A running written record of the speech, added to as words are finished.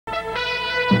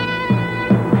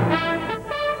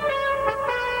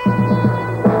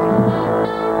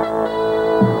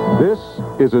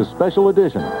is a special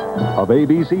edition of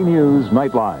ABC News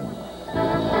Nightline.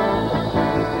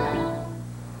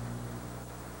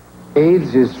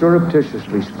 AIDS is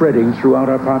surreptitiously spreading throughout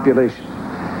our population.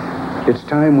 It's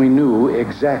time we knew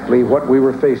exactly what we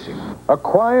were facing.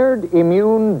 Acquired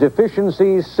Immune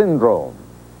Deficiency Syndrome,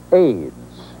 AIDS.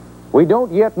 We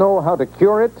don't yet know how to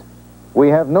cure it. We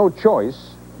have no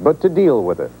choice but to deal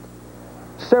with it.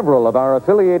 Several of our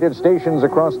affiliated stations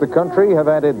across the country have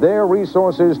added their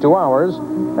resources to ours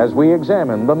as we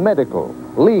examine the medical,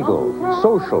 legal,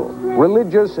 social,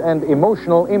 religious, and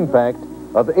emotional impact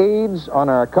of AIDS on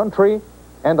our country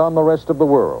and on the rest of the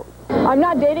world. I'm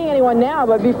not dating anyone now,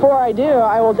 but before I do,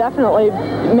 I will definitely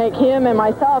make him and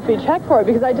myself be checked for it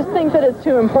because I just think that it's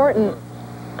too important.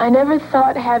 I never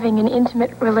thought having an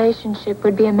intimate relationship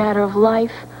would be a matter of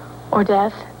life or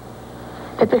death.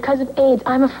 But because of AIDS,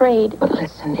 I'm afraid. But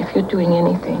listen, if you're doing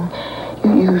anything,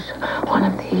 you use one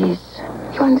of these.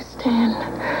 You understand?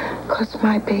 Because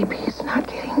my baby is not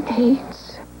getting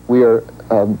AIDS. We are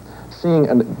seeing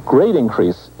a great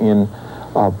increase in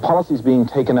policies being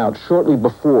taken out shortly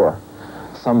before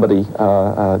somebody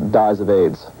dies of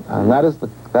AIDS. And that is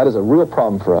a real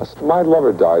problem for us. My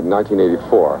lover died in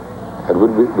 1984. Had we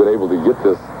been able to get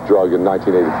this drug in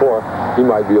 1984, he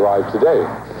might be alive today.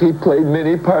 He played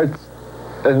many parts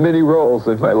and many roles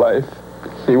in my life.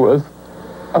 He was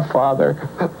a father,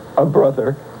 a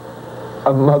brother,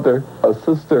 a mother, a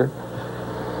sister,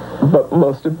 but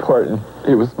most important,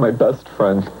 he was my best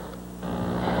friend.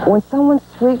 When someone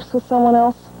sleeps with someone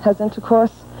else, has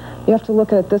intercourse, you have to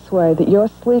look at it this way, that you're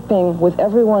sleeping with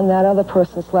everyone that other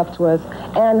person slept with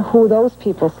and who those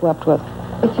people slept with.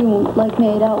 If you, like,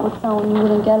 made out with someone, you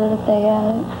wouldn't get it if they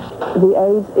had it. The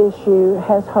AIDS issue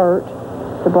has hurt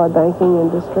the blood banking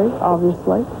industry,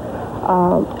 obviously.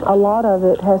 A lot of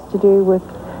it has to do with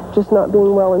just not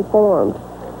being well informed.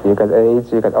 You got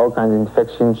AIDS, you got all kinds of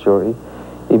infections, your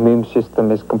immune system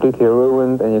is completely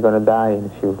ruined and you're going to die in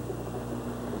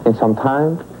some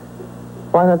time.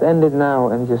 Why not end it now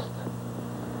and just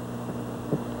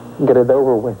get it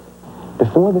over with?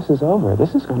 Before this is over,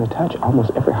 this is going to touch almost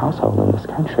every household in this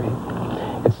country.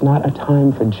 It's not a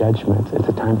time for judgment, it's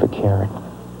a time for caring.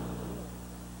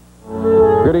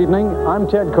 Good evening, I'm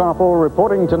Ted Koppel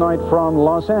reporting tonight from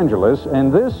Los Angeles,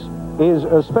 and this is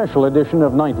a special edition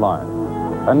of Nightline,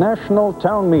 a national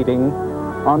town meeting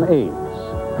on AIDS.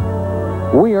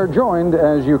 We are joined,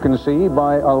 as you can see,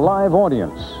 by a live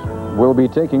audience. We'll be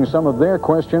taking some of their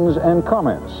questions and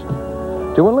comments.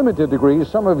 To a limited degree,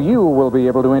 some of you will be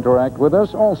able to interact with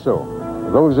us also.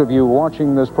 Those of you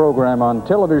watching this program on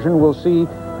television will see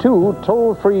 2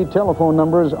 toll-free telephone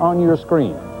numbers on your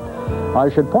screen. I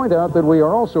should point out that we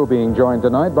are also being joined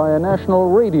tonight by a national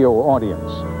radio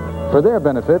audience. For their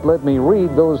benefit, let me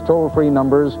read those toll-free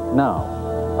numbers now.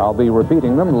 I'll be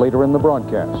repeating them later in the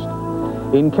broadcast.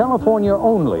 In California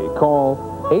only, call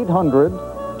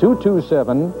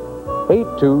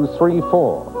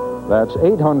 800-227-8234. That's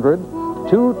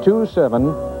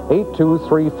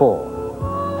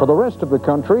 800-227-8234. For the rest of the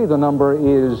country, the number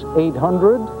is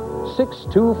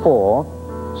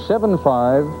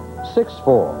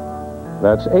 800-624-7564.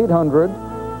 That's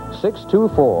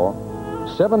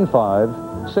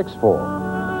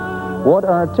 800-624-7564. What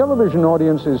our television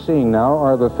audience is seeing now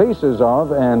are the faces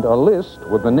of and a list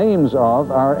with the names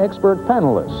of our expert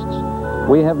panelists.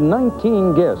 We have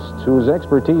 19 guests whose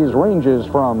expertise ranges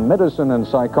from medicine and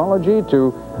psychology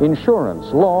to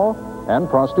insurance, law, and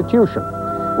prostitution.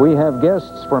 We have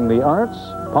guests from the arts,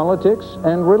 politics,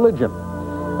 and religion.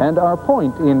 And our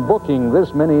point in booking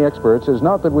this many experts is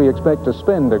not that we expect to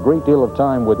spend a great deal of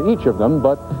time with each of them,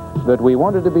 but that we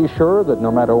wanted to be sure that no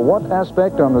matter what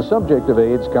aspect on the subject of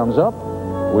AIDS comes up,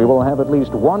 we will have at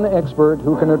least one expert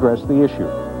who can address the issue.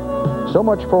 So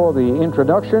much for the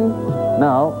introduction.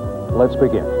 Now, let's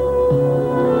begin.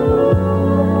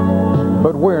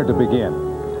 But where to begin?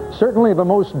 Certainly the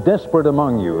most desperate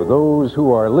among you, those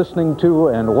who are listening to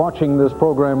and watching this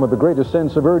program with the greatest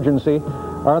sense of urgency,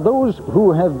 are those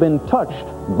who have been touched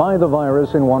by the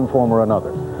virus in one form or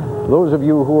another. Those of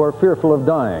you who are fearful of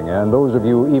dying, and those of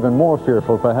you even more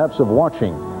fearful, perhaps, of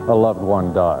watching a loved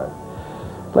one die.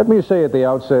 Let me say at the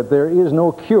outset, there is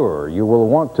no cure. You will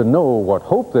want to know what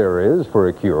hope there is for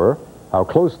a cure, how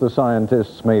close the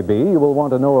scientists may be. You will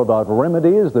want to know about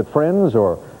remedies that friends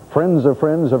or friends of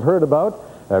friends have heard about.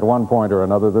 At one point or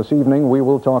another this evening, we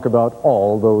will talk about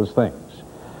all those things.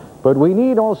 But we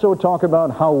need also talk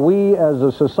about how we, as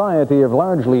a society of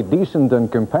largely decent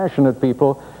and compassionate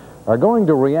people, are going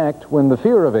to react when the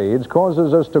fear of AIDS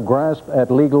causes us to grasp at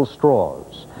legal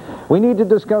straws. We need to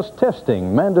discuss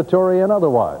testing, mandatory and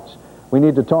otherwise. We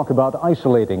need to talk about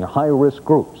isolating high-risk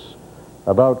groups.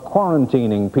 about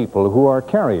quarantining people who are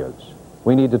carriers.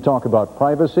 We need to talk about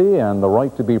privacy and the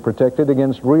right to be protected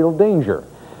against real danger.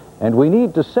 And we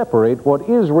need to separate what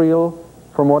is real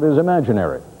from what is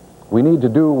imaginary. We need to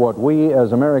do what we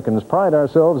as Americans pride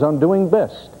ourselves on doing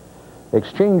best,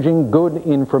 exchanging good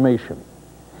information.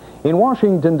 In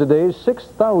Washington today,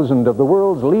 6,000 of the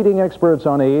world's leading experts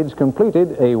on AIDS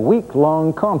completed a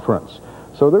week-long conference.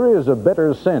 So there is a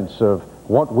better sense of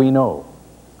what we know.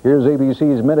 Here's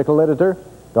ABC's medical editor,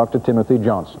 Dr. Timothy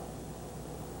Johnson.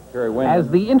 As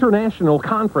the international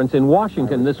conference in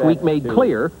Washington this week made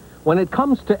clear, when it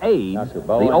comes to AIDS,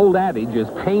 the old adage is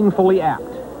painfully apt.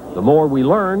 The more we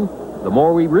learn, the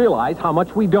more we realize how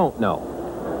much we don't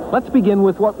know. Let's begin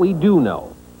with what we do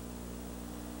know.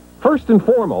 First and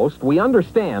foremost, we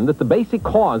understand that the basic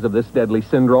cause of this deadly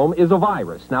syndrome is a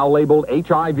virus, now labeled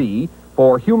HIV,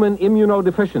 for human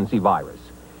immunodeficiency virus.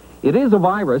 It is a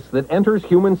virus that enters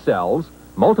human cells,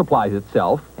 multiplies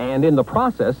itself, and in the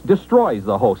process destroys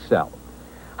the host cell.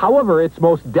 However, its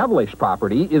most devilish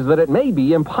property is that it may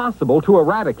be impossible to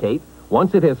eradicate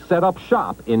once it has set up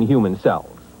shop in human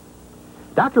cells.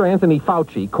 Dr. Anthony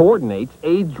Fauci coordinates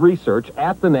AIDS research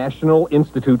at the National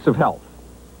Institutes of Health.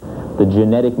 The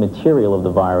genetic material of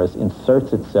the virus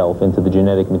inserts itself into the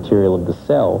genetic material of the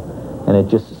cell, and it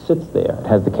just sits there. It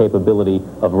has the capability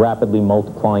of rapidly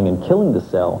multiplying and killing the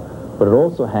cell, but it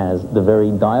also has the very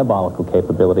diabolical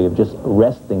capability of just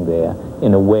resting there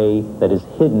in a way that is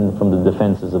hidden from the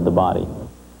defenses of the body.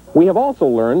 We have also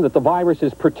learned that the virus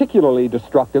is particularly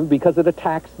destructive because it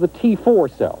attacks the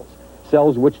T4 cells,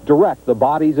 cells which direct the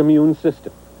body's immune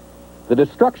system. The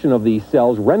destruction of these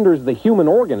cells renders the human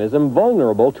organism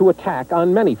vulnerable to attack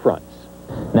on many fronts.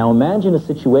 Now imagine a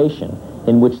situation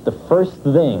in which the first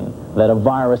thing that a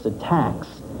virus attacks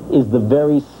is the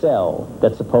very cell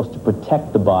that's supposed to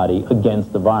protect the body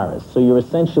against the virus. So you're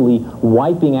essentially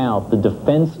wiping out the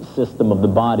defense system of the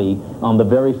body on the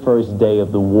very first day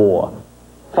of the war.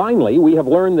 Finally, we have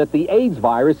learned that the AIDS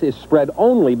virus is spread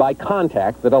only by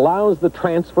contact that allows the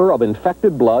transfer of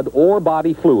infected blood or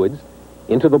body fluids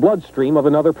into the bloodstream of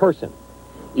another person.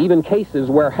 Even cases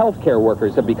where healthcare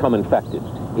workers have become infected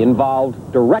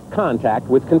involved direct contact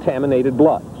with contaminated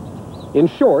blood. In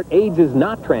short, AIDS is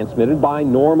not transmitted by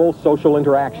normal social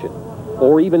interaction,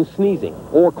 or even sneezing,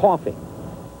 or coughing.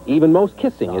 Even most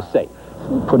kissing is safe.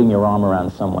 Putting your arm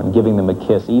around someone, giving them a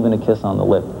kiss, even a kiss on the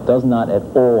lip, does not at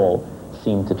all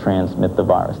seem to transmit the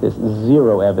virus. There's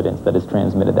zero evidence that it's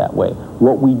transmitted that way.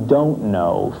 What we don't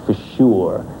know for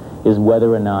sure is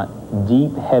whether or not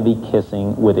deep, heavy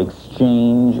kissing with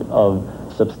exchange of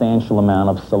substantial amount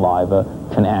of saliva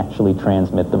can actually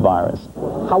transmit the virus.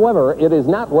 However, it is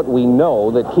not what we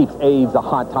know that keeps AIDS a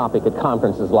hot topic at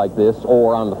conferences like this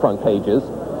or on the front pages.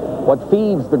 What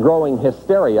feeds the growing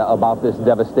hysteria about this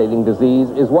devastating disease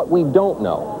is what we don't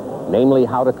know, namely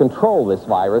how to control this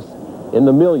virus in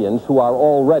the millions who are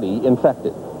already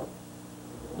infected.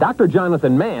 Dr.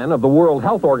 Jonathan Mann of the World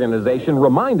Health Organization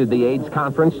reminded the AIDS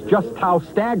conference just how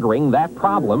staggering that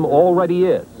problem already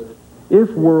is. If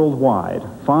worldwide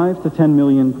 5 to 10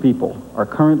 million people are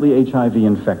currently HIV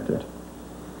infected,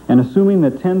 and assuming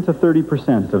that 10 to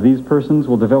 30% of these persons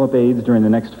will develop AIDS during the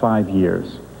next 5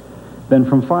 years, then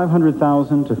from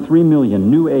 500,000 to 3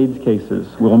 million new AIDS cases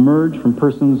will emerge from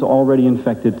persons already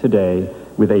infected today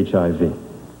with HIV.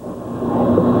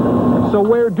 So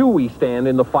where do we stand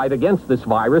in the fight against this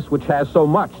virus, which has so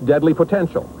much deadly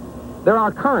potential? There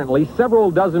are currently several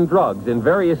dozen drugs in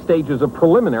various stages of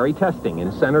preliminary testing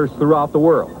in centers throughout the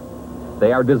world.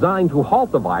 They are designed to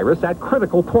halt the virus at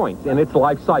critical points in its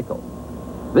life cycle.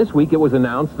 This week it was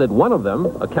announced that one of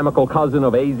them, a chemical cousin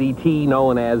of AZT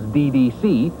known as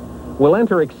DDC, will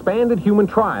enter expanded human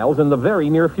trials in the very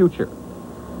near future.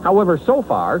 However, so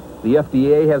far, the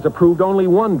FDA has approved only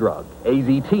one drug,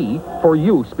 AZT, for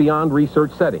use beyond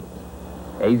research settings.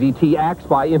 AZT acts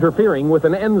by interfering with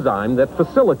an enzyme that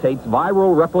facilitates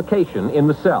viral replication in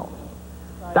the cell.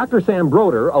 Dr. Sam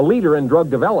Broder, a leader in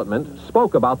drug development,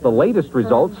 spoke about the latest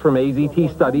results from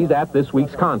AZT studies at this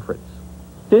week's conference.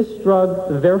 This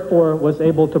drug, therefore, was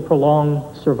able to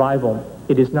prolong survival.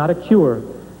 It is not a cure.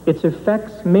 Its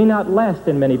effects may not last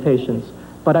in many patients,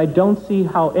 but I don't see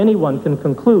how anyone can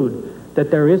conclude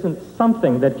that there isn't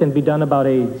something that can be done about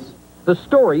AIDS. The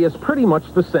story is pretty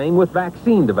much the same with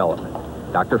vaccine development.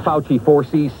 Dr. Fauci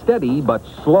foresees steady but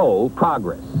slow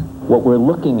progress. What we're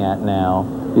looking at now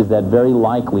is that very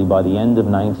likely by the end of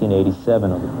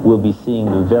 1987, we'll be seeing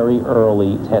the very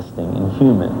early testing in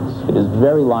humans. It is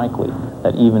very likely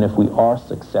that even if we are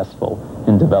successful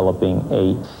in developing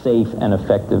a safe and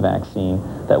effective vaccine,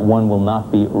 that one will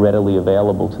not be readily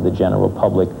available to the general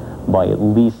public by at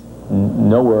least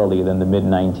no earlier than the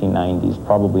mid-1990s,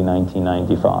 probably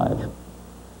 1995.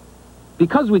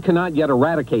 Because we cannot yet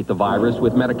eradicate the virus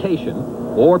with medication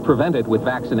or prevent it with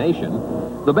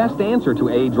vaccination, the best answer to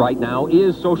AIDS right now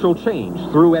is social change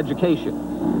through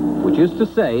education, which is to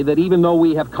say that even though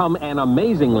we have come an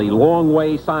amazingly long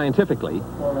way scientifically,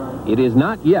 it is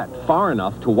not yet far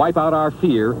enough to wipe out our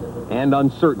fear and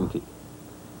uncertainty.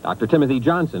 Dr. Timothy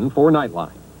Johnson for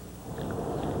Nightline.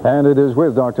 And it is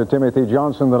with Dr. Timothy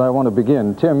Johnson that I want to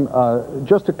begin. Tim,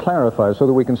 just to clarify so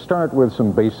that we can start with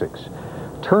some basics.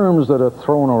 Terms that are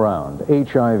thrown around,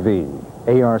 HIV,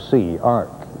 ARC,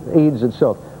 ARC, AIDS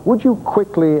itself. Would you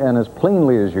quickly and as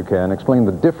plainly as you can explain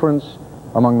the difference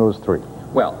among those three?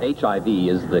 Well, HIV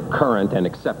is the current and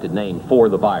accepted name for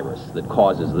the virus that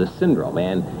causes this syndrome,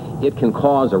 and it can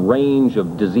cause a range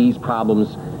of disease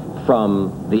problems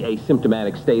from the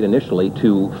asymptomatic state initially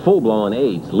to full-blown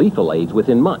AIDS, lethal AIDS,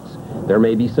 within months. There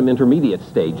may be some intermediate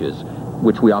stages,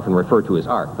 which we often refer to as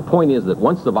ARC. The point is that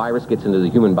once the virus gets into the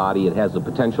human body, it has the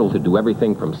potential to do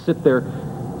everything from sit there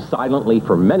silently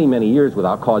for many, many years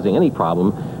without causing any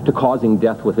problem to causing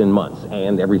death within months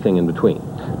and everything in between.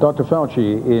 Dr.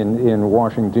 Fauci in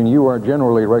Washington, you are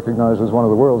generally recognized as one of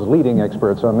the world's leading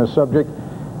experts on this subject.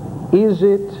 Is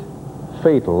it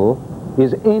fatal?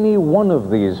 Is any one of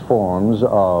these forms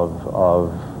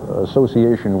of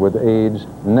association with AIDS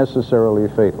necessarily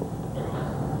fatal?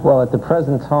 Well, at the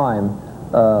present time,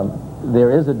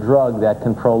 there is a drug that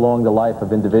can prolong the life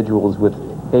of individuals with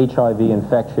HIV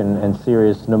infection and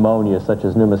serious pneumonia, such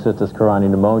as pneumocystis carinii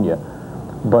pneumonia.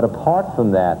 But apart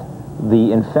from that,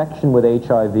 the infection with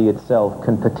HIV itself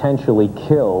can potentially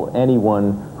kill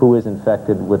anyone who is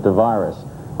infected with the virus.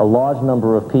 A large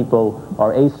number of people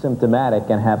are asymptomatic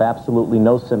and have absolutely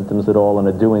no symptoms at all and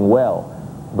are doing well.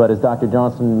 But as Dr.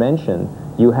 Johnson mentioned,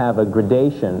 you have a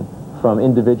gradation from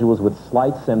individuals with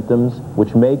slight symptoms,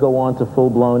 which may go on to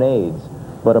full-blown AIDS.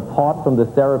 But apart from the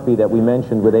therapy that we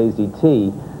mentioned with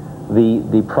AZT,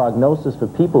 the prognosis for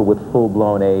people with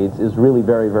full-blown AIDS is really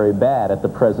very, very bad at the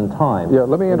present time. Yeah,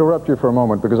 let me interrupt you for a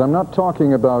moment, because I'm not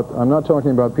talking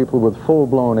about people with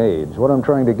full-blown AIDS. What I'm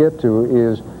trying to get to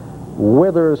is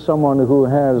whether someone who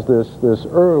has this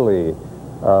early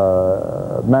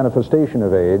manifestation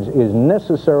of AIDS is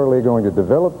necessarily going to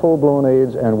develop full-blown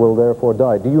AIDS and will therefore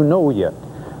die. Do you know yet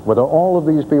whether all of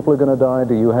these people are going to die?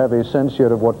 Do you have a sense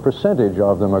yet of what percentage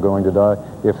of them are going to die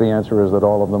if the answer is that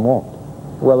all of them won't?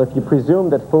 Well, if you presume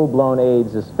that full-blown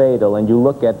AIDS is fatal and you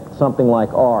look at something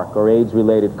like ARC or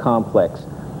AIDS-related complex,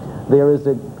 there is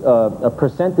a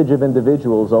percentage of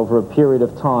individuals over a period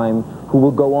of time who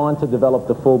will go on to develop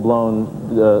the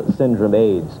full-blown syndrome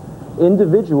AIDS.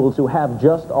 Individuals who have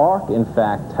just ARC, in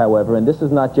fact, however, and this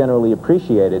is not generally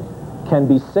appreciated, can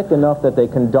be sick enough that they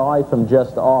can die from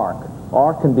just ARC.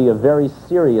 ARC can be a very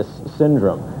serious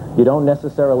syndrome. You don't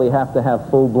necessarily have to have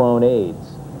full-blown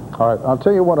AIDS. All right, I'll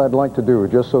tell you what I'd like to do,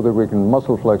 just so that we can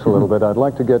muscle flex a little bit. I'd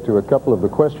like to get to a couple of the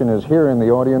questioners here in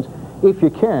the audience. If you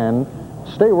can,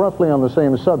 stay roughly on the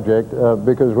same subject,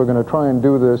 because we're going to try and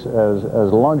do this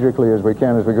as logically as we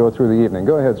can as we go through the evening.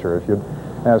 Go ahead, sir, if you'd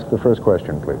ask the first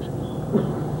question, please.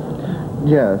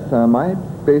 Yes, I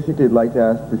basically would like to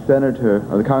ask the senator,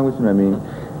 or the congressman, I mean,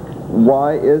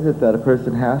 why is it that a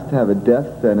person has to have a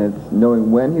death sentence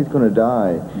knowing when he's going to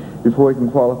die before he can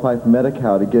qualify for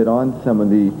Medi-Cal to get on some of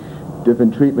the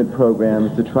different treatment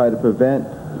programs to try to prevent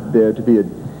there to be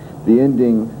the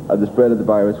ending of the spread of the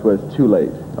virus where it's too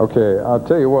late? Okay, I'll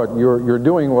tell you what, you're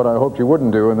doing what I hoped you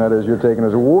wouldn't do, and that is you're taking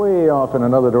us way off in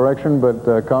another direction,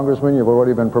 but Congressman, you've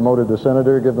already been promoted to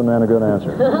senator. Give the man a good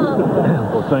answer.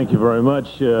 Well, thank you very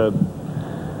much.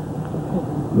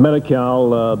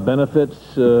 Medi-Cal benefits,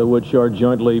 which are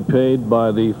jointly paid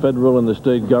by the federal and the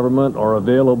state government, are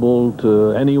available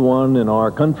to anyone in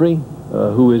our country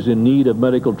who is in need of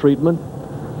medical treatment.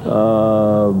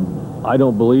 I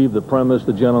don't believe the premise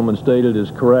the gentleman stated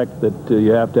is correct, that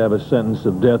you have to have a sentence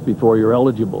of death before you're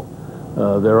eligible.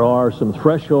 There are some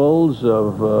thresholds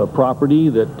of property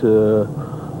that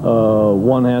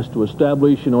one has to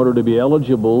establish in order to be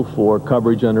eligible for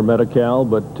coverage under Medi-Cal,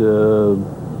 but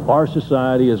our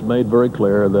society has made very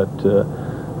clear that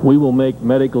we will make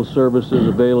medical services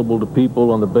available to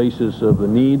people on the basis of the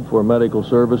need for medical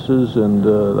services, and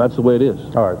that's the way it is.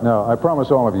 All right. Now, I promise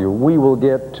all of you, we will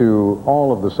get to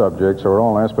all of the subjects or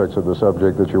all aspects of the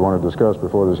subject that you want to discuss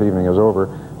before this evening is over,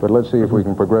 but let's see if we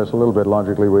can progress a little bit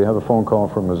logically. We have a phone call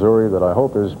from Missouri that I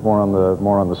hope is more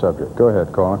on the subject. Go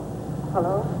ahead, caller.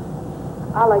 Hello.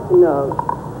 I'd like to know,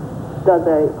 does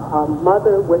a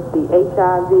mother with the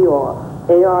HIV or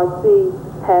ARC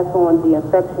pass on the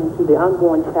infection to the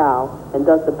unborn child, and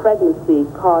does the pregnancy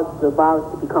cause the virus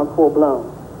to become full-blown?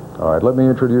 All right, let me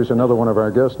introduce another one of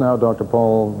our guests now, Dr.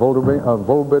 Paul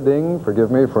Volderding, forgive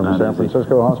me, from San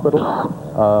Francisco Hospital.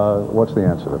 What's the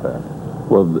answer to that?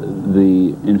 Well,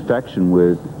 the infection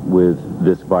with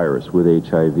this virus, with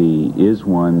HIV, is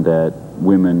one that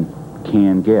women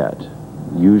can get,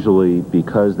 usually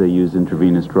because they use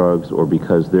intravenous drugs or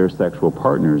because their sexual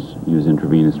partners use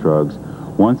intravenous drugs.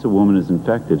 Once a woman is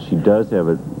infected, she does have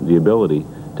the ability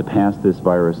to pass this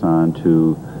virus on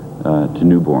to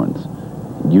newborns.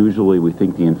 Usually we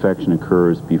think the infection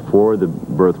occurs before the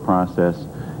birth process,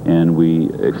 and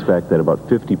we expect that about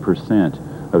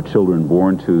 50% of children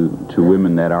born to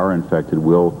women that are infected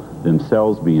will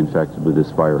themselves be infected with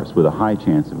this virus, with a high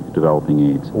chance of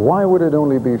developing AIDS. Why would it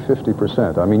only be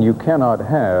 50%? I mean, you cannot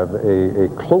have a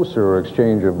closer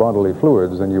exchange of bodily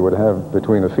fluids than you would have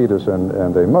between a fetus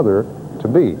and a mother to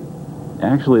be.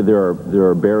 Actually, there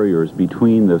are barriers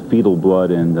between the fetal blood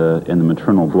and the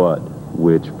maternal blood,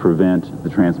 which prevent the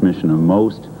transmission of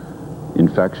most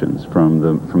infections from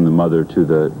the mother to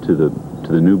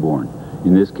the newborn.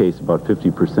 In this case, about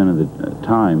 50% of the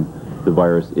time, the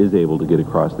virus is able to get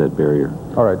across that barrier.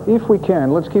 All right, if we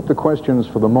can, let's keep the questions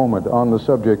for the moment on the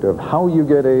subject of how you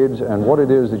get AIDS and what it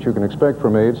is that you can expect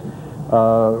from AIDS.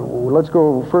 Let's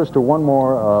go first to one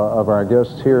more of our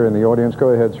guests here in the audience. Go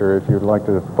ahead, sir, if you'd like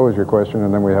to pose your question,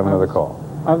 and then we have another call.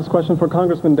 I have this question for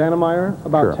Congressman Dannemeyer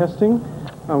about testing.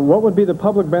 What would be the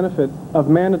public benefit of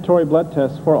mandatory blood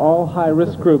tests for all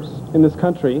high-risk groups in this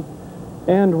country?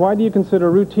 And why do you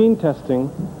consider routine testing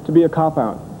to be a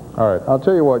cop-out? All right, I'll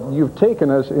tell you what, you've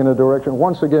taken us in a direction,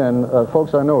 once again,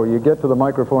 folks, I know, you get to the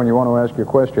microphone, you want to ask your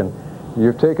question.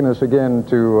 You've taken us again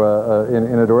to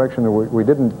in a direction that we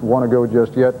didn't want to go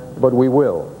just yet, but we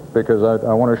will, because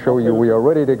I want to show you we are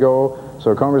ready to go.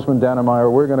 So, Congressman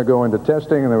Dannemeyer, we're going to go into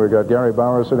testing, and then we've got Gary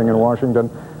Bauer sitting in Washington.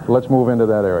 Let's move into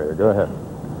that area. Go ahead.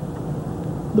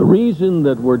 The reason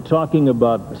that we're talking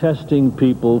about testing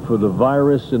people for the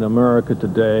virus in America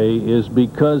today is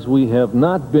because we have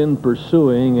not been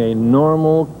pursuing a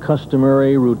normal,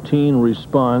 customary, routine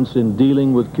response in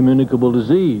dealing with communicable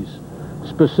disease,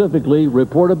 specifically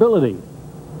reportability.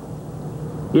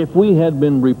 If we had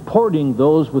been reporting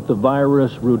those with the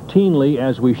virus routinely,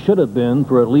 as we should have been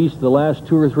for at least the last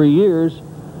 2 or 3 years,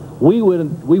 we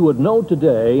would know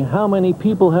today how many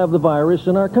people have the virus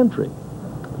in our country.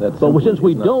 But since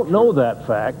we don't know that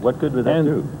fact, what good would that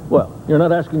do? Well, you're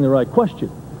not asking the right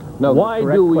question. No, why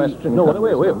do we? No,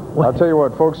 wait. I'll tell you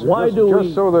what, folks.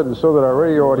 Just so that our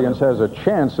radio audience has a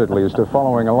chance, at least, of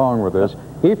following along with this.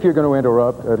 If you're going to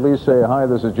interrupt, at least say, "Hi,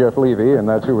 this is Jeff Levy," and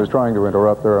that's who was trying to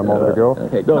interrupt there a moment ago.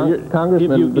 Okay,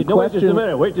 Congressman,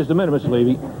 wait just a minute, Mr.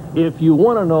 Levy. If you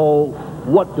want to know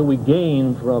what do we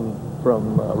gain from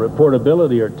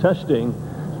reportability or testing,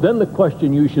 then the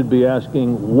question you should be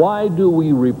asking, why do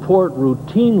we report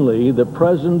routinely the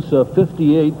presence of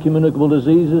 58 communicable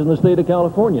diseases in the state of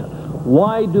California?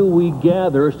 Why do we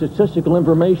gather statistical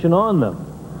information on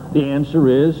them? The answer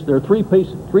is there are three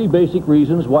basic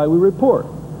reasons why we report.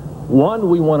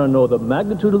 One, we want to know the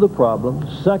magnitude of the problem.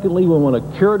 Secondly, we want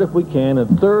to cure it if we can.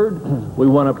 And third, we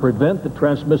want to prevent the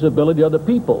transmissibility of the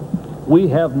people. We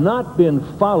have not been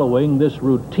following this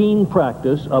routine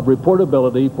practice of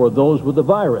reportability for those with the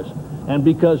virus. And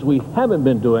because we haven't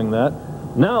been doing that,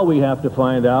 now we have to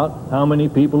find out how many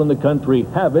people in the country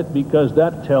have it, because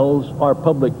that tells our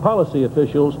public policy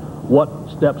officials what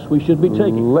steps we should be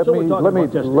taking. Let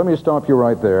me stop you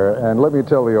right there, and let me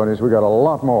tell the audience we got a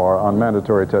lot more on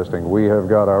mandatory testing. We have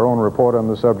got our own report on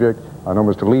the subject. I know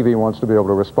Mr. Levy wants to be able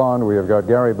to respond. We have got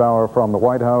Gary Bauer from the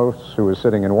White House, who is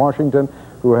sitting in Washington,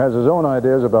 who has his own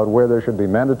ideas about where there should be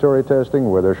mandatory testing,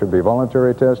 where there should be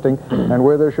voluntary testing, and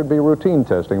where there should be routine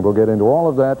testing. We'll get into all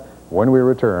of that when we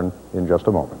return in just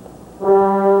a moment.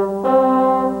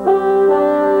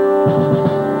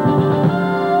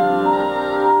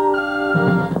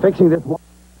 Fixing this.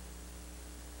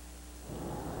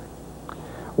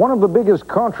 One of the biggest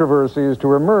controversies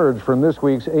to emerge from this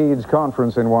week's AIDS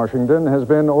conference in Washington has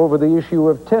been over the issue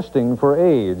of testing for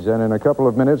AIDS. And in a couple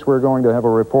of minutes, we're going to have a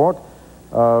report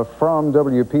from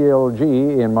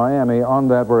WPLG in Miami on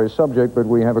that very subject. But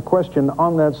we have a question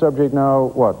on that subject now.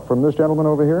 What, from this gentleman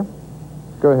over here?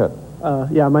 Go ahead.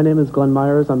 Yeah, my name is Glenn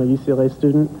Myers. I'm a UCLA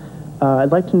student.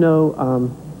 I'd like to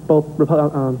know, both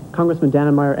Congressman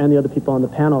Dannemeyer and the other people on the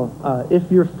panel,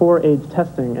 if you're for AIDS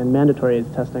testing and mandatory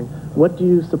AIDS testing, what do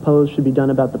you suppose should be done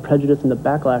about the prejudice and the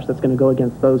backlash that's going to go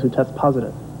against those who test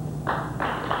positive?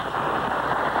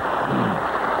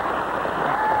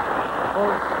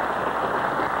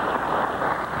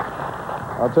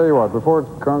 I'll tell you what, before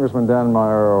Congressman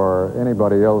Dannemeyer or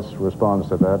anybody else responds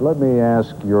to that, let me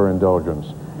ask your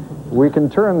indulgence. We can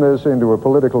turn this into a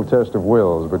political test of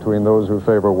wills between those who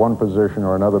favor one position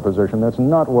or another position. That's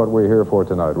not what we're here for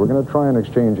tonight. We're going to try and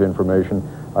exchange information.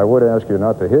 I would ask you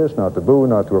not to hiss, not to boo,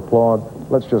 not to applaud.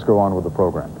 Let's just go on with the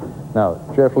program. Now,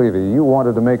 Jeff Levy, you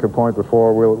wanted to make a point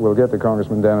before. We'll get to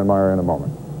Congressman Dannemeyer in a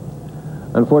moment.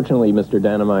 Unfortunately, Mr.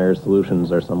 Dannemeyer's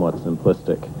solutions are somewhat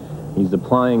simplistic. He's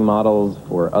applying models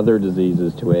for other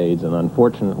diseases to AIDS, and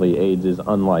unfortunately, AIDS is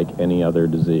unlike any other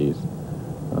disease.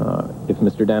 If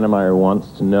Mr. Dannemeyer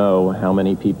wants to know how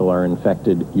many people are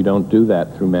infected, you don't do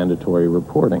that through mandatory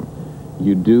reporting.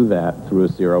 You do that through a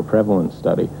seroprevalence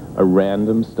study, a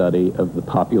random study of the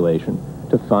population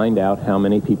to find out how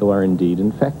many people are indeed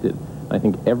infected. I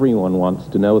think everyone wants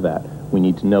to know that. We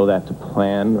need to know that to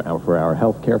plan for our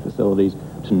healthcare facilities,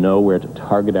 to know where to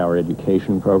target our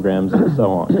education programs, and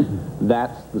so on.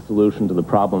 That's the solution to the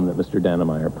problem that Mr.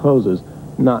 Dannemeyer poses,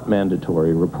 not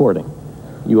mandatory reporting.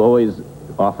 You always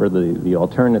offer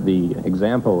the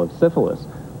example of syphilis.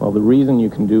 Well, the reason you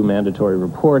can do mandatory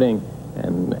reporting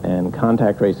and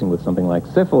contact tracing with something like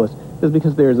syphilis is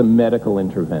because there is a medical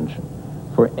intervention.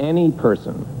 For any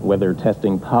person, whether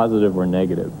testing positive or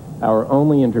negative, our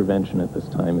only intervention at this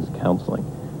time is counseling.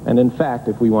 And in fact,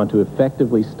 if we want to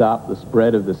effectively stop the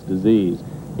spread of this disease,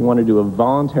 you want to do a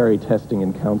voluntary testing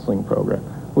and counseling program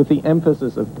with the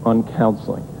emphasis on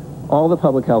counseling. All the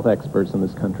public health experts in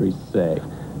this country say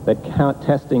that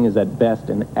testing is at best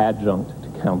an adjunct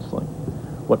to counseling.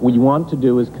 What we want to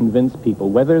do is convince people,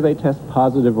 whether they test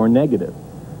positive or negative,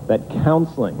 that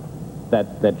counseling,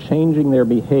 that changing their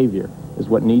behavior is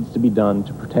what needs to be done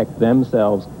to protect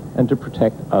themselves and to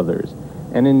protect others.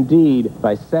 And indeed,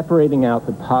 by separating out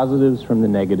the positives from the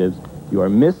negatives, you are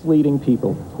misleading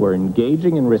people who are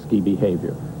engaging in risky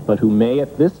behavior, but who may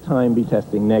at this time be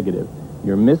testing negative.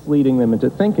 You're misleading them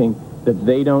into thinking that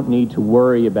they don't need to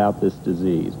worry about this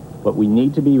disease. What we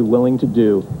need to be willing to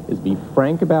do is be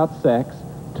frank about sex,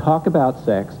 talk about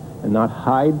sex, and not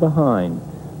hide behind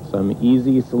some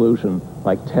easy solution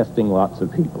like testing lots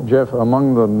of people. Jeff,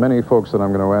 among the many folks that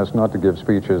I'm going to ask not to give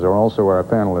speeches are also our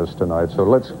panelists tonight, so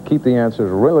let's keep the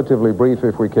answers relatively brief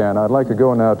if we can. I'd like to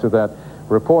go now to that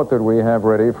report that we have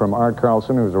ready from Art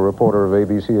Carlson, who's a reporter of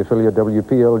ABC affiliate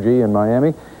WPLG in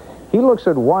Miami. He looks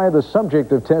at why the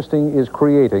subject of testing is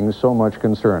creating so much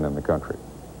concern in the country.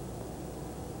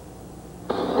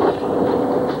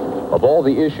 Of all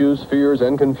the issues, fears,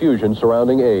 and confusion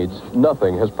surrounding AIDS,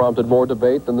 nothing has prompted more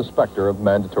debate than the specter of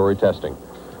mandatory testing.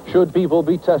 Should people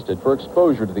be tested for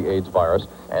exposure to the AIDS virus,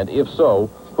 and if so,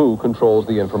 who controls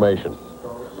the information?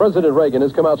 President Reagan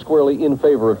has come out squarely in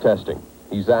favor of testing.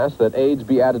 He's asked that AIDS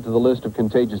be added to the list of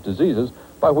contagious diseases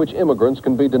by which immigrants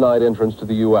can be denied entrance to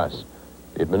the U.S.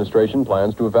 The administration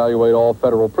plans to evaluate all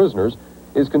federal prisoners,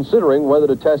 is considering whether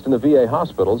to test in the VA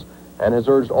hospitals, and has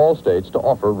urged all states to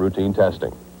offer routine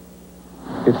testing.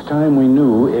 It's time we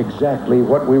knew exactly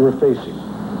what we were facing,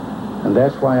 and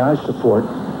that's why I support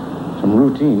some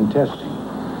routine testing.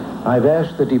 I've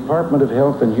asked the Department of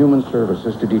Health and Human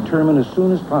Services to determine as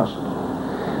soon as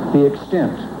possible the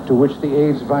extent to which the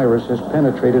AIDS virus has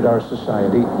penetrated our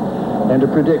society and to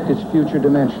predict its future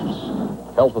dimensions.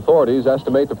 Health authorities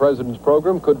estimate the president's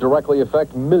program could directly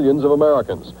affect millions of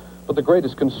Americans, but the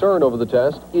greatest concern over the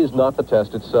test is not the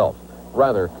test itself.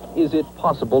 Rather, is it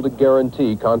possible to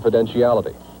guarantee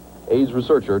confidentiality? AIDS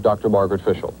researcher Dr. Margaret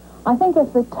Fischel. I think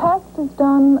if the test is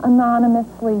done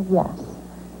anonymously, yes.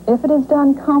 If it is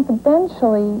done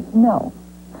confidentially, no.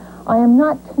 I am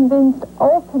not convinced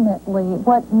ultimately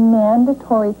what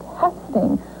mandatory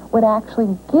testing would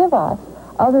actually give us,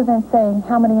 other than saying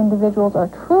how many individuals are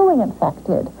truly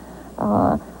infected,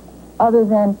 other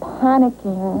than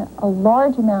panicking a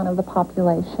large amount of the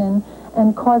population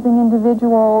and causing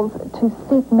individuals to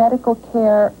seek medical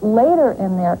care later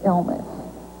in their illness.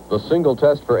 The single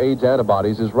test for AIDS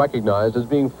antibodies is recognized as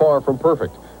being far from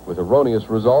perfect, with erroneous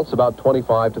results about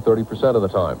 25 to 30% of the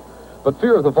time. But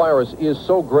fear of the virus is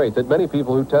so great that many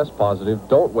people who test positive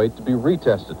don't wait to be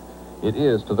retested. It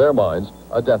is, to their minds,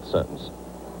 a death sentence.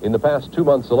 In the past 2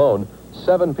 months alone,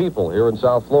 7 people here in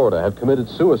South Florida have committed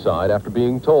suicide after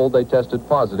being told they tested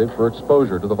positive for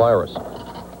exposure to the virus.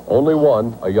 Only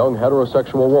one, a young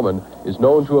heterosexual woman, is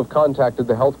known to have contacted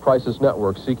the Health Crisis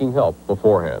Network seeking help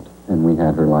beforehand. And we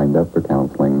had her lined up for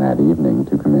counseling that evening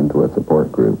to come into a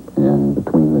support group. And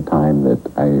between the time that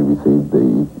I received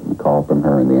the call from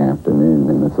her in the afternoon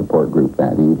and the support group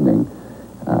that evening,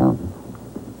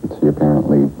 she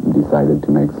apparently decided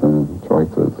to make some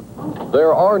choices.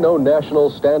 There are no national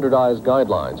standardized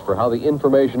guidelines for how the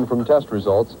information from test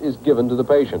results is given to the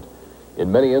patient.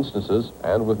 In many instances,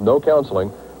 and with no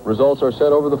counseling, results are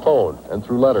sent over the phone and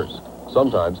through letters.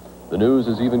 Sometimes, the news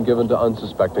is even given to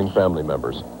unsuspecting family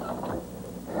members.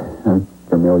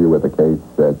 familiar with a case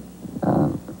that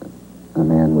a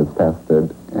man was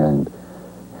tested, and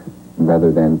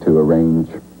rather than to arrange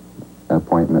an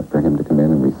appointment for him to come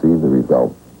in and receive the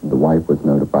results, the wife was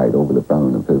notified over the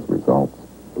phone of his results.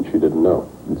 And she didn't know.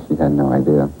 And she had no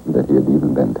idea that he had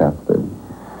even been tested.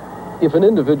 If an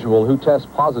individual who tests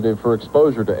positive for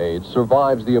exposure to AIDS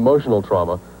survives the emotional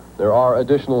trauma, there are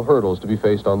additional hurdles to be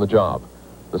faced on the job.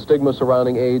 The stigma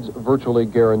surrounding AIDS virtually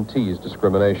guarantees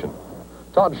discrimination.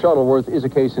 Todd Shuttleworth is a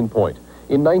case in point.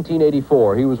 In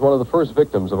 1984, he was one of the first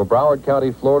victims of a Broward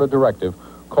County, Florida directive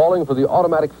calling for the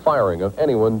automatic firing of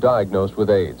anyone diagnosed with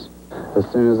AIDS. As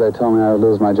soon as they told me I would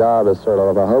lose my job, it's sort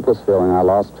of a hopeless feeling. I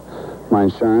lost my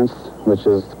insurance, which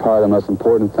is probably the most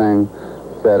important thing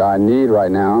that I need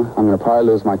right now. I'm going to probably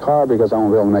lose my car because I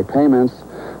won't be able to make payments,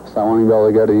 so I won't even be able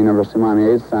to go to the University of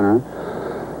Miami AIDS Center.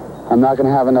 I'm not going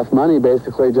to have enough money,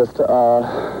 basically, just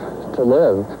to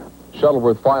live.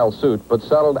 Shuttleworth filed suit, but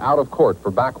settled out of court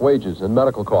for back wages and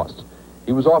medical costs.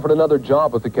 He was offered another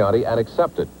job with the county and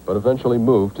accepted, but eventually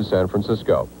moved to San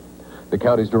Francisco. The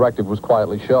county's directive was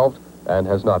quietly shelved and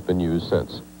has not been used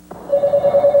since.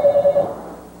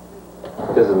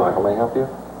 This is Michael. May I help you?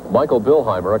 Michael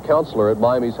Bilheimer, a counselor at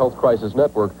Miami's Health Crisis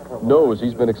Network, knows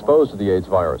he's been exposed to the AIDS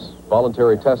virus.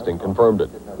 Voluntary testing confirmed it.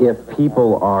 If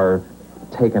people are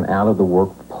taken out of the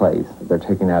workplace, they're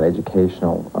taken out of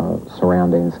educational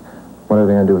surroundings, what are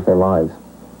they going to do with their lives?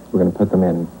 We're going to put them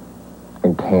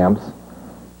in camps.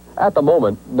 At the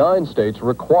moment, 9 states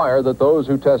require that those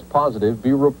who test positive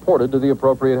be reported to the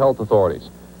appropriate health authorities.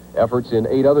 Efforts in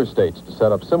 8 other states to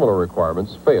set up similar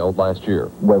requirements failed last year.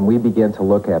 When we begin to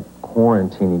look at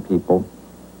quarantining people,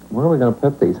 where are we going to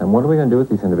put these? And what are we going to do with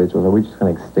these individuals? Are we just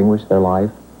going to extinguish their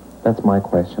life? That's my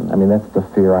question. I mean, that's the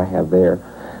fear I have there.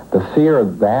 The fear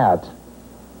of that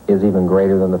is even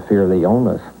greater than the fear of the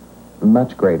illness.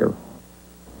 Much greater.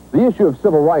 The issue of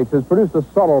civil rights has produced a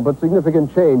subtle but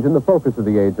significant change in the focus of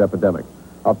the AIDS epidemic.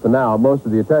 Up to now, most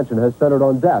of the attention has centered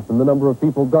on death and the number of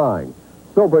people dying.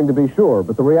 Sobering to be sure,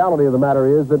 but the reality of the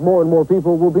matter is that more and more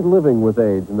people will be living with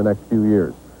AIDS in the next few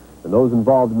years. And those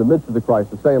involved in the midst of the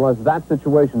crisis say unless that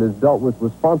situation is dealt with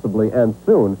responsibly and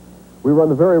soon, we run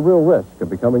the very real risk of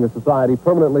becoming a society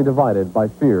permanently divided by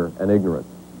fear and ignorance.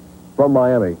 From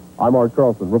Miami, I'm Art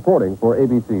Carlson, reporting for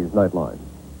ABC's Nightline.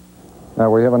 Now,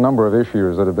 we have a number of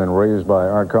issues that have been raised by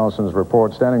Art Carlson's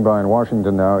report. Standing by in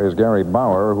Washington now is Gary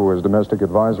Bauer, who is domestic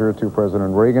advisor to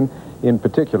President Reagan, in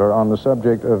particular on the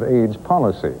subject of AIDS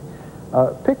policy.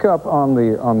 Pick up on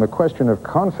the question of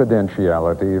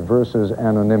confidentiality versus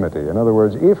anonymity. In other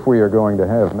words, if we are going to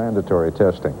have mandatory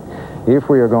testing, if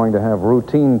we are going to have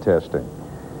routine testing,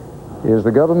 is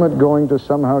the government going to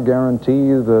somehow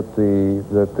guarantee that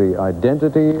the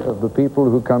identity of the people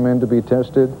who come in to be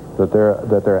tested, that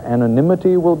their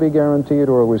anonymity will be guaranteed,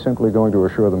 or are we simply going to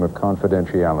assure them of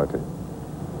confidentiality?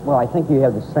 Well, I think you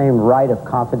have the same right of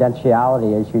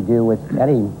confidentiality as you do with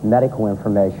any medical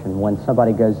information. When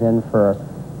somebody goes in for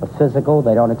a physical,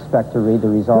 they don't expect to read the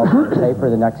results in the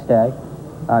paper the next day,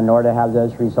 nor to have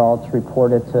those results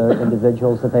reported to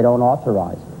individuals that they don't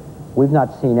authorize. We've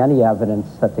not seen any evidence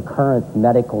that the current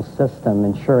medical system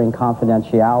ensuring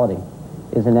confidentiality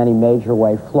is in any major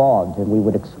way flawed, and we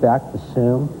would expect,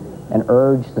 assume, and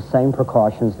urge the same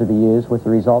precautions to be used with the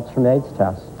results from AIDS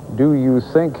tests. Do you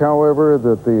think, however,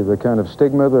 that the kind of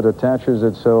stigma that attaches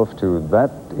itself to that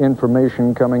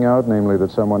information coming out, namely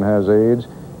that someone has AIDS,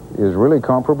 is really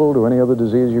comparable to any other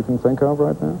disease you can think of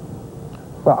right now?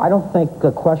 Well, I don't think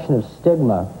the question of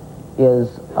stigma is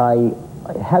a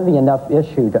heavy enough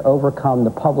issue to overcome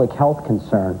the public health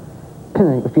concern.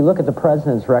 If you look at the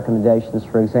president's recommendations,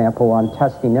 for example, on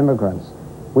testing immigrants,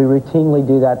 we routinely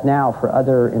do that now for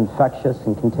other infectious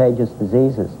and contagious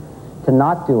diseases. To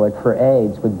not do it for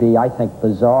AIDS would be, I think,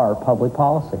 bizarre public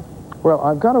policy. Well,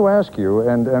 I've got to ask you,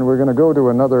 and we're going to go to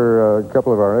another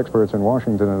couple of our experts in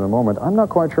Washington in a moment. I'm not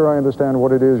quite sure I understand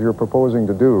what it is you're proposing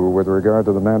to do with regard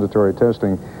to the mandatory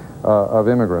testing of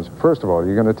immigrants. First of all, are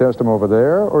you going to test them over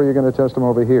there, or are you going to test them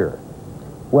over here?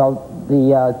 Well,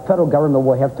 the federal government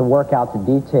will have to work out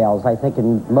the details. I think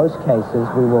in most cases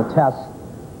we will test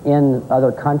in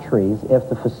other countries if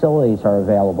the facilities are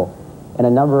available. In a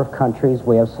number of countries,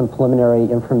 we have some preliminary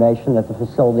information that the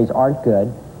facilities aren't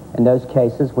good. In those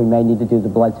cases, we may need to do the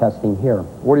blood testing here.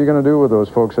 What are you going to do with those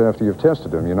folks after you've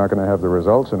tested them? You're not going to have the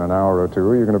results in an hour or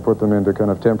two. You're going to put them into kind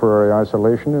of temporary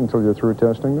isolation until you're through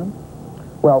testing them?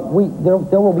 Well,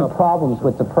 there will be problems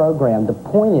with the program. The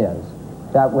point is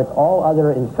that with all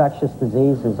other infectious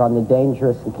diseases on the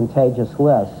dangerous and contagious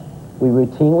list, we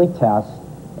routinely test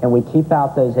and we keep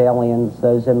out those aliens,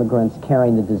 those immigrants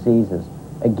carrying the diseases.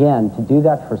 Again, to do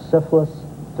that for syphilis,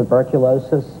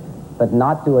 tuberculosis, but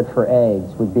not do it for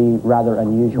AIDS would be rather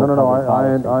unusual. No,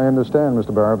 I understand,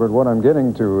 Mr. Bauer, but what I'm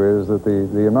getting to is that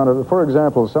the amount of, for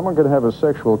example, someone could have a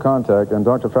sexual contact, and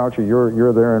Dr. Fauci,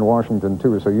 you're there in Washington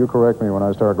too, so you correct me when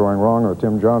I start going wrong, or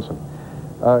Tim Johnson.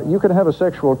 You could have a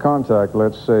sexual contact,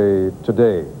 let's say,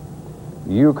 today.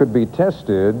 You could be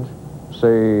tested,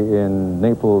 say, in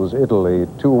Naples, Italy,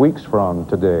 2 weeks from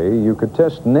today. You could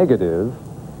test negative.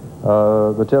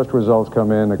 The test results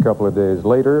come in a couple of days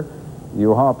later.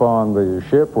 You hop on the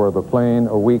ship or the plane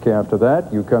a week after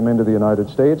that. You come into the United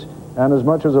States, and as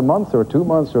much as a month or 2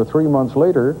 months or 3 months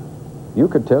later, you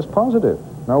could test positive.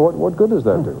 Now, what good does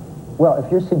that do? Well,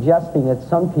 if you're suggesting that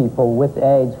some people with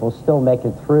AIDS will still make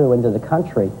it through into the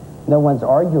country, no one's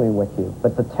arguing with you.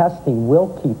 But the testing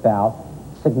will keep out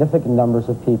significant numbers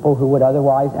of people who would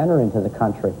otherwise enter into the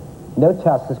country. No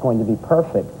test is going to be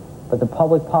perfect, but the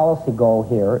public policy goal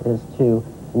here is to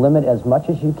limit as much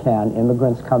as you can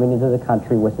immigrants coming into the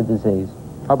country with the disease.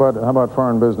 How about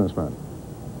foreign businessmen?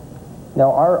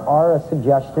 Now, our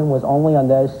suggestion was only on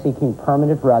those seeking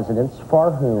permanent residence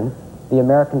for whom the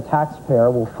American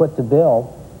taxpayer will foot the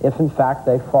bill if, in fact,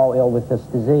 they fall ill with this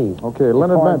disease. Okay, a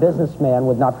foreign businessman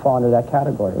would not fall into that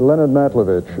category. Leonard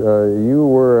Mathovick, you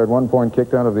were at one point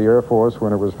kicked out of the Air Force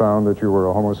when it was found that you were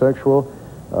a homosexual.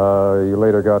 You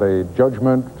later got a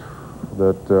judgment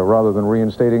that rather than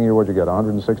reinstating you, what'd you get,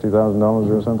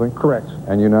 $160,000 or something? Correct.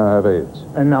 And you now have AIDS.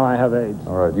 And now I have AIDS.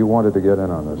 All right, you wanted to get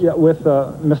in on this. Yeah, with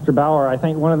Mr. Bauer, I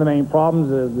think one of the main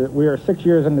problems is that we are 6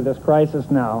 years into this crisis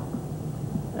now,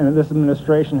 and this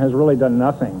administration has really done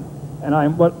nothing.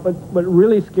 And what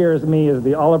really scares me is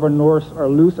the Oliver Norths are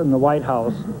loose in the White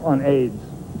House on AIDS.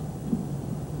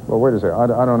 Well, wait a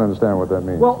second. I don't understand what that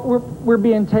means. Well, we're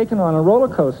being taken on a roller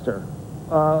coaster.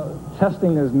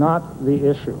 Testing is not the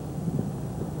issue.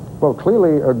 Well,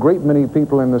 clearly, a great many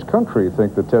people in this country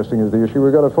think that testing is the issue.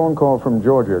 We got a phone call from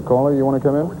Georgia. Caller, you want to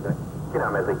come in? Get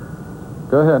on, Messi.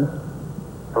 Go ahead.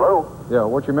 Hello? Yeah,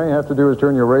 what you may have to do is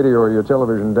turn your radio or your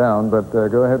television down, but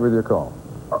go ahead with your call.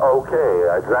 Okay,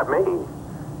 is that me?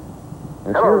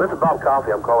 Hello, this is Bob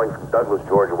Coffey. I'm calling from Douglas,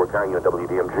 Georgia. We're carrying you on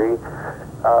WDMG.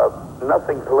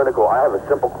 Nothing political. I have a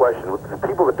simple question. With the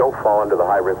people that don't fall into the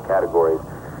high-risk categories,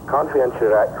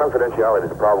 confidentiality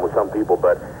is a problem with some people,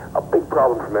 but a big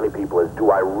problem for many people is,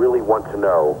 do I really want to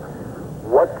know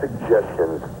what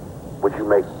suggestions would you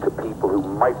make to people who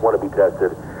might want to be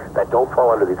tested that don't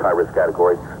fall under these high-risk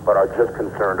categories, but are just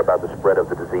concerned about the spread of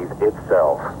the disease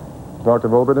itself? Dr.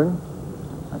 Volderding?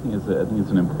 I think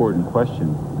it's an important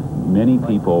question. Many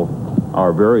people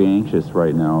are very anxious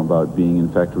right now about being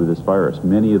infected with this virus.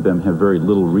 Many of them have very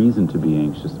little reason to be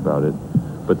anxious about it,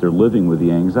 but they're living with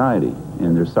the anxiety,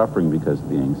 and they're suffering because of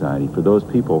the anxiety. For those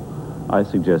people, I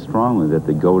suggest strongly that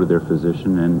they go to their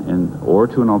physician or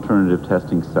to an alternative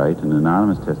testing site, an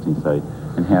anonymous testing site,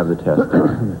 and have the test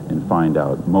done and find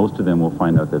out. Most of them will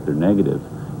find out that they're negative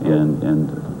and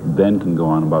then can go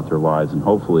on about their lives and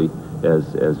hopefully,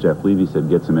 as Jeff Levy said,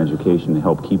 get some education to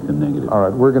help keep them negative. All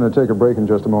right, we're going to take a break in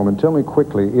just a moment. Tell me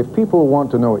quickly, if people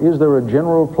want to know, is there a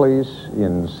general place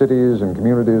in cities and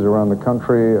communities around the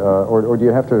country, or do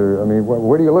you have to, I mean,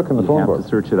 where do you look in the phone book? You have to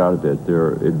search it out a bit.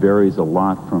 It varies a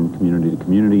lot from community to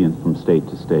community and from state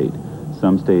to state.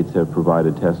 Some states have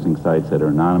provided testing sites that are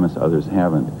anonymous, others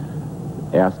haven't.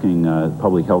 Asking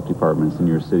public health departments in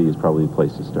your city is probably the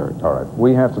place to start. All right,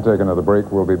 we have to take another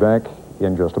break. We'll be back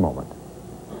in just a moment.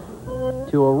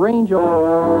 To arrange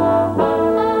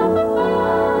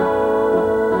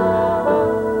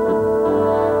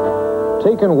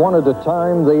Taken one at a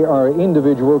time, they are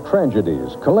individual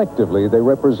tragedies. Collectively, they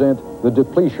represent the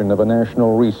depletion of a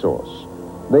national resource.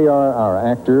 They are our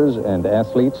actors and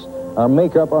athletes, our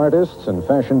makeup artists and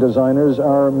fashion designers,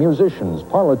 our musicians,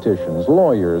 politicians,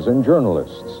 lawyers, and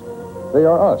journalists. They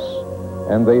are us,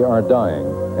 and they are dying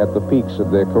at the peaks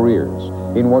of their careers,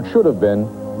 in what should have been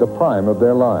the prime of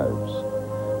their lives.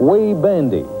 Way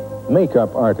Bandy,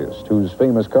 makeup artist whose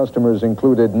famous customers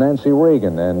included Nancy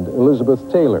Reagan and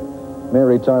Elizabeth Taylor,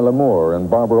 Mary Tyler Moore and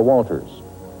Barbara Walters.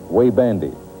 Way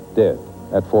Bandy, dead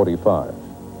at 45.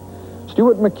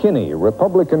 Stuart McKinney,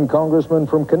 Republican congressman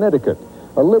from Connecticut,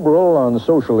 a liberal on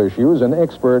social issues, an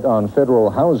expert on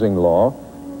federal housing law.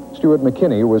 Stuart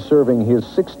McKinney was serving his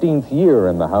 16th year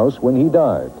in the House when he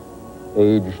died,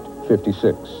 aged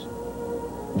 56.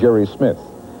 Jerry Smith,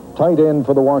 tight end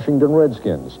for the Washington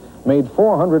Redskins, made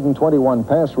 421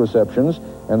 pass receptions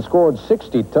and scored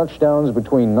 60 touchdowns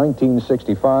between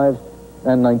 1965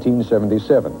 and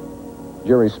 1977.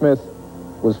 Jerry Smith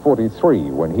was 43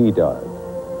 when he died.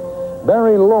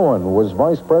 Barry Lowen was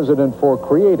vice president for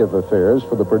creative affairs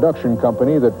for the production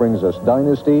company that brings us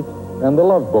Dynasty and The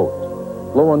Love Boat.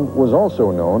 Lowen was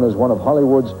also known as one of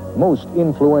Hollywood's most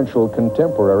influential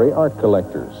contemporary art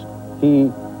collectors.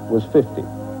 He was 50.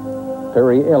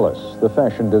 Perry Ellis, the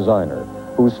fashion designer,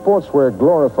 whose sportswear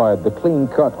glorified the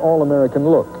clean-cut, all-American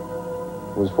look,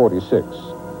 was 46.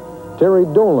 Terry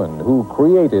Dolan, who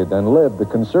created and led the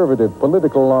conservative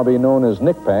political lobby known as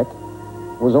NICPAC,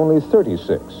 was only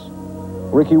 36.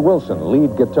 Ricky Wilson, lead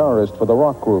guitarist for the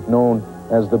rock group known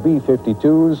as the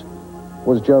B-52s,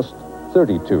 was just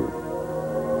 32.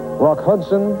 Rock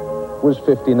Hudson was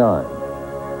 59.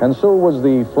 And so was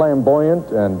the flamboyant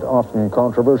and often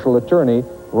controversial attorney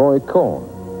Roy Cohn.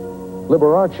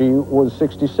 Liberace was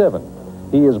 67.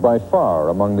 He is by far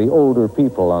among the older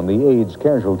people on the AIDS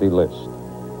casualty list.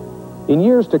 In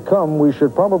years to come, we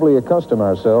should probably accustom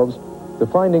ourselves to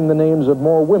finding the names of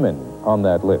more women on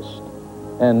that list,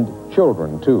 and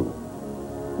children, too.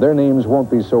 Their names won't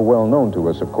be so well known to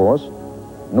us, of course,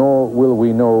 nor will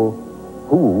we know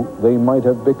who they might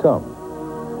have become.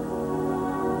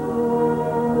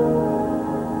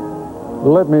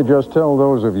 Let me just tell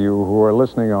those of you who are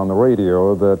listening on the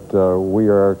radio that we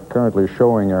are currently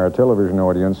showing our television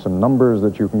audience some numbers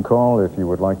that you can call if you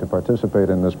would like to participate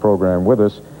in this program with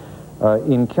us.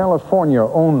 In California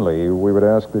only, we would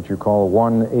ask that you call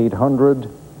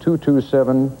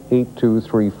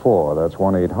 1-800-227-8234. That's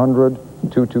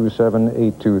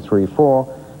 1-800-227-8234.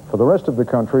 For the rest of the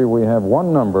country, we have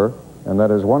one number, and that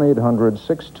is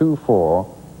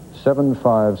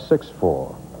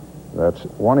 1-800-624-7564. That's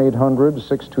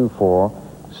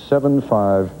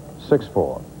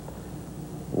 1-800-624-7564.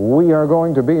 We are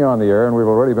going to be on the air, and we've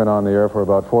already been on the air for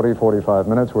about 45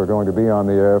 minutes. We're going to be on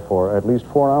the air for at least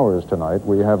 4 hours tonight.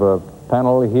 We have a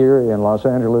panel here in Los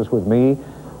Angeles with me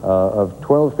of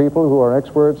 12 people who are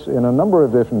experts in a number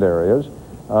of different areas.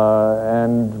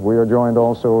 And we are joined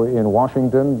also in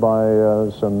Washington by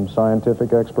some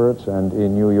scientific experts, and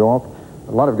in New York.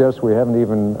 A lot of guests we haven't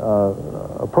even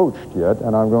approached yet,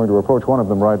 and I'm going to approach one of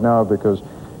them right now because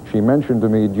she mentioned to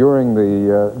me during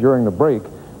the break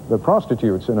that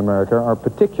prostitutes in America are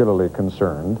particularly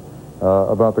concerned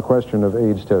about the question of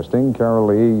AIDS testing. Carol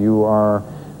Lee, you are,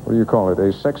 what do you call it,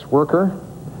 a sex worker?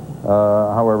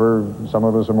 However, some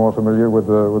of us are more familiar with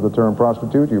the term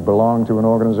prostitute. You belong to an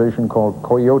organization called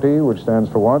Coyote, which stands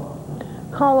for what?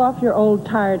 Call off your old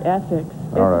tired ethics.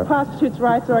 It's a prostitutes'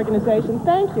 rights organization.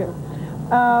 Thank you.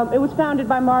 It was founded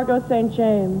by Margot St.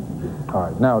 James. All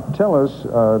right. Now, tell us,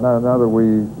 now that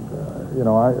we,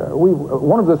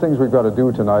 one of the things we've got to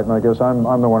do tonight, and I guess I'm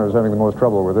the one who's having the most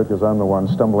trouble with it because I'm the one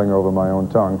stumbling over my own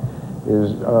tongue,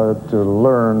 is to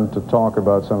learn to talk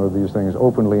about some of these things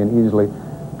openly and easily.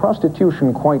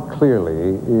 Prostitution, quite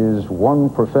clearly, is one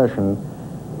profession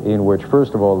in which,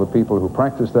 first of all, the people who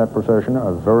practice that profession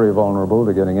are very vulnerable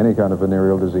to getting any kind of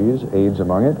venereal disease, AIDS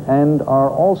among it, and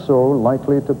are also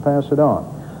likely to pass it on.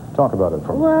 Talk about it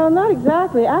for me. Well, not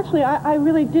exactly. Actually, I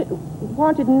really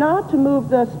wanted not to move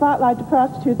the spotlight to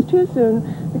prostitutes too soon,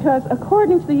 because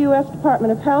according to the U.S.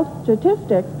 Department of Health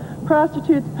statistics,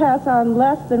 prostitutes pass on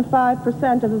less than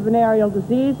 5% of the venereal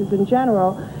diseases in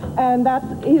general, and that's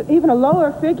even a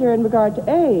lower figure in regard to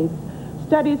AIDS.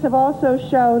 Studies have also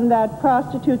shown that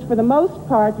prostitutes, for the most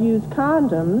part, use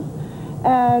condoms,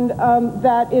 and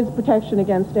that is protection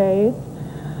against AIDS.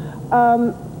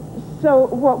 So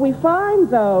what we find,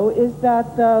 though, is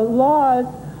that the laws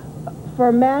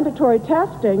for mandatory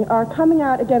testing are coming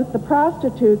out against the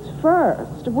prostitutes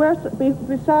first.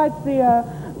 Besides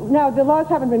now, the laws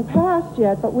haven't been passed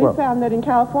yet, but we found that in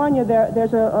California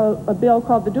there's a bill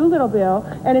called the Doolittle Bill,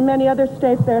 and in many other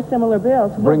states there are similar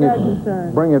bills. So we're very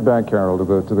concerned. Bring it back, Carol,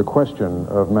 to the question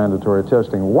of mandatory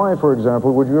testing. Why, for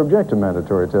example, would you object to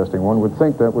mandatory testing? One would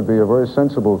think that would be a very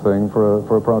sensible thing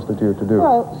for a prostitute to do,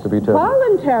 to be tested.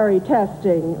 Voluntary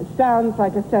testing sounds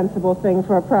like a sensible thing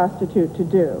for a prostitute to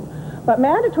do, but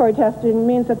mandatory testing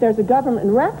means that there's a government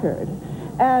record.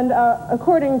 And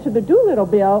according to the Doolittle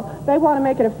Bill, they want to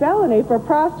make it a felony for a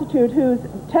prostitute who's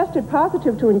tested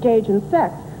positive to engage in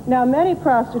sex. Now, many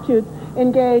prostitutes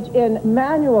engage in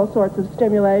manual sorts of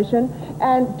stimulation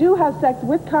and do have sex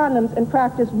with condoms and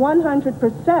practice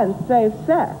 100% safe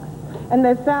sex. And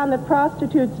they've found that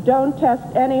prostitutes don't test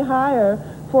any higher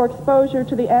for exposure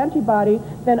to the antibody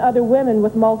than other women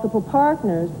with multiple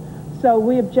partners. So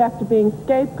we object to being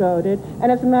scapegoated,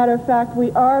 and as a matter of fact, we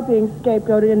are being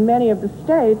scapegoated in many of the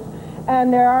states,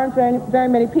 and there aren't very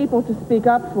many people to speak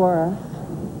up for us.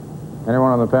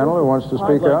 Anyone on the panel who wants to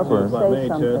speak up? Or? Say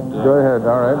something. Go ahead,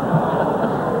 all right.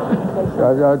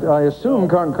 I assume,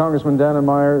 Congressman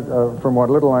Dannemeyer, from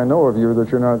what little I know of you, that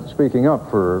you're not speaking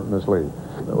up for Ms. Lee.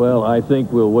 Well, I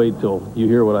think we'll wait till you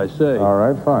hear what I say. All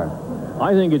right, fine.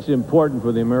 I think it's important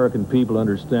for the American people to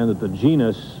understand that the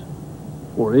genus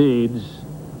for AIDS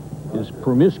is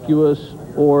promiscuous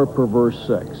or perverse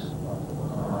sex.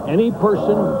 Any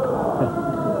person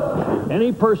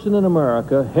in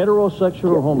America,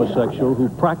 heterosexual or homosexual, who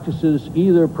practices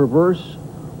either perverse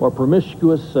or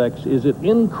promiscuous sex is at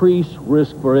increased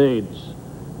risk for AIDS.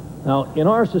 Now, in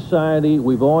our society,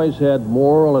 we've always had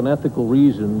moral and ethical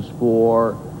reasons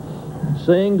for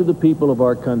saying to the people of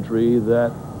our country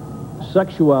that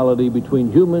sexuality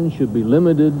between humans should be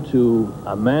limited to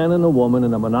a man and a woman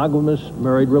in a monogamous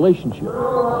married relationship.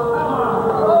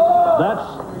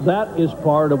 That is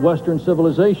part of Western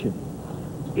civilization.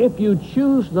 If you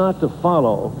choose not to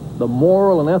follow the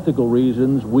moral and ethical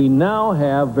reasons, we now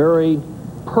have very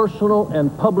personal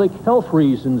and public health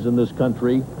reasons in this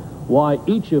country why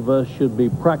each of us should be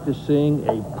practicing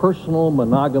a personal,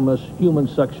 monogamous human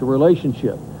sexual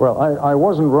relationship. Well, I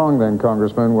wasn't wrong then,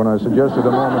 Congressman, when I suggested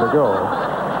a moment ago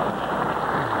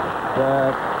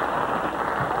that...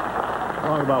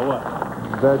 Wrong about what?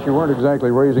 That you weren't exactly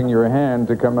raising your hand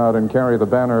to come out and carry the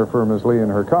banner for Ms. Lee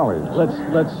and her colleagues.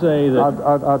 Let's say that...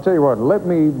 I'll tell you what, let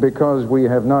me, because we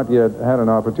have not yet had an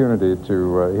opportunity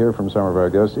to hear from some of our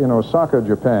guests. In Osaka,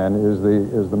 Japan,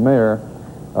 is the mayor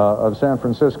of San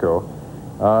Francisco,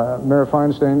 Mayor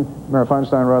Feinstein,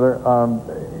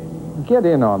 get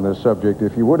in on this subject,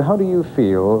 if you would. How do you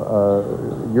feel?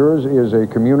 Yours is a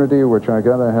community which I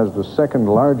gather has the second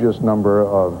largest number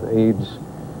of AIDS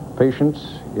patients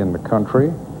in the country.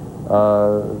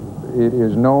 It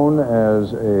is known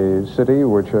as a city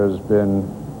which has been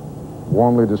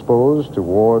warmly disposed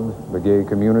toward the gay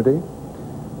community.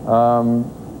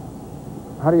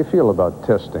 How do you feel about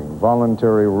testing?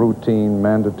 Voluntary, routine,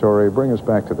 mandatory? Bring us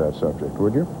back to that subject,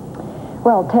 would you?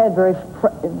 Well, Ted,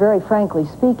 very frankly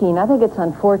speaking, I think it's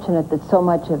unfortunate that so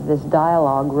much of this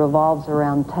dialogue revolves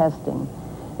around testing,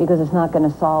 because it's not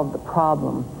going to solve the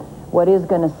problem. What is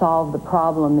going to solve the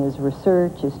problem is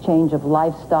research, is change of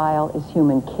lifestyle, is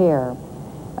human care.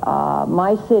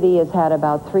 My city has had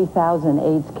about 3,000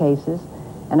 AIDS cases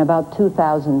and about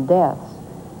 2,000 deaths.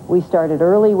 We started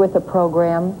early with the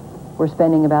program. We're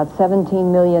spending about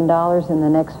 $17 million in the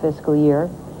next fiscal year.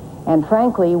 And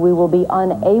frankly, we will be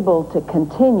unable to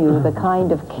continue the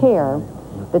kind of care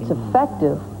that's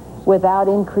effective without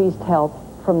increased help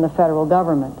from the federal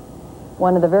government.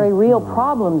 One of the very real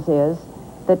problems is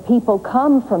that people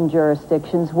come from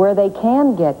jurisdictions where they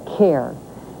can get care.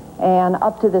 And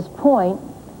up to this point,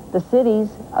 the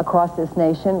cities across this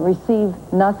nation receive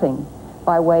nothing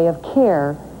by way of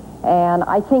care. And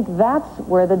I think that's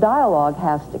where the dialogue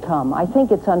has to come. I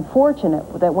think it's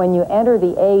unfortunate that when you enter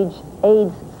the AIDS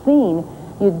scene,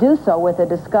 you do so with a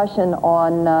discussion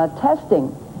on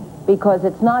testing, because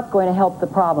it's not going to help the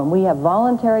problem. We have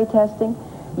voluntary testing.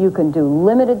 You can do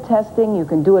limited testing. You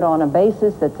can do it on a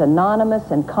basis that's anonymous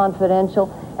and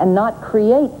confidential and not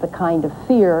create the kind of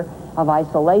fear of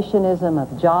isolationism,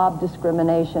 of job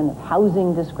discrimination, of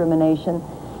housing discrimination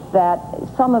that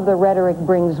some of the rhetoric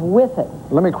brings with it.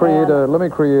 Let me create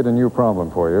a new problem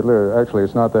for you. Actually,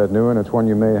 it's not that new, and it's one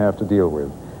you may have to deal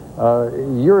with.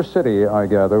 Your city, I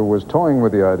gather, was toying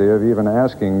with the idea of even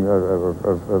asking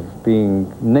of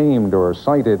being named or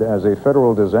cited as a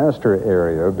federal disaster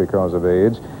area because of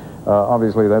AIDS.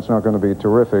 Obviously, that's not going to be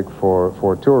terrific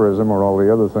for tourism or all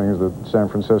the other things that San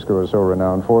Francisco is so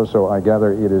renowned for, so I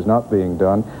gather it is not being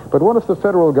done. But what if the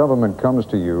federal government comes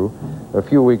to you a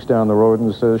few weeks down the road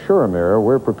and says, sure, Mayor,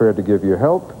 we're prepared to give you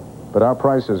help, but our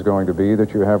price is going to be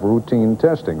that you have routine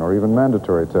testing or even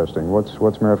mandatory testing.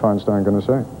 What's Mayor Feinstein going to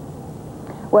say?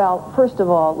 Well, first of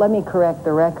all, let me correct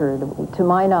the record. To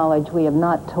my knowledge, we have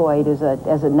not toyed as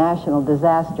a national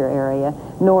disaster area,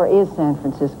 nor is San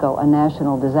Francisco a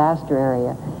national disaster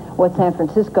area. What San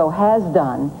Francisco has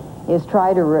done is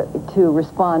try to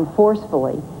respond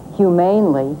forcefully,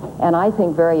 humanely, and I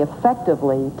think very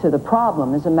effectively to the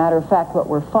problem. As a matter of fact, what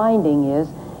we're finding is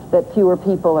that fewer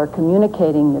people are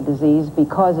communicating the disease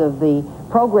because of the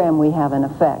program we have in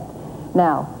effect.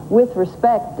 Now, with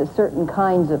respect to certain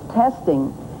kinds of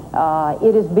testing,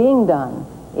 it is being done.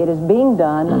 It is being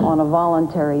done on a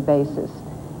voluntary basis.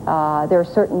 There are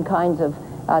certain kinds of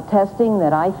testing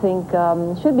that I think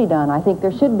should be done. I think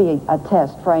there should be a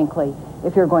test, frankly,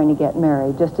 if you're going to get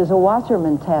married, just as a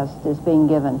Wasserman test is being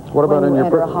given when you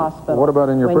enter a hospital. What about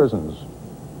in your prisons?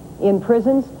 In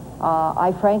prisons,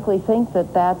 I frankly think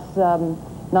that that's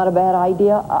not a bad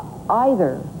idea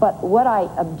either. But what I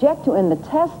object to in the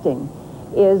testing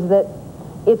is that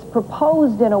it's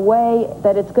proposed in a way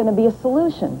that it's going to be a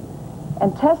solution.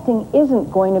 And testing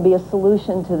isn't going to be a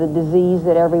solution to the disease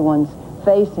that everyone's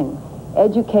facing.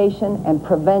 Education and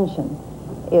prevention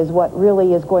is what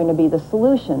really is going to be the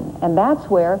solution. And that's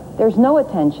where there's no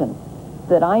attention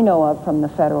that I know of from the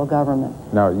federal government.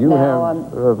 Now, you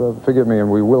have, forgive me,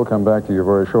 and we will come back to you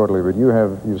very shortly, but you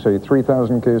have, you say,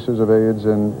 3,000 cases of AIDS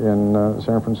in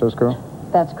San Francisco?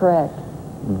 That's correct.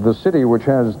 The city which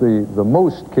has the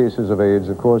most cases of AIDS,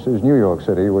 of course, is New York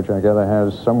City, which I gather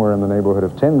has somewhere in the neighborhood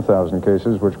of 10,000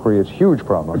 cases, which creates huge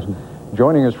problems.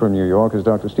 Joining us from New York is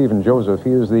Dr. Stephen Joseph.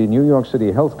 He is the New York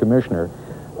City Health Commissioner.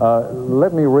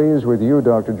 Let me raise with you,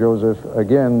 Dr. Joseph,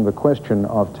 again, the question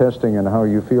of testing and how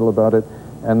you feel about it,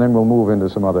 and then we'll move into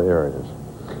some other areas.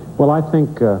 Well, I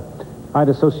think I'd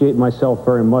associate myself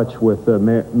very much with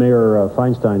Mayor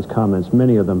Feinstein's comments,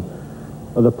 many of them.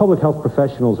 The public health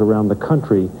professionals around the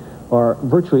country are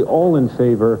virtually all in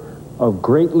favor of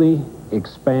greatly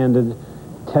expanded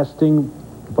testing,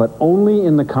 but only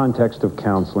in the context of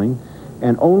counseling,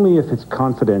 and only if it's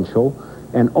confidential,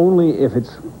 and only if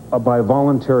it's by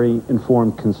voluntary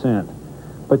informed consent.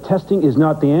 But testing is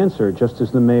not the answer, just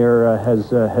as the mayor has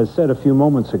said a few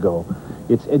moments ago.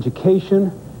 It's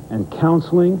education and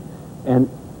counseling and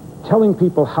telling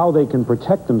people how they can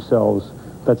protect themselves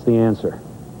that's the answer.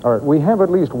 All right, we have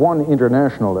at least one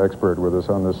international expert with us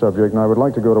on this subject, and I would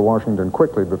like to go to Washington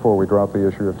quickly before we drop the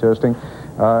issue of testing,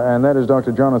 and that is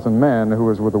Dr. Jonathan Mann,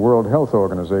 who is with the World Health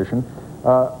Organization.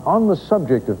 On the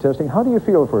subject of testing, how do you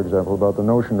feel, for example, about the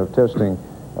notion of testing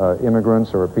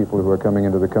immigrants or people who are coming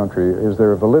into the country? Is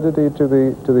there a validity to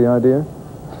the idea?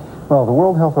 Well, the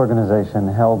World Health Organization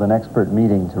held an expert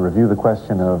meeting to review the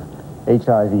question of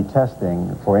HIV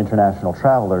testing for international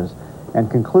travelers, and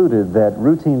concluded that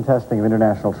routine testing of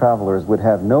international travelers would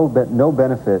have no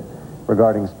benefit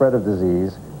regarding spread of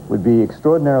disease, would be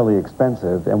extraordinarily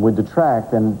expensive, and would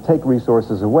detract and take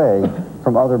resources away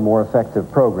from other more effective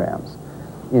programs.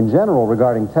 In general,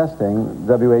 regarding testing,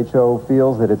 WHO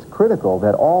feels that it's critical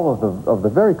that all of the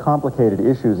very complicated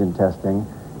issues in testing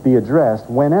be addressed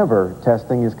whenever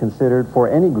testing is considered for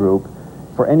any group,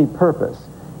 for any purpose.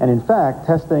 And in fact,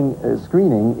 testing,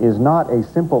 screening is not a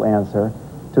simple answer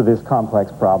to this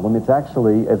complex problem. It's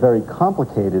actually a very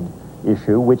complicated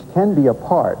issue which can be a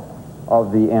part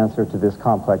of the answer to this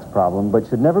complex problem, but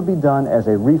should never be done as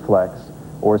a reflex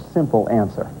or simple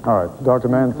answer. All right, Dr.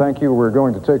 Mann, thank you. We're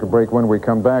going to take a break. When we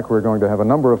come back, we're going to have a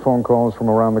number of phone calls from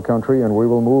around the country, and we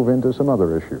will move into some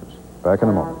other issues. Back in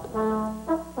a moment.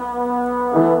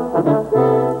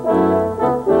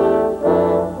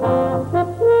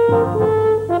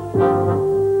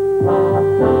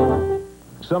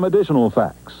 Some additional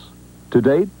facts. To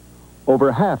date,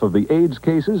 over half of the AIDS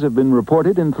cases have been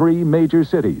reported in 3 major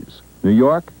cities: New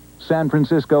York, San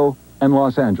Francisco, and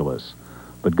Los Angeles.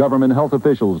 But government health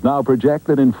officials now project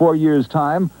that in 4 years'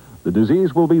 time, the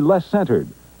disease will be less centered,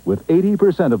 with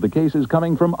 80% of the cases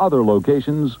coming from other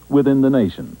locations within the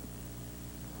nation.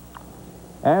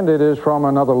 And it is from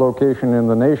another location in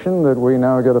the nation that we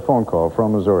now get a phone call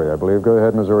from Missouri, I believe. Go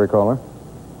ahead, Missouri caller.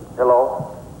 Hello.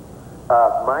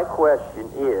 My question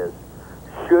is,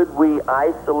 should we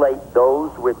isolate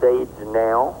those with AIDS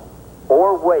now,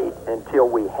 or wait until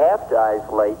we have to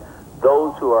isolate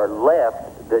those who are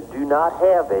left that do not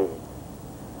have AIDS?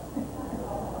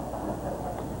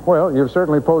 Well, you've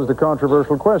certainly posed a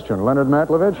controversial question. Leonard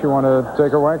Matlovic, you want to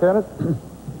take a whack at it?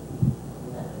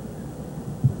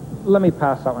 Let me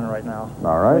pass that one right now.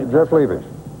 All right, Jeff Levy.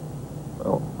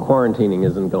 Well, quarantining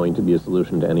isn't going to be a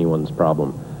solution to anyone's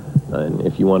problem. And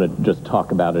if you want to just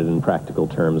talk about it in practical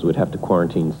terms, we'd have to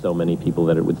quarantine so many people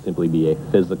that it would simply be a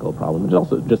physical problem, which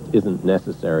also just isn't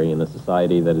necessary in a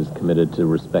society that is committed to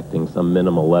respecting some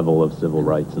minimal level of civil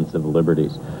rights and civil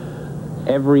liberties.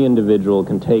 Every individual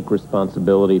can take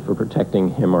responsibility for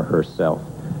protecting him or herself.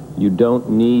 You don't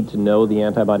need to know the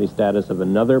antibody status of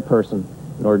another person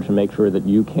in order to make sure that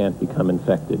you can't become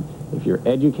infected. If you're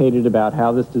educated about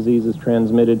how this disease is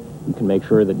transmitted, you can make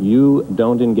sure that you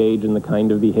don't engage in the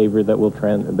kind of behavior that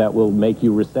will make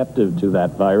you receptive to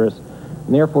that virus,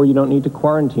 and therefore you don't need to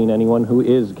quarantine anyone who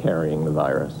is carrying the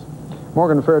virus.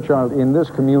 Morgan Fairchild, in this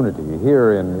community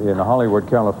here in Hollywood,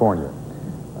 California,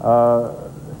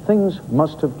 things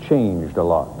must have changed a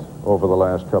lot over the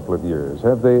last couple of years.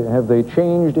 Have they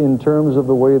changed in terms of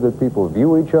the way that people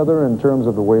view each other, in terms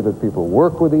of the way that people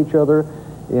work with each other,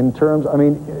 in terms, I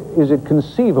mean, is it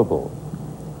conceivable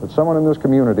that someone in this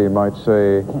community might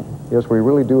say, yes, we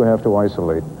really do have to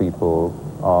isolate people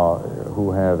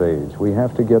who have AIDS. We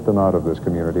have to get them out of this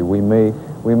community. We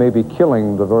may be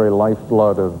killing the very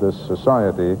lifeblood of this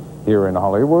society here in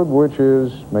Hollywood, which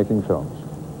is making films.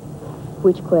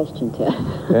 Which question, Ted?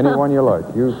 Anyone you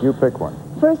like. You pick one.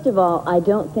 First of all, I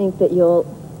don't think that you'll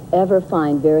ever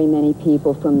find very many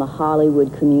people from the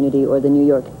Hollywood community or the New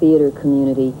York theater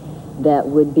community that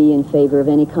would be in favor of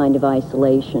any kind of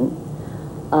isolation,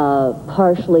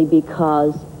 partially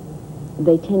because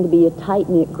they tend to be a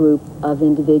tight-knit group of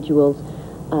individuals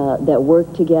that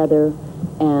work together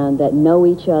and that know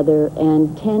each other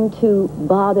and tend to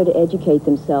bother to educate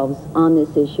themselves on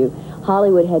this issue.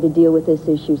 Hollywood had to deal with this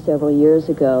issue several years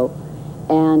ago,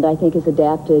 and I think has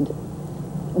adapted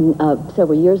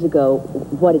several years ago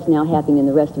what is now happening in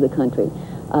the rest of the country.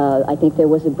 I think there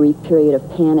was a brief period of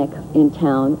panic in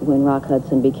town when Rock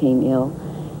Hudson became ill,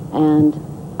 and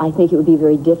I think it would be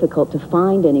very difficult to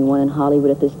find anyone in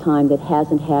Hollywood at this time that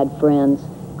hasn't had friends,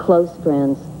 close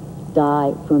friends,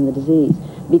 die from the disease.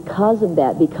 Because of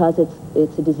that, because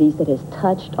it's a disease that has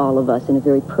touched all of us in a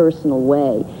very personal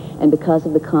way, and because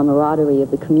of the camaraderie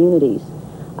of the communities,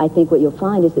 I think what you'll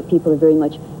find is that people are very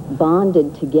much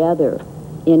bonded together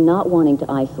in not wanting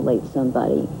to isolate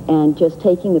somebody and just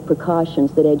taking the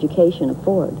precautions that education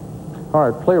afford. All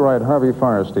right, playwright Harvey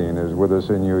Fienstain is with us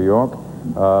in New York.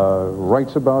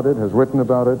 Writes about it, has written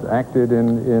about it, acted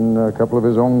in a couple of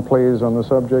his own plays on the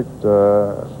subject.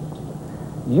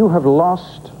 You have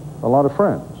lost a lot of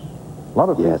friends, a lot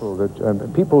of people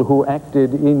that people who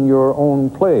acted in your own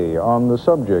play on the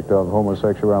subject of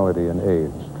homosexuality and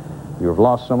AIDS. You have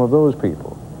lost some of those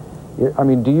people. I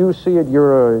mean, do you see it?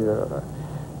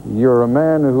 You're a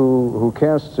man who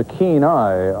casts a keen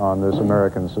eye on this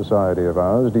American society of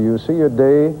ours. Do you see a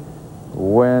day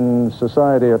when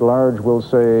society at large will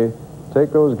say,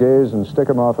 take those gays and stick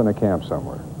them off in a camp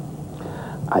somewhere?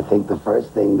 I think the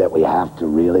first thing that we have to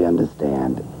really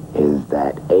understand is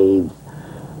that AIDS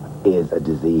is a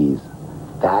disease.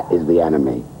 That is the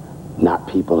enemy, not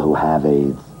people who have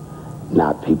AIDS,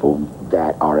 not people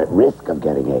that are at risk of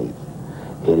getting AIDS.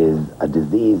 It is a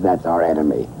disease that's our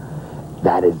enemy.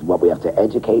 That is what we have to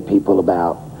educate people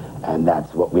about, and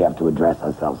that's what we have to address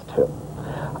ourselves to.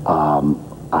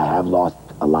 I have lost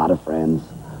a lot of friends.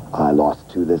 I lost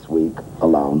 2 this week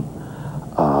alone.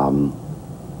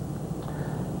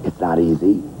 It's not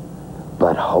easy,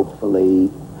 but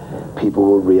hopefully people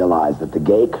will realize that the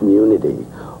gay community,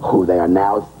 who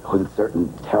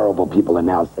certain terrible people are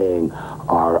now saying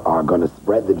are going to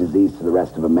spread the disease to the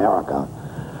rest of America,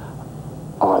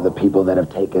 are the people that have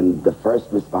taken the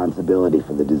first responsibility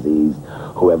for the disease,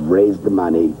 who have raised the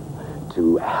money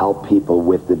to help people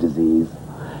with the disease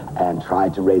and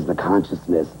tried to raise the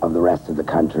consciousness of the rest of the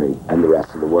country and the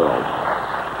rest of the world.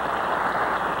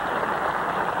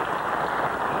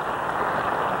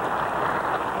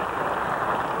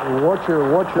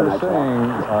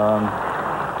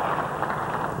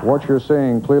 What you're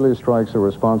saying clearly strikes a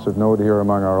responsive note here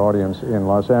among our audience in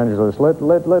Los Angeles.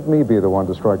 Let me be the one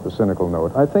to strike the cynical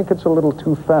note. I think it's a little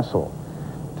too facile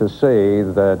to say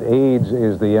that AIDS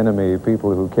is the enemy,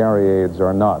 people who carry AIDS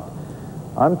are not.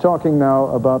 I'm talking now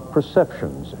about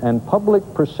perceptions, and public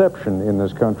perception in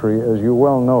this country, as you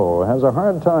well know, has a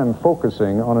hard time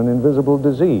focusing on an invisible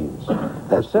disease.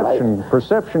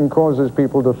 Perception causes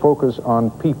people to focus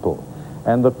on people.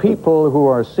 And the people who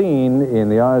are seen in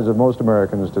the eyes of most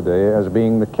Americans today as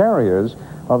being the carriers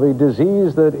of a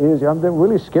disease that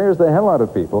really scares the hell out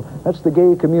of people, that's the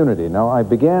gay community. Now, I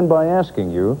began by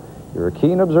asking you, you're a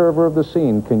keen observer of the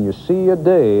scene, can you see a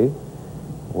day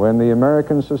when the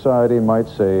American society might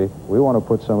say, we want to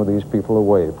put some of these people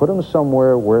away, put them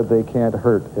somewhere where they can't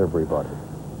hurt everybody?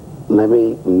 Let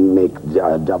me make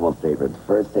a double statement. The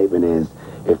first statement is,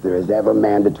 if there is ever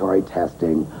mandatory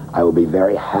testing, I will be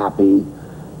very happy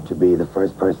to be the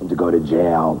first person to go to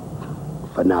jail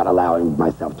for not allowing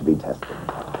myself to be tested.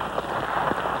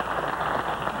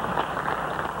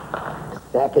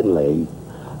 Secondly,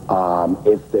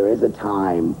 if there is a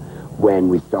time when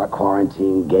we start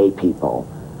quarantining gay people,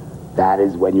 that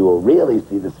is when you will really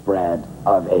see the spread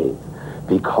of AIDS,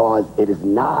 because it is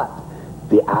not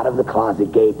the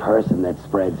out-of-the-closet gay person that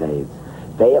spreads AIDS.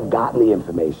 They have gotten the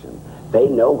information. They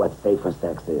know what safer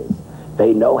sex is.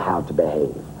 They know how to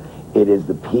behave. It is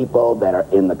the people that are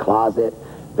in the closet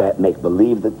that make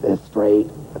believe that they're straight,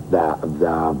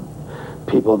 the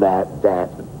people that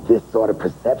this sort of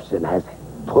perception has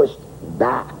pushed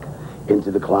back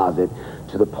into the closet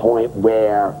to the point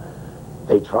where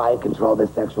they try and control their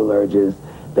sexual urges,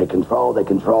 they control,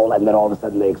 and then all of a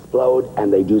sudden they explode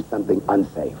and they do something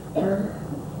unsafe.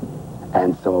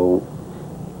 And so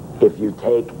if you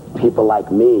take people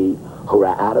like me who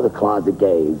are out of the closet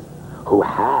gays, who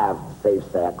have safe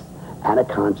sex and a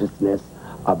consciousness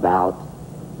about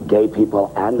gay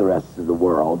people and the rest of the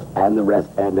world and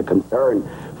the concern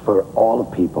for all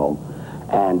of people,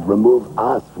 and remove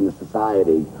us from the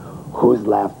society, who's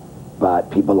left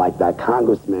but people like that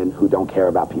congressman who don't care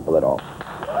about people at all?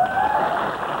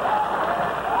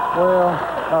 Well,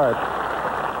 all right.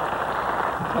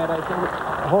 And I think,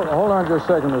 hold on just a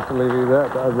second, Mr. Levy.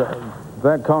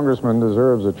 that congressman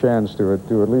deserves a chance to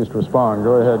at least respond.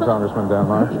 Go ahead, Congressman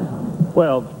Dannemeyer.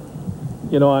 Well,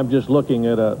 you know, I'm just looking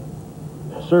at a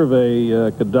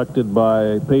survey conducted by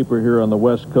a paper here on the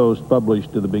West Coast,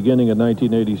 published at the beginning of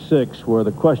 1986, where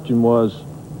the question was,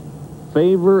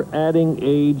 favor adding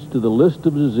AIDS to the list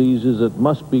of diseases that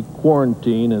must be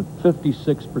quarantined, and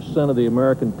 56% of the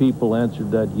American people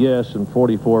answered that yes, and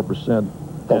 44%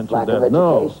 answered that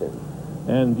no.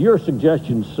 And your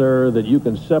suggestion, sir, that you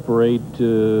can separate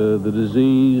the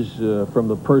disease from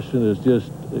the person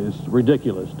is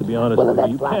ridiculous, to be honest with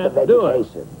you. You can't do it.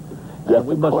 Yes, and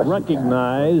we must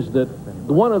recognize that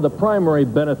one of the primary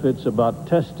benefits about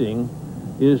testing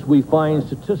is we find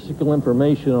statistical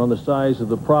information on the size of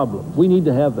the problem. We need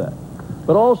to have that.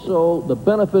 But also, the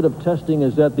benefit of testing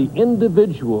is that the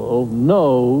individual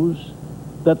knows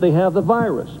that they have the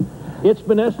virus. It's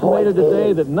been estimated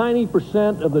today that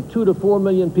 90% of the 2 to 4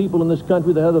 million people in this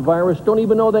country that have the virus don't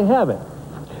even know they have it.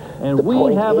 And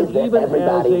we haven't even,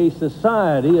 as a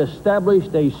society,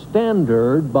 established a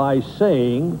standard by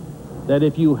saying that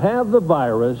if you have the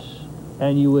virus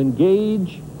and you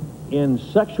engage in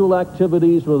sexual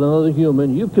activities with another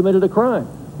human, you've committed a crime.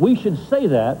 We should say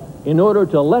that in order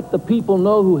to let the people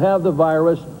know who have the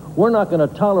virus, we're not going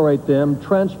to tolerate them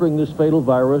transferring this fatal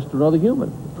virus to another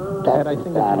human. That's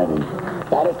insanity.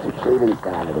 That is complete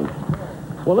insanity.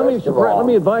 Well, let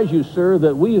me advise you, sir,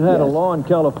 that we've had a law in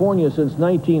California since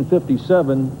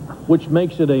 1957 which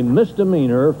makes it a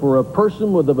misdemeanor for a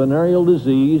person with a venereal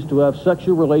disease to have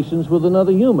sexual relations with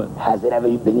another human. Has it ever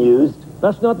been used?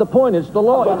 That's not the point. It's the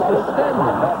law. It's the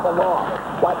standard. That's the law.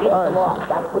 What is the law?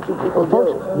 That's what you people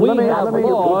do. We have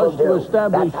laws to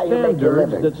establish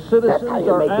standards that citizens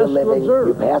are asked to observe.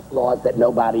 You pass laws that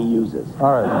nobody uses.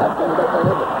 All right. That's how you make a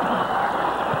living.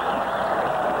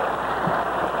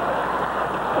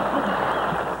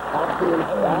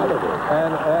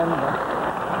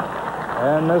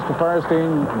 And Mr.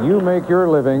 Feinstein, you make your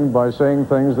living by saying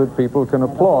things that people can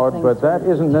applaud, but that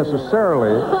isn't necessarily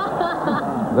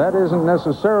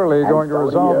going to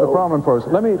resolve the problem for us.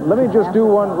 Let me just do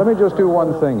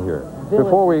one thing here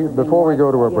before we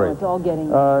go to a break.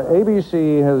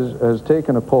 ABC has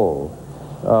taken a poll,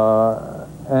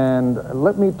 and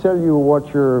let me tell you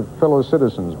what your fellow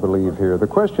citizens believe here. The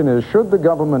question is, should the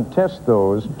government test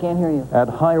those at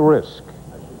high risk?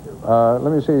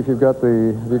 Let me see if you've got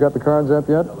the cards up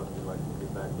yet.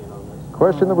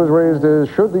 Question that was raised is,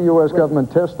 should the U.S.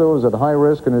 government test those at high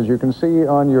risk? And as you can see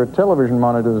on your television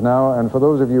monitors now, and for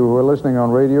those of you who are listening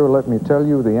on radio, let me tell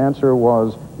you the answer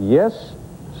was yes,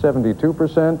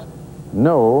 72%,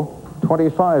 no,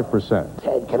 25%.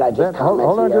 Ted, can I just comment?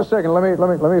 Hold on just a second. Let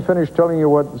me finish telling you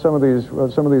what some of these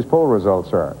poll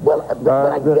results are. Well,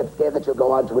 but I can get scared that you'll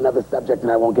go on to another subject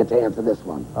and I won't get to answer this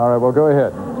one. All right, well, go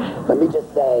ahead. Let me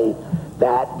just say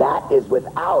that that is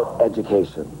without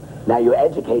education. Now, you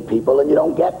educate people and you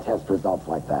don't get test results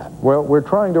like that. Well, we're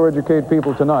trying to educate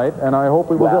people tonight, and I hope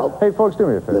we will. Hey, folks, do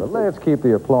me a favor. Let's keep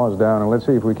the applause down, and let's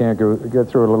see if we can't get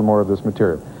through a little more of this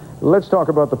material. Let's talk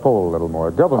about the poll a little more.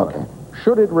 Government. Okay.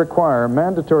 Should it require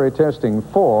mandatory testing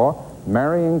for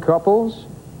marrying couples,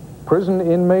 prison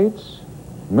inmates,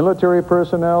 military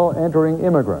personnel entering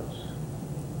immigrants?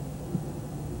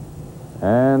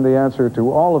 And the answer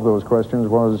to all of those questions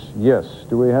was yes.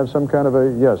 Do we have some kind of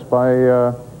a yes? By,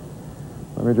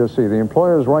 let me just see. The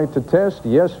employer's right to test,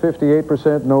 yes,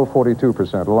 58%, no,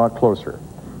 42%, a lot closer.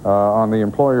 On the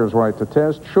employer's right to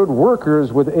test, should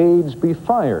workers with AIDS be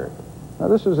fired? Now,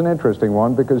 this is an interesting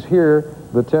one because here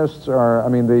the tests are,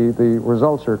 the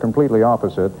results are completely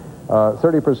opposite.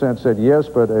 30% said yes,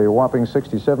 but a whopping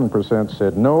 67%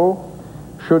 said no.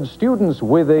 Should students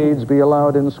with AIDS be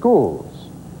allowed in schools?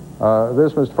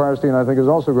 This, Mr. Feinstein, I think is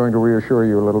also going to reassure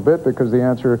you a little bit because the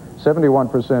answer,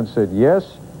 71% said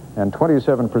yes, and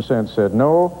 27% said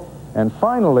no. And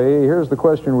finally, here's the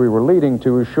question we were leading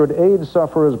to, should AIDS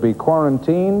sufferers be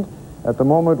quarantined? At the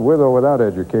moment, with or without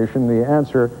education, the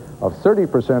answer of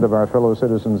 30% of our fellow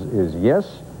citizens is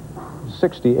yes,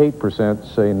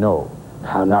 68% say no.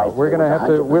 How nice. Now, we're going to have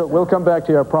to, we'll come back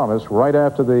to you, I promise, right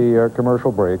after the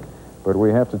commercial break, but we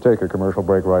have to take a commercial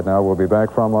break right now. We'll be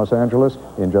back from Los Angeles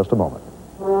in just a moment.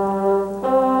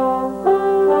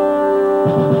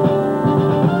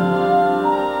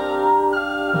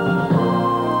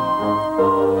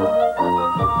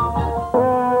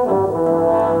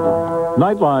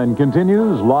 Nightline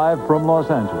continues live from Los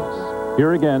Angeles.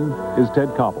 Here again is Ted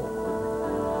Koppel.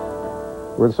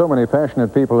 With so many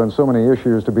passionate people and so many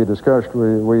issues to be discussed,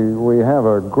 we have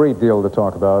a great deal to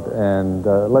talk about. And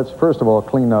let's first of all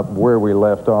clean up where we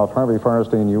left off. Harvey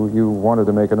Fienstain, you wanted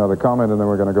to make another comment, and then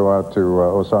we're going to go out to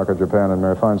Osaka, Japan, and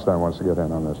Mayor Feinstein wants to get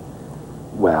in on this.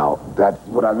 Well, that's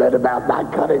what I meant about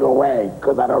not cutting away,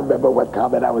 because I don't remember what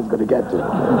comment I was going to get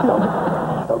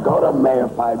to. So go to Mayor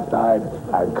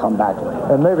Feinstein and come back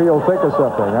later. And maybe you'll think of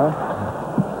something,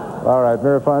 huh? All right,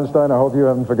 Mayor Feinstein, I hope you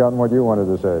haven't forgotten what you wanted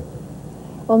to say.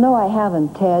 Well, no, I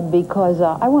haven't, Ted, because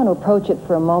I want to approach it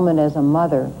for a moment as a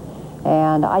mother.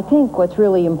 And I think what's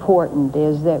really important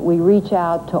is that we reach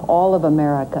out to all of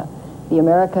America, the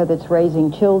America that's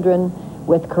raising children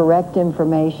with correct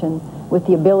information, with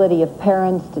the ability of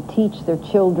parents to teach their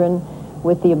children,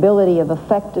 with the ability of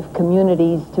effective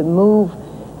communities to move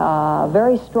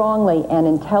very strongly and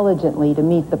intelligently to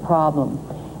meet the problem.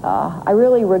 I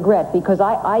really regret, because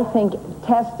I think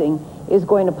testing is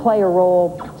going to play a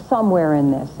role somewhere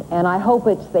in this, and I hope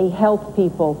it's the health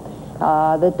people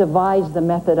that devise the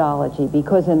methodology,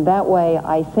 because in that way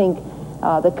I think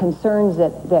the concerns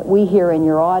that we here in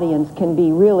your audience can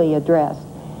be really addressed.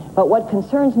 But what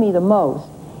concerns me the most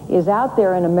is out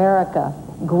there in America,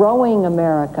 growing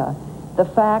America, the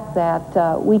fact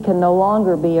that we can no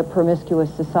longer be a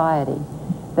promiscuous society,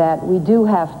 that we do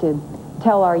have to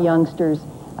tell our youngsters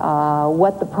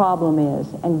what the problem is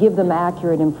and give them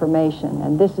accurate information.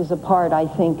 And this is a part, I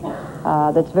think,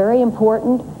 that's very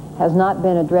important, has not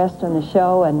been addressed on the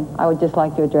show, and I would just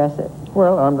like to address it.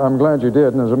 Well, I'm glad you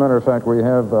did, and as a matter of fact, we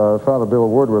have Father Bill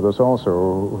Wood with us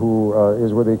also, who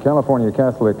is with the California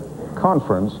Catholic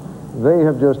Conference. They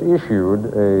have just issued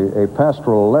a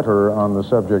pastoral letter on the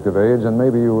subject of AIDS, and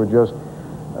maybe you would just,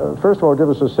 first of all, give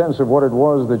us a sense of what it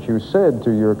was that you said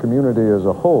to your community as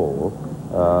a whole,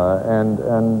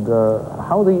 and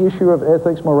how the issue of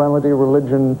ethics, morality,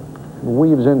 religion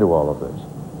weaves into all of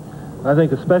this. I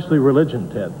think especially religion,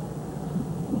 Ted,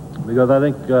 because I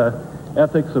think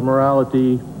ethics and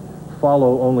morality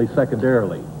follow only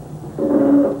secondarily.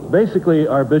 Basically,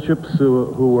 our bishops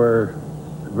who were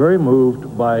very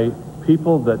moved by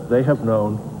people that they have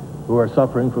known who are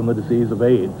suffering from the disease of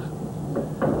AIDS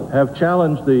have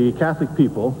challenged the Catholic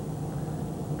people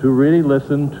to really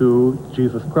listen to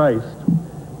Jesus Christ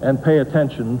and pay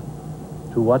attention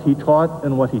to what he taught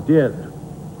and what he did.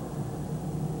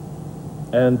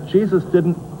 And Jesus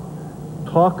didn't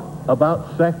talk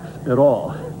about sex at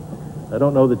all. I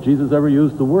don't know that Jesus ever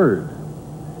used the word.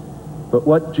 But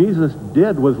what Jesus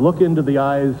did was look into the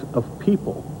eyes of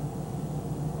people.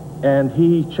 And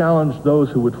he challenged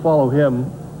those who would follow him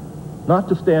not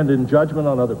to stand in judgment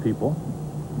on other people.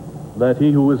 Let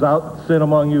he who is without sin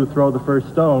among you throw the first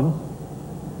stone.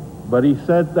 But he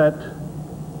said that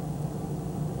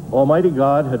Almighty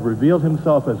God had revealed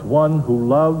himself as one who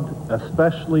loved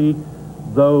especially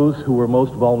those who were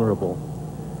most vulnerable,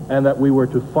 and that we were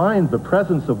to find the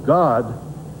presence of God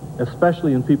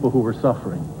especially in people who were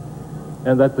suffering,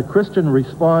 and that the Christian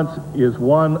response is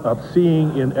one of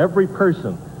seeing in every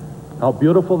person how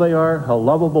beautiful they are, how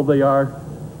lovable they are,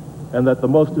 and that the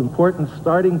most important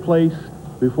starting place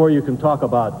before you can talk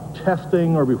about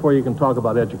testing or before you can talk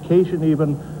about education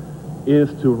even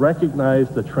is to recognize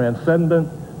the transcendent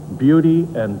beauty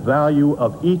and value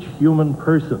of each human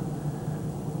person,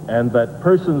 and that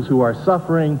persons who are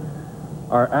suffering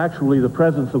are actually the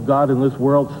presence of God in this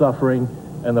world suffering,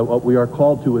 and that what we are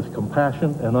called to is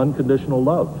compassion and unconditional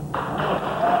love.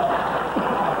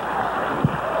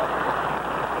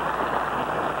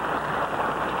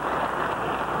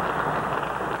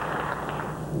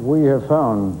 We have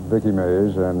found Vicki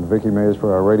Mays, and Vicki Mays,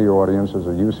 for our radio audience, is a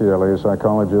UCLA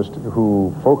psychologist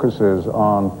who focuses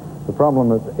on the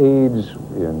problem of AIDS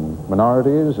in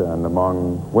minorities and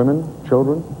among women,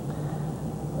 children.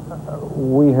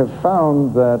 We have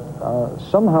found that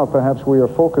somehow perhaps we are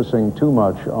focusing too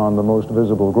much on the most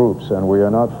visible groups, and we are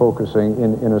not focusing,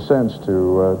 in a sense,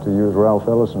 to use Ralph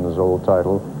Ellison's old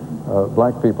title,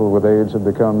 black people with AIDS have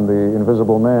become the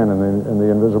invisible man and the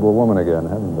invisible woman again,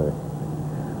 haven't they?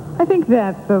 I think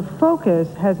that the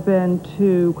focus has been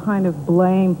to kind of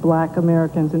blame black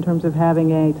Americans in terms of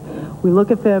having AIDS. We look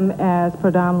at them as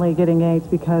predominantly getting AIDS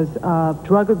because of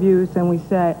drug abuse, and we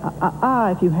say,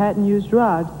 if you hadn't used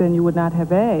drugs, then you would not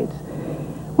have AIDS.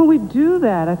 When we do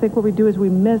that, I think what we do is we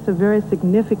miss a very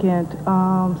significant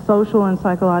social and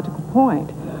psychological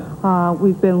point.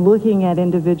 We've been looking at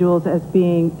individuals as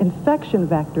being infection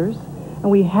vectors, and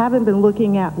we haven't been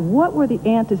looking at what were the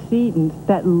antecedents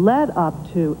that led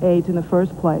up to AIDS in the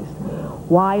first place.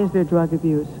 Why is there drug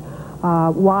abuse?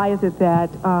 Why is it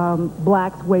that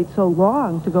blacks wait so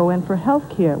long to go in for health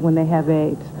care when they have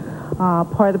AIDS?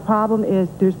 Part of the problem is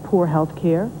there's poor health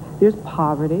care, there's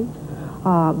poverty,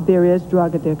 there is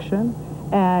drug addiction,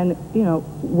 and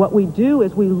what we do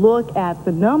is we look at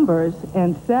the numbers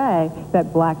and say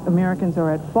that black Americans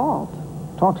are at fault.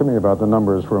 Talk to me about the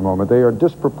numbers for a moment. They are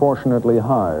disproportionately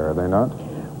high, are they not?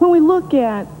 When we look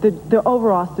at the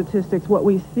overall statistics, what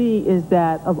we see is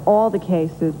that of all the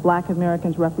cases, black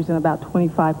Americans represent about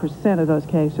 25% of those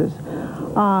cases.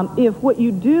 If what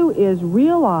you do is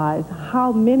realize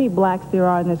how many blacks there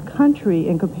are in this country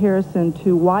in comparison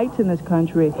to whites in this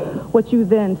country, what you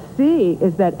then see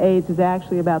is that AIDS is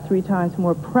actually about 3 times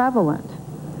more prevalent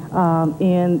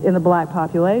in the black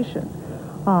population.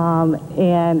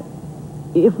 And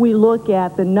if we look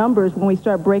at the numbers, when we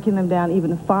start breaking them down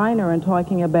even finer and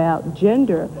talking about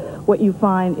gender, what you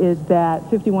find is that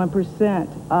 51%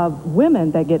 of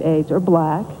women that get AIDS are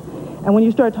black. And when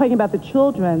you start talking about the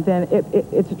children, then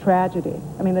it's a tragedy.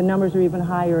 I mean, the numbers are even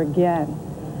higher again.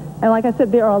 And like I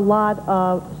said, there are a lot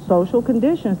of social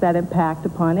conditions that impact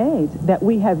upon AIDS that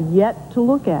we have yet to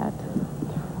look at.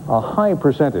 A high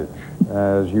percentage,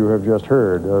 as you have just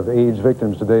heard, of AIDS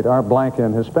victims to date are black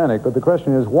and Hispanic, but the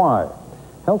question is why?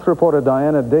 Health reporter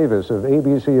Diana Davis of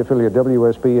ABC affiliate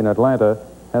WSB in Atlanta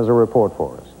has a report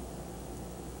for us.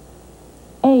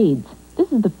 AIDS.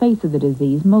 This is the face of the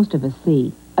disease most of us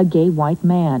see, a gay white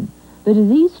man. The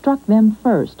disease struck them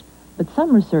first, but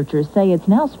some researchers say it's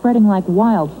now spreading like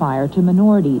wildfire to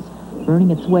minorities,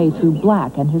 burning its way through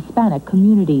black and Hispanic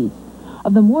communities.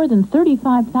 Of the more than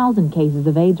 35,000 cases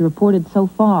of AIDS reported so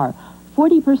far,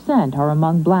 40% are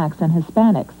among blacks and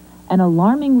Hispanics, an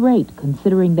alarming rate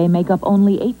considering they make up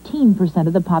only 18%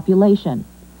 of the population.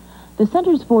 The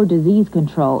Centers for Disease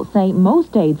Control say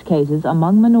most AIDS cases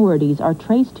among minorities are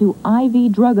traced to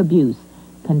IV drug abuse,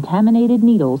 contaminated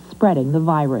needles spreading the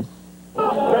virus.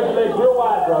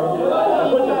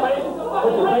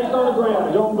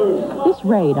 This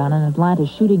raid on an Atlanta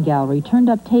shooting gallery turned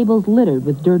up tables littered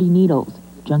with dirty needles.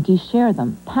 Junkies share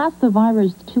them, pass the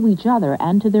virus to each other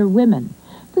and to their women.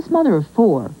 This mother of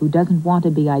 4, who doesn't want to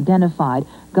be identified,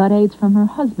 got AIDS from her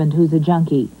husband, who's a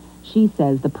junkie. She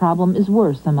says the problem is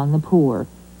worse among the poor.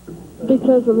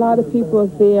 Because a lot of people are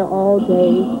there all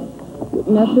day with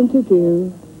nothing to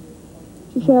do,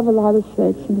 just have a lot of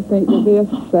sex and think that they're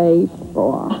safe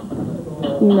or,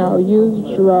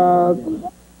 use drugs.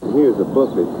 Here's a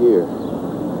booklet here.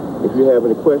 If you have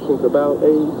any questions about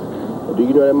AIDS, do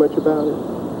you know that much about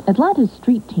it? Atlanta's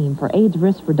street team for AIDS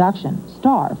risk reduction,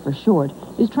 STAR for short,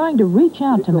 is trying to reach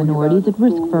out to minorities at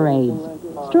risk for AIDS.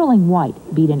 Sterling White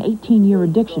beat an 18-year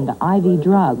addiction to IV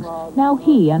drugs. Now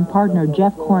he and partner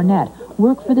Jeff Cornett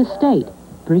work for the state,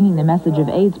 bringing the message of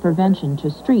AIDS prevention to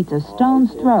streets a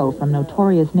stone's throw from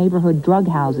notorious neighborhood drug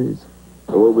houses.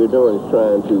 And what we're doing is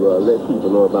trying to let people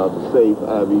know about the safe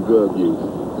IV drug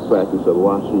use, practice of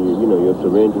washing your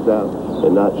syringes out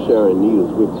and not sharing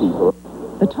needles with people.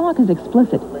 The talk is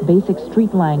explicit, basic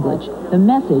street language. The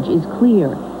message is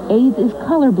clear. AIDS is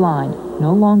colorblind,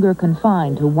 no longer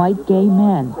confined to white gay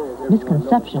men.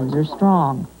 Misconceptions are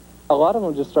strong. A lot of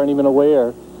them just aren't even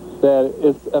aware that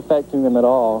it's affecting them at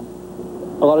all.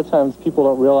 A lot of times people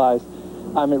don't realize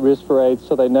I'm at risk for AIDS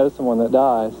till they know someone that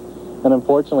dies. And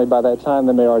unfortunately, by that time,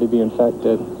 they may already be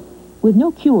infected. With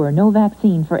no cure, no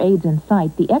vaccine for AIDS in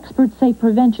sight, the experts say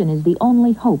prevention is the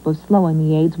only hope of slowing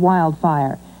the AIDS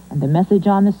wildfire. And the message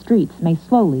on the streets may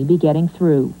slowly be getting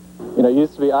through. It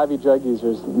used to be IV drug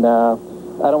users. No,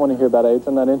 I don't want to hear about AIDS.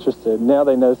 I'm not interested. Now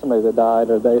they know somebody that died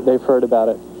or they've heard about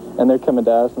it, and they're coming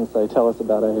to us and say, tell us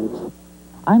about AIDS.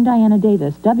 I'm Diana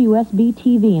Davis, WSB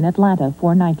TV in Atlanta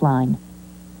for Nightline.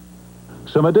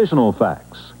 Some additional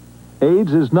facts.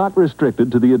 AIDS is not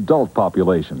restricted to the adult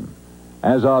population.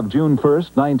 As of June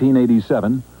 1st,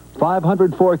 1987,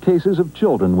 504 cases of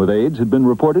children with AIDS had been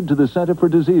reported to the Center for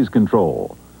Disease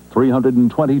Control.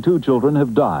 322 children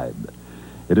have died.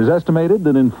 It is estimated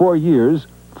that in 4 years,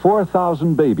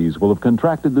 4,000 babies will have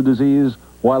contracted the disease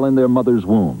while in their mother's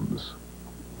wombs.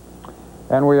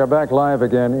 And we are back live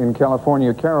again in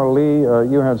California. Carol Lee,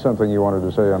 you had something you wanted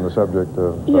to say on the subject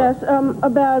of... Yes,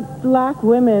 about black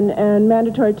women and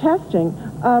mandatory testing.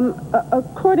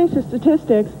 According to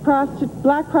statistics,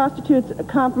 black prostitutes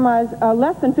comprise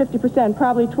less than 50%,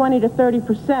 probably 20 to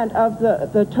 30% of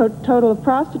the total of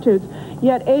prostitutes.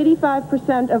 Yet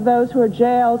 85% of those who are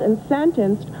jailed and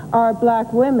sentenced are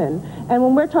black women. And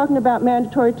when we're talking about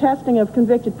mandatory testing of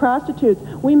convicted prostitutes,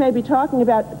 we may be talking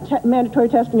about mandatory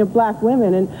testing of black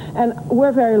women, and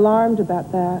we're very alarmed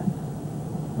about that.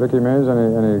 Vicki Mays,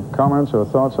 any comments or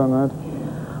thoughts on that?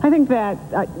 I think that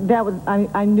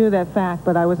I knew that fact,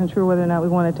 but I wasn't sure whether or not we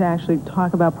wanted to actually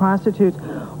talk about prostitutes.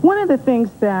 One of the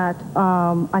things that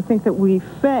I think that we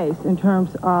face in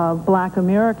terms of black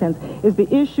Americans is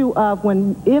the issue of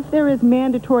if there is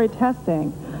mandatory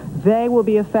testing, they will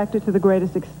be affected to the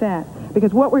greatest extent.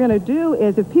 Because what we're going to do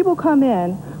is if people come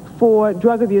in for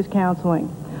drug abuse counseling,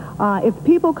 if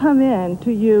people come in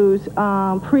to use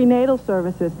prenatal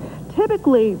services,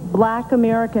 typically, black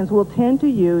Americans will tend to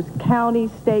use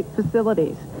county-state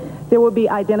facilities. There will be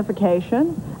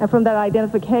identification, and from that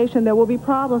identification, there will be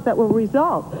problems that will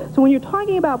result. So when you're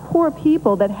talking about poor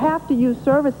people that have to use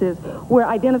services where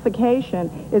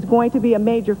identification is going to be a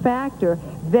major factor,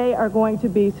 they are going to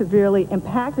be severely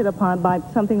impacted upon by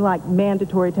something like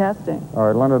mandatory testing. All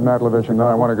right, Leonard, Mathovick, and then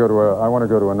I want to go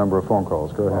to a number of phone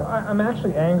calls. Go ahead. I'm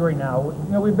actually angry now.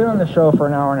 You know, we've been on the show for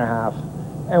an hour and a half,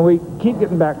 and we keep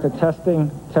getting back to testing.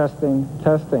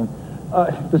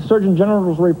 The Surgeon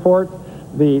General's report,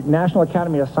 the National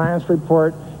Academy of Science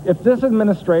report, if this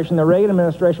administration, the Reagan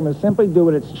administration, would simply do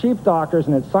what its chief doctors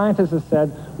and its scientists have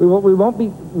said, we won't be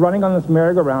running on this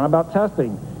merry-go-round about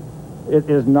testing. It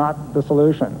is not the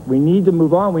solution. We need to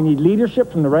move on. We need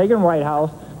leadership from the Reagan White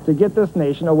House to get this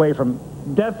nation away from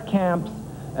death camps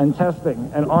and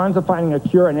testing and on to finding a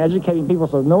cure and educating people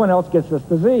so no one else gets this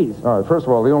disease. All right, first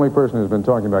of all, the only person who's been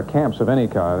talking about camps of any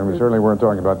kind, and we certainly weren't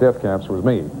talking about death camps, was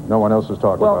me. No one else has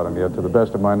talked about them yet. To the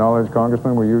best of my knowledge,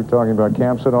 Congressman, were you talking about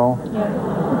camps at all?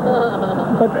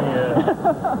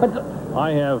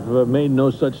 I have made no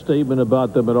such statement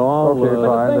about them at all. Okay,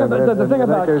 fine. The thing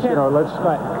about camps, you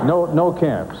know, no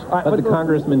camps. But the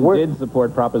congressman did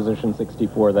support Proposition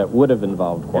 64 that would have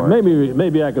involved quarantine.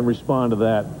 Maybe I can respond to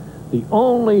that. The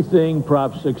only thing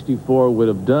Prop 64 would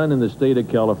have done in the state of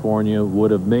California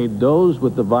would have made those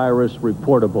with the virus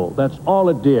reportable. That's all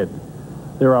it did.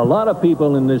 There are a lot of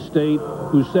people in this state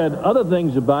who said other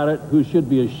things about it who should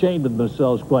be ashamed of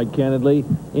themselves, quite candidly,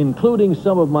 including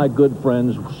some of my good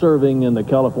friends serving in the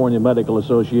California Medical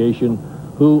Association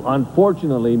who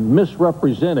unfortunately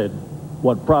misrepresented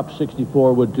what Prop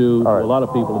 64 would do to a lot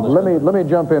of people in this country. Let me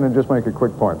jump in and just make a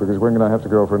quick point, because we're going to have to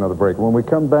go for another break. When we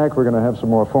come back, we're going to have some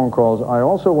more phone calls. I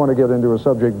also want to get into a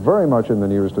subject very much in the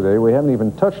news today. We haven't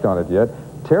even touched on it yet.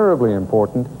 Terribly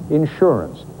important: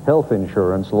 insurance, health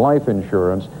insurance, life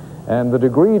insurance, and the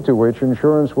degree to which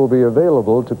insurance will be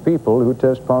available to people who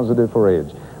test positive for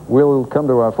AIDS. We'll come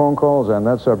to our phone calls and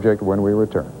that subject when we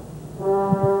return.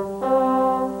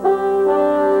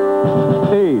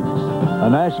 AIDS, a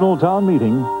national town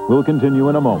meeting, will continue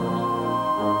in a moment.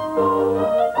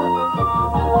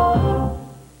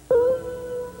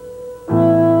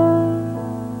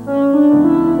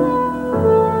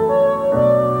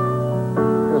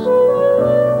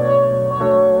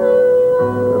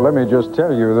 Let me just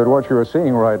tell you that what you're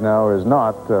seeing right now is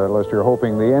not, unless you're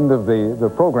hoping, the end of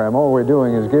the program. All we're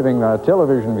doing is giving our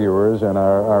television viewers and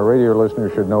our radio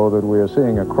listeners should know that we are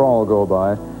seeing a crawl go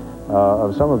by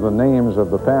of some of the names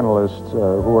of the panelists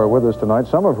who are with us tonight,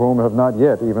 some of whom have not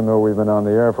yet, even though we've been on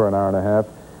the air for an hour and a half,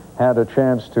 had a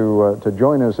chance to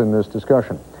join us in this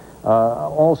discussion.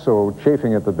 Also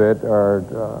chafing at the bit are,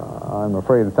 I'm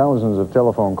afraid, thousands of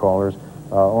telephone callers,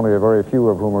 only a very few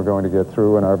of whom are going to get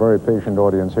through, and our very patient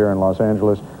audience here in Los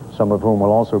Angeles, some of whom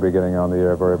will also be getting on the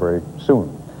air very, very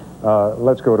soon.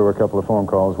 Let's go to a couple of phone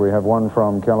calls. We have one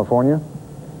from California.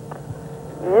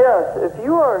 Yes, if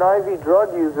you are an IV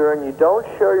drug user and you don't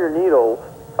share your needles,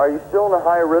 are you still in a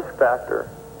high risk factor?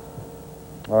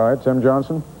 All right, Tim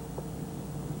Johnson.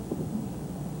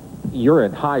 You're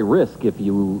at high risk if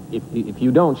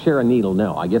you don't share a needle.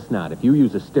 No, I guess not. If you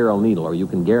use a sterile needle, or you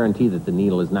can guarantee that the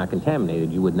needle is not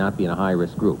contaminated, you would not be in a high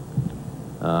risk group.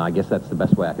 I guess that's the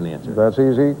best way I can answer. That's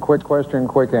easy. Quick question,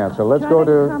 quick answer. Let's go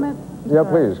to. Yeah,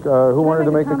 please. Who wanted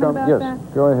to make the comment? Yes,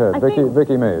 go ahead.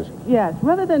 Vicki Mays. Yes,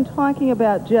 rather than talking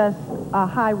about just a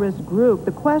high-risk group,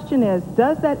 the question is,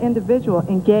 does that individual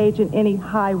engage in any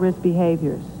high-risk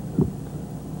behaviors?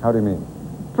 How do you mean?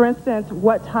 For instance,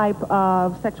 what type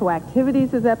of sexual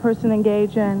activities does that person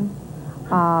engage in?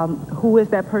 Who is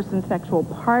that person's sexual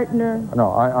partner?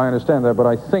 No, I understand that, but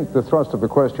I think the thrust of the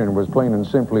question was plain and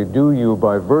simply, do you,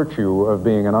 by virtue of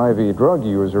being an IV drug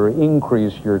user,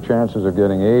 increase your chances of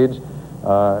getting AIDS?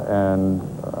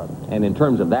 And in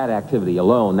terms of that activity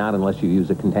alone, not unless you use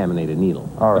a contaminated needle.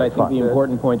 All right, but I think the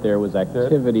important point there was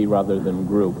activity rather than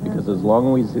group, because as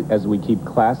long as we keep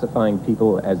classifying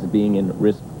people as being in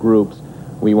risk groups,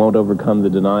 we won't overcome the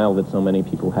denial that so many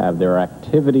people have. There are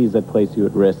activities that place you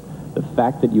at risk. The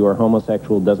fact that you are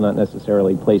homosexual does not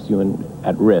necessarily place you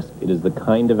at risk. It is the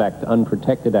kind of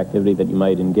unprotected activity that you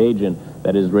might engage in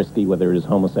that is risky, whether it is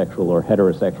homosexual or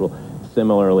heterosexual.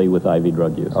 Similarly with IV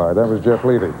drug use. All right, that was Jeff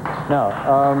Levy.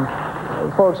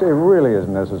 Now, folks, it really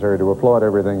isn't necessary to applaud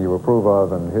everything you approve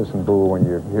of and hiss and boo when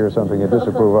you hear something you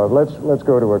disapprove of. Let's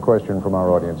go to a question from our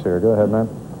audience here. Go ahead, ma'am.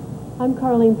 I'm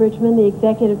Carlene Bridgman, the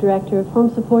Executive Director of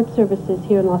Home Support Services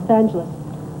here in Los Angeles.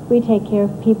 We take care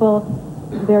of people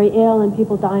very ill and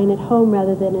people dying at home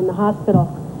rather than in the hospital.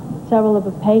 Several of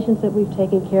the patients that we've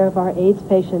taken care of are AIDS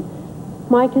patients.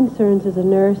 My concerns as a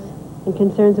nurse and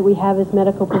concerns that we have as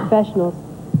medical professionals.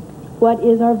 What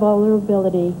is our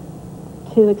vulnerability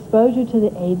to exposure to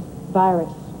the AIDS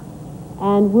virus?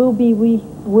 And will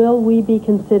we be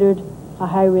considered a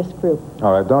high-risk group?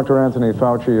 All right, Dr. Anthony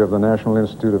Fauci of the National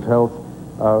Institute of Health,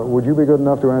 would you be good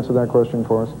enough to answer that question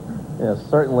for us? Yes,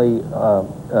 certainly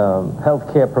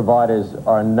healthcare providers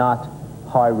are not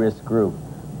high-risk group.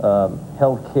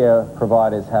 Healthcare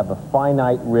providers have a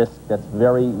finite risk that's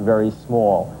very, very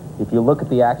small. If you look at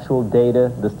the actual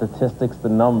data, the statistics, the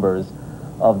numbers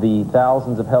of the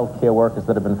thousands of healthcare workers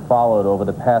that have been followed over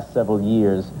the past several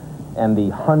years, and the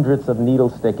hundreds of needle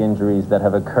stick injuries that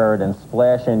have occurred and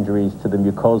splash injuries to the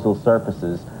mucosal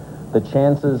surfaces, the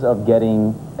chances of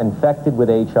getting infected with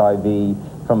HIV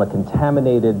from a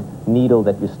contaminated needle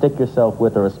that you stick yourself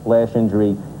with or a splash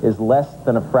injury is less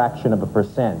than a fraction of a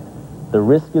percent. The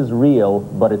risk is real,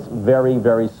 but it's very,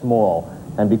 very small.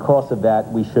 And because of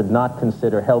that, we should not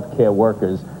consider healthcare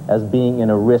workers as being in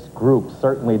a risk group.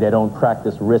 Certainly they don't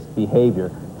practice risk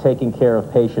behavior. Taking care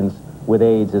of patients with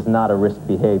AIDS is not a risk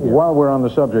behavior. While we're on the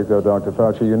subject, though, Dr.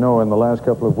 Fauci, you know in the last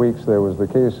couple of weeks there was the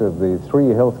case of the 3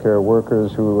 healthcare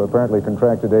workers who apparently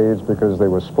contracted AIDS because they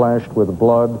were splashed with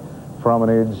blood from an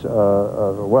AIDS,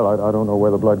 well, I don't know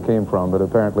where the blood came from, but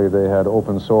apparently they had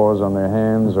open sores on their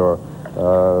hands or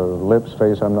lips,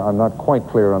 face. I'm not quite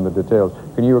clear on the details.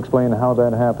 Can you explain how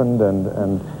that happened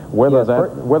and whether,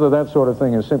 yes, whether that sort of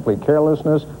thing is simply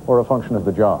carelessness or a function of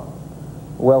the job?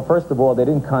 Well, first of all, they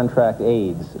didn't contract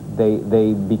AIDS.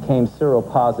 They became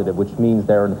seropositive, which means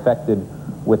they're infected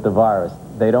with the virus.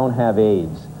 They don't have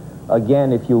AIDS.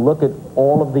 Again, if you look at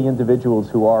all of the individuals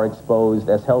who are exposed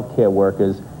as healthcare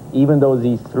workers, even though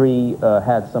these 3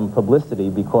 had some publicity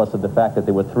because of the fact that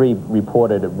there were 3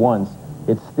 reported at once,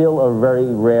 it's still a very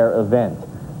rare event.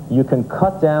 You can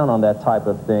cut down on that type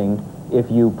of thing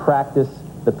if you practice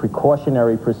the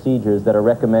precautionary procedures that are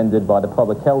recommended by the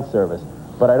Public Health Service.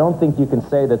 But I don't think you can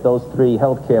say that those 3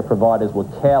 healthcare providers were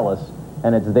careless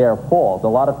and it's their fault. A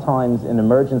lot of times in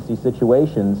emergency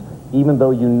situations, even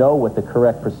though you know what the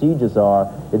correct procedures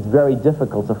are, it's very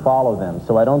difficult to follow them.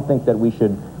 So I don't think that we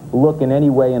should look in any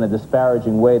way in a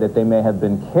disparaging way that they may have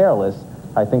been careless.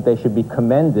 I think they should be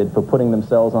commended for putting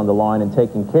themselves on the line and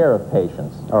taking care of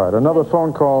patients. All right, another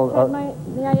phone call.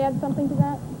 May I add something to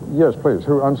that? Yes, please.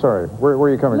 I'm sorry. Where are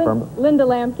you coming from? Linda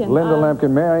Lampkin. Linda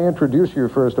Lampkin. May I introduce you,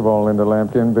 first of all, Linda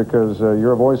Lampkin, because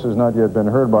your voice has not yet been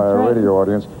heard by our radio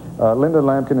audience. Linda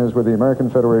Lampkin is with the American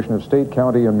Federation of State,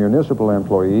 County, and Municipal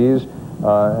Employees,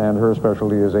 and her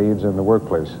specialty is AIDS in the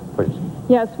workplace. Please.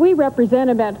 Yes, we represent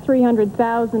about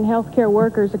 300,000 healthcare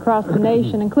workers across the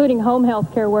nation, including home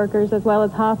healthcare workers, as well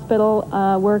as hospital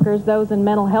workers, those in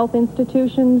mental health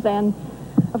institutions, and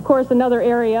of course, another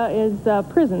area is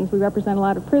prisons. We represent a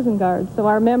lot of prison guards, so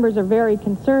our members are very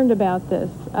concerned about this.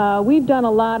 We've done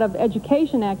a lot of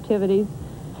education activities.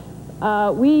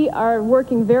 We are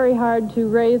working very hard to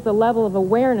raise the level of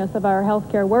awareness of our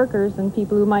healthcare workers and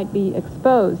people who might be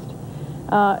exposed.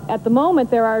 At the moment,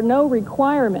 there are no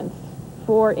requirements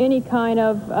for any kind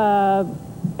of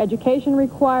education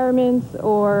requirements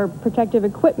or protective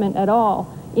equipment at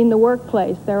all in the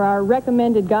workplace. There are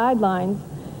recommended guidelines.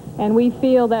 And we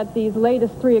feel that these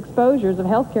latest 3 exposures of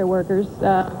healthcare workers,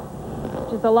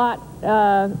 which is a lot,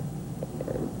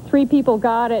 3 people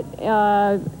got it,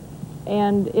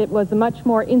 and it was a much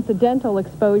more incidental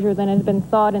exposure than had been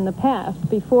thought in the past.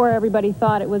 Before, everybody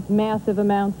thought it was massive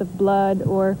amounts of blood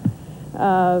or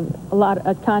a lot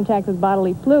of contact with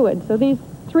bodily fluid. So these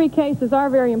 3 cases are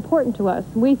very important to us.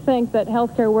 We think that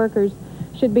healthcare workers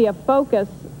should be a focus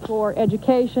for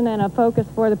education and a focus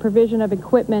for the provision of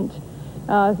equipment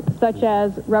such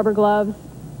as rubber gloves,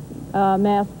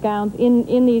 masks, gowns,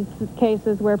 in these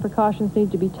cases where precautions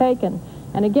need to be taken.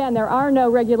 And again, there are no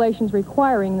regulations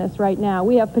requiring this right now.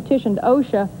 We have petitioned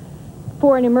OSHA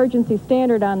for an emergency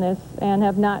standard on this and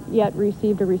have not yet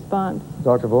received a response.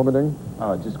 Dr. Volderding?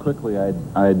 Just quickly,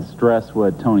 I'd stress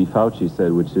what Tony Fauci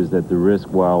said, which is that the risk,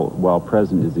 while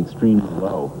present, is extremely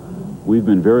low. We've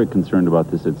been very concerned about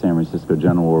this at San Francisco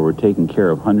General, where we're taking care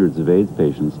of hundreds of AIDS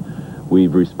patients.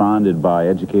 We've responded by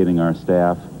educating our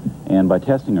staff and by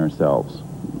testing ourselves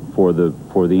for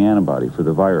the antibody, for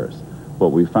the virus.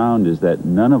 What we found is that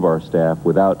none of our staff,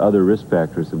 without other risk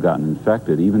factors, have gotten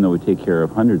infected, even though we take care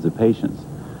of hundreds of patients.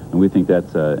 And we think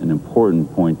that's an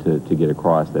important point to get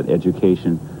across, that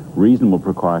education, reasonable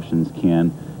precautions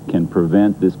can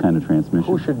prevent this kind of transmission.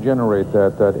 Who should generate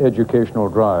that educational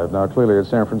drive? Now, clearly at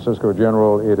San Francisco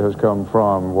General, it has come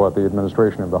from, what, the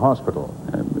administration of the hospital?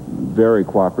 very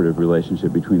cooperative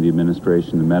relationship between the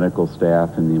administration, the medical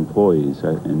staff, and the employees,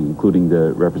 and including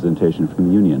the representation from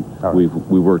the union. Right.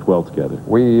 We worked well together.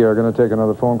 We are going to take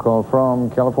another phone call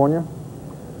from California.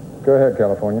 Go ahead,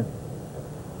 California.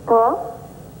 Hello?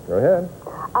 Go ahead.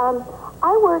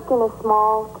 I work in a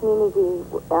small community,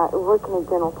 work in a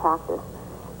dental practice,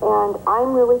 and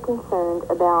I'm really concerned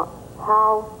about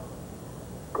how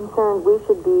concerned we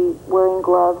should be wearing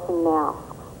gloves and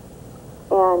masks.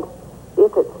 And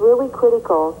if it's really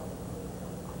critical,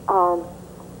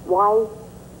 why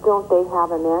don't they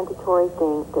have a mandatory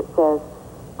thing that says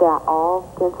that all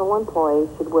dental employees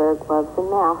should wear gloves and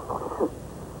masks?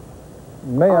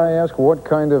 May I ask what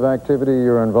kind of activity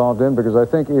you're involved in? Because I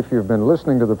think if you've been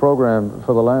listening to the program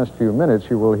for the last few minutes,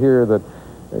 you will hear that,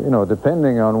 you know,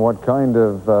 depending on what kind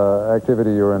of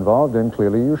activity you're involved in,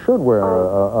 clearly you should wear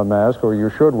a mask or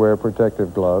you should wear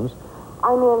protective gloves.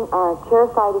 I'm in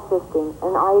chairside assisting,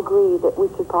 and I agree that we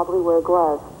should probably wear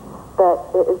gloves, but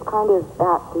it is kind of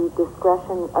at the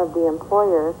discretion of the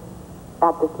employer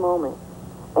at this moment,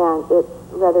 and it's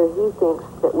whether he thinks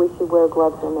that we should wear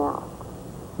gloves or masks.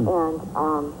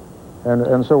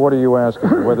 And so what are you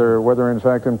asking? Whether in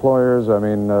fact employers, I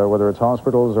mean, whether it's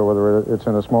hospitals or whether it's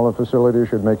in a smaller facility,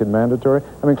 should make it mandatory?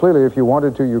 I mean, clearly, if you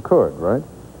wanted to, you could, right?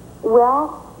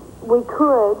 Well, we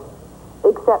could,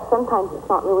 except sometimes it's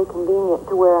not really convenient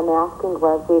to wear a mask and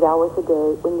gloves 8 hours a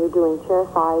day when you're doing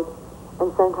chairside, and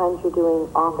sometimes you're doing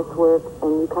office work,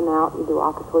 and you come out, you do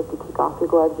office work, you take off your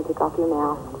gloves, you take off your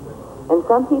mask. And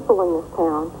some people in this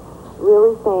town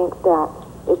really think that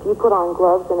if you put on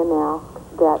gloves and a mask,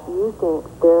 that you think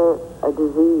they're a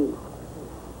disease.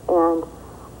 And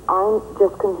I'm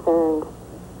just concerned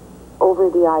over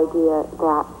the idea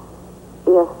that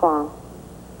if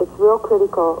it's real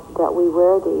critical that we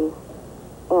wear these,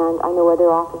 and I know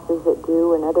other offices that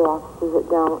do and other offices that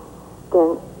don't,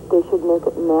 then they should make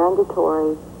it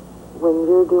mandatory when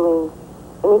you're doing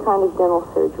any kind of dental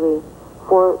surgery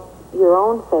for your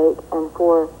own sake and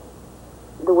for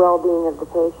the well-being of the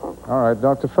patient. All right,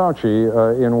 Dr.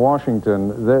 Fauci, in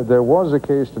Washington, there was a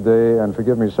case today, and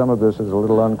forgive me, some of this is a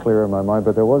little unclear in my mind,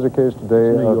 but there was a case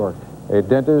today of a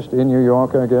dentist in New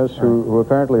York, I guess, who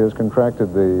apparently has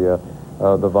contracted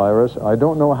the virus. I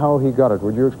don't know how he got it.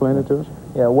 Would you explain it to us?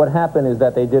 Yeah, what happened is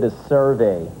that they did a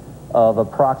survey of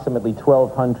approximately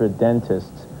 1,200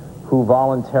 dentists who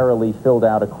voluntarily filled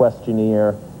out a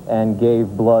questionnaire and gave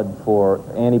blood for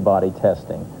antibody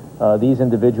testing. These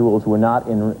individuals were not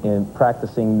in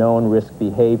practicing known risk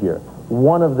behavior.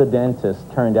 One of the dentists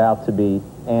turned out to be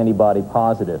antibody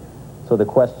positive. So the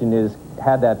question is,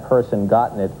 had that person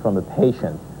gotten it from a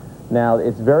patient? Now,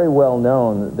 it's very well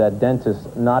known that dentists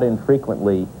not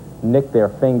infrequently nick their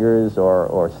fingers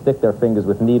or stick their fingers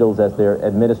with needles as they're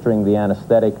administering the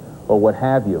anesthetic or what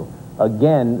have you.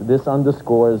 Again, this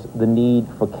underscores the need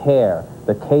for care.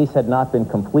 The case had not been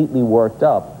completely worked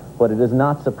up, but it is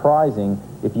not surprising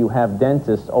if you have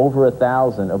dentists, over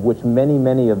 1,000, of which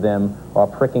many of them are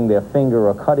pricking their finger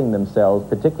or cutting themselves,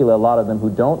 particularly a lot of them who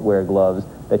don't wear gloves,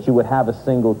 that you would have a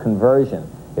single conversion.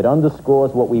 It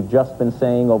underscores what we've just been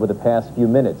saying over the past few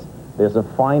minutes. There's a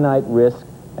finite risk,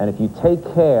 and if you take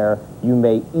care, you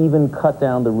may even cut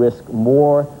down the risk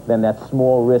more than that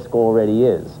small risk already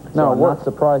is. So I'm not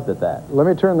surprised at that. Let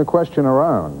me turn the question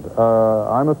around.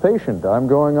 I'm a patient. I'm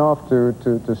going off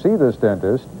to see this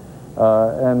dentist.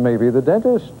 And maybe the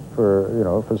dentist,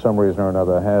 for some reason or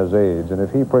another, has AIDS. And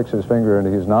if he pricks his finger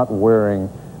and he's not wearing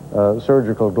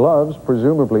surgical gloves,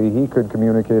 presumably he could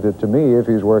communicate it to me if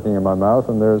he's working in my mouth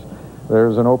and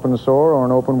there's an open sore or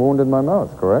an open wound in my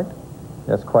mouth, correct?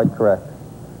 That's quite correct.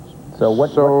 So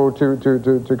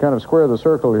to kind of square the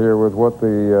circle here with what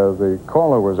the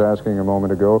caller was asking a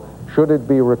moment ago, should it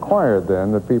be required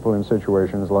then that people in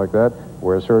situations like that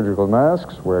wear surgical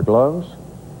masks, wear gloves?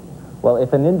 Well,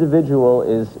 if an individual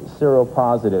is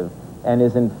seropositive and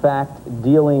is in fact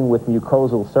dealing with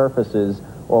mucosal surfaces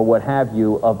or what have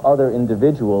you of other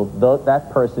individuals, that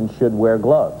person should wear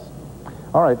gloves.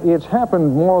 All right, it's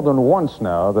happened more than once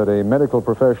now that a medical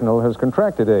professional has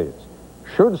contracted AIDS.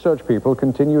 Should such people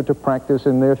continue to practice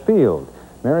in their field?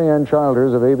 Marianne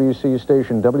Childers of ABC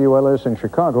station WLS in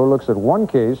Chicago looks at one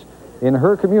case in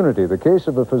her community, the case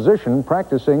of a physician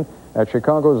practicing at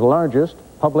Chicago's largest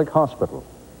public hospital.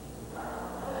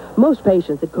 Most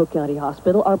patients at Cook County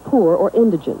Hospital are poor or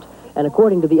indigent, and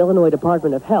according to the Illinois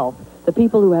Department of Health, the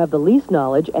people who have the least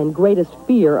knowledge and greatest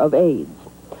fear of AIDS.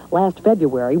 Last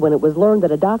February, when it was learned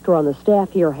that a doctor on the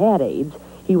staff here had AIDS,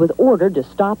 he was ordered to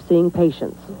stop seeing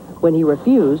patients. When he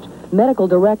refused, Medical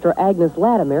Director Agnes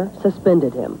Latimer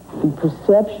suspended him. The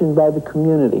perception by the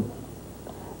community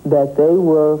that they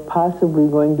were possibly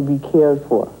going to be cared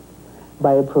for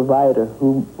by a provider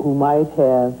who might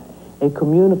have a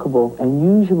communicable and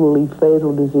usually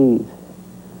fatal disease.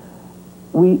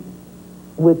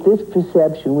 With this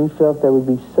perception, we felt there would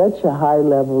be such a high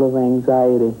level of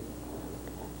anxiety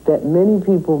that many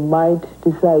people might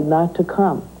decide not to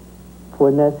come for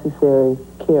necessary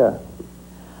care.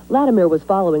 Latimer was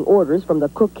following orders from the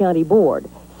Cook County Board,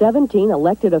 17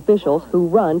 elected officials who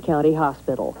run County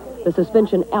Hospital. The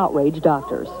suspension outraged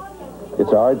doctors.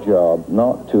 It's our job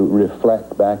not to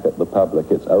reflect back at the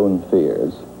public its own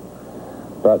fears,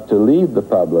 but to lead the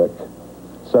public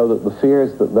so that the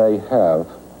fears that they have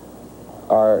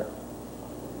are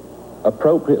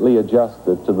appropriately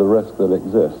adjusted to the risk that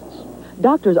exists.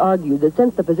 Doctors argued that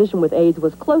since the physician with AIDS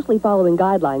was closely following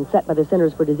guidelines set by the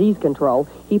Centers for Disease Control,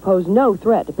 he posed no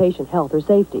threat to patient health or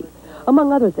safety.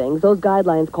 Among other things, those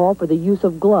guidelines call for the use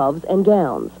of gloves and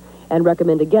gowns and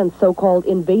recommend against so-called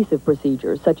invasive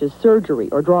procedures such as surgery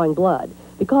or drawing blood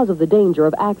because of the danger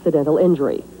of accidental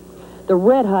injury. The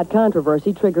red-hot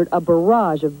controversy triggered a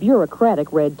barrage of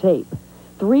bureaucratic red tape.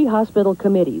 3 hospital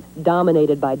committees,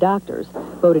 dominated by doctors,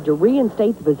 voted to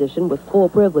reinstate the physician with full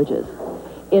privileges.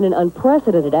 In an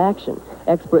unprecedented action,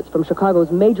 experts from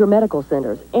Chicago's major medical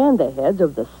centers and the heads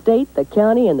of the state, the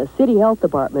county, and the city health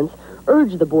departments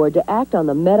urged the board to act on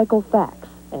the medical facts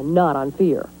and not on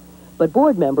fear. But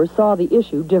board members saw the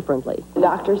issue differently. The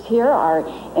doctors here are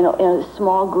in a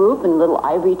small group in a little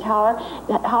ivory tower.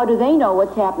 How do they know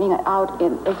what's happening out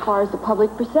as far as the public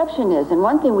perception is? And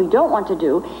one thing we don't want to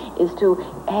do is to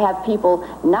have people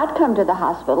not come to the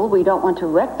hospital. We don't want to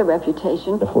wreck the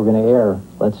reputation. If we're going to err,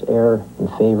 let's err in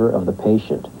favor of the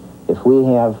patient. If we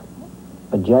have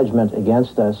a judgment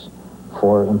against us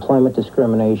for employment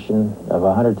discrimination of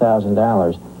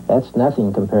 $100,000, that's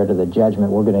nothing compared to the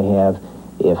judgment we're going to have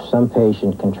if some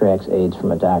patient contracts AIDS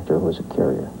from a doctor who is a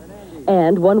carrier.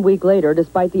 And 1 week later,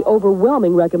 despite the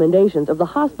overwhelming recommendations of the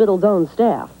hospital's own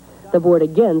staff, the board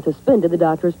again suspended the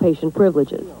doctor's patient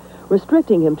privileges,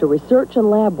 restricting him to research and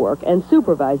lab work and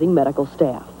supervising medical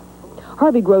staff.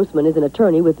 Harvey Grossman is an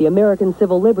attorney with the American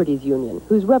Civil Liberties Union,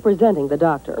 who's representing the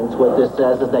doctor. What this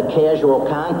says is that casual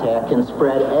contact can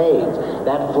spread AIDS.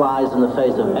 That flies in the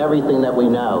face of everything that we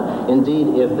know.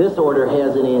 Indeed, if this order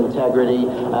has any integrity,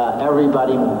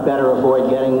 everybody better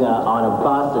avoid getting on a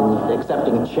bus and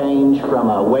accepting change from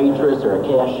a waitress or a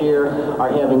cashier or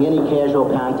having any casual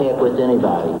contact with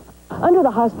anybody. Under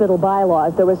the hospital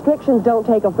bylaws, the restrictions don't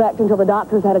take effect until the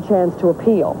doctor's had a chance to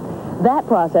appeal. That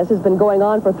process has been going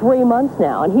on for 3 months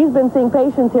now, and he's been seeing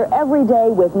patients here every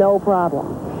day with no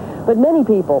problem. But many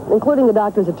people, including the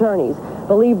doctor's attorneys,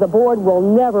 believe the board will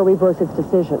never reverse its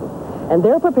decision, and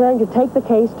they're preparing to take the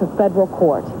case to federal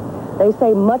court. They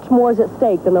say much more is at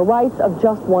stake than the rights of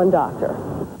just one doctor.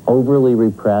 Overly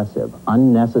repressive,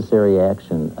 unnecessary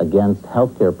action against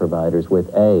healthcare providers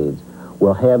with AIDS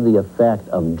will have the effect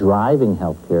of driving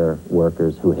healthcare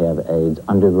workers who have AIDS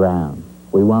underground.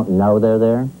 We won't know they're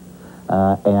there.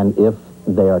 And if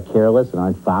they are careless and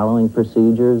aren't following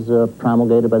procedures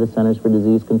promulgated by the Centers for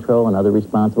Disease Control and other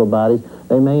responsible bodies,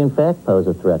 they may in fact pose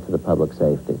a threat to the public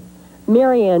safety.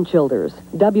 Mary Ann Childers,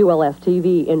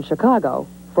 WLS-TV in Chicago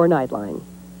for Nightline.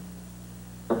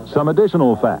 Some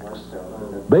additional facts.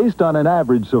 Based on an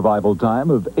average survival time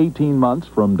of 18 months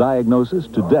from diagnosis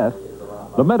to death,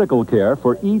 the medical care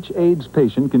for each AIDS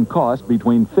patient can cost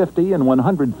between $50,000 and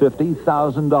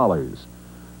 $150,000.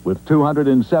 With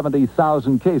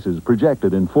 270,000 cases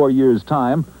projected in 4 years'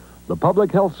 time, the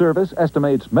Public Health Service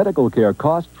estimates medical care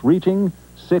costs reaching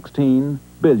 $16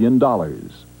 billion.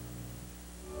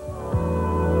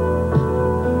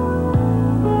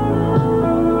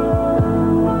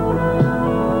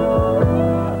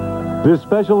 This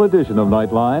special edition of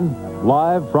Nightline,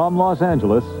 live from Los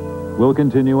Angeles, will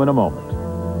continue in a moment.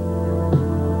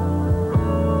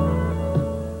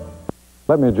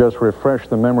 Let me just refresh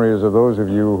the memories of those of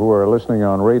you who are listening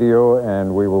on radio,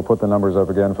 and we will put the numbers up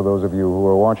again for those of you who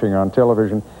are watching on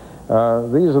television.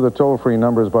 These are the toll-free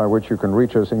numbers by which you can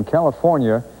reach us. In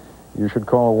California, you should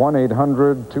call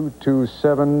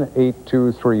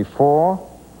 1-800-227-8234.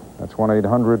 That's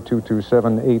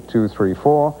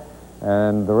 1-800-227-8234.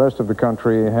 And the rest of the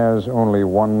country has only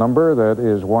one number. That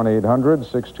is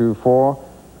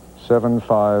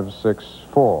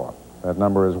 1-800-624-7564. That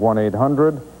number is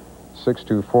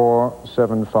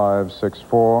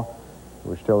 1-800-624-7564,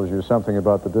 which tells you something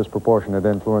about the disproportionate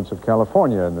influence of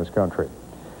California in this country.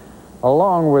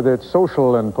 Along with its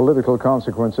social and political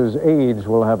consequences, AIDS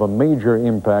will have a major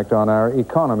impact on our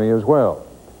economy as well.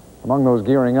 Among those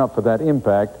gearing up for that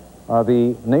impact are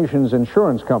the nation's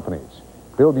insurance companies.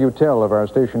 Bill Butel of our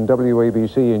station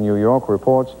WABC in New York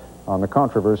reports on the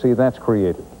controversy that's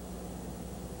created.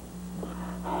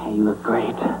 Hey, you look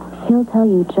great. He'll tell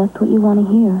you just what you want to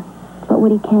hear. But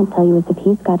what he can't tell you is if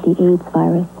he's got the AIDS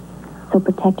virus. So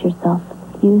protect yourself.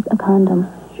 Use a condom.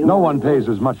 No one pays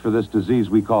as much for this disease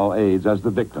we call AIDS as the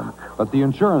victim, but the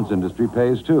insurance industry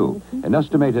pays too, an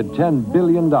estimated $10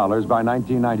 billion by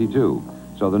 1992.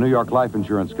 So the New York Life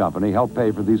Insurance Company helped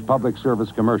pay for these public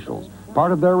service commercials,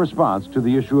 part of their response to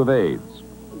the issue of AIDS.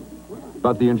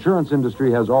 But the insurance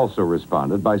industry has also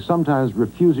responded by sometimes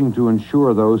refusing to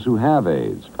insure those who have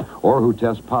AIDS, or who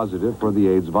test positive for the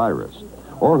AIDS virus,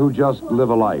 or who just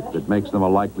live a life that makes them a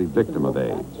likely victim of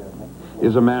AIDS.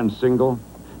 Is a man single?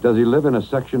 Does he live in a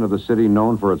section of the city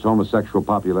known for its homosexual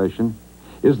population?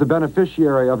 Is the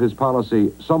beneficiary of his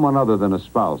policy someone other than a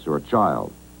spouse or a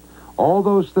child? All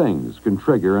those things can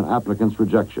trigger an applicant's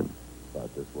rejection.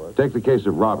 Take the case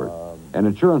of Robert. An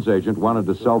insurance agent wanted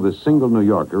to sell this single New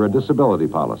Yorker a disability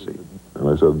policy. And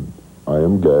I said, I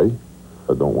am gay.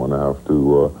 I don't want to have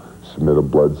to submit a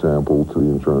blood sample to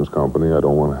the insurance company. I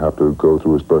don't want to have to go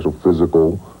through a special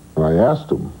physical. And I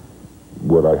asked him,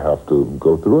 would I have to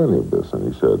go through any of this?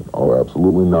 And he said, oh,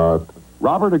 absolutely not.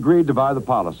 Robert agreed to buy the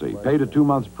policy, paid a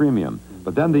 2-month premium,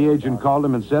 but then the agent called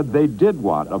him and said they did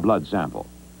want a blood sample.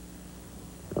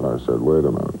 And I said, wait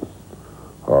a minute.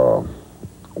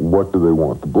 What do they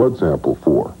want the blood sample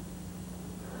for?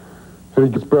 And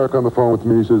he gets back on the phone with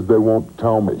me. He says, they won't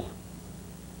tell me.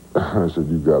 I said,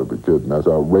 you've got to be kidding. That's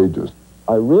outrageous.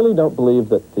 I really don't believe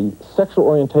that the sexual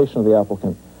orientation of the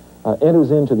applicant enters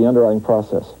into the underwriting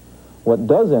process. What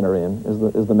does enter in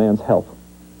is the man's health.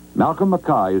 Malcolm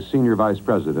McKay is Senior Vice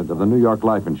President of the New York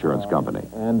Life Insurance Company.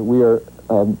 And we are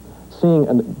seeing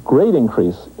a great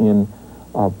increase in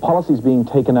policies being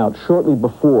taken out shortly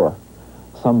before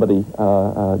somebody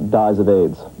dies of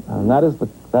AIDS. And that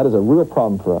is a real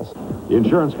problem for us. The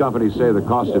insurance companies say the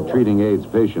cost of treating AIDS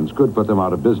patients could put them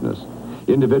out of business.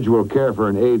 Individual care for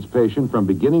an AIDS patient from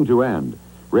beginning to end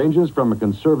ranges from a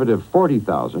conservative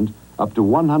 $40,000 up to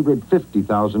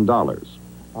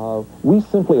 $150,000. We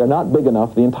simply are not big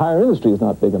enough, the entire industry is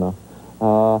not big enough,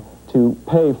 to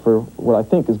pay for what I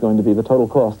think is going to be the total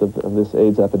cost of this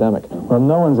AIDS epidemic. Well,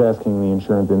 no one's asking the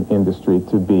insurance industry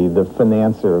to be the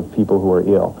financier of people who are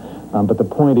ill. But the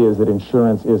point is that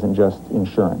insurance isn't just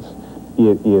insurance.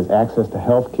 It is access to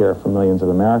health care for millions of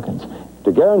Americans.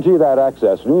 To guarantee that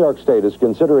access, New York State is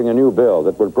considering a new bill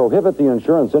that would prohibit the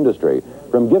insurance industry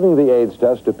from giving the AIDS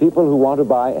test to people who want to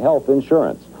buy health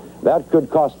insurance. That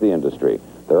could cost the industry.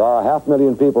 There are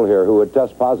 500,000 people here who would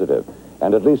test positive,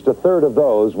 and at least a third of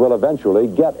those will eventually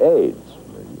get AIDS.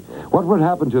 What would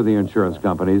happen to the insurance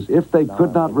companies if they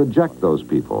could not reject those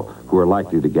people who are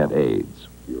likely to get AIDS?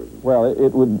 Well,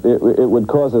 it would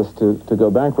cause us to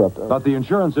go bankrupt. But the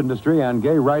insurance industry and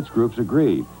gay rights groups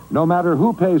agree. No matter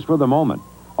who pays for the moment,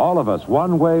 all of us,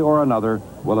 one way or another,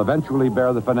 will eventually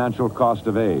bear the financial cost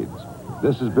of AIDS.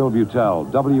 This is Bill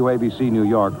Butel, WABC New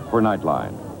York, for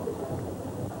Nightline.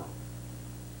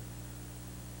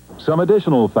 Some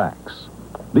additional facts.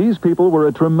 These people were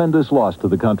a tremendous loss to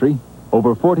the country.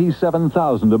 Over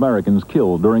 47,000 Americans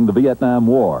killed during the Vietnam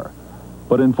War.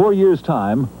 But in 4 years'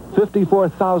 time,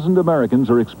 54,000 Americans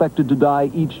are expected to die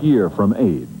each year from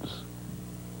AIDS.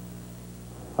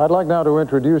 I'd like now to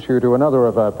introduce you to another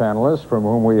of our panelists from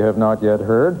whom we have not yet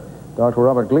heard. Dr.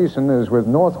 Robert Gleason is with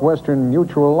Northwestern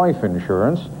Mutual Life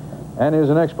Insurance and is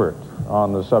an expert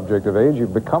on the subject of AIDS.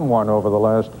 You've become one over the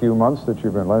last few months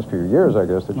last few years, I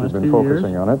guess, that you've been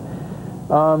focusing on it.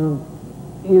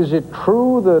 Is it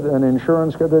true that the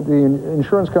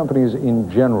insurance companies in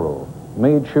general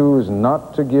may choose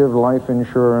not to give life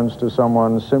insurance to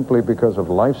someone simply because of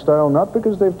lifestyle, not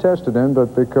because they've tested him,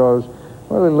 but because,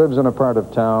 well, he lives in a part of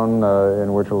town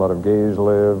in which a lot of gays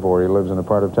live, or he lives in a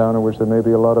part of town in which there may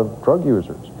be a lot of drug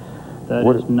users? That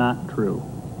is not true.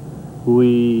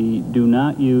 We do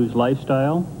not use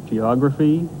lifestyle,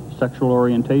 geography, sexual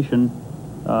orientation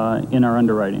in our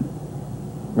underwriting.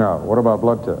 Now, what about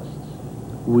blood tests?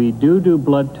 We do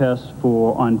blood tests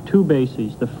on 2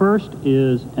 bases. The first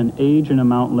is an age and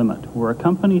amount limit, where a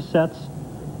company sets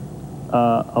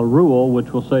a rule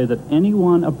which will say that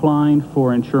anyone applying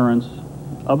for insurance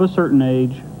of a certain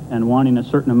age and wanting a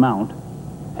certain amount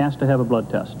has to have a blood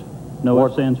test. No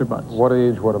ifs, ands, or buts. What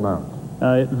age, what amount?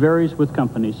 It varies with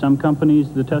companies. Some companies,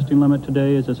 the testing limit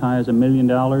today is as high as $1 million.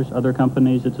 Other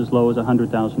companies, it's as low as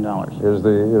 $100,000. Is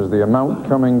the amount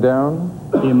coming down?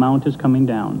 The amount is coming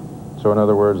down. So in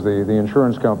other words, the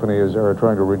insurance companies are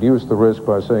trying to reduce the risk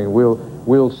by saying,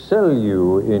 we'll sell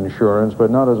you insurance,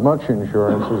 but not as much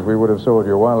insurance as we would have sold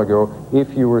you a while ago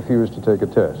if you refuse to take a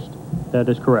test. That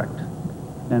is correct.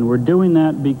 And we're doing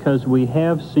that because we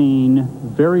have seen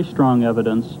very strong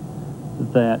evidence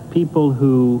that people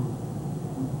who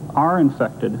are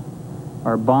infected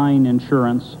are buying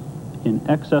insurance in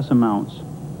excess amounts,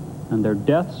 and their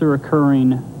deaths are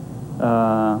occurring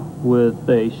with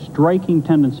a striking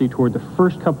tendency toward the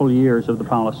first couple of years of the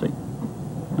policy.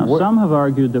 Now, some have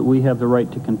argued that we have the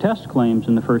right to contest claims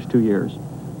in the first 2 years,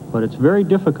 but it's very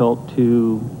difficult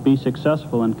to be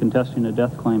successful in contesting a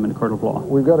death claim in a court of law.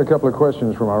 We've got a couple of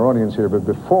questions from our audience here, but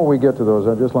before we get to those,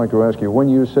 I'd just like to ask you, when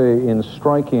you say in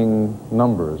striking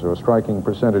numbers or striking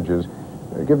percentages,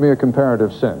 give me a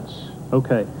comparative sense.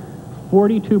 Okay.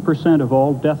 42% of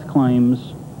all death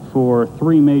claims for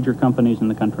 3 major companies in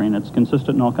the country, and it's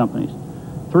consistent in all companies.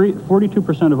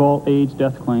 42% of all AIDS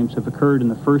death claims have occurred in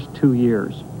the first 2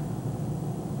 years.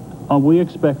 We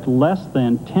expect less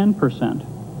than 10%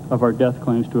 of our death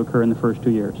claims to occur in the first 2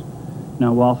 years.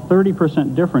 Now, while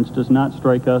 30% difference does not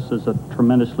strike us as a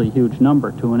tremendously huge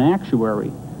number, to an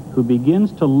actuary who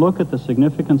begins to look at the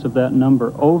significance of that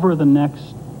number over the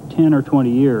next 10 or 20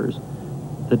 years,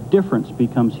 the difference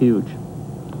becomes huge.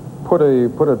 Put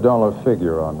a dollar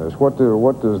figure on this. What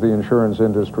does the insurance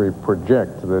industry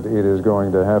project that it is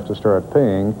going to have to start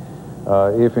paying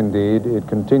if indeed it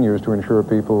continues to insure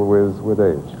people with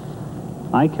AIDS?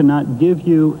 I cannot give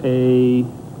you a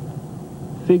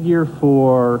figure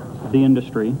for the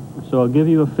industry, so I'll give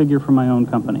you a figure for my own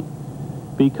company.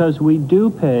 Because we do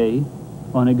pay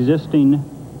on existing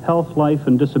health, life,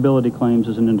 and disability claims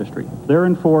as an industry. If they're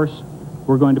in force,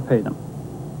 we're going to pay them.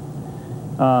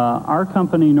 Our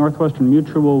company, Northwestern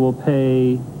Mutual, will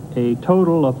pay a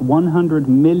total of $100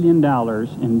 million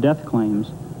in death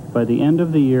claims by the end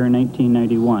of the year in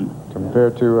 1991.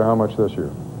 Compared to how much this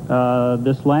year?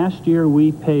 This last year,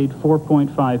 we paid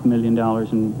 $4.5 million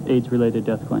in AIDS-related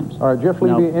death claims. All right, Jeff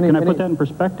Levy, can I put that in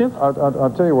perspective?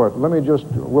 I'll tell you what,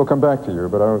 we'll come back to you,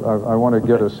 but I want to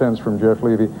get a sense from Jeff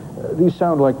Levy. These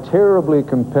sound like terribly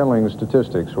compelling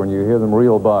statistics when you hear them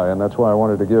reel by, and that's why I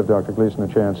wanted to give Dr. Gleason a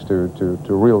chance to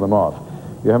reel them off.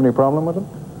 You have any problem with them?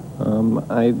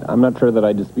 I'm not sure that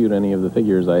I dispute any of the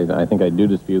figures. I think I do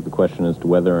dispute the question as to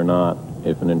whether or not,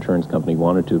 if an insurance company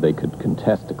wanted to, they could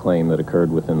contest a claim that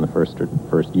occurred within the first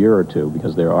year or two,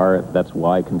 because that's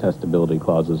why contestability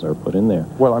clauses are put in there.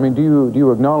 Well, I mean, do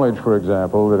you acknowledge, for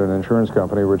example, that an insurance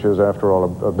company, which is after all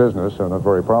a business and a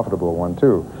very profitable one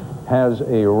too, has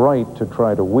a right to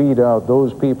try to weed out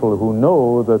those people who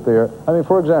know that they're, I mean,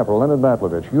 for example, Leonard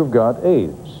Mathovick, you've got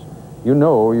AIDS. You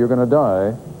know you're going to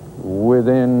die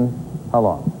within how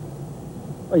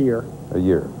long? A year. A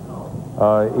year.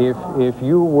 If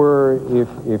you were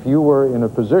in a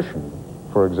position,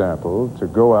 for example, to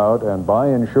go out and buy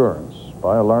insurance,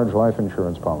 buy a large life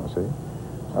insurance policy,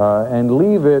 and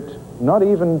leave it not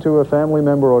even to a family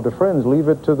member or to friends, leave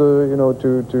it to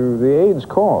to the AIDS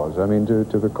cause. I mean, to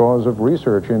the cause of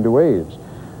research into AIDS.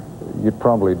 You'd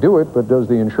probably do it, but does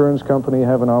the insurance company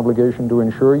have an obligation to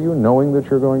insure you, knowing that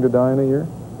you're going to die in a year?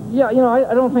 Yeah,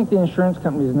 I don't think the insurance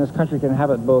companies in this country can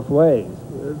have it both ways.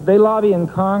 They lobby in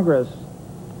Congress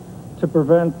to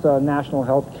prevent national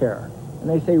health care. And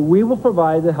they say, we will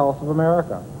provide the health of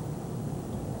America.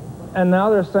 And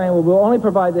now they're saying, well, we'll only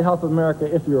provide the health of America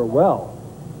if you're well.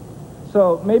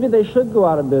 So maybe they should go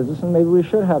out of business, and maybe we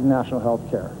should have national health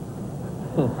care.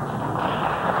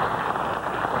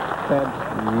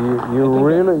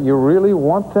 You really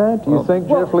want that? Do you think,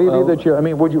 Jeff Levy, that you? I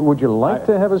mean, would you like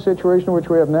to have a situation in which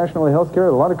we have national health care?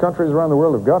 A lot of countries around the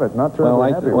world have got it. Not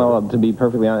terribly happy with it. Well, to be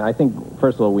perfectly honest, I think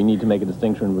first of all we need to make a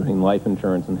distinction between life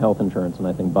insurance and health insurance, and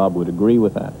I think Bob would agree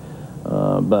with that.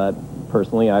 But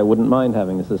personally, I wouldn't mind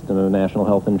having a system of national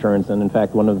health insurance. And in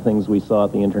fact, one of the things we saw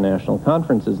at the international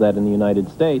conference is that in the United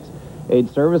States,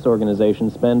 AIDS service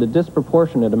organizations spend a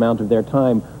disproportionate amount of their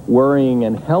time worrying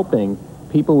and helping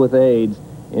people with AIDS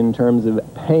in terms of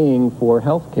paying for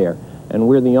health care. And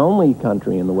we're the only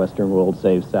country in the Western world,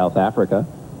 save South Africa,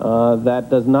 that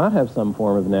does not have some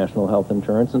form of national health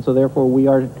insurance. And so therefore we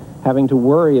are having to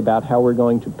worry about how we're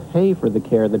going to pay for the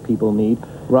care that people need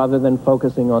rather than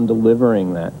focusing on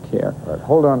delivering that care. Right.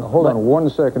 Hold on 1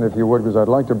 second, if you would, because I'd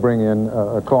like to bring in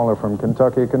a caller from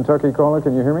Kentucky. Kentucky caller,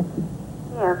 can you hear me?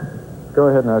 Yeah. Go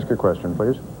ahead and ask your question,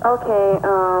 please. Okay,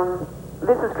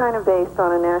 this is kind of based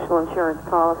on a national insurance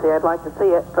policy. I'd like to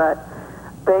see it, but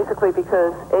basically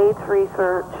because AIDS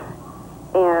research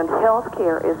and health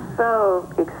care is so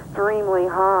extremely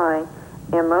high,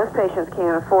 and most patients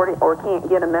can't afford it or can't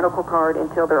get a medical card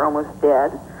until they're almost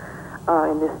dead.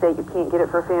 In this state, you can't get it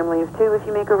for a family of 2. If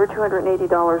you make over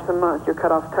 $280 a month, you're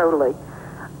cut off totally.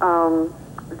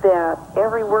 That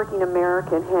every working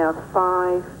American has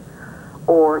 $5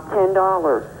 or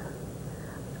 $10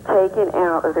 taken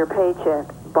out of their paycheck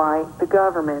by the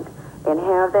government and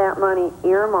have that money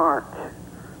earmarked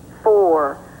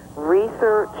for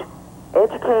research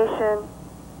education,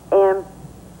 and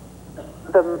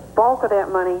the bulk of that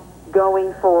money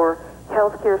going for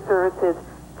healthcare services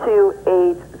to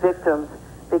AIDS victims,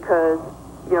 because,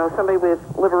 you know, somebody with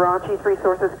Liberace's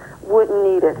resources wouldn't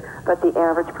need it, but the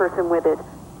average person with it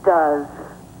does.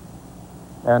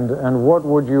 And what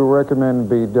would you recommend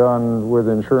be done with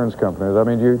insurance companies? I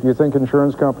mean, do you think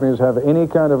insurance companies have any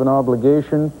kind of an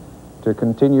obligation to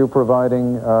continue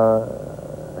providing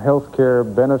health care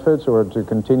benefits, or to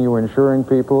continue insuring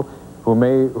people who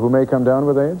may come down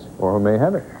with AIDS or who may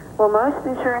have it? Well, most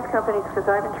insurance companies, because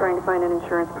I've been trying to find an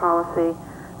insurance policy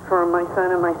for my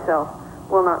son and myself,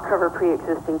 will not cover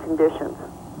pre-existing conditions.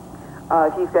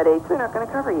 If you've got AIDS, they're not going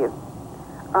to cover you.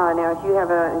 Now, if you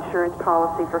have an insurance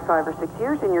policy for 5 or 6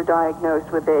 years and you're diagnosed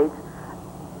with AIDS,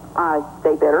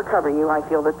 they better cover you. I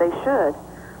feel that they should.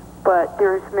 But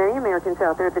there's many Americans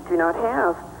out there that do not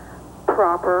have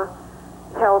proper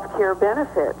health care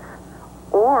benefits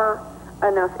or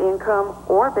enough income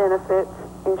or benefits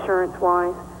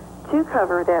insurance-wise to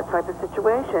cover that type of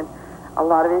situation. A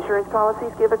lot of insurance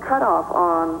policies give a cutoff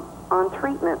on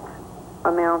treatment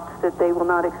amounts, that they will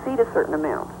not exceed a certain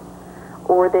amount,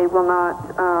 or they will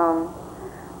not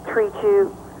treat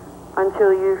you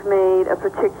until you've made a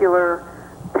particular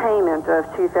payment of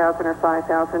 $2,000 or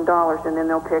 $5,000, and then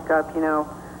they'll pick up,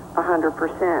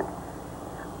 100%.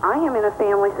 I am in a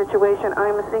family situation.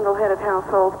 I'm a single head of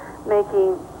household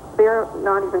making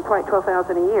not even quite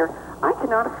 $12,000 a year. I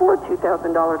cannot afford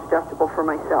 $2,000 deductible for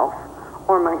myself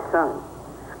or my son.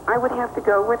 I would have to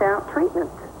go without treatment,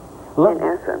 in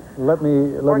essence. Let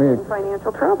me get in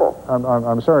financial trouble.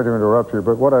 I'm sorry to interrupt you,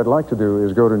 but what I'd like to do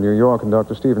is go to New York and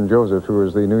Dr. Stephen Joseph, who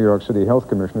is the New York City Health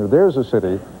Commissioner. There's a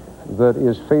city that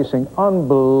is facing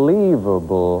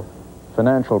unbelievable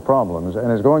financial problems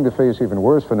and is going to face even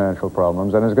worse financial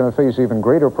problems and is going to face even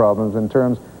greater problems in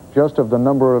terms just of the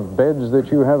number of beds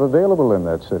that you have available in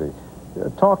that city.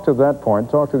 Talk to that point.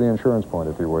 Talk to the insurance point,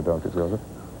 if you would, Dr. Joseph.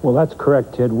 Well, that's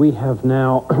correct, Ted. We have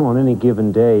now, on any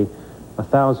given day,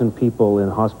 1,000 people in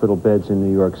hospital beds in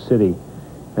New York City.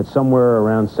 At somewhere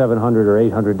around $700 or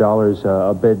 $800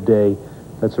 a bed day,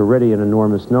 that's already an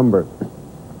enormous number.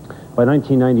 By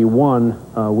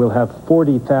 1991, we'll have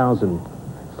 40,000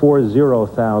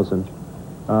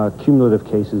 cumulative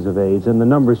cases of AIDS, and the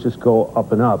numbers just go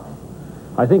up and up.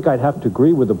 I think I'd have to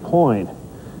agree with the point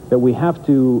that we have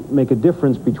to make a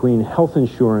difference between health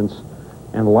insurance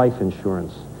and life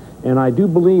insurance. And I do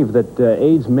believe that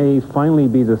AIDS may finally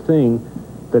be the thing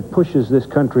that pushes this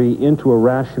country into a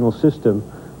rational system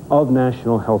of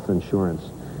national health insurance.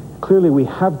 Clearly, we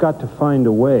have got to find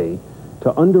a way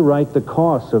to underwrite the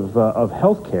costs of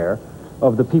health care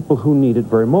of the people who need it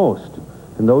very most.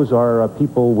 And those are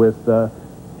people with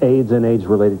AIDS and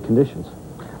AIDS-related conditions.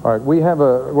 All right, we have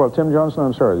Tim Johnson,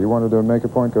 I'm sorry, you wanted to make a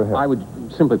point? Go ahead. I would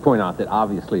simply point out that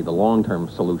obviously the long-term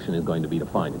solution is going to be to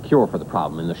find a cure for the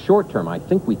problem. In the short term, I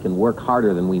think we can work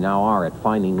harder than we now are at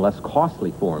finding less costly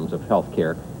forms of health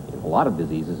care in a lot of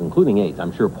diseases, including AIDS.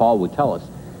 I'm sure Paul would tell us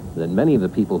that many of the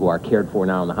people who are cared for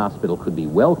now in the hospital could be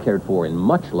well cared for in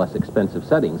much less expensive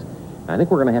settings. And I think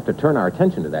we're going to have to turn our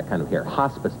attention to that kind of care,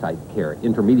 hospice-type care,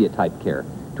 intermediate-type care,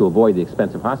 to avoid the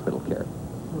expensive hospital care.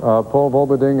 Paul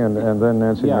Volderding and then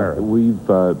Nancy Merritt. We've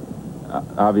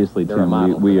obviously,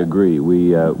 Tim, we agree.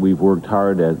 We've worked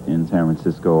hard in San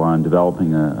Francisco on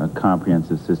developing a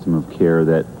comprehensive system of care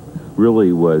that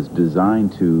really was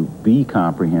designed to be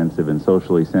comprehensive and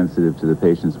socially sensitive to the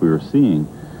patients we were seeing.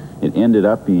 It ended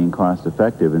up being cost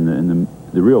effective, and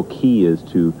the real key is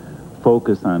to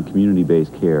focus on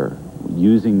community-based care,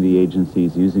 using the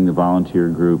agencies, using the volunteer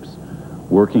groups,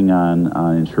 working on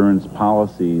insurance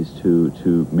policies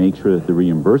to make sure that the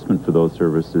reimbursement for those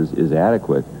services is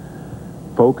adequate.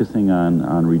 Focusing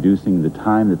on reducing the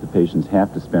time that the patients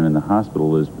have to spend in the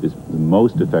hospital is the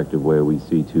most effective way we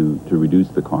see to reduce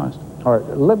the cost. All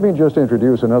right, let me just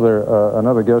introduce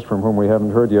another guest from whom we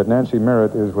haven't heard yet. Nancy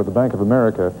Merritt is with the Bank of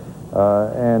America,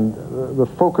 and the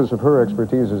focus of her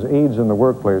expertise is AIDS in the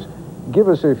workplace. Give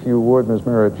us, if you would, Ms.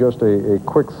 Merritt, just a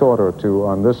quick thought or two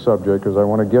on this subject, because I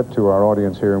want to get to our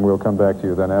audience here, and we'll come back to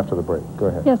you then after the break. Go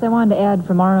ahead. Yes, I wanted to add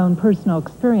from our own personal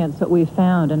experience what we've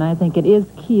found, and I think it is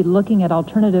key looking at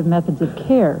alternative methods of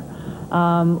care.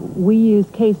 We use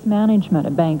case management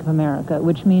at Bank of America,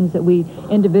 which means that we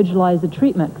individualize the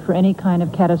treatment for any kind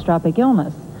of catastrophic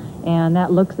illness, and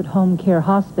that looks at home care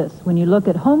hospice. When you look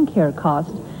at home care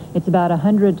costs, it's about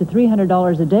 $100 to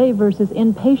 $300 a day versus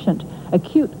inpatient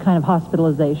acute kind of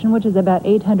hospitalization, which is about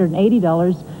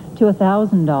 $880 to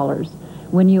 $1,000.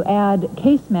 When you add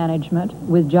case management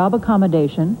with job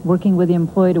accommodation, working with the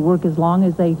employee to work as long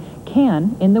as they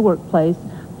can in the workplace,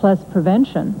 plus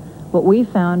prevention, what we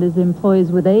found is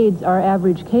employees with AIDS, our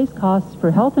average case costs for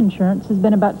health insurance has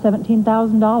been about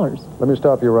 $17,000. Let me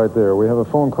stop you right there. We have a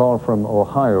phone call from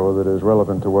Ohio that is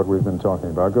relevant to what we've been talking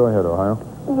about. Go ahead, Ohio.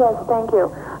 Yes, thank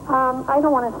you. I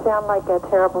don't want to sound like a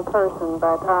terrible person,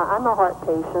 but I'm a heart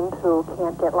patient who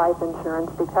can't get life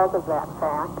insurance because of that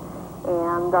fact,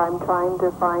 and I'm trying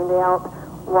to find out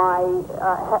why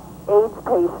AIDS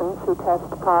patients who test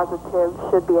positive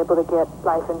should be able to get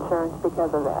life insurance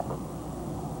because of that.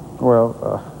 Well,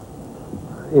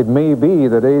 it may be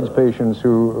that AIDS patients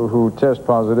who test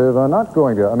positive are not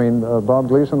going to. I mean, Bob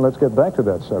Gleason, let's get back to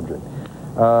that subject.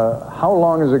 How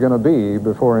long is it going to be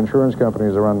before insurance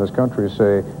companies around this country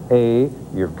say, A,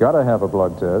 you've got to have a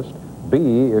blood test,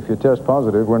 B, if you test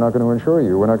positive, we're not going to insure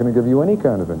you. We're not going to give you any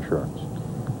kind of insurance.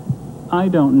 I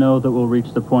don't know that we'll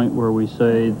reach the point where we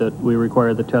say that we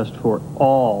require the test for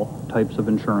all types of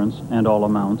insurance and all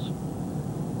amounts.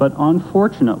 But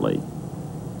unfortunately,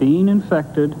 being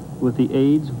infected with the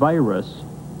AIDS virus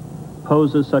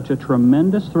poses such a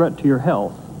tremendous threat to your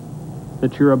health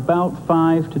that you're about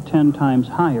 5 to 10 times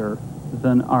higher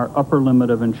than our upper limit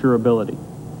of insurability.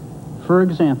 For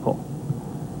example,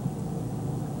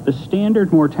 the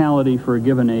standard mortality for a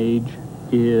given age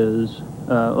is,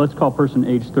 let's call person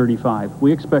age 35.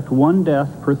 We expect 1 death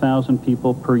per 1,000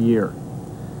 people per year.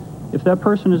 If that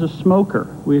person is a smoker,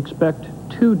 we expect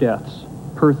 2 deaths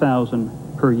per 1,000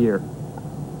 per year.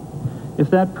 If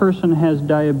that person has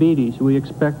diabetes, we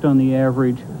expect on the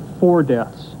average 4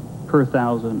 deaths per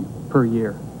 1,000 per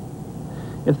year.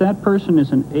 If that person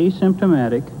is an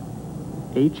asymptomatic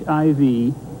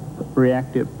HIV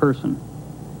reactive person,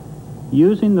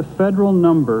 using the federal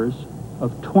numbers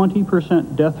of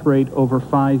 20% death rate over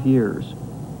 5 years,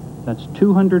 that's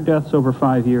 200 deaths over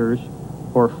 5 years,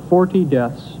 or 40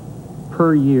 deaths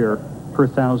per year per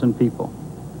 1,000 people.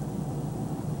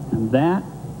 And that,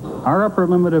 our upper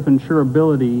limit of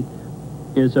insurability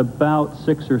is about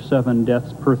 6 or 7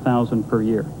 deaths per 1,000 per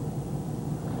year.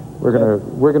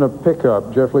 We're gonna pick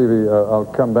up, Jeff Levy, I'll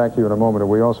come back to you in a moment,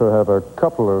 and we also have a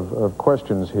couple of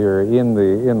questions here in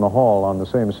the hall on the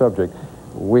same subject.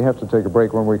 We have to take a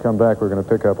break. When we come back, we're going to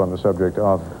pick up on the subject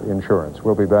of insurance.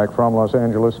 We'll be back from Los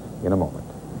Angeles in a moment.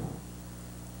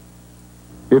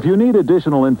 If you need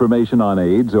additional information on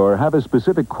AIDS or have a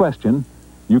specific question,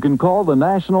 you can call the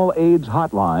National AIDS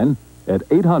Hotline at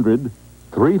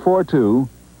 800-342.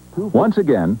 Once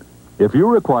again, if you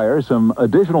require some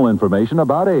additional information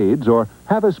about AIDS or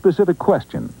have a specific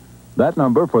question, that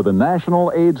number for the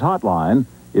National AIDS Hotline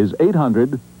is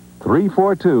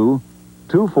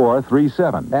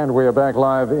 800-342-2437. And we are back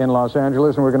live in Los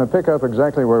Angeles, and we're going to pick up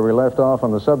exactly where we left off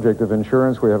on the subject of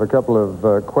insurance. We have a couple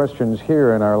of questions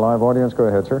here in our live audience. Go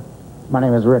ahead, sir. My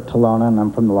name is Rick Tolona, and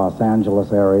I'm from the Los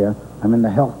Angeles area. I'm in the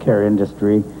healthcare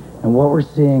industry, and what we're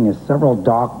seeing is several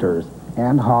doctors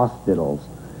and hospitals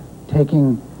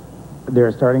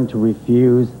they're starting to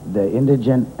refuse the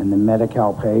indigent and the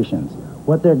Medi-Cal patients.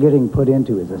 What they're getting put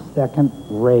into is a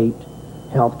second-rate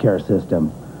healthcare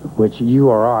system, which you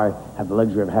or I have the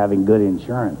luxury of having good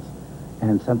insurance.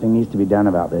 And something needs to be done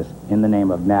about this in the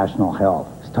name of national health.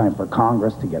 It's time for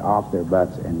Congress to get off their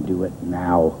butts and do it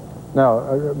now.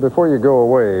 Now, before you go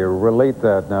away, relate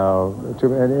that now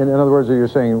to, in other words, are you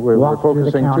saying we're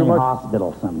focusing too much?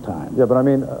 Hospital sometime. Yeah, but I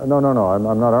mean, no,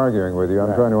 I'm not arguing with you.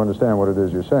 I'm trying to understand what it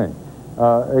is you're saying.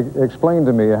 Explain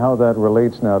to me how that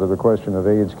relates now to the question of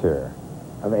AIDS care.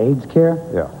 Of AIDS care?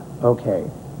 Yeah. Okay.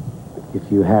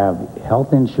 If you have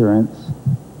health insurance,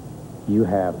 you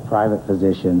have private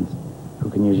physicians who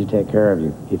can usually take care of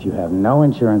you. If you have no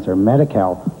insurance or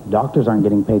Medi-Cal, doctors aren't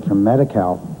getting paid from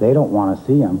Medi-Cal. They don't want to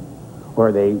see them,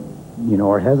 or they,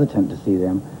 are hesitant to see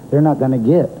them. They're not going to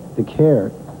get the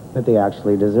care that they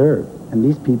actually deserve. And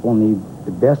these people need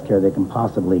the best care they can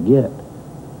possibly get.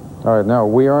 All right, now,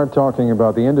 we are talking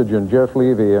about the indigent, Jeff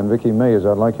Levy and Vicki Mays.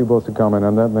 I'd like you both to comment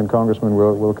on that, and then Congressman,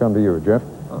 we'll come to you. Jeff?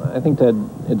 I think that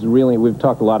it's really, we've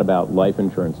talked a lot about life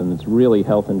insurance, and it's really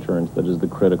health insurance that is the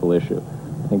critical issue.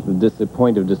 I think the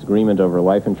point of disagreement over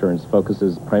life insurance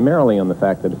focuses primarily on the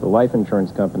fact that if a life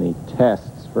insurance company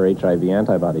tests for HIV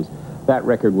antibodies, that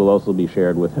record will also be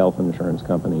shared with health insurance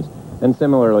companies. And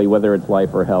similarly, whether it's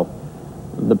life or health,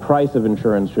 the price of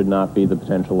insurance should not be the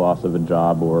potential loss of a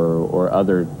job or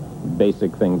other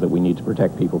basic things that we need to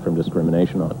protect people from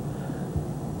discrimination on.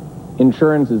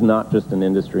 Insurance is not just an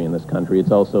industry in this country, it's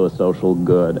also a social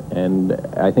good. And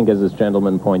I think, as this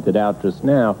gentleman pointed out just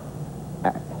now,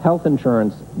 health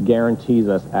insurance guarantees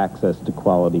us access to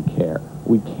quality care.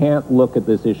 We can't look at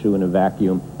this issue in a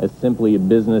vacuum as simply a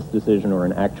business decision or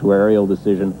an actuarial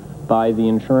decision by the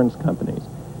insurance companies.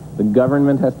 The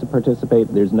government has to participate.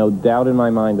 There's no doubt in my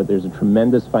mind that there's a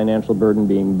tremendous financial burden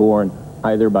being borne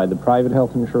either by the private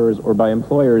health insurers or by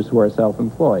employers who are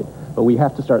self-employed. But we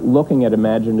have to start looking at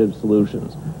imaginative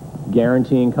solutions,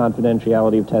 guaranteeing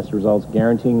confidentiality of test results,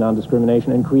 guaranteeing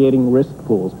non-discrimination, and creating risk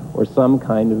pools or some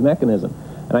kind of mechanism.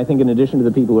 And I think in addition to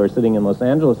the people who are sitting in Los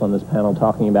Angeles on this panel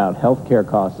talking about health care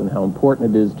costs and how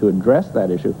important it is to address that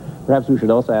issue, perhaps we should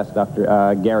also ask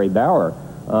Dr. Gary Bauer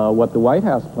what the White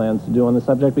House plans to do on the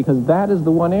subject, because that is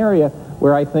the one area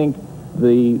where I think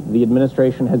the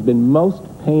administration has been most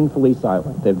painfully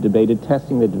silent. They've debated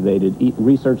testing, they've debated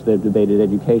research, they've debated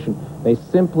education. They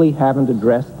simply haven't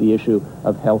addressed the issue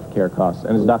of health care costs.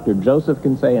 And as Dr. Joseph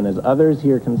can say, and as others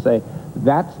here can say,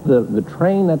 that's the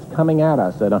train that's coming at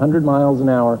us at 100 miles an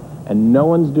hour, and no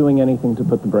one's doing anything to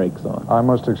put the brakes on. I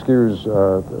must excuse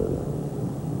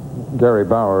Gary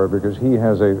Bauer because he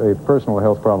has a personal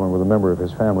health problem with a member of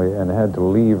his family and had to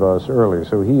leave us early,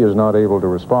 so he is not able to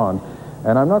respond.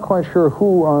 And I'm not quite sure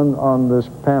who on this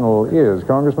panel is.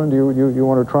 Congressman, do you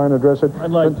want to try and address it?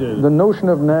 I'd like to. The notion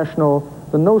of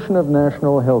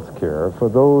national health care for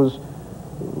those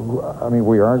who, I mean,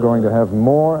 we are going to have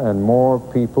more and more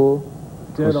people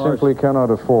who simply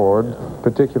cannot afford,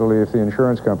 particularly if the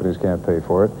insurance companies can't pay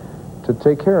for it, to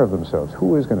take care of themselves.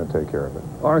 Who is going to take care of it?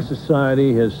 Our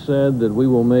society has said that we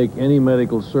will make any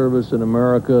medical service in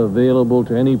America available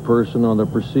to any person on the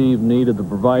perceived need of the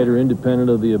provider, independent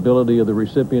of the ability of the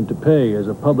recipient to pay. As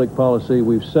a public policy,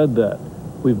 we've said that.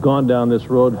 We've gone down this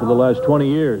road for the last 20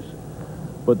 years.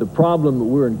 But the problem that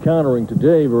we're encountering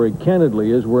today, very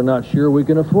candidly, is we're not sure we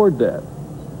can afford that.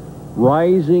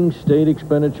 Rising state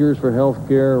expenditures for health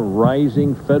care,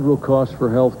 rising federal costs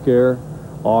for health care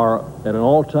are at an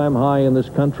all-time high in this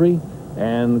country,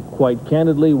 and quite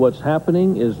candidly what's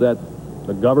happening is that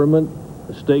the government,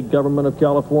 the state government of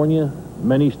California,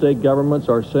 many state governments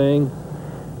are saying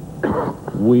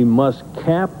we must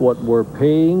cap what we're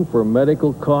paying for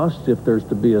medical costs if there's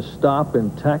to be a stop in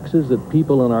taxes that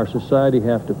people in our society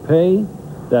have to pay.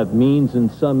 That means in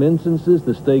some instances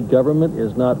the state government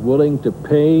is not willing to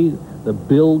pay the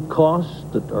bill costs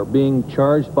that are being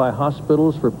charged by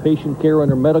hospitals for patient care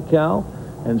under Medi-Cal.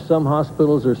 And some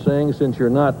hospitals are saying, since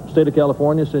you're not, state of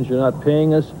California, since you're not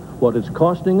paying us what it's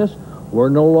costing us, we're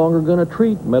no longer going to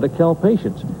treat Medi-Cal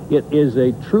patients. It is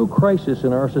a true crisis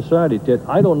in our society.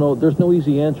 I don't know, there's no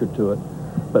easy answer to it.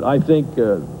 But I think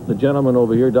the gentleman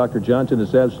over here, Dr. Johnson,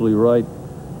 is absolutely right.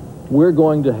 We're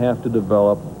going to have to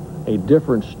develop a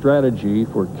different strategy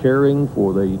for caring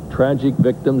for the tragic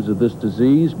victims of this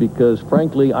disease because,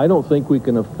 frankly, I don't think we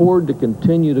can afford to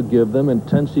continue to give them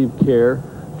intensive care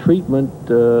treatment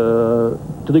to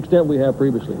the extent we have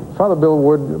previously. Father Bill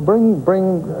Wood,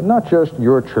 bring not just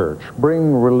your church,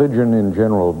 bring religion in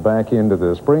general back into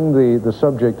this. Bring the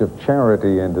subject of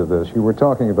charity into this. You were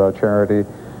talking about charity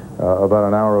about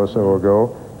an hour or so ago.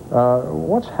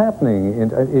 What's happening?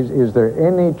 Is there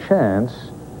any chance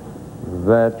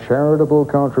that charitable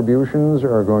contributions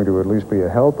are going to at least be a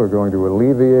help, are going to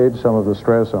alleviate some of the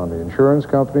stress on the insurance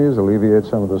companies, alleviate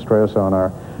some of the stress on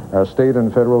our state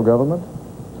and federal government?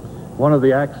 One of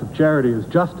the acts of charity is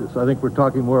justice. I think we're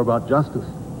talking more about justice.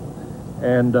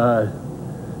 And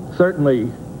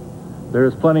certainly there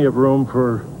is plenty of room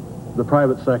for the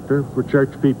private sector, for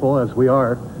church people, as we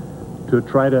are, to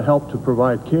try to help to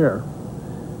provide care.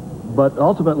 But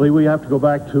ultimately we have to go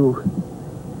back to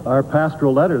our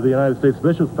pastoral letter, the United States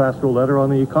Bishop's pastoral letter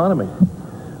on the economy.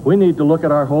 We need to look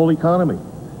at our whole economy.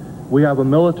 We have a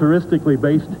militaristically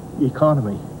based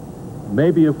economy.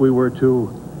 Maybe if we were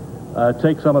to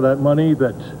take some of that money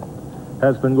that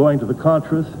has been going to the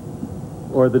Contras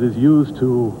or that is used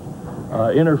to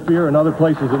interfere in other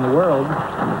places in the world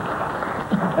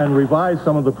and revise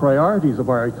some of the priorities of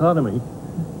our economy,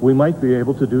 we might be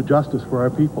able to do justice for our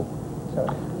people.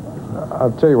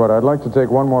 I'll tell you what, I'd like to take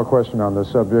one more question on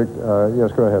this subject.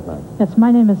 Yes, go ahead, ma'am. Yes,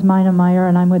 my name is Dannemeyer,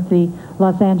 and I'm with the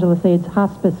Los Angeles AIDS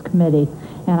Hospice Committee,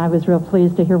 and I was real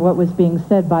pleased to hear what was being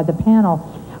said by the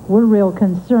panel. We're real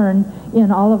concerned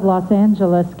in all of Los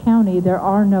Angeles County there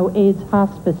are no AIDS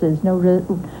hospices,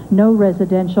 no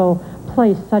residential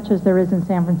place such as there is in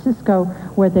San Francisco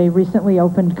where they recently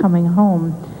opened Coming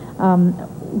Home.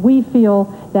 We feel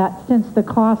that since the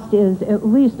cost is at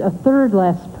least a third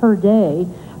less per day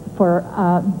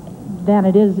than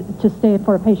it is to stay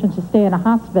for a patient to stay in a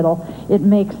hospital, it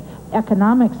makes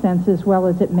economic sense as well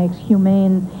as it makes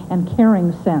humane and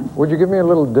caring sense. Would you give me a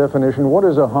little definition? What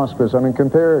is a hospice? I mean,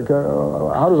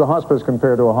 how does a hospice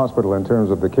compare to a hospital in terms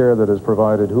of the care that is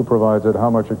provided, who provides it, how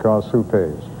much it costs, who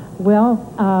pays? Well,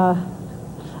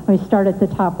 let me start at the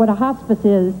top. What a hospice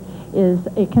is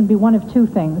it can be one of two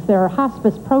things. There are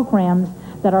hospice programs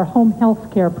that are home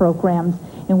health care programs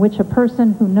in which a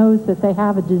person who knows that they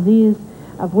have a disease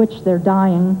of which they're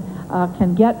dying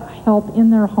can get help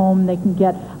in their home. They can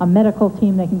get a medical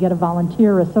team, they can get a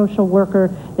volunteer, a social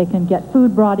worker, they can get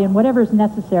food brought in, whatever is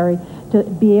necessary to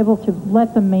be able to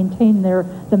let them maintain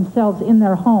themselves in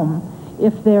their home.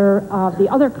 If they're, the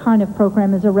other kind of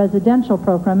program is a residential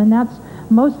program, and that's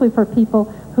mostly for people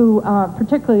who,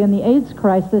 particularly in the AIDS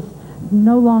crisis,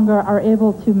 no longer are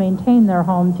able to maintain their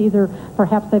homes. Either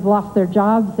perhaps they've lost their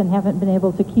jobs and haven't been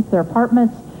able to keep their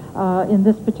apartments in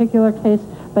this particular case,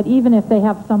 but even if they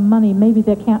have some money, maybe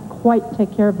they can't quite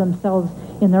take care of themselves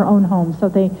in their own homes. So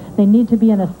they need to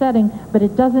be in a setting, but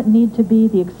it doesn't need to be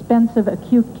the expensive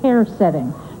acute care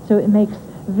setting. So it makes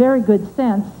very good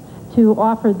sense to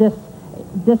offer this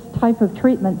type of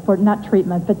treatment for, not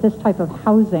treatment, but this type of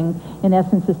housing, in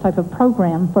essence, this type of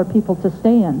program for people to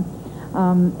stay in.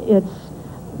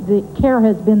 The care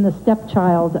has been the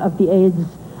stepchild of the AIDS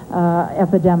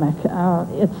epidemic.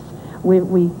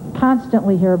 We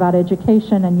constantly hear about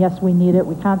education, and yes, we need it.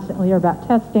 We constantly hear about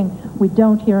testing. We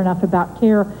don't hear enough about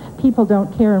care. People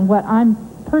don't care, and what I'm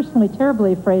personally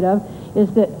terribly afraid of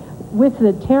is that with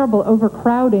the terrible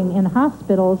overcrowding in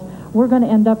hospitals, we're going to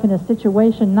end up in a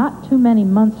situation not too many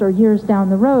months or years down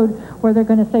the road where they're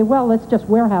going to say, well, let's just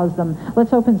warehouse them.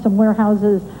 Let's open some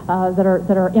warehouses that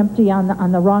are empty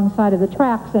on the wrong side of the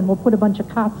tracks, and we'll put a bunch of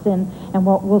cots in, and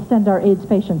we'll send our AIDS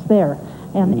patients there.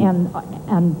 And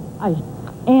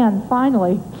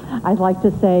finally, I'd like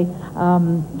to say,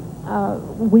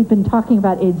 we've been talking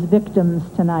about AIDS victims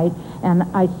tonight, and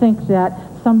I think that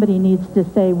somebody needs to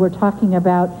say we're talking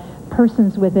about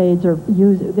persons with AIDS, or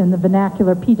use in the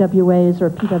vernacular PWAs or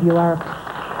PWR.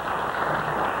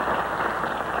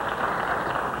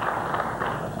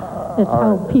 It's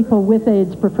how people with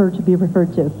AIDS prefer to be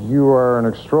referred to. You are an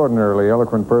extraordinarily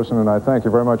eloquent person, and I thank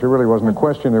you very much. It really wasn't a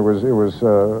question; it was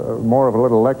more of a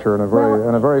little lecture, and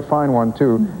a very fine one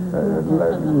too.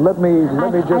 Let me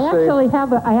just say.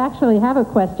 I actually have a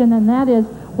question, and that is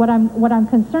what I'm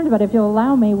concerned about. If you'll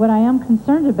allow me, what I am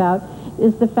concerned about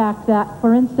is the fact that,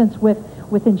 for instance, with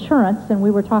insurance, and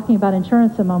we were talking about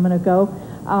insurance a moment ago.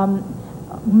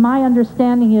 My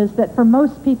understanding is that for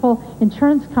most people,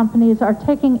 insurance companies are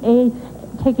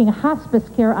taking hospice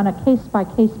care on a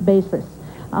case-by-case basis.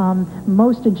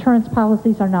 Most insurance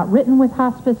policies are not written with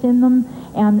hospice in them,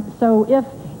 and so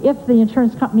if the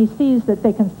insurance company sees that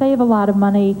they can save a lot of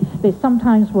money, they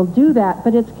sometimes will do that,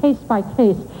 but it's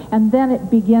case-by-case, and then it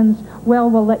begins, well,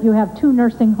 we'll let you have 2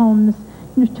 nursing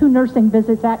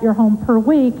visits at your home per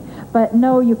week, but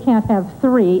no, you can't have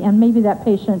 3, and maybe that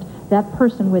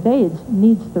person with AIDS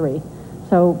needs 3.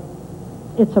 So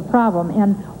it's a problem.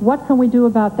 And what can we do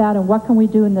about that, and what can we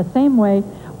do in the same way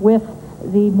with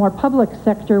the more public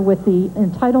sector, with the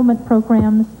entitlement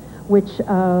programs, which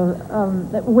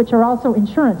are also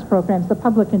insurance programs, the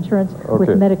public insurance with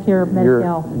Medicare,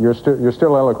 Medi-Cal. You're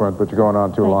still eloquent, but you're going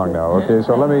on too long now. Okay,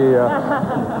 so let me,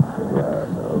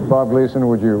 Bob Gleason,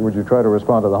 would you try to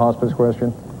respond to the hospice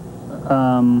question?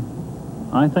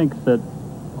 I think that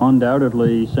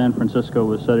undoubtedly San Francisco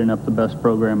was setting up the best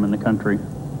program in the country,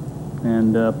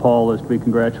 and Paul is to be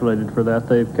congratulated for that.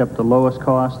 They've kept the lowest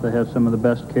cost, they have some of the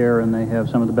best care, and they have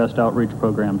some of the best outreach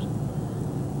programs.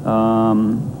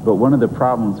 But one of the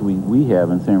problems we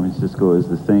have in San Francisco is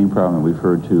the same problem that we've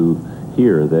heard to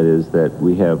here. That is that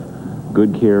we have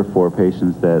good care for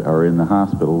patients that are in the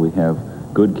hospital. We have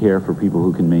good care for people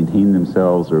who can maintain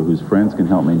themselves or whose friends can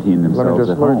help maintain themselves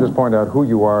at home. Let me just point out who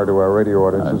you are to our radio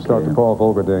audience. It's Dr. Paul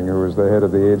Volderding, who is the head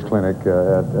of the AIDS clinic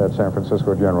at San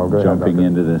Francisco General. Go ahead, Jumping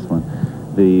into this one.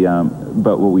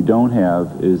 But what we don't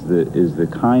have is the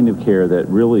kind of care that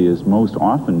really is most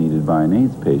often needed by an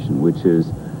AIDS patient, which is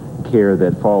care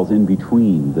that falls in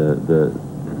between the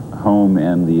home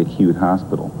and the acute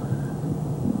hospital.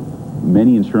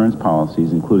 Many insurance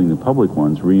policies, including the public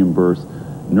ones, reimburse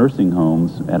nursing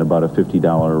homes at about a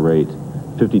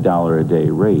 $50 a day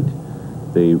rate.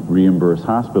 They reimburse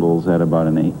hospitals at about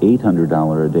an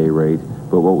 $800 a day rate,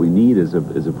 but what we need is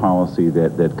a policy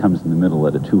that comes in the middle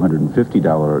at a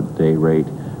 $250 a day rate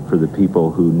for the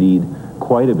people who need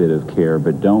quite a bit of care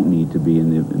but don't need to be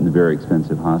in the very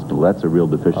expensive hospital. That's a real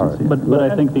deficiency. Right. But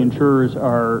I think the insurers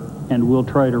are and will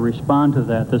try to respond to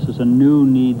that. This is a new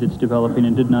need that's developing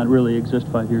and did not really exist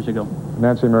 5 years ago.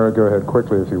 Nancy Merritt, go ahead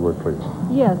quickly if you would, please.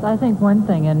 Yes, I think one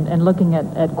thing, and looking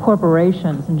at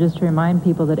corporations, and just to remind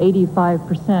people that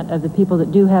 85% of the people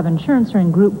that do have insurance are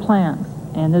in group plans,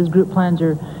 and those group plans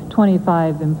are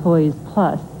 25 employees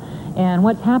plus. And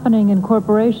what's happening in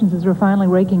corporations is we're finally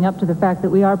waking up to the fact that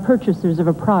we are purchasers of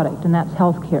a product, and that's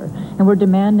health care, and we're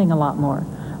demanding a lot more.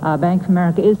 Bank of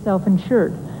America is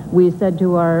self-insured, We said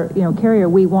to our, carrier,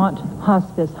 we want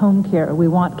hospice, home care, we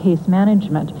want case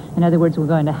management. In other words, we're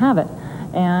going to have it.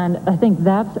 And I think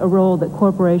that's a role that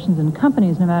corporations and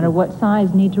companies, no matter what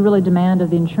size, need to really demand of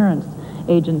the insurance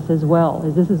agents as well.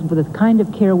 This is the kind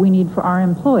of care we need for our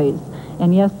employees.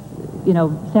 And yes,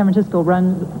 San Francisco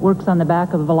works on the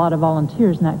back of a lot of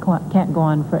volunteers, and that can't go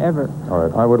on forever. All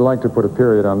right, I would like to put a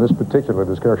period on this particular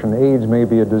discussion. AIDS may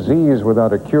be a disease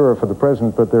without a cure for the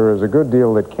present, but there is a good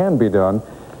deal that can be done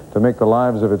to make the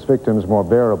lives of its victims more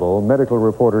bearable. Medical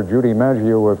reporter Judy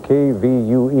Maggio of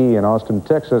KVUE in Austin,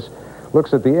 Texas,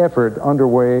 looks at the effort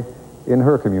underway in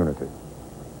her community.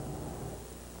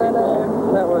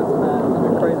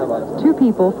 Two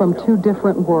people from two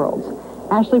different worlds.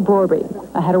 Ashley Borby,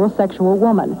 a heterosexual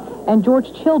woman, and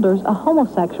George Childers, a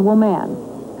homosexual man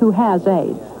who has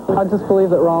AIDS. I just believe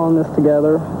that we're all in this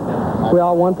together. We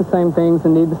all want the same things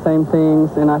and need the same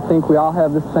things, and I think we all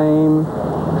have the same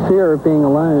fear of being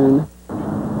alone.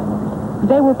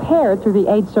 They were paired through the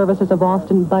AIDS Services of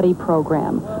Austin Buddy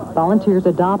program. Volunteers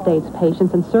adopt AIDS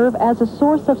patients and serve as a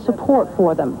source of support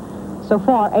for them. So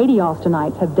far, 80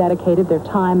 Austinites have dedicated their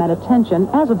time and attention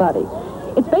as a buddy.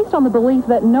 It's based on the belief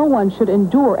that no one should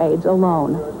endure AIDS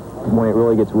alone. When it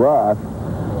really gets rough,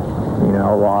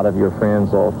 a lot of your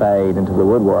friends will fade into the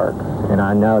woodwork, and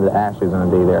I know that Ashley's going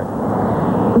to be there.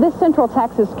 This Central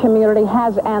Texas community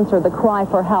has answered the cry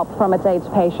for help from its AIDS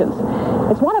patients.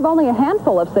 It's one of only a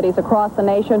handful of cities across the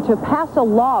nation to pass a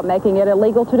law making it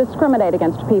illegal to discriminate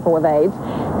against people with AIDS.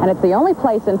 And it's the only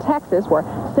place in Texas where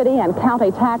city and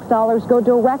county tax dollars go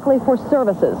directly for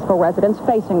services for residents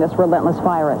facing this relentless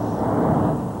virus.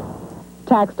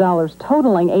 Tax dollars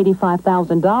totaling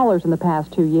 $85,000 in the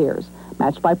past 2 years,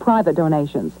 matched by private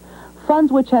donations.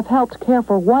 Funds which have helped care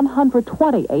for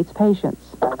 120 AIDS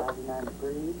patients.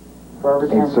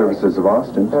 AIDS Services of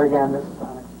Austin.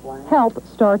 Help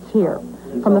starts here.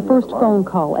 From the first phone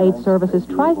call, AIDS Services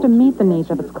tries to meet the needs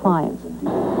of its clients.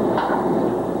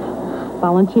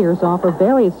 Volunteers offer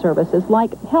various services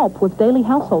like help with daily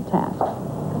household tasks.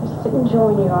 Sit and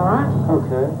join you, all right?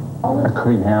 Okay. A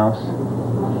clean house,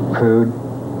 food,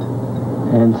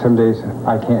 and some days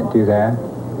I can't do that.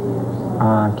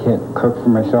 I can't cook for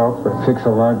myself or fix a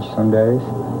lunch some days,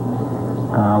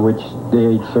 which the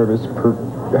AIDS Service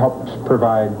helps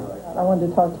provide. I wanted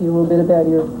to talk to you a little bit about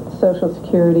your Social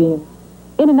Security.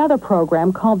 In another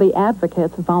program called The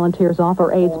Advocates, volunteers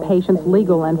offer AIDS patients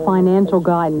legal and financial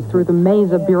guidance through the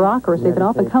maze of bureaucracy that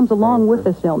often comes along with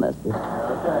this illness.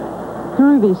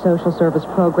 Through these social service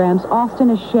programs, Austin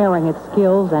is sharing its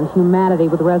skills and humanity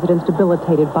with residents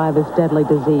debilitated by this deadly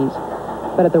disease.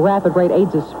 But at the rapid rate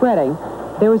AIDS is spreading,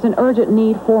 there is an urgent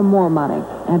need for more money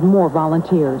and more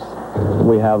volunteers.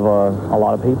 We have a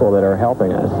lot of people that are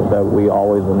helping us, but we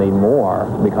always will need more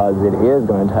because it is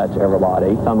going to touch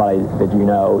everybody. Somebody that you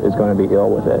know is going to be ill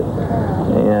with it.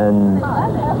 And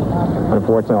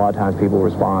unfortunately, a lot of times people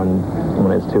respond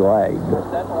when it's too late.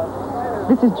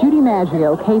 This is Judy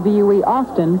Maggio, KVUE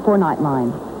Austin for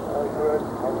Nightline.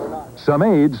 Some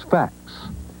AIDS facts.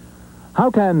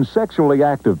 How can sexually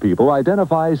active people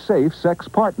identify safe sex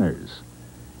partners?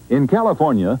 In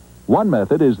California, one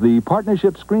method is the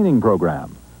Partnership Screening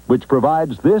Program, which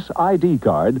provides this ID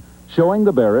card showing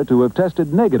the bearer to have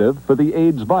tested negative for the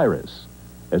AIDS virus.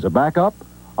 As a backup,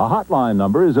 a hotline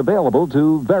number is available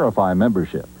to verify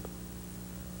membership.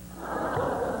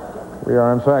 We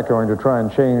are, in fact, going to try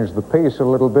and change the pace a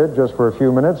little bit just for a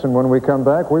few minutes, and when we come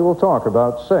back, we will talk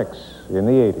about sex in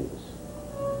the 80s.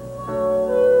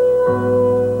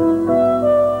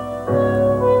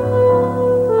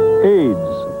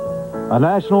 AIDS. A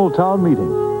national town meeting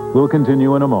will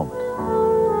continue in a moment.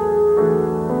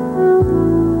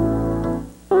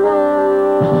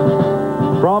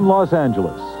 From Los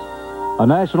Angeles, a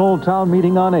national town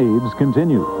meeting on AIDS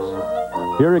continues.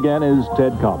 Here again is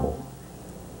Ted Koppel.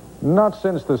 Not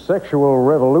since the sexual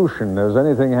revolution has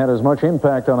anything had as much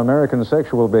impact on American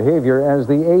sexual behavior as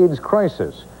the AIDS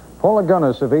crisis. Paula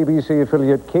Gunnis of ABC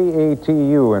affiliate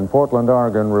KATU in Portland,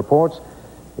 Oregon reports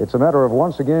it's a matter of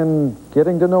once again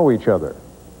getting to know each other.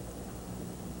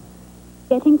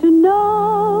 Getting to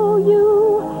know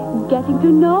you, getting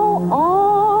to know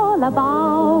all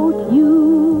about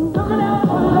you.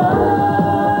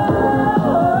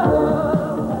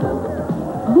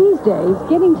 These days,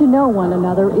 getting to know one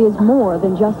another is more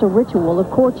than just a ritual of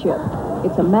courtship.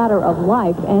 It's a matter of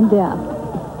life and death.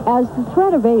 As the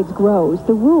threat of AIDS grows,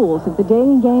 the rules of the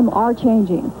dating game are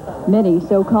changing. Many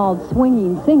so-called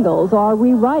swinging singles are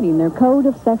rewriting their code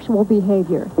of sexual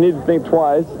behavior. You need to think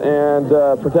twice, and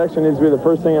protection needs to be the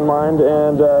first thing in mind,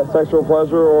 and sexual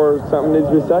pleasure or something needs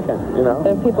to be second, you know?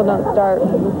 If people don't start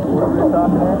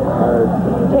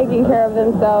taking care of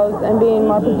themselves and being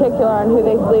more particular on who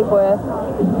they sleep with,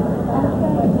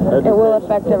 it will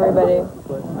affect everybody.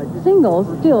 Singles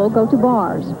still go to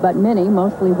bars, but many,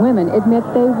 mostly women, admit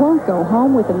they won't go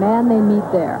home with the man they meet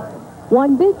there.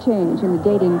 One big change in the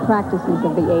dating practices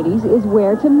of the 80s is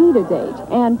where to meet a date,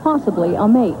 and possibly a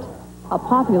mate. A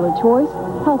popular choice,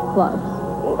 health clubs.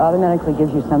 It automatically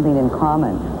gives you something in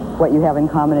common. What you have in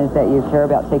common is that you care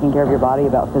about taking care of your body,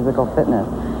 about physical fitness.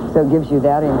 So it gives you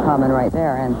that in common right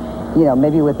there. And, you know,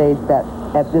 maybe with AIDS, that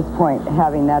at this point,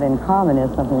 having that in common is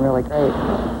something really great.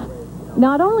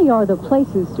 Not only are the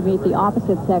places to meet the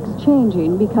opposite sex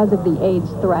changing because of the AIDS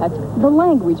threat, the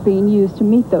language being used to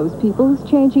meet those people is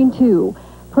changing too.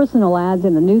 Personal ads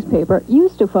in the newspaper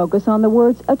used to focus on the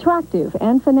words attractive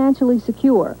and financially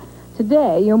secure.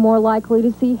 Today, you're more likely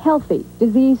to see healthy,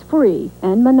 disease-free,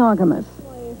 and monogamous.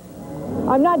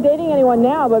 I'm not dating anyone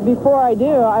now, but before I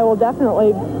do, I will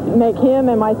definitely make him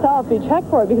and myself be checked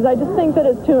for it because I just think that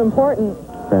it's too important.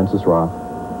 Francis Roth.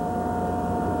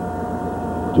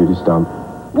 Judy Stump.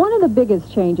 One of the biggest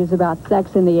changes about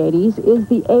sex in the 80s is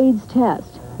the AIDS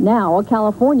test. Now, a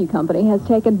California company has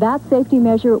taken that safety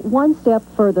measure one step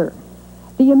further.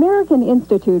 The American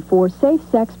Institute for Safe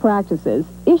Sex Practices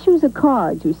issues a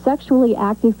card to sexually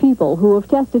active people who have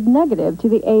tested negative to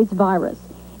the AIDS virus.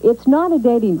 It's not a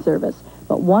dating service,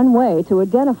 but one way to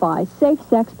identify safe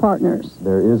sex partners.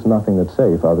 There is nothing that's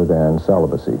safe other than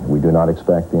celibacy. We do not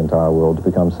expect the entire world to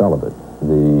become celibate.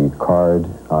 The card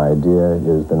idea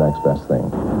is the next best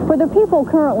thing. For the people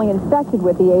currently infected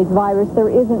with the AIDS virus, there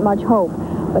isn't much hope.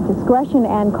 But discretion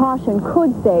and caution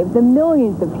could save the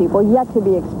millions of people yet to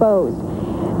be exposed.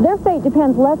 Their fate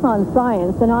depends less on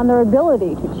science than on their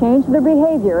ability to change their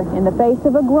behavior in the face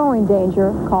of a growing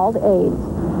danger called AIDS.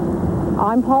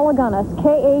 I'm Paula Gunnis,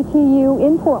 KATU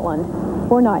in Portland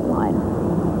for Nightline.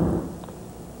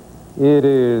 It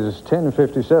is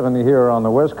 10:57 here on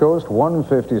the West Coast,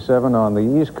 1:57 on the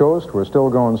East Coast. We're still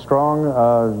going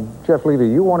strong. Jeff Levy,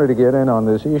 you wanted to get in on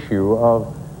this issue of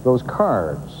those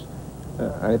cards.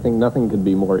 I think nothing could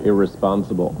be more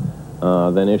irresponsible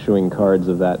than issuing cards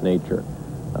of that nature.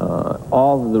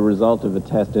 All the result of a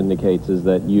test indicates is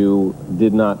that you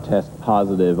did not test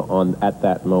positive at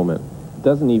that moment. It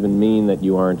doesn't even mean that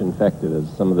you aren't infected, as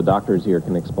some of the doctors here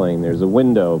can explain. There's a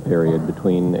window period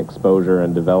between exposure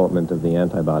and development of the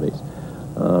antibodies.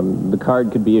 The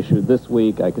card could be issued this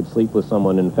week. I could sleep with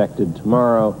someone infected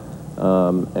tomorrow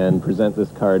and present this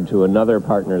card to another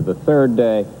partner the third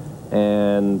day,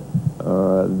 and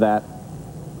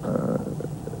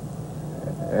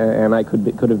I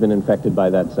could have been infected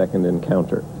by that second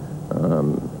encounter,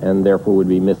 and therefore would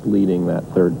be misleading that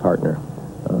third partner.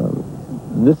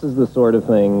 This is the sort of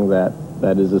thing that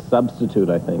is a substitute,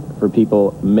 I think, for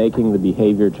people making the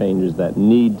behavior changes that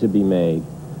need to be made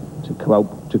to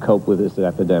cope with this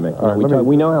epidemic.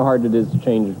 We know how hard it is to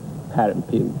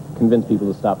convince people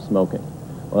to stop smoking.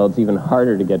 Well, it's even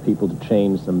harder to get people to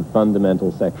change some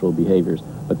fundamental sexual behaviors.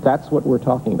 But that's what we're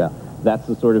talking about. That's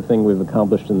the sort of thing we've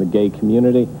accomplished in the gay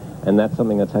community, and that's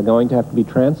something that's going to have to be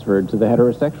transferred to the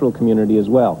heterosexual community as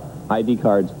well. ID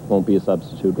cards won't be a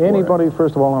substitute for Anybody,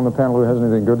 first of all, on the panel who has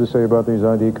anything good to say about these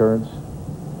ID cards?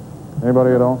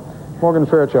 Anybody at all? Morgan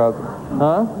Fairchild.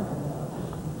 Huh?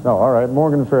 No, all right.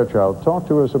 Morgan Fairchild, talk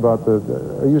to us about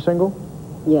are you single?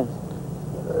 Yes.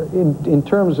 In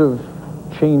terms of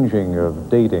changing of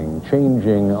dating,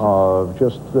 changing of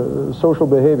just social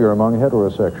behavior among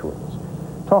heterosexuals.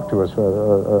 Talk to us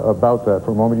about that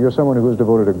for a moment. You're someone who has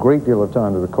devoted a great deal of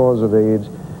time to the cause of AIDS.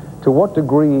 To what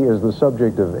degree is the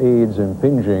subject of AIDS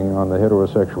impinging on the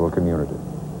heterosexual community?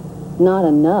 Not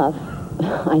enough.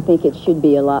 I think it should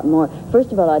be a lot more.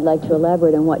 First of all, I'd like to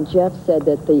elaborate on what Jeff said,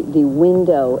 that the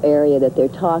window area that they're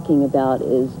talking about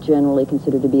is generally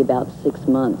considered to be about 6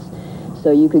 months. So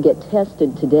you could get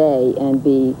tested today and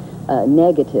be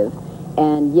negative,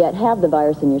 and yet have the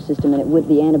virus in your system, and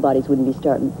the antibodies wouldn't be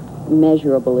starting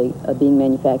measurably being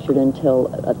manufactured until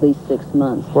at least 6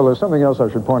 months. Well, there's something else I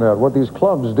should point out. What these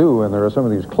clubs do, and there are some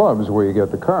of these clubs where you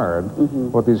get the card,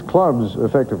 what these clubs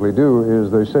effectively do is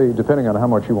they say, depending on how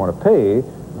much you want to pay,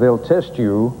 they'll test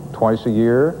you twice a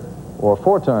year or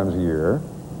 4 times a year.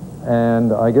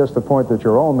 And I guess the point that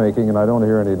you're all making, and I don't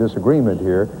hear any disagreement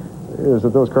here, is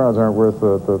that those cards aren't worth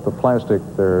the plastic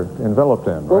they're enveloped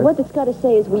in, right? Well, what it's got to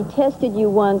say is we tested you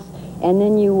once, and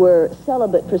then you were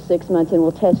celibate for 6 months, and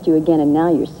we'll test you again, and now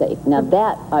you're safe. Now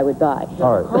that I would buy.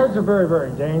 All right. Cards are very,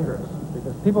 very dangerous.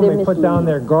 Because people They're may put down misleading.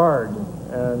 their guard,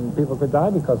 and people could die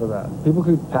because of that. People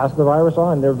could pass the virus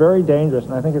on. They're very dangerous,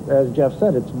 and I think, as Jeff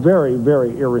said, it's very,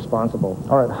 very irresponsible.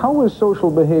 All right, how is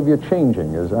social behavior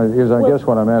changing, I guess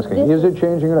what I'm asking. Is it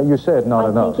changing at all? You said not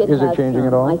enough. Is it changing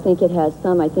at all? I think it has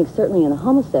some. I think certainly in the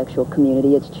homosexual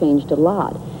community it's changed a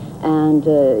lot. And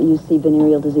you see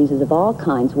venereal diseases of all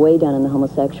kinds way down in the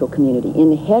homosexual community. In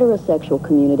the heterosexual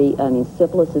community, I mean,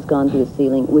 syphilis has gone through the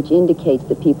ceiling, which indicates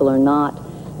that people are not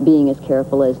being as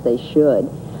careful as they should.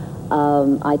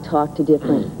 I talk to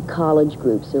different college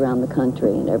groups around the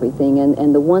country and everything,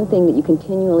 and the one thing that you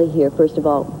continually hear, first of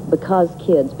all, because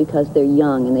they're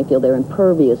young and they feel they're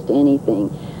impervious to anything,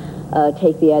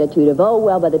 take the attitude of, oh,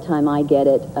 well, by the time I get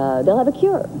it, they'll have a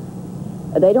cure.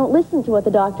 They don't listen to what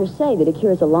the doctors say, that a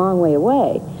cure is a long way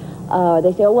away.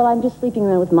 They say, oh, well, I'm just sleeping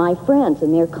around with my friends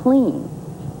and they're clean.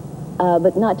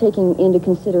 But not taking into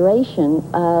consideration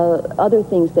other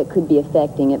things that could be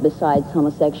affecting it besides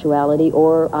homosexuality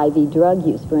or IV drug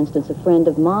use. For instance, a friend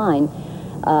of mine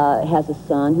has a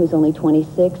son who's only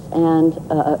 26, and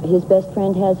his best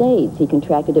friend has AIDS. He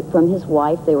contracted it from his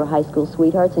wife. They were high school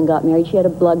sweethearts and got married. She had a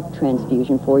blood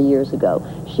transfusion 4 years ago.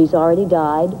 She's already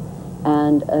died,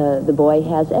 and the boy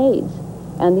has AIDS.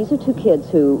 And these are two kids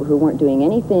who weren't doing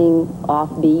anything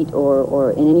offbeat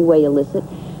or in any way illicit,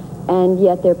 and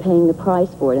yet they're paying the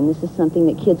price for it. And this is something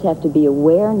that kids have to be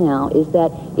aware now, is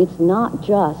that it's not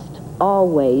just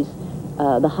always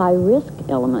the high-risk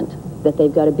element that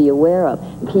they've got to be aware of.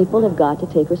 People have got to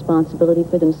take responsibility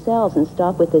for themselves and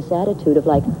stop with this attitude of,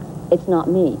 like, it's not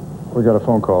me. We got a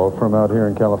phone call from out here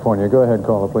in California. Go ahead,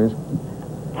 caller, please.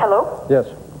 Hello? Yes.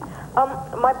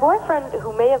 My boyfriend,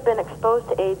 who may have been exposed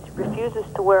to AIDS, refuses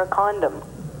to wear a condom.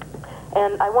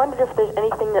 And I wondered if there's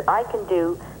anything that I can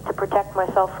do to protect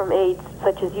myself from AIDS,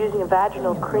 such as using a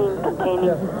vaginal cream containing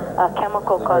a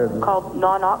chemical called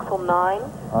non-oxal 9,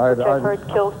 which I've heard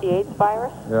kills the AIDS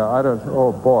virus. Yeah,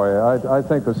 oh boy, I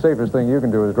think the safest thing you can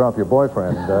do is drop your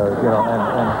boyfriend,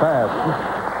 and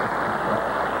fast.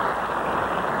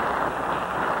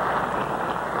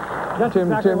 That's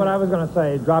exactly what I was going to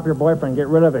say. Drop your boyfriend, get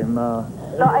rid of him. No,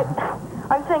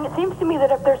 I'm saying it seems to me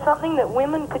that if there's something that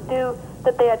women could do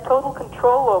that they had total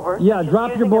control over... Yeah,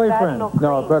 drop your boyfriend.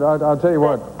 No, but I'll tell you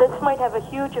what. This might have a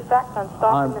huge effect on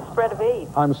stopping the spread of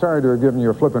AIDS. I'm sorry to have given you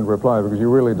a flippant reply, because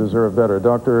you really deserve better.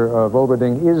 Dr.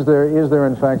 Volderding, is there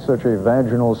in fact such a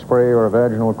vaginal spray or a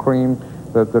vaginal cream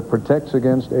that protects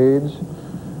against AIDS?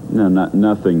 No,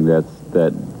 nothing that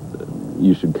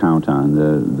you should count on.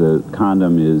 The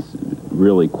condom is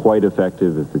really quite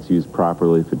effective if it's used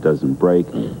properly, if it doesn't break.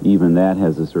 Even that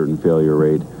has a certain failure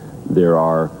rate. There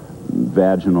are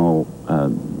vaginal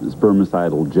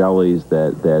spermicidal jellies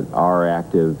that are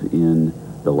active in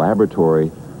the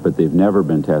laboratory, but they've never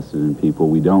been tested in people.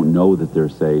 We don't know that they're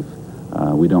safe.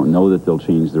 We don't know that they'll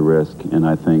change the risk. And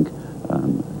I think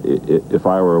if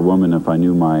I were a woman, if I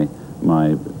knew my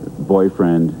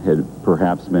boyfriend had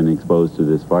perhaps been exposed to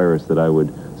this virus, that I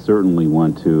would certainly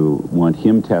want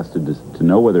him tested to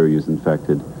know whether he was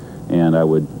infected, and I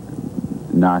would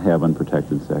not have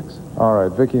unprotected sex. All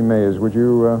right, Vicki Mays, would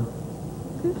you...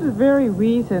 This is the very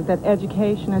reason that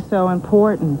education is so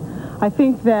important. I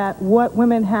think that what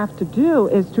women have to do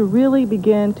is to really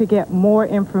begin to get more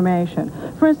information.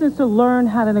 For instance, to learn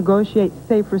how to negotiate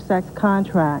safer sex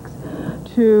contracts,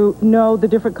 to know the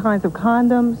different kinds of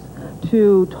condoms,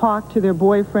 to talk to their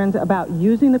boyfriends about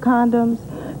using the condoms,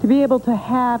 to be able to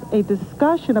have a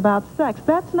discussion about sex.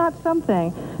 That's not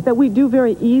something that we do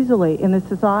very easily in this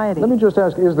society. Let me just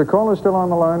ask, is the caller still on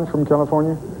the line from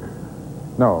California?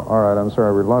 No. All right, I'm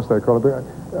sorry, we've lost that caller.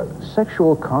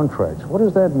 Sexual contracts, what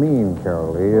does that mean,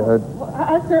 Carol Lee? Well,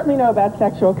 I certainly know about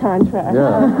sexual contracts.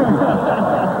 Yeah.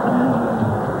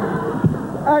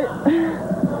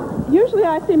 Usually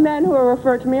I see men who are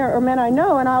referred to me, or men I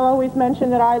know, and I'll always mention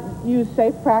that I use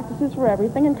safe practices for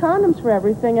everything and condoms for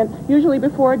everything. And usually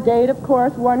before a date, of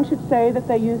course, one should say that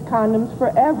they use condoms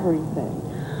for everything.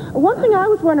 One thing I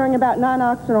was wondering about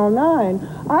non-oxynol 9,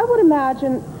 I would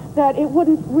imagine that it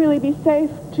wouldn't really be safe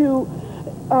to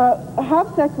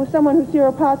have sex with someone who's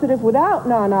seropositive without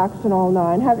non-oxynol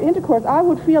 9, have intercourse. I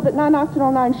would feel that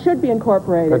non-oxynol 9 should be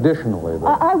incorporated. Additionally, though.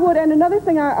 I would, and another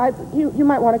thing you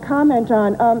might want to comment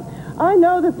on, I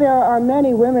know that there are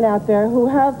many women out there who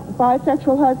have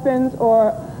bisexual husbands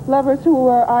or lovers who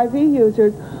are IV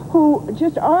users who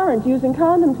just aren't using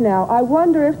condoms now. I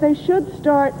wonder if they should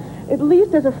start, at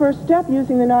least as a first step,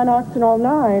 using the non-oxynol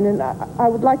 9, and I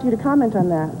would like you to comment on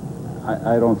that.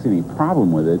 I don't see any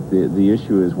problem with it. The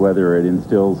issue is whether it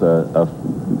instills a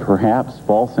perhaps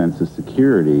false sense of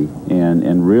security,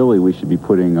 and really we should be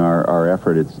putting our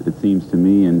effort, it seems to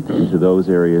me, into those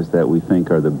areas that we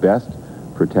think are the best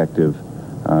protective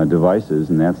devices,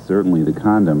 and that's certainly the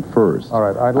condom first. All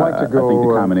right, I'd like to go... I think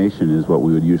the combination is what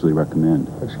we would usually recommend.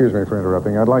 Excuse me for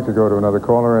interrupting. I'd like to go to another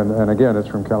caller, and again, it's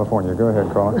from California. Go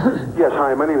ahead, caller. Yes,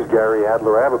 hi, my name is Gary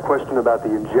Adler. I have a question about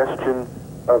the ingestion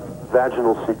of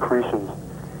vaginal secretions.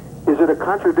 Is it a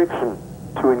contradiction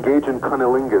to engage in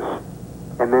cunnilingus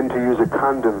and then to use a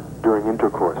condom during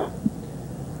intercourse?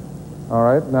 All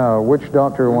right, now, which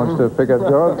doctor wants to pick up?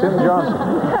 Oh, Tim Johnson.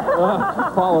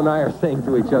 Paul and I are saying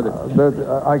to each other.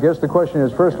 I guess the question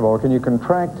is, first of all, can you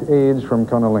contract AIDS from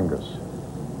cunnilingus?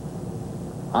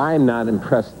 I'm not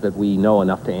impressed that we know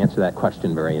enough to answer that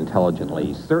question very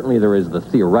intelligently. Certainly there is the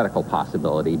theoretical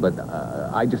possibility, but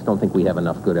I just don't think we have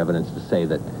enough good evidence to say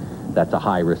that that's a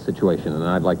high-risk situation, and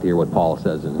I'd like to hear what Paul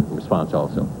says in response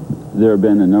also. There have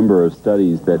been a number of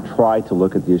studies that try to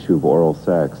look at the issue of oral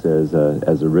sex as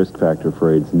a risk factor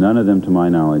for AIDS. None of them, to my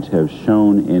knowledge, have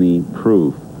shown any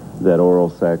proof that oral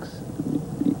sex,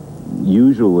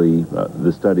 usually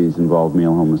the studies involve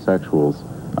male homosexuals.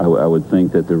 I would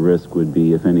think that the risk would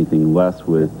be, if anything, less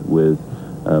with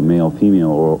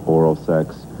male-female oral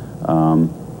sex.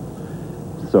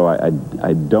 So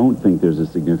I don't think there's a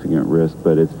significant risk,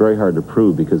 but it's very hard to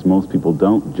prove because most people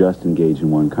don't just engage in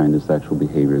one kind of sexual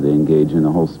behavior. They engage in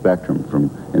a whole spectrum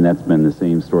and that's been the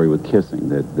same story with kissing,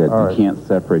 that you can't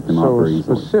separate them out very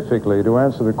easily. So specifically, to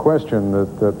answer the question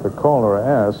that the caller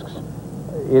asks,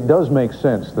 it does make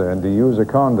sense then to use a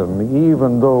condom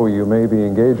even though you may be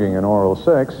engaging in oral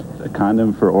sex. A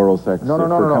condom for oral sex for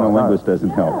cunnilingus doesn't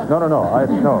help. No.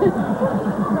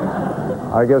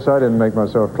 I guess I didn't make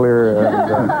myself clear.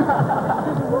 And,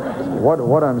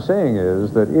 what I'm saying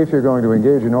is that if you're going to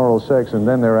engage in oral sex and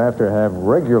then thereafter have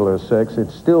regular sex, it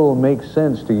still makes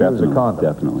sense to use a condom.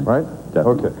 Definitely. Right?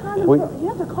 Definitely. Okay.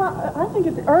 I think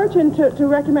it's urgent to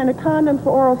recommend a condom for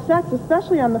oral sex,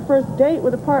 especially on the first date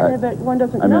with a partner that one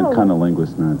doesn't know. I meant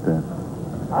cunnilingus, not that.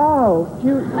 Oh,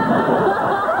 you...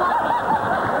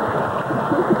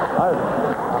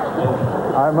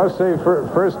 I must say,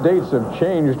 first dates have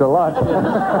changed a lot.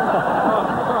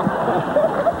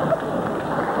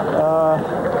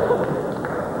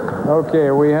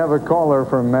 Okay, we have a caller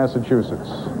from Massachusetts.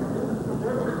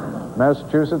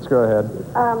 Massachusetts, go ahead.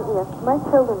 Yes, my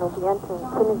children will be entering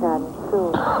kindergarten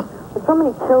soon. With so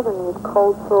many children with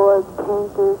cold sores,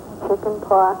 tainters, chicken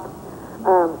pox,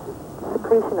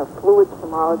 secretion of fluids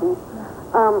from all of these,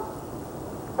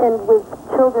 and with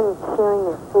children sharing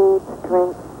their foods,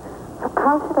 drinks,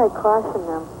 how should I caution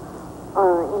them,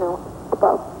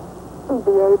 about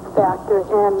the AIDS factor?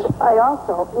 And I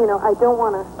also, I don't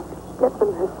want to get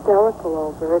them hysterical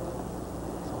over it.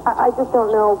 I just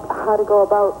don't know how to go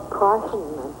about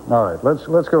cautioning them. All right,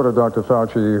 let's go to Dr.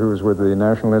 Fauci, who's with the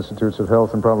National Institutes of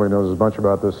Health and probably knows as much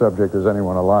about this subject as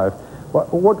anyone alive.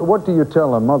 What do you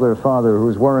tell a mother or father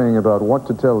who's worrying about what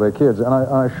to tell their kids? And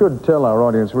I should tell our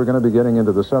audience we're going to be getting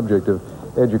into the subject of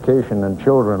education and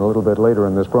children a little bit later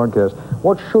in this broadcast.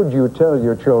 What should you tell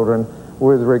your children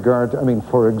with regard to,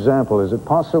 for example, is it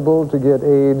possible to get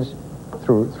AIDS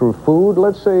through food?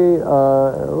 Let's say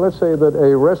that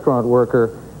a restaurant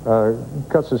worker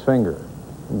cuts his finger,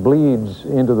 bleeds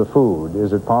into the food.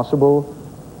 Is it possible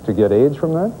to get AIDS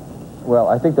from that? Well,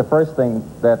 I think the first thing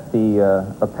that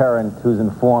a parent who's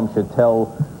informed should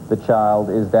tell the child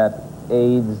is that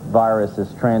AIDS virus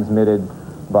is transmitted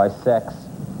by sex,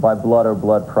 by blood or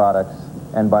blood products,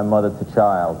 and by mother to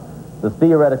child. The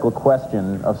theoretical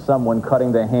question of someone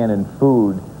cutting their hand in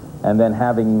food and then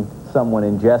having someone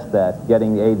ingest that,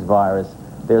 getting the AIDS virus,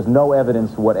 there's no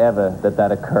evidence whatever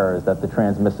that occurs, that the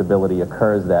transmissibility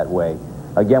occurs that way.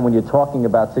 Again, when you're talking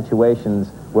about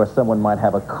situations where someone might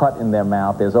have a cut in their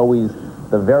mouth, there's always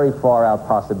the very far-out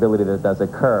possibility that it does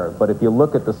occur. But if you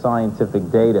look at the scientific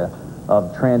data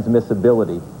of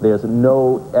transmissibility, there's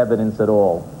no evidence at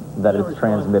all that it's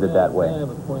transmitted that way. I have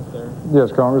a point there.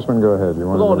 Yes, Congressman, go ahead.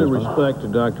 With all due respect to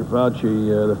Dr. Fauci,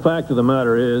 the fact of the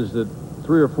matter is that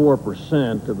 3 or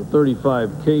 4% of the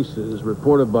 35 cases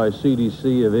reported by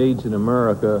CDC of AIDS in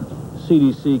America,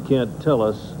 CDC can't tell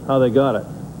us how they got it.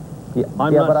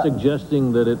 I'm not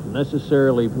suggesting that it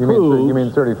necessarily proves... You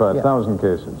mean 35,000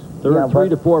 cases? 3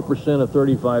 to 4% of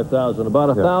 35,000. About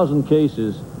 1,000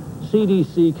 cases,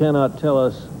 CDC cannot tell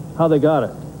us how they got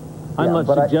it. I'm not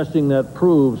suggesting that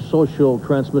proves social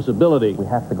transmissibility. We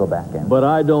have to go back in. But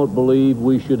I don't believe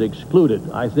we should exclude it.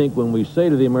 I think when we say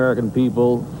to the American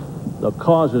people, the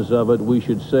causes of it, we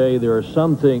should say there are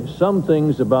some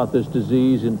things about this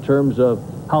disease in terms of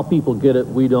how people get it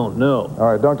we don't know.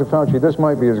 All right, Dr. Fauci, this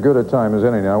might be as good a time as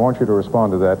any. I want you to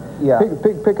respond to that. Yeah.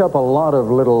 Pick up a lot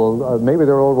of little, maybe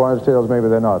they're old wives' tales, maybe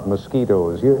they're not,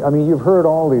 mosquitoes. I mean, you've heard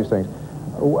all these things.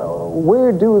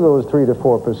 Where do those 3 to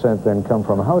 4% then come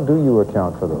from? How do you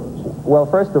account for those? Well,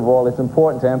 first of all, it's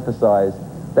important to emphasize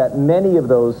that many of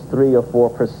those 3 or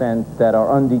 4% that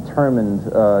are undetermined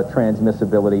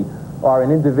transmissibility are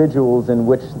in individuals in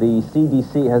which the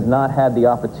CDC has not had the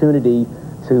opportunity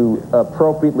to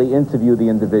appropriately interview the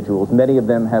individuals. Many of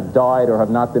them have died or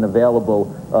have not been available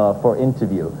for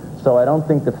interview. So I don't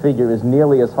think the figure is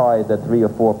nearly as high as that 3 or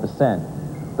 4%.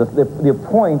 The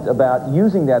point about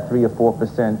using that 3 or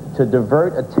 4% to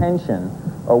divert attention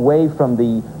away from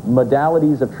the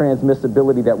modalities of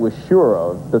transmissibility that we're sure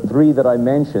of, the 3 that I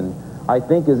mentioned, I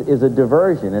think is a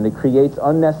diversion, and it creates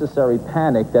unnecessary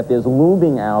panic that there's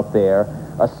looming out there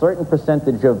a certain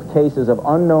percentage of cases of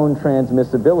unknown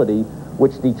transmissibility,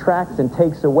 which detracts and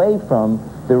takes away from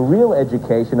the real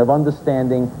education of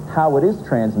understanding how it is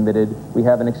transmitted. We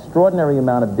have an extraordinary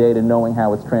amount of data knowing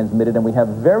how it's transmitted, and we have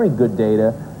very good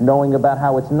data knowing about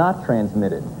how it's not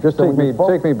transmitted. Just take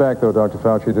me back, though, Dr.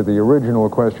 Fauci, to the original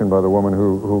question by the woman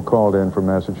who called in from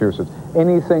Massachusetts.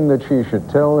 Anything that she should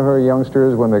tell her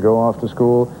youngsters when they go off to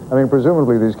school? I mean,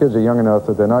 presumably these kids are young enough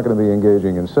that they're not going to be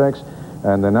engaging in sex,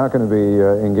 and they're not going to be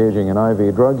engaging in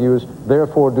IV drug use.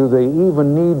 Therefore, do they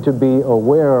even need to be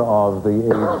aware of the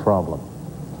AIDS problem?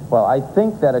 Well, I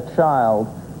think that a child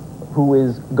who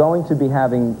is going to be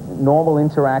having normal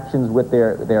interactions with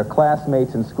their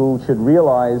classmates in school should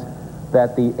realize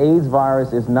that the AIDS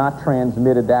virus is not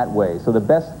transmitted that way. So the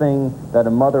best thing that a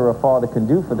mother or father can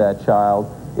do for that child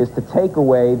is to take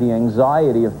away the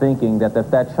anxiety of thinking that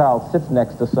if that child sits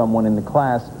next to someone in the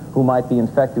class who might be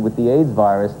infected with the AIDS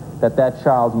virus, that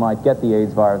child might get the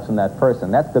AIDS virus from that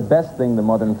person. That's the best thing the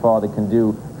mother and father can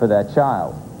do for that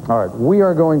child. All right, we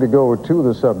are going to go to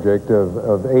the subject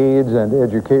of AIDS and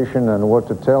education and what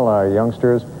to tell our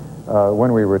youngsters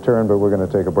when we return, but we're going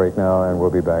to take a break now, and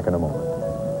we'll be back in a moment.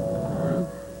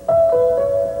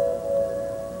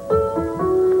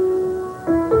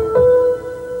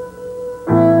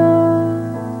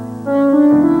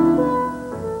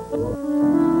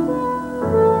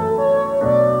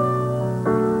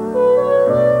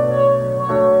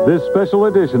 This special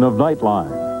edition of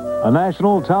Nightline, a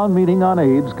national town meeting on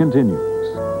AIDS, continues.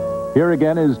 Here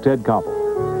again is Ted Koppel.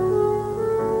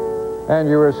 And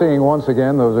you are seeing once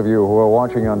again, those of you who are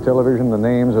watching on television, the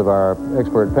names of our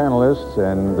expert panelists,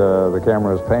 and the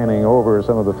camera is panning over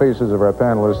some of the faces of our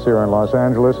panelists here in Los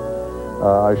Angeles.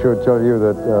 I should tell you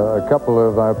that a couple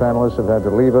of our panelists have had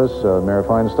to leave us. Mayor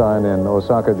Feinstein in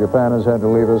Osaka, Japan has had to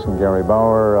leave us, and Gary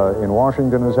Bauer in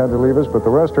Washington has had to leave us, but the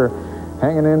rest are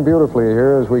hanging in beautifully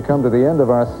here as we come to the end of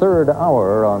our 3rd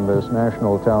hour on this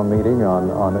national town meeting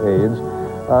on AIDS.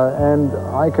 And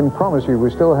I can promise you we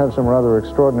still have some rather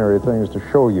extraordinary things to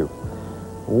show you.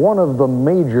 One of the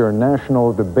major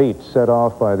national debates set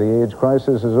off by the AIDS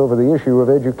crisis is over the issue of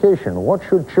education. What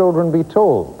should children be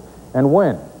told, and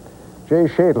when? Jay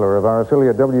Shadler of our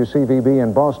affiliate WCVB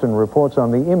in Boston reports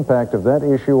on the impact of that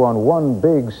issue on one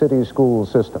big city school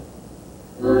system.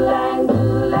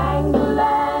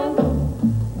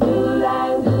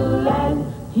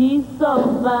 He's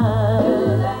so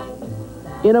fine.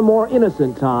 In a more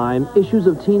innocent time, issues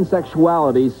of teen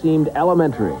sexuality seemed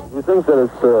elementary. Do you think that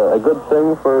it's a good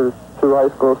thing for 2 high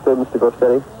school students to go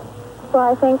steady? Well,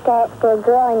 I think that for a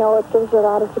girl, I know it gives you a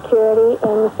lot of security,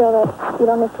 and you feel that you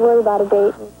don't have to worry about a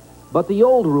date. But the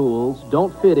old rules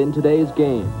don't fit in today's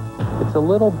game. It's a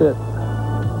little bit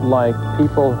like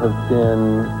people have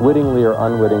been wittingly or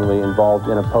unwittingly involved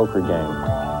in a poker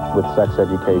game with sex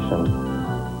education,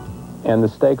 and the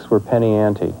stakes were penny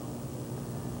ante.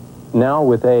 Now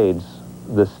with AIDS,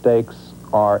 the stakes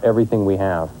are everything we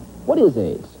have. What is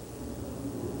AIDS?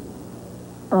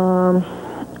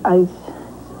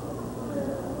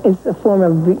 It's a form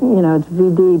of, it's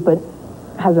VD, but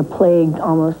has a plague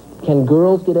almost. Can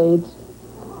girls get AIDS?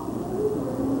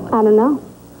 I don't know.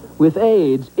 With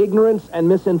AIDS, ignorance and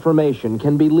misinformation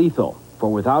can be lethal.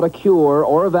 For without a cure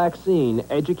or a vaccine,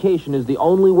 education is the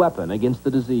only weapon against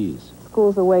the disease.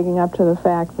 Schools are waking up to the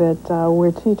fact that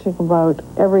we're teaching about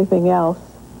everything else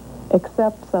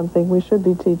except something we should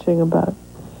be teaching about.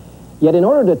 Yet in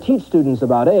order to teach students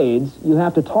about AIDS, you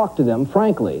have to talk to them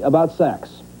frankly about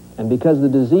sex. And because the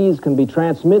disease can be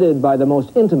transmitted by the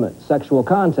most intimate sexual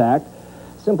contact,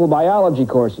 simple biology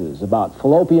courses about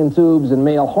fallopian tubes and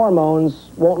male hormones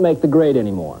won't make the grade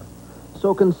anymore.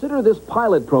 So consider this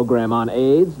pilot program on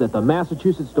AIDS that the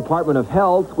Massachusetts Department of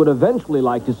Health would eventually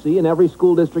like to see in every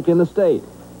school district in the state.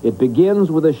 It begins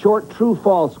with a short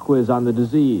true-false quiz on the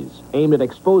disease, aimed at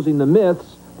exposing the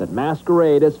myths that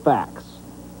masquerade as facts.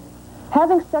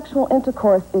 Having sexual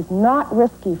intercourse is not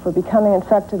risky for becoming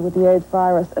infected with the AIDS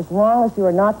virus as long as you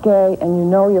are not gay and you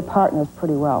know your partners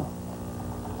pretty well.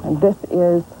 And this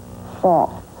is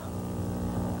false.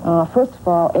 First of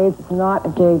all, AIDS is not a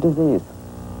gay disease.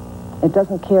 It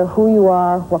doesn't care who you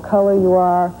are, what color you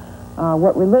are,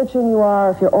 what religion you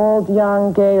are, if you're old,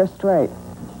 young, gay, or straight.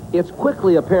 It's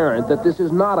quickly apparent that this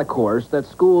is not a course that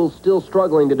schools still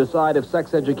struggling to decide if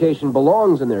sex education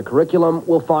belongs in their curriculum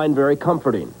will find very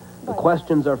comforting. The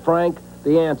questions are frank,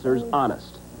 the answers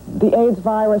honest. The AIDS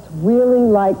virus really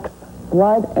likes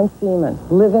blood and semen,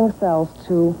 living cells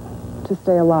to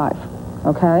stay alive,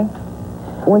 okay?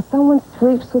 When someone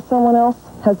sleeps with someone else,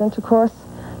 has intercourse,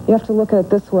 you have to look at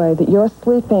it this way, that you're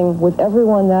sleeping with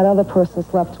everyone that other person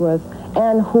slept with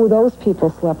and who those people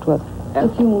slept with.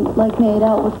 If you, like, made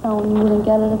out with someone, you wouldn't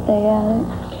get it if they had it?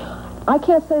 I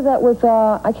can't say that with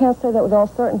all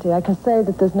certainty. I can say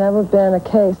that there's never been a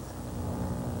case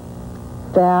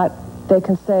that they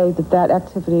can say that that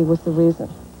activity was the reason.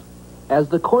 As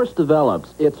the course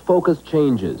develops, its focus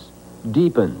changes,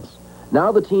 deepens.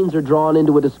 Now the teens are drawn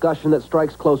into a discussion that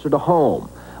strikes closer to home.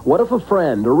 What if a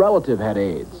friend or relative had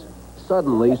AIDS?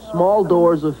 Suddenly, small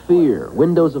doors of fear,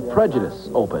 windows of prejudice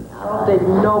open. That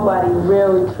nobody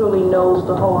really truly knows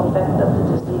the whole effect of the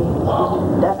disease.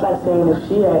 That's like saying if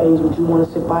she had AIDS, would you want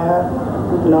to sit by her?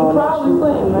 No, you probably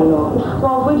wouldn't. No.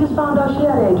 Well, if we just found out she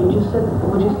had AIDS, would you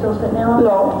still sit there?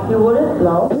 No. You wouldn't?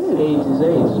 No. AIDS is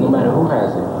AIDS, no matter who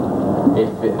has it.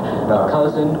 If a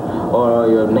cousin or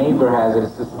your neighbor has it,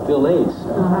 it's still AIDS.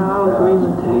 I agree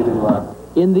with that. Neither do I.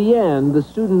 In the end, the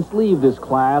students leave this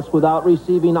class without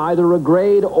receiving either a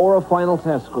grade or a final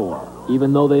test score,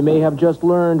 even though they may have just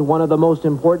learned one of the most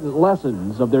important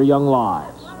lessons of their young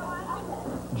lives.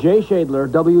 Jay Shadler,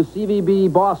 WCVB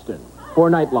Boston, for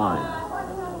Nightline.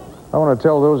 I want to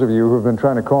tell those of you who've been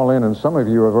trying to call in, and some of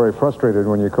you are very frustrated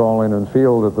when you call in and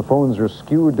feel that the phones are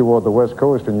skewed toward the West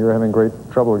Coast and you're having great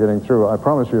trouble getting through. I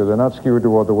promise you they're not skewed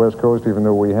toward the West Coast, even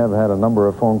though we have had a number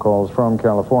of phone calls from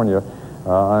California.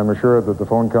 I'm assured that the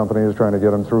phone company is trying to get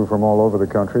them through from all over the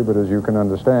country, but as you can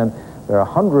understand, there are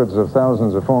hundreds of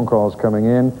thousands of phone calls coming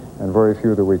in and very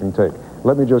few that we can take.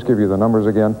 Let me just give you the numbers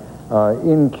again.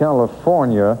 In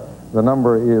California, the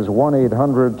number is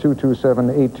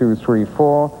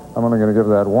 1-800-227-8234. I'm only going to give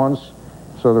that once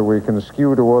so that we can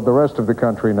skew toward the rest of the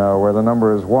country now, where the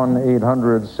number is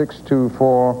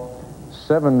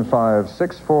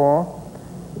 1-800-624-7564.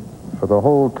 For the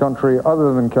whole country,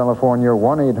 other than California,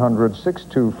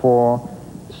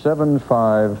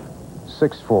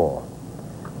 1-800-624-7564.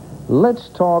 Let's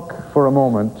talk for a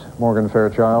moment, Morgan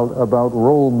Fairchild, about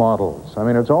role models. I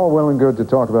mean, it's all well and good to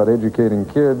talk about educating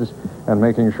kids and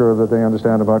making sure that they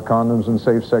understand about condoms and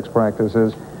safe sex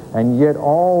practices, and yet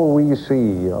all we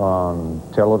see on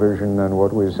television and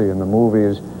what we see in the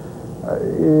movies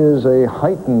is a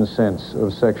heightened sense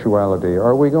of sexuality.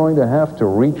 Are we going to have to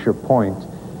reach a point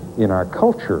in our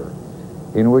culture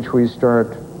in which we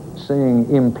start saying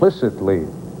implicitly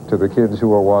to the kids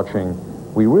who are watching,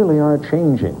 we really are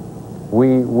changing.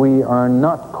 We are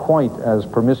not quite as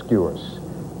promiscuous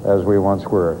as we once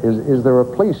were. Is there a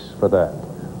place for that?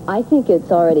 I think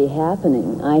it's already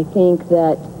happening. I think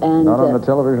that... and not on the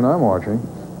television I'm watching.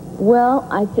 Well,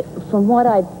 from what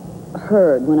I've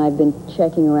heard when I've been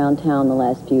checking around town the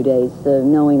last few days,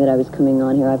 knowing that I was coming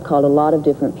on here, I've called a lot of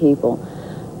different people.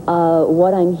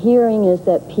 What I'm hearing is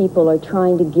that people are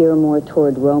trying to gear more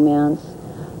toward romance,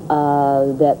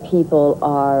 that people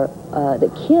are,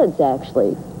 that kids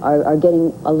actually are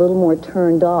getting a little more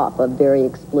turned off of very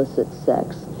explicit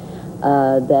sex,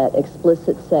 that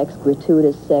explicit sex,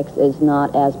 gratuitous sex is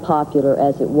not as popular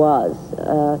as it was.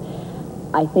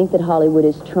 I think that Hollywood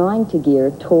is trying to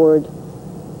gear toward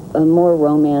more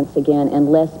romance again and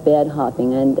less bed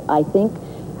hopping, and I think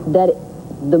that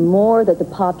the more that the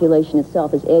population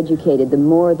itself is educated, the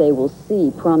more they will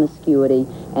see promiscuity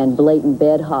and blatant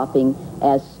bed hopping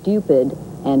as stupid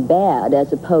and bad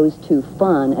as opposed to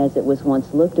fun as it was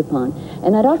once looked upon.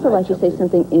 And I'd also like to say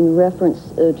something in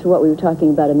reference to what we were talking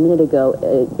about a minute ago.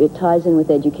 It ties in with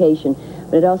education,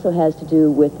 but it also has to do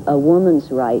with a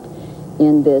woman's right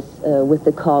in this, with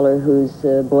the caller whose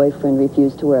boyfriend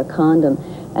refused to wear a condom.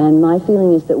 And my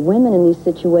feeling is that women in these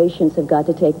situations have got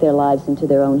to take their lives into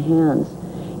their own hands.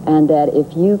 And that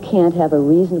if you can't have a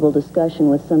reasonable discussion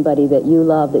with somebody that you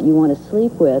love, that you want to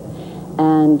sleep with,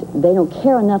 and they don't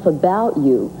care enough about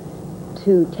you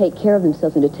to take care of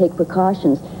themselves and to take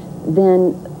precautions,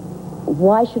 then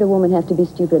why should a woman have to be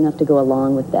stupid enough to go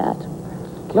along with that?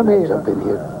 Let me jump in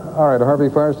here. All right, Harvey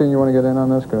Feinstein, you want to get in on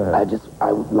this? Go ahead.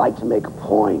 I would like to make a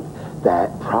point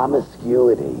that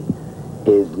promiscuity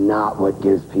is not what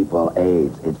gives people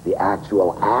AIDS. It's the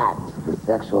actual acts, the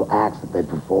sexual acts that they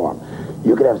perform.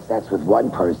 You could have sex with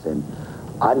one person,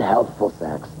 unhealthful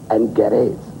sex, and get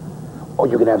AIDS. Or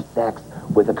you could have sex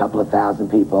with a couple of thousand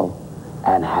people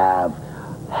and have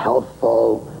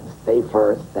healthful,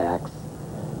 safer sex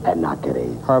and not get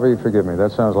AIDS. Harvey, forgive me,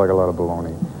 that sounds like a lot of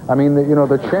baloney. I mean,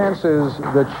 the chances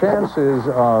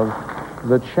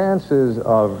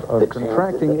of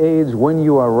contracting AIDS when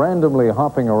you are randomly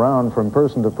hopping around from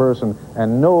person to person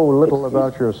and know little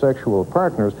about your sexual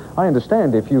partners. I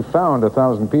understand if you found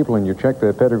 1,000 people and you checked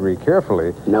their pedigree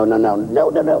carefully. No.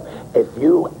 If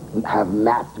you have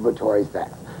masturbatory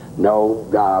sex, you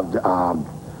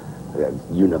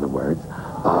know the words,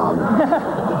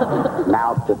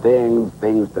 mouth to things,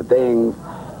 things to things,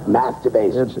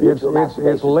 masturbation.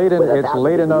 It's late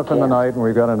enough in the night, and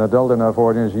we've got an adult enough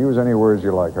audience. Use any words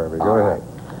you like, Harvey. Go ahead.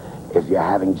 If you're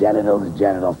having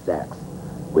genital-to-genital sex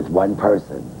with one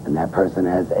person, and that person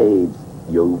has AIDS,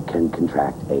 you can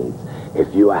contract AIDS.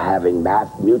 If you are having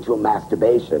mutual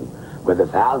masturbation with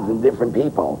 1,000 different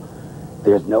people,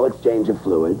 there's no exchange of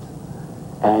fluids,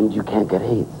 and you can't get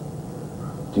AIDS.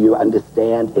 Do you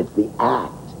understand? It's the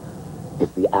act.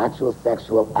 It's the actual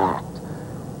sexual act.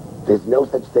 There's no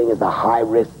such thing as a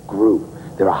high-risk group.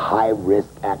 There are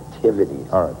high-risk activities.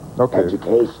 All right. Okay.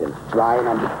 Education. Try and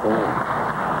understand.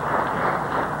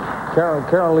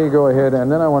 Carol Lee, go ahead, and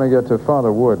then I want to get to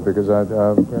Father Wood, because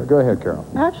go ahead, Carol.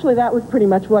 Actually, that was pretty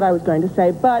much what I was going to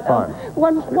say, but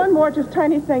one more just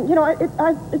tiny thing. You know,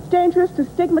 it's dangerous to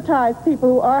stigmatize people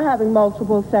who are having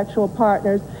multiple sexual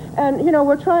partners, and, you know,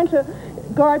 we're trying to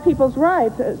guard people's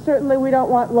rights. Certainly we don't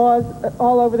want laws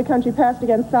all over the country passed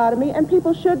against sodomy, and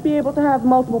people should be able to have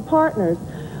multiple partners.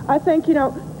 I think, you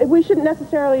know, we shouldn't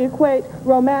necessarily equate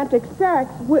romantic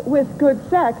sex with good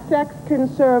sex. Sex can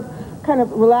serve kind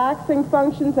of relaxing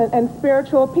functions and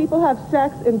spiritual. People have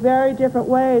sex in very different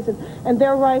ways, and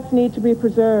their rights need to be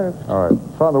preserved. All right.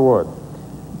 Father Wood,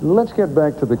 let's get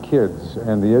back to the kids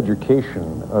and the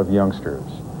education of youngsters.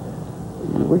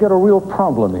 We got a real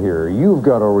problem here. You've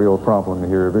got a real problem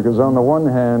here, because on the one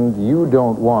hand, you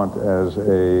don't want, as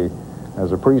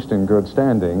a priest in good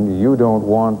standing, you don't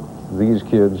want these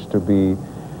kids to be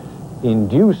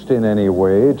induced in any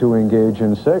way to engage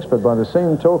in sex, but by the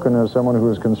same token, as someone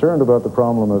who is concerned about the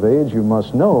problem of AIDS, you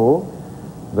must know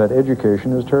that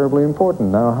education is terribly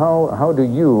important. Now, how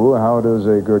does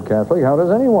a good Catholic, how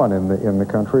does anyone in the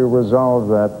country resolve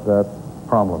that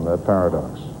problem, that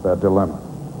paradox, that dilemma?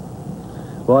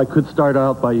 Well, I could start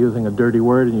out by using a dirty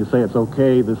word, and you say it's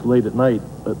okay this late at night,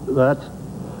 but that's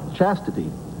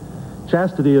chastity.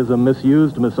 Chastity is a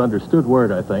misused, misunderstood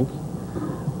word, I think.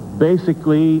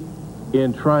 Basically,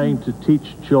 in trying to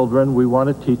teach children, we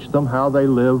want to teach them how they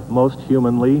live most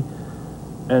humanly,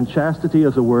 and chastity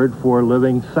is a word for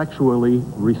living sexually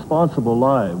responsible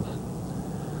lives.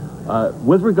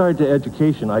 With regard to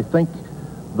education, I think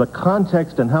the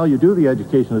context and how you do the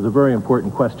education is a very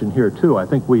important question here, too. I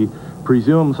think we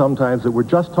presume sometimes that we're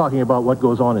just talking about what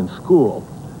goes on in school.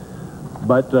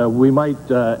 But we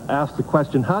might ask the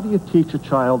question, how do you teach a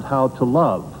child how to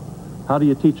love? How do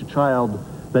you teach a child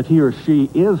that he or she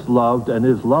is loved and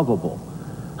is lovable?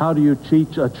 How do you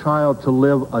teach a child to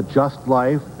live a just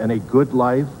life and a good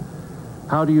life?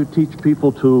 How do you teach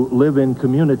people to live in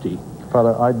community?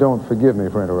 Father, forgive me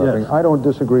for interrupting. Yes. I don't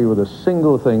disagree with a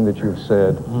single thing that you've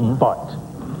said, but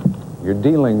you're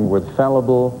dealing with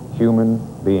fallible human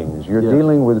beings. You're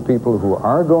dealing with people who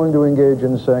are going to engage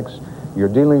in sex. You're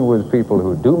dealing with people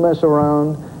who do mess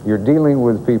around. You're dealing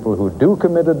with people who do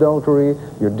commit adultery.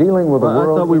 You're dealing with a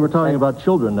world... I thought we were talking about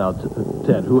children now,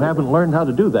 Ted, who haven't learned how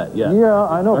to do that yet. Yeah,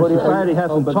 I know. Our society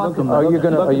hasn't taught them. Are you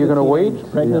going to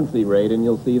wait? Pregnancy rate, and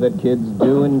you'll see that kids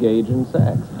do engage in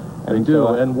sex. They do,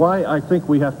 and why I think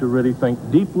we have to really think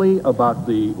deeply about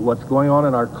what's going on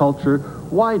in our culture.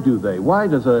 Why do they? Why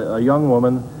does a young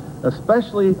woman,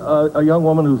 especially a young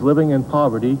woman who's living in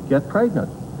poverty, get pregnant?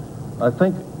 I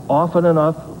think often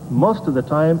enough, most of the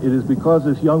time, it is because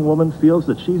this young woman feels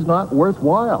that she's not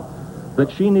worthwhile,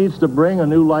 that she needs to bring a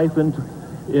new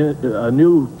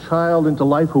new child into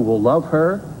life who will love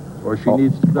her, or she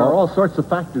needs to, there are all sorts of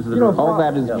factors that are... All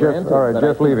that is granted. All right,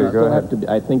 Jeff Levy, go ahead.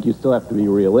 I think you still have to be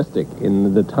realistic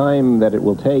in the time that it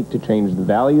will take to change the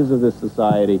values of this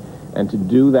society and to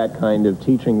do that kind of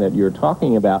teaching that you're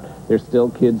talking about. There's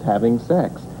still kids having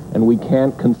sex, and we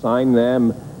can't consign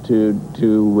them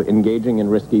to engaging in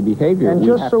risky behavior. And we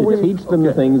just have so to teach them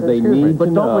the things they need to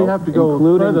know, don't we have to go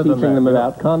including further than teaching that, them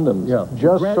about condoms. Yeah.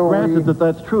 Granted that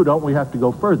that's true, don't we have to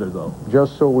go further, though?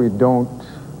 Just so we don't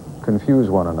confuse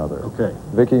one another. Okay.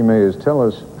 Vicki Mays, tell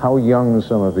us how young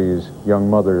some of these young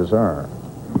mothers are.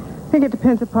 I think it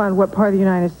depends upon what part of the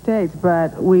United States,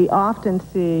 but we often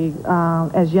see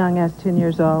as young as 10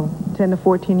 years old, 10 to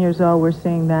 14 years old, we're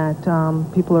seeing that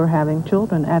people are having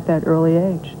children at that early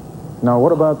age. Now,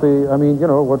 what about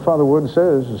what Father Wood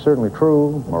says is certainly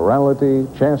true. Morality,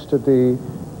 chastity,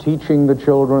 teaching the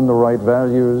children the right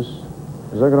values.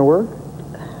 Is that going to work?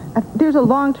 There's a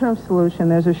long-term solution.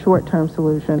 There's a short-term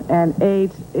solution. And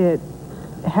AIDS, it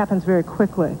happens very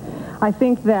quickly. I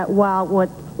think that while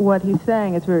what he's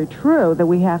saying is very true, that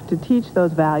we have to teach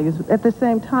those values, at the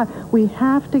same time, we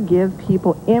have to give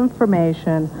people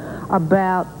information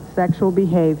about sexual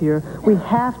behavior. We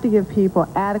have to give people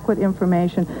adequate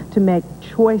information to make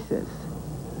choices.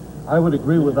 I would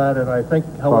agree with that, and I think,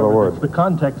 however, it's the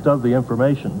context of the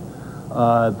information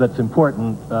that's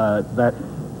important, that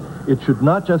it should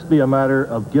not just be a matter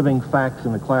of giving facts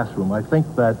in the classroom. I think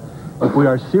that if we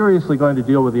are seriously going to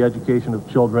deal with the education of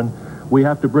children, we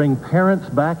have to bring parents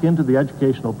back into the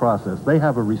educational process. They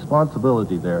have a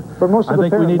responsibility there. But I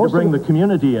think we need to bring the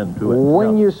community into it.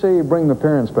 When you say bring the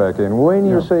parents back in, when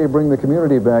you say bring the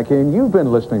community back in, you've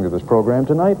been listening to this program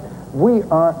tonight. We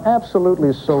are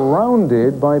absolutely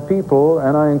surrounded by people,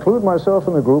 and I include myself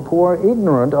in the group, who are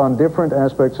ignorant on different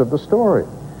aspects of the story,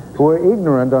 who are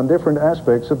ignorant on different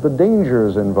aspects of the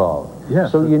dangers involved.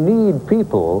 Yes. So you need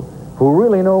people who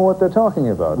really know what they're talking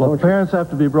about. Well, parents have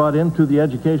to be brought into the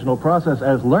educational process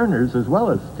as learners as well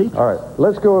as teachers. All right,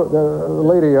 let's go. The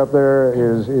lady up there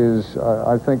is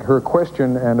I think her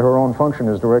question and her own function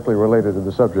is directly related to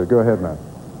the subject. Go ahead, ma'am.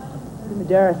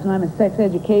 Medeiros, and I'm a sex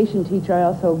education teacher. I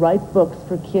also write books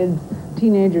for kids,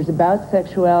 teenagers about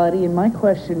sexuality, and my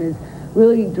question is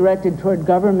really directed toward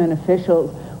government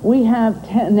officials. We have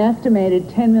an estimated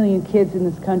 10 million kids in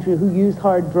this country who use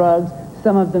hard drugs,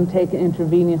 some of them taken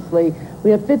intravenously. We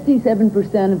have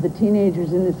 57% of the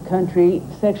teenagers in this country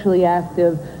sexually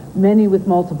active, many with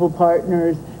multiple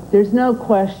partners. There's no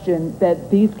question that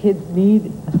these kids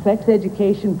need a sex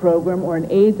education program or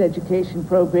an AIDS education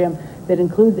program that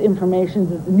includes information,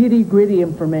 nitty-gritty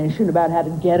information about how to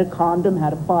get a condom,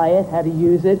 how to buy it, how to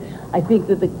use it. I think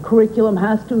that the curriculum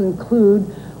has to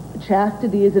include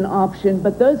chastity as an option,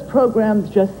 but those programs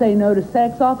just say no to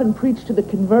sex, often preach to the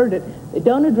converted. They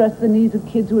don't address the needs of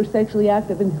kids who are sexually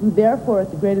active and who therefore are at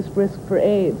the greatest risk for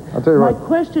AIDS. I'll tell you My what.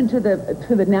 question to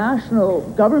the national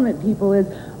government people is,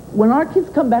 when our kids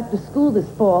come back to school this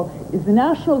fall, is the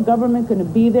national government going to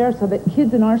be there so that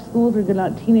kids in our schools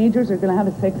teenagers are going to have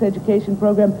a sex education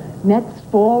program next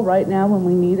fall, right now, when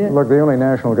we need it? Look, the only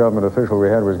national government official we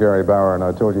had was Gary Bauer, and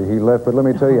I told you he left. But let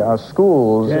me tell you, our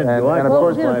schools and of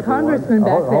course, there's a congressman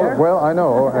back there. Well, I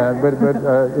know,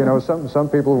 but some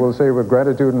people will say with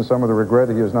gratitude and some with regret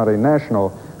he is not a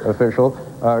national official.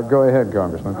 Go ahead,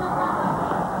 Congressman.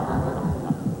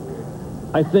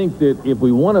 I think that if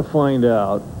we want to find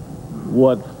out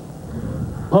what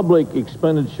public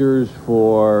expenditures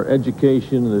for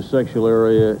education in the sexual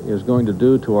area is going to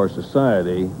do to our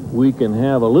society, we can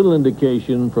have a little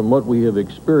indication from what we have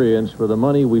experienced for the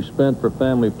money we've spent for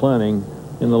family planning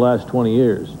in the last 20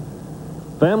 years.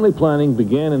 Family planning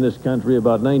began in this country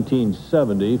about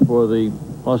 1970 for the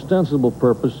ostensible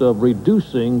purpose of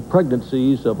reducing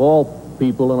pregnancies of all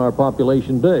people in our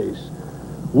population base.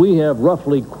 We have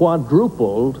roughly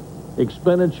quadrupled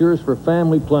expenditures for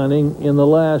family planning in the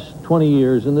last 20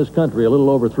 years in this country, a little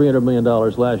over $300 million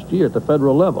last year at the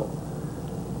federal level.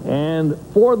 And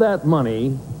for that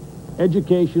money,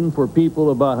 education for people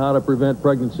about how to prevent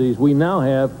pregnancies, we now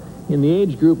have, in the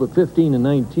age group of 15 and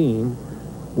 19,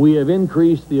 we have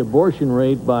increased the abortion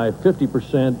rate by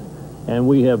 50%, and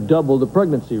we have doubled the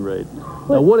pregnancy rate.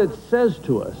 Now, what it says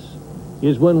to us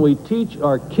is when we teach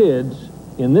our kids,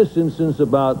 in this instance,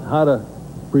 about how to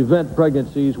prevent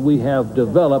pregnancies, we have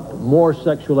developed more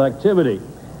sexual activity.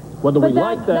 Whether we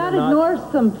like that or not. That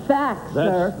ignores some facts,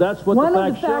 sir. That's what One the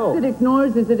of facts the show. facts it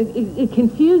ignores is that it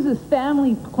confuses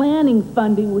family planning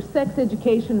funding with sex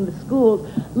education in the schools.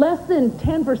 Less than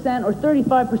 10% or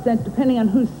 35%, depending on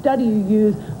whose study you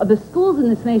use, of the schools in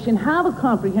this nation have a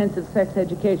comprehensive sex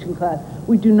education class.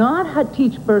 We do not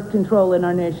teach birth control in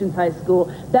our nation's high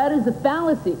school. That is a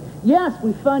fallacy. Yes,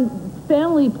 we fund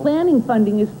family planning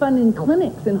funding is funding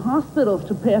clinics and hospitals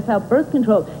to pass out birth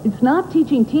control. It's not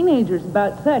teaching teenagers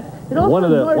about sex. It also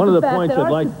ignores the fact that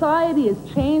our society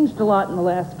has changed a lot in the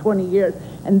last 20 years,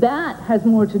 and that has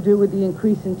more to do with the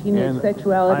increase in teenage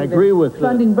sexuality I agree with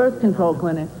funding birth control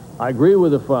clinics. I agree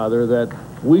with the father that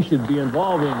we should be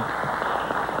involving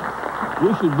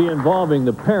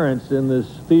the parents in this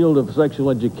field of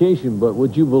sexual education, but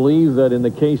would you believe that in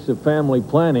the case of family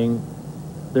planning,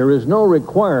 there is no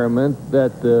requirement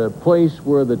that the place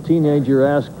where the teenager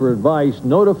asks for advice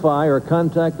notify or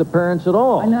contact the parents at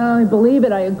all? I not only believe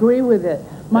it, I agree with it.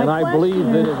 I believe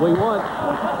that if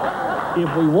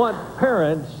we want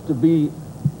parents to be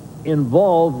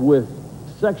involved with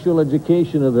sexual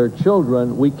education of their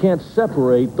children, we can't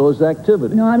separate those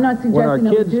activities. No, I'm not suggesting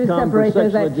that we do separate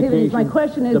those sexual activities. My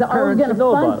question is, are we going to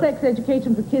fund sex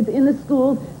education for kids in the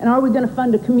schools, and are we going to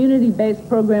fund a community-based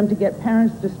program to get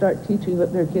parents to start teaching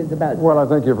their kids about sex? Well, I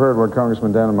think you've heard what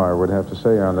Congressman Dannemeyer would have to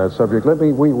say on that subject.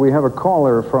 We have a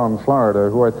caller from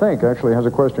Florida who I think actually has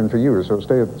a question for you, so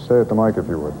stay at the mic if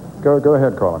you would. Go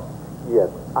ahead, caller. Yes,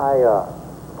 I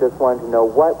just wanted to know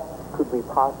what could we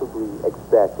possibly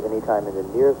expect anytime in the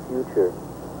near future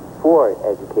for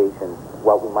education,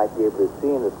 what we might be able to see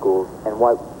in the schools, and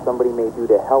what somebody may do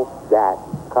to help that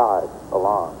cause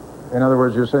along. In other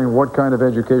words, you're saying what kind of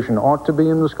education ought to be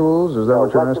in the schools? Is that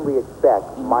what you're asking? What can we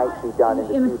expect might be done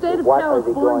in the future? What are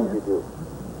they going to do?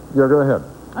 Yeah, go ahead.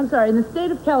 I'm sorry. In the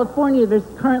state of California, there's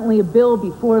currently a bill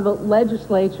before the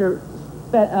legislature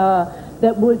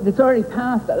that's already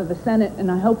passed out of the Senate, and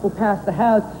I hope will pass the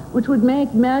House, which would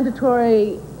make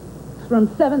mandatory from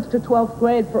 7th to 12th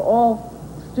grade for all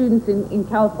students in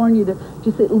California to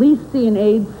just at least see an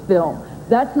AIDS film.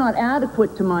 That's not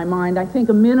adequate to my mind. I think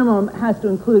a minimum has to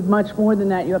include much more than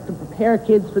that. You have to prepare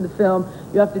kids for the film.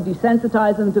 You have to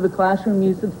desensitize them to the classroom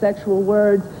use of sexual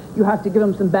words. You have to give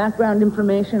them some background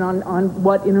information on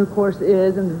what intercourse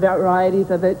is and the varieties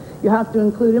of it. You have to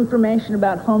include information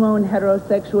about homo and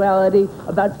heterosexuality,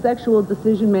 about sexual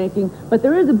decision-making. But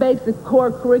there is a basic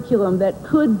core curriculum that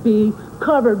could be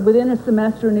covered within a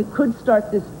semester, and it could start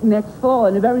this next fall.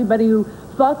 And if everybody who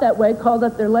thought that way called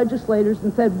up their legislators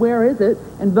and said, where is it,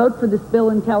 and vote for this bill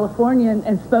in California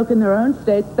and spoke in their own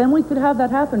states, then we could have that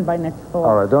happen by next fall.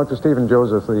 All right, Dr. Stephen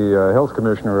Joseph, the health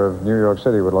commissioner of New York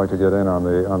City, would like to get in on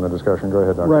the discussion. Go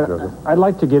ahead, Dr. Joseph. I'd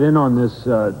like to get in on this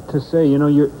to say, you know,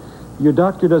 your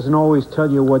doctor doesn't always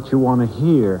tell you what you want to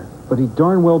hear, but he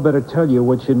darn well better tell you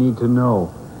what you need to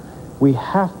know. We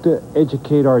have to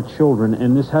educate our children,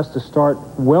 and this has to start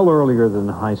well earlier than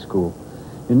high school.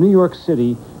 In New York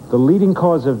City, the leading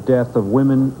cause of death of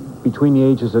women between the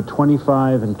ages of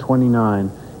 25 and 29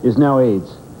 is now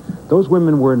AIDS. Those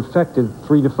women were infected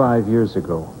 3 to 5 years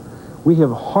ago. We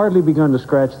have hardly begun to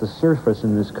scratch the surface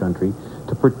in this country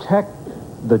to protect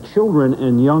the children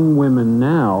and young women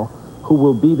now who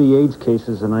will be the AIDS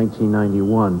cases in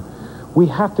 1991. We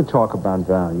have to talk about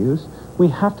values. We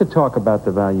have to talk about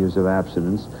the values of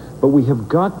abstinence, but we have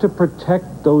got to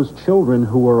protect those children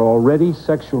who are already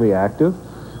sexually active.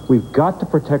 We've got to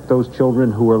protect those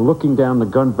children who are looking down the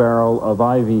gun barrel of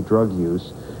IV drug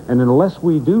use. And unless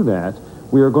we do that,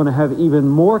 we are going to have even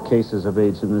more cases of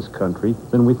AIDS in this country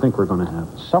than we think we're going to have.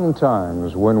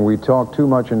 Sometimes when we talk too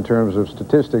much in terms of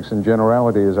statistics and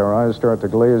generalities, our eyes start to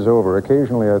glaze over.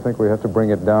 Occasionally, I think we have to bring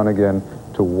it down again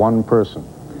to one person.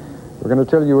 We're going to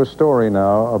tell you a story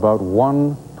now about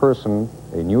one person,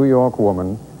 a New York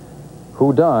woman,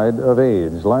 who died of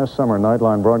AIDS. Last summer,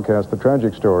 Nightline broadcast the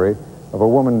tragic story of a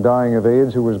woman dying of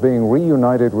AIDS who was being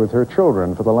reunited with her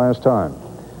children for the last time.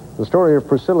 The story of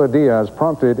Priscilla Diaz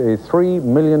prompted a $3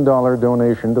 million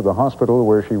donation to the hospital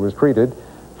where she was treated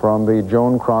from the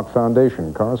Joan Kroc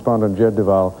Foundation. Correspondent Jed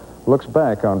Duval looks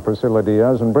back on Priscilla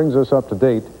Diaz and brings us up to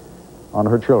date on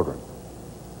her children.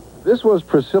 This was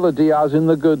Priscilla Diaz in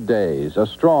the good days, a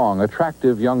strong,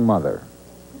 attractive young mother.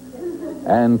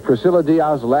 And Priscilla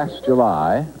Diaz last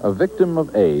July, a victim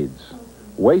of AIDS,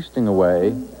 wasting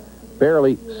away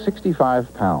barely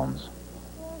 65 pounds.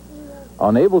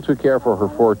 Unable to care for her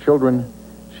 4 children,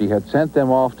 she had sent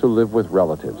them off to live with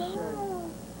relatives.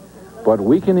 But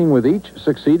weakening with each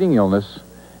succeeding illness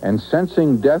and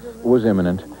sensing death was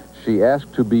imminent, she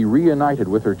asked to be reunited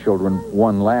with her children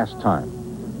one last time.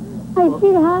 I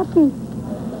feel happy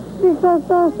because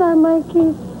those are my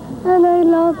kids and I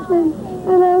love them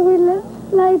and I would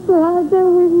like to have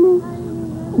them with me.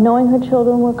 Knowing her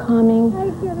children were coming,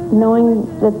 knowing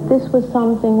that this was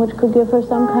something which could give her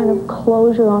some kind of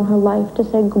closure on her life, to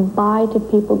say goodbye to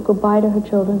people, goodbye to her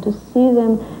children, to see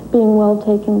them being well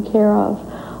taken care of,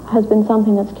 has been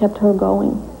something that's kept her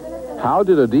going. How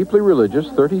did a deeply religious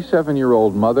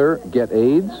 37-year-old mother get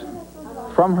AIDS?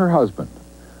 From her husband.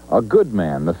 A good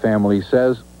man, the family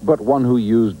says, but one who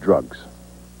used drugs.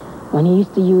 When he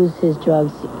used to use his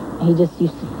drugs, he just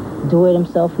used to do it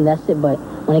himself and that's it, but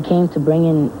when it came to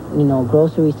bringing,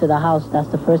 groceries to the house, that's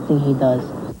the first thing he does.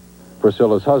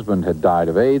 Priscilla's husband had died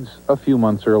of AIDS a few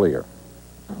months earlier.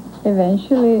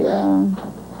 Eventually,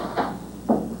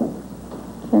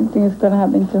 something is going to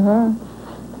happen to her.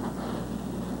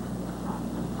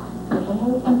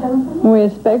 We're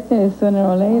expecting it sooner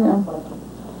or later.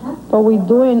 But we're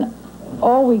doing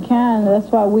all we can. That's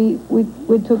why we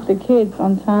took the kids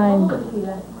on time.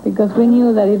 Because we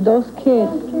knew that if those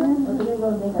kids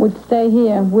would stay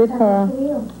here with her,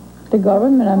 the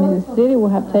government, I mean the city,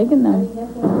 would have taken them.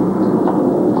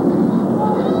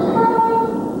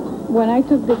 When I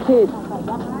took the kids,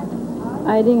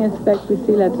 I didn't expect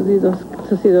Priscilla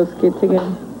to see those kids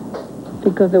again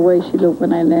because the way she looked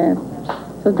when I left.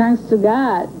 So thanks to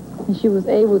God, she was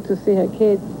able to see her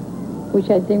kids, which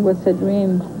I think was a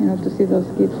dream, to see those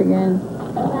kids again.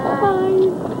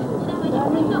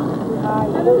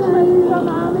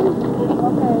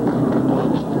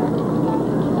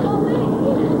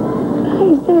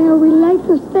 I say I would like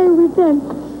to stay with them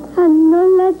and not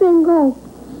let them go.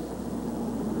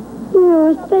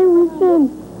 Stay with them.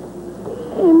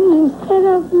 And instead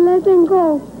of letting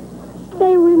go,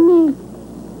 stay with me.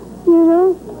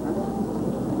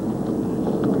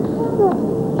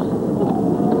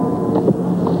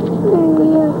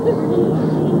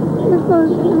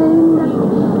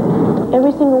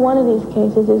 Every single one of these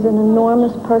cases is an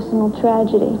enormous personal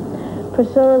tragedy.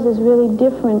 Priscilla's is really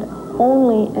different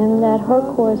only in that her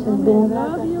course has been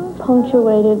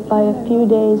punctuated by a few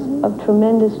days of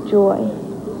tremendous joy,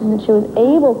 and that she was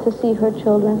able to see her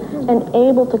children and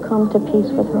able to come to peace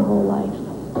with her whole life.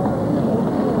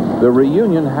 The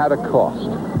reunion had a cost.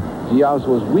 Diaz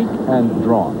was weak and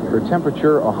drawn, her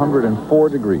temperature 104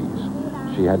 degrees.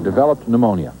 She had developed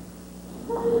pneumonia.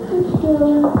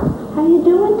 How you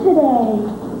doing today?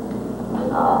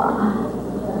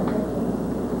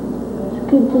 It's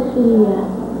good to see you.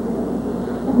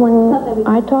 When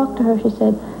I talked to her, she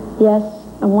said, yes,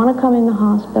 I want to come in the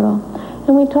hospital.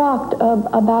 And we talked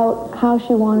about how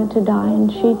she wanted to die,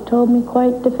 and she told me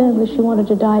quite definitively she wanted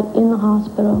to die in the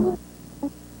hospital.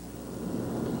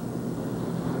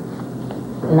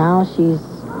 Now she's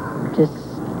just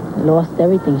lost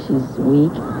everything. She's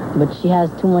weak, but she has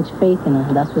too much faith in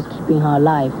her. That's what's keeping her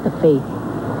alive, the faith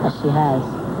that she has.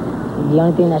 The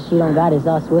only thing that she don't got is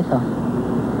us with her.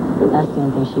 That's the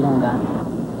only thing she don't got.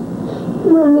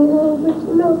 Mommy, I always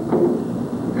love you.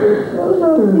 I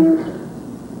love you.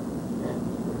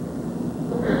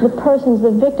 The persons,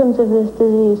 the victims of this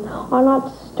disease, are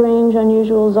not strange,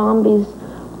 unusual zombies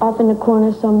off in a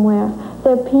corner somewhere.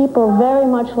 They're people very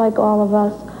much like all of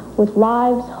us, with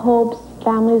lives, hopes,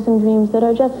 families, and dreams that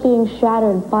are just being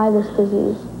shattered by this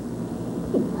disease.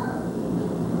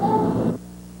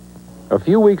 A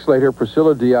few weeks later,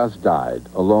 Priscilla Diaz died,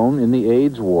 alone in the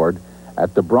AIDS ward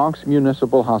at the Bronx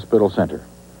Municipal Hospital Center.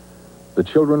 The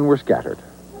children were scattered.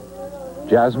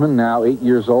 Jasmine, now 8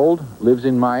 years old, lives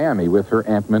in Miami with her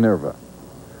Aunt Minerva.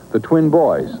 The twin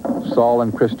boys, Saul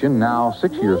and Christian, now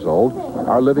 6 years old,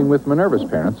 are living with Minerva's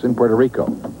parents in Puerto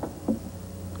Rico.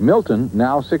 Milton,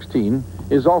 now 16,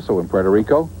 is also in Puerto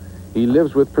Rico. He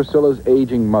lives with Priscilla's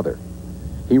aging mother.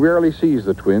 He rarely sees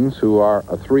the twins, who are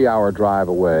a 3-hour drive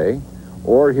away,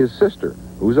 or his sister,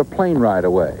 who's a plane ride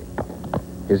away.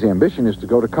 His ambition is to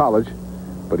go to college,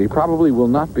 but he probably will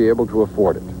not be able to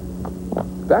afford it.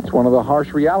 That's one of the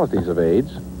harsh realities of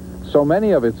AIDS. So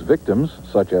many of its victims,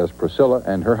 such as Priscilla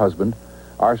and her husband,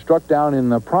 are struck down in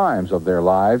the primes of their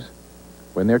lives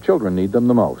when their children need them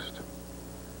the most.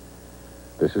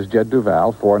 This is Jed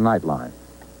Duval for Nightline.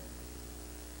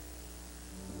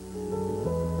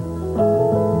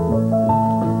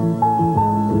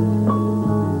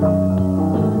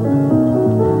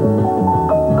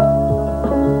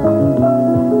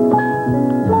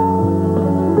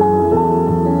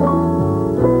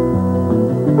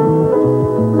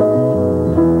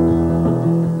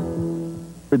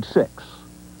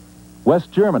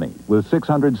 West Germany with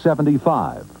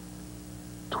 675,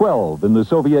 12 in the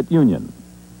Soviet Union,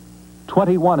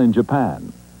 21 in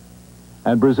Japan,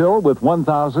 and Brazil with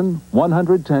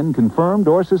 1,110 confirmed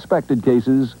or suspected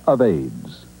cases of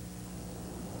AIDS.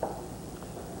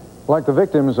 Like the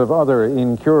victims of other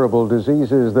incurable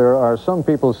diseases, there are some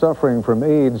people suffering from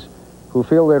AIDS who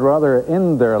feel they'd rather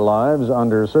end their lives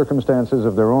under circumstances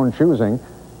of their own choosing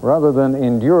rather than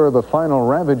endure the final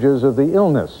ravages of the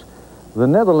illness. The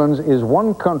Netherlands is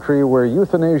one country where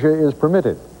euthanasia is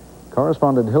permitted.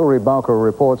 Correspondent Hilary Bauer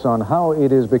reports on how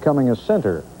it is becoming a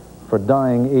center for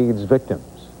dying AIDS victims.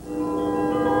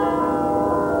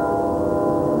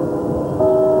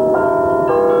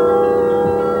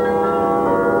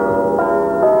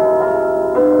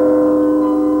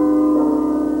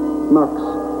 Max,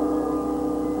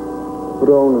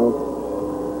 Ronald,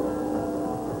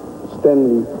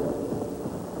 Stanley.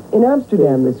 In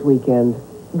Amsterdam this weekend,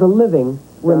 the living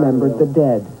remembered the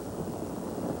dead.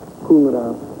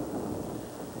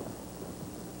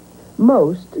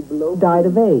 Most died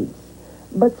of AIDS,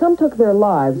 but some took their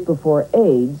lives before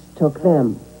AIDS took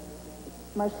them.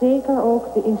 Maar zeker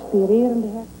ook de inspirerende.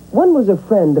 One was a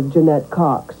friend of Jeanette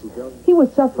Cox. He was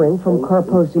suffering from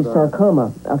Kaposi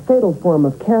sarcoma, a fatal form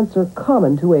of cancer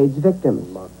common to AIDS victims.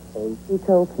 He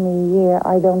told me, yeah,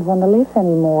 I don't want to live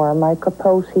anymore. My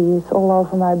Kaposi is all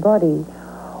over my body.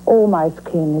 All my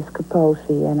skin is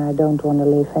Kaposi, and I don't want to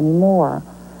live anymore.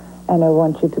 And I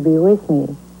want you to be with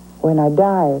me when I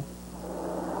die.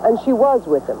 And she was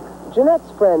with him.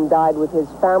 Jeanette's friend died with his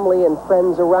family and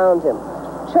friends around him,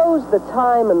 chose the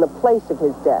time and the place of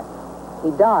his death.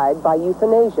 He died by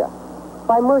euthanasia,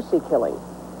 by mercy killing.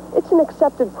 It's an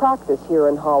accepted practice here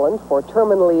in Holland for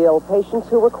terminally ill patients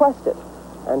who request it.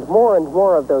 And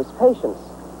more of those patients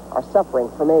are suffering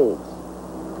from AIDS.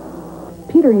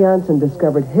 Peter Janssen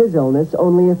discovered his illness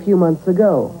only a few months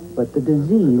ago, but the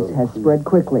disease has spread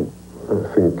quickly. I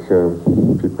think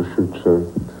people should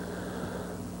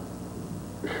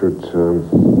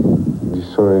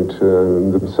decide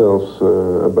themselves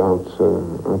about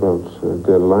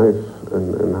their life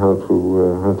and how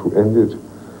to end it.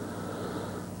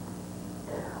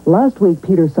 Last week,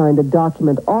 Peter signed a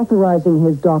document authorizing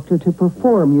his doctor to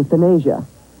perform euthanasia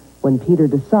when Peter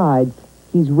decides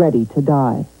he's ready to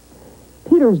die.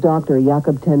 Peter's doctor,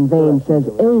 Jacob ten Veen, says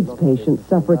AIDS patients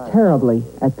suffer terribly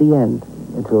at the end.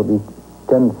 It will be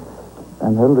tens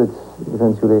and hundreds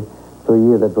eventually per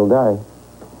year that will die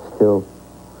still.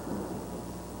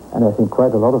 And I think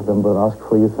quite a lot of them will ask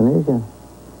for euthanasia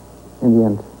in the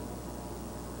end.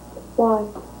 Why?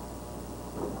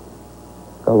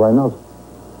 Well, why not?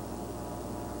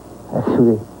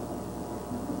 Actually,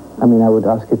 I mean, I would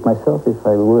ask it myself if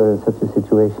I were in such a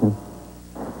situation.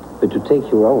 But to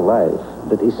take your own life,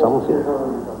 that is something.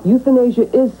 Euthanasia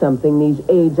is something these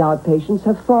AIDS outpatients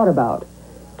have thought about.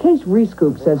 Kees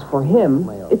Rieskoop says for him,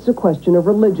 it's a question of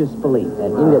religious belief.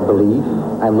 And in that belief,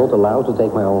 I'm not allowed to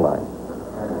take my own life.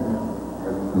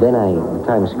 Then the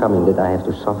time is coming that I have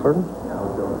to suffer.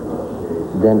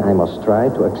 Then I must try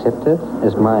to accept it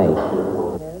as my.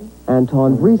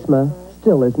 Anton Vriesma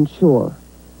still isn't sure.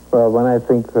 Well, when I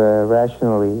think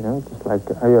rationally, just like,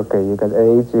 are you okay? You got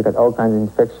AIDS, you got all kinds of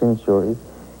infections, your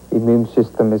immune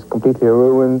system is completely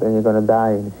ruined, and you're going to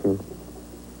die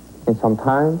in some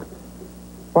time.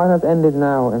 Why not end it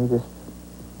now and just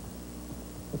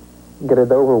get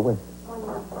it over with?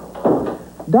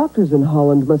 Doctors in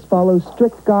Holland must follow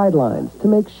strict guidelines to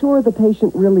make sure the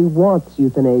patient really wants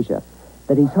euthanasia,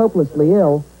 that he's hopelessly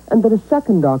ill, and that a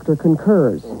second doctor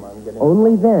concurs.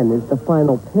 Only then is the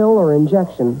final pill or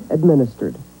injection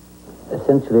administered.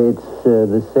 Essentially, it's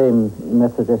the same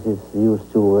method as is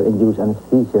used to induce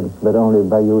anesthesia, but only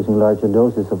by using larger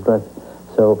doses of drug.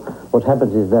 So what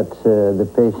happens is that the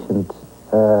patient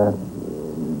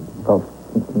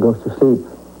goes to sleep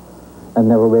and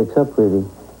never wakes up, really.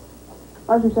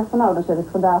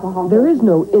 There is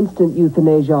no instant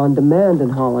euthanasia on demand in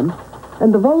Holland,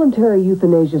 and the Voluntary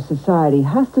Euthanasia Society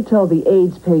has to tell the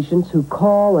AIDS patients who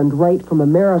call and write from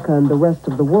America and the rest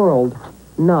of the world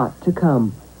not to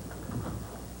come.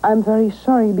 I'm very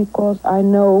sorry because I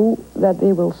know that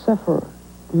they will suffer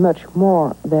much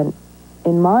more than,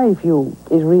 in my view,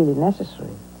 is really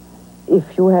necessary.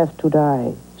 If you have to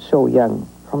die so young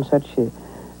from such a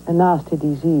nasty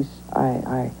disease,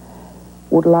 I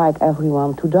would like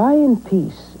everyone to die in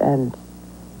peace, and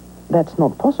that's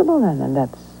not possible then, and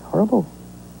that's horrible.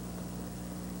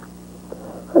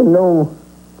 I know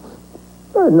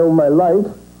my life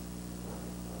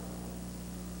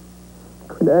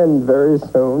could end very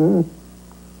soon.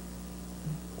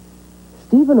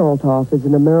 Stephen Althoff is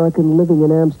an American living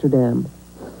in Amsterdam.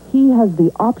 He has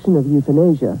the option of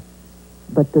euthanasia,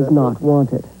 but does not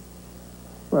want it.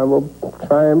 I will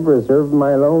try and preserve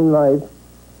my own life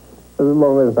as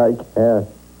long as I can.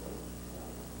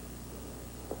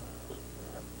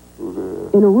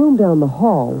 In a room down the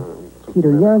hall,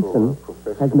 Peter Janssen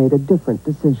has made a different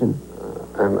decision.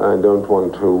 And I don't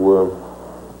want to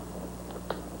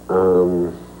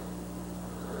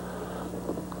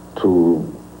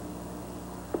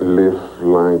live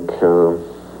like,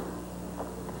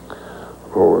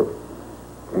 or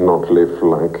not live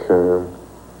like a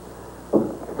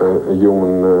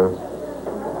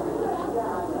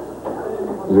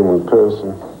human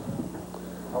person.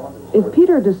 If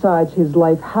Peter decides his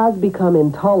life has become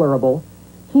intolerable,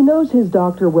 he knows his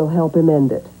doctor will help him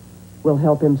end it, will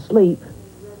help him sleep,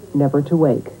 never to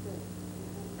wake.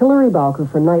 Hilary Bauer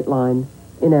for Nightline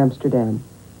in Amsterdam.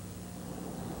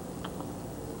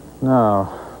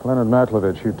 Now, Leonard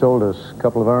Mathovick, you told us a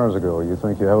couple of hours ago you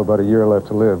think you have about a year left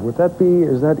to live. Would that be,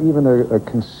 is that even a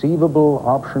conceivable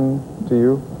option to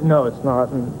you? No, it's not,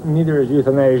 and neither is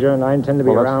euthanasia, and I intend to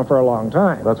be around for a long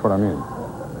time. That's what I mean.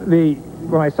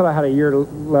 When I said I had a year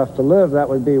left to live, that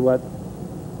would be what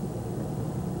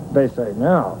they say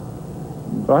now.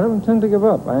 But I don't intend to give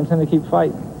up. I intend to keep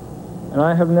fighting. And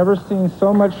I have never seen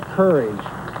so much courage,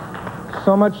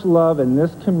 so much love in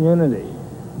this community,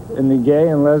 in the gay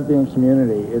and lesbian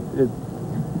community.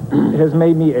 It has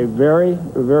made me a very,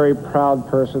 very proud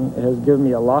person. It has given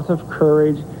me a lot of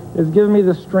courage. It has given me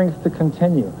the strength to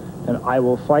continue. And I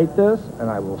will fight this, and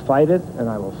I will fight it, and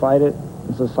I will fight it,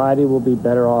 and society will be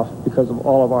better off because of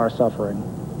all of our suffering.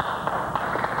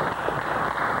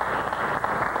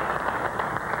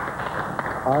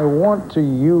 I want to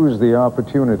use the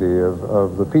opportunity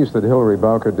of the piece that Hilary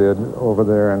Bauer did over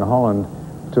there in Holland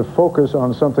to focus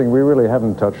on something we really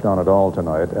haven't touched on at all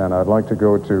tonight. And I'd like to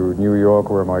go to New York,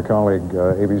 where my colleague,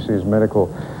 ABC's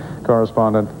medical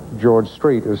correspondent, George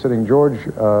Street, is sitting. George,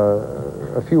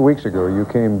 a few weeks ago, you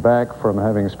came back from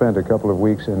having spent a couple of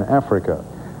weeks in Africa,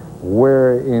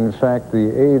 where, in fact,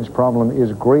 the AIDS problem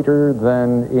is greater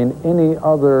than in any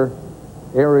other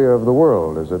area of the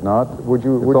world, is it not? It's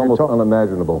almost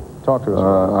unimaginable. Talk to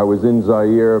us. I was in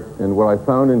Zaire, and what I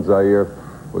found in Zaire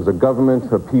was a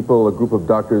government, a people, a group of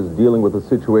doctors dealing with a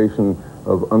situation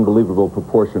of unbelievable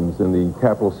proportions. In the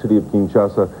capital city of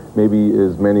Kinshasa, maybe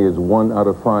as many as 1 out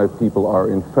of 5 people are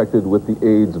infected with the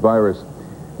AIDS virus.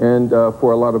 And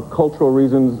for a lot of cultural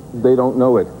reasons, they don't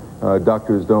know it.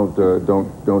 Doctors don't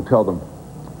tell them.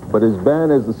 But as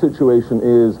bad as the situation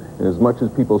is, and as much as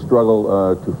people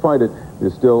struggle to fight it,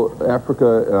 there's still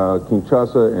Africa,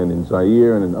 Kinshasa, and in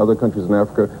Zaire, and in other countries in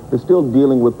Africa, they're still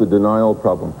dealing with the denial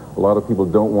problem. A lot of people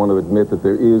don't want to admit that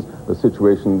there is a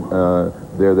situation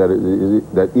there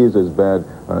that is as bad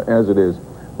as it is.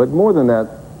 But more than that,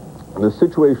 the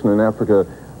situation in Africa,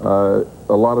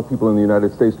 a lot of people in the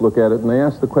United States look at it and they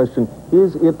ask the question,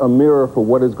 is it a mirror for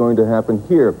what is going to happen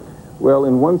here? Well,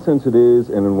 in one sense it is,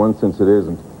 and in one sense it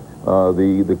isn't.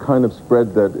 The kind of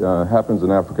spread that happens in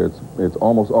Africa, it's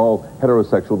almost all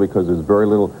heterosexual because there's very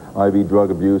little IV drug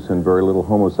abuse and very little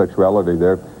homosexuality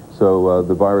there. So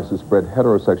the virus is spread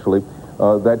heterosexually.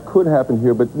 That could happen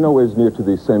here, but nowhere near to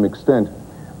the same extent.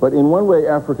 But in one way,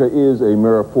 Africa is a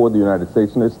mirror for the United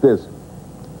States, and it's this.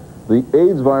 The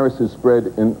AIDS virus is spread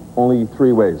in only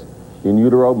 3 ways: in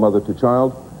utero, mother to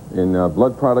child, in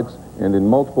blood products, and in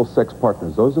multiple sex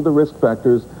partners. Those are the risk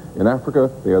factors in Africa.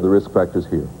 They are the risk factors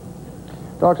here.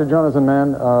 Dr. Jonathan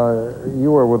Mann,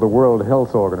 you are with the World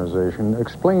Health Organization.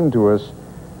 Explain to us,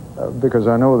 because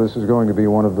I know this is going to be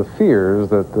one of the fears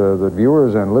that the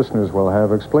viewers and listeners will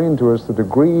have, explain to us the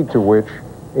degree to which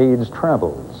AIDS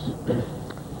travels.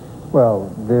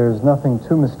 Well, there's nothing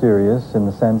too mysterious in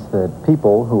the sense that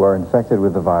people who are infected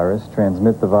with the virus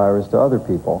transmit the virus to other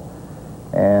people.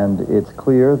 And it's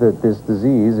clear that this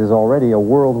disease is already a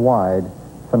worldwide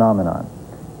phenomenon.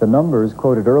 The numbers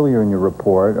quoted earlier in your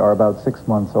report are about 6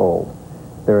 months old.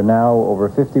 There are now over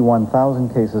 51,000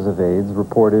 cases of AIDS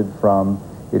reported from,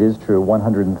 it is true,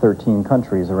 113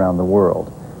 countries around the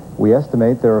world. We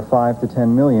estimate there are 5 to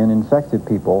 10 million infected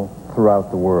people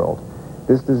throughout the world.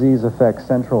 This disease affects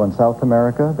Central and South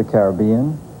America, the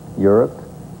Caribbean, Europe,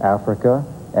 Africa,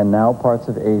 and now parts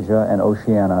of Asia and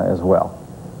Oceania as well.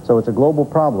 So it's a global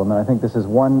problem, and I think this is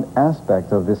one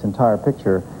aspect of this entire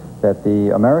picture that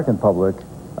the American public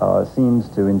seems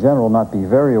to, in general, not be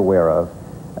very aware of,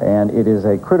 and it is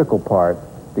a critical part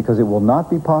because it will not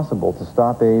be possible to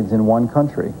stop AIDS in one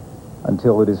country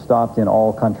until it is stopped in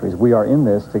all countries. We are in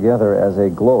this together as a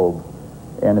globe,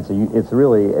 and it's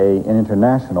really an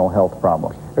international health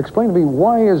problem. Explain to me,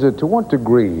 why is it, to what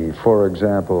degree, for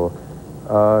example,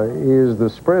 is the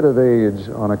spread of AIDS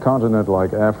on a continent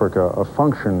like Africa a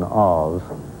function of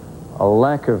a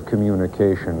lack of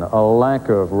communication, a lack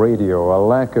of radio, a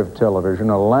lack of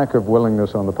television, a lack of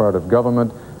willingness on the part of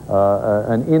government,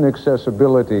 an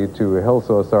inaccessibility to health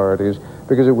authorities?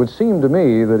 Because it would seem to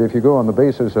me that if you go on the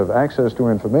basis of access to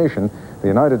information, the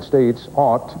United States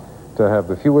ought to have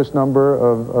the fewest number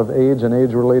of AIDS and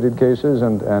AIDS-related cases,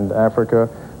 and Africa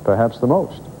perhaps the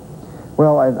most.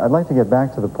 Well, I'd like to get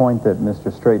back to the point that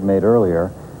Mr. Straight made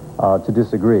earlier, to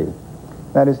disagree.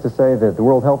 That is to say that the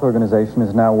World Health Organization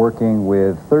is now working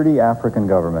with 30 African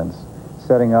governments,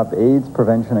 setting up AIDS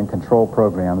prevention and control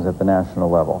programs at the national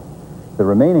level. The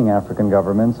remaining African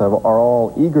governments are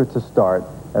all eager to start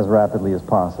as rapidly as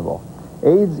possible.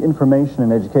 AIDS information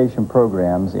and education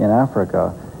programs in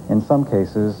Africa, in some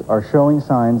cases, are showing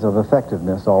signs of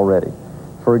effectiveness already.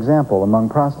 For example, among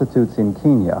prostitutes in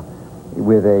Kenya,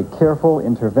 with a careful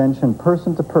intervention,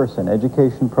 person-to-person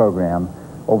education program,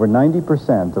 over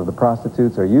 90% of the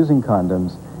prostitutes are using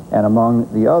condoms, and among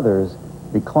the others,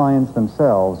 the clients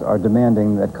themselves are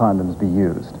demanding that condoms be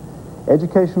used.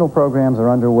 Educational programs are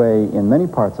underway in many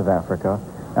parts of Africa,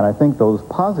 and I think those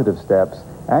positive steps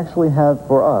actually have,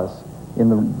 for us, in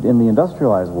the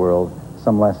industrialized world,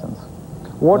 some lessons.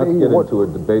 Not to get into a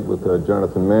debate with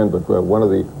Jonathan Mann, but one of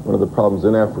the problems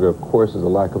in Africa, of course, is a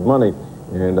lack of money.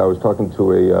 And I was talking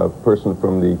to a person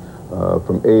from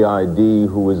AID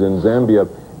who was in Zambia,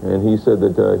 and he said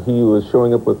that he was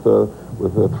showing up with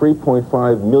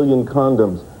 3.5 million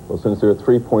condoms. Well, since there are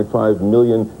 3.5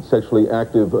 million sexually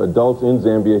active adults in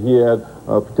Zambia, he had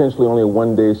potentially only a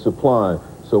one-day supply.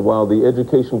 So while the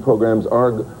education programs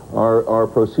are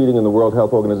proceeding, and the World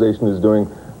Health Organization is doing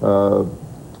a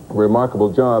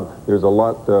remarkable job, there's a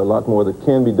lot more that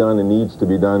can be done and needs to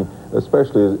be done,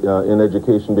 especially in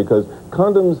education, because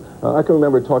condoms, I can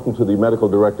remember talking to the medical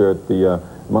director at the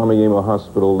Mama Yema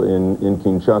Hospital in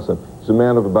Kinshasa. He's a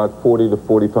man of about 40 to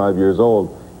 45 years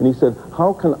old. And he said,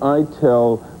 how can I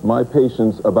tell my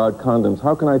patients about condoms?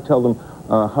 How can I tell them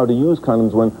how to use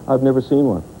condoms when I've never seen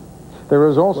one? There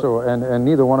is also, and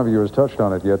neither one of you has touched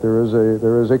on it yet, there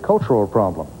is a cultural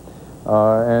problem.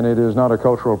 And it is not a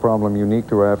cultural problem unique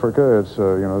to Africa. It's,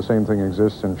 the same thing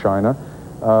exists in China.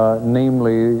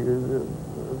 Namely,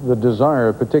 the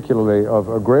desire, particularly of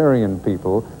agrarian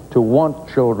people, to want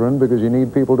children because you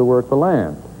need people to work the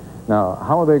land. Now,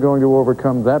 how are they going to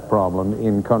overcome that problem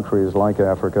in countries like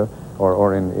Africa,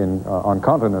 or on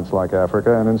continents like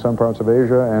Africa, and in some parts of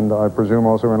Asia, and I presume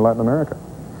also in Latin America?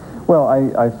 Well,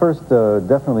 I first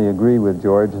definitely agree with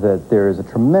George that there is a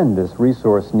tremendous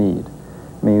resource need.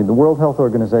 I mean, the World Health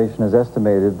Organization has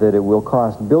estimated that it will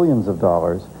cost billions of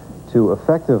dollars to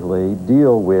effectively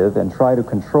deal with and try to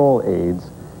control AIDS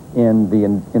in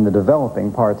the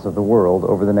developing parts of the world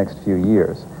over the next few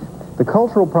years. The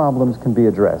cultural problems can be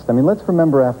addressed. I mean, let's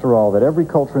remember, after all, that every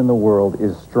culture in the world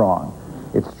is strong.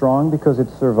 It's strong because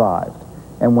it's survived.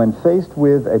 And when faced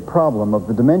with a problem of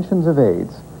the dimensions of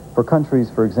AIDS, for countries,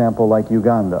 for example, like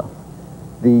Uganda,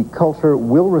 the culture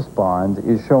will respond,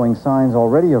 is showing signs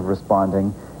already of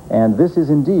responding, and this is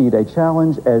indeed a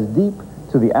challenge as deep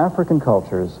to the African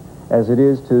cultures as it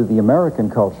is to the American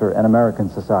culture and American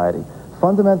society.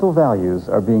 Fundamental values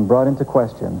are being brought into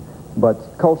question, but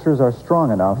cultures are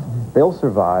strong enough, they'll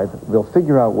survive, they'll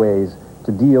figure out ways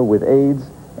to deal with AIDS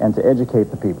and to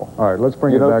educate the people. All right, let's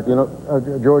bring it back.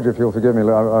 George, if you'll forgive me,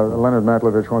 Leonard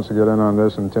Mathovick wants to get in on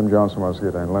this, and Tim Johnson wants to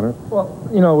get in. Leonard? Well,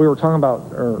 we were talking about,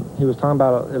 or he was talking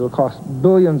about, it'll cost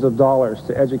billions of dollars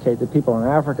to educate the people in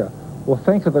Africa. Well,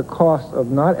 think of the cost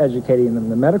of not educating them,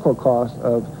 the medical cost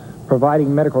of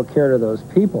providing medical care to those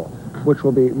people, which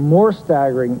will be more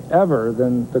staggering ever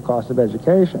than the cost of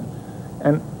education.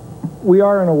 And we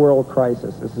are in a world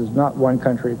crisis. This is not one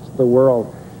country, it's the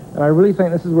world. And I really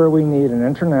think this is where we need an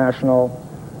international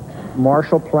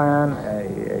Marshall Plan,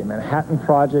 a Manhattan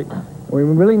Project. We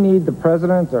really need the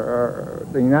president or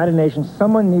the United Nations.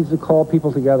 Someone needs to call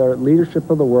people together, leadership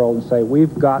of the world, and say,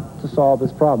 we've got to solve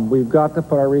this problem. We've got to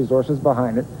put our resources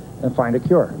behind it and find a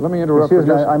cure. Let me interrupt. Excuse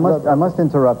me, I must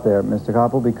interrupt there, Mr.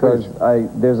 Koppel, because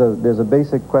there's a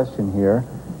basic question here,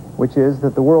 which is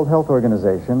that the World Health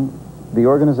Organization, the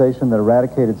organization that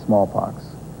eradicated smallpox,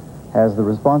 has the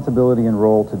responsibility and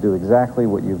role to do exactly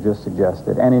what you've just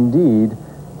suggested. And indeed,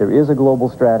 there is a global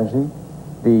strategy.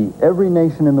 Every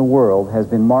nation in the world has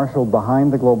been marshaled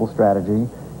behind the global strategy,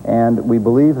 and we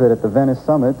believe that at the Venice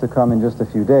Summit, to come in just a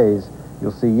few days,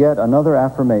 you'll see yet another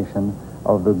affirmation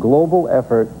of the global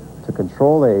effort to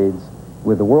control AIDS,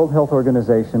 with the World Health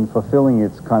Organization fulfilling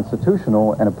its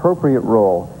constitutional and appropriate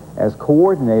role as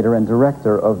coordinator and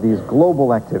director of these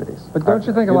global activities. But don't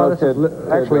you think a lot of this is...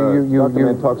 Actually, Dr.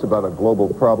 Mann talks about a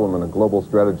global problem and a global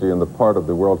strategy on the part of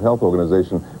the World Health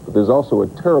Organization, but there's also a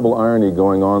terrible irony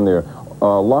going on there. A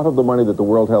lot of the money that the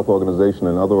World Health Organization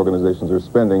and other organizations are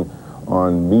spending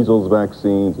on measles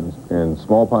vaccines and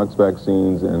smallpox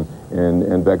vaccines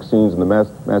and vaccines in the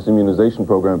mass immunization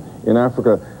program in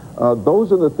Africa,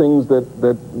 those are the things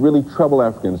that really trouble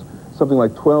Africans. Something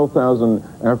like 12,000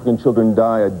 African children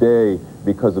die a day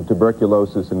because of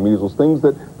tuberculosis and measles, things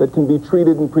that can be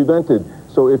treated and prevented.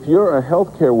 So if you're a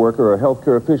healthcare worker or a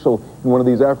healthcare official in one of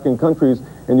these African countries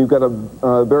and you've got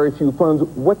very few funds,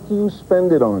 what do you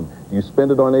spend it on? Do you spend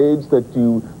it on AIDS that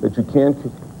you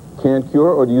can't cure,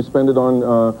 or do you spend it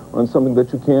on something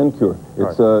that you can cure?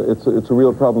 It's a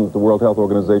real problem that the World Health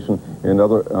Organization and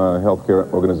other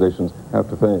healthcare organizations have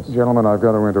to face. Gentlemen, I've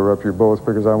got to interrupt you both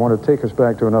because I want to take us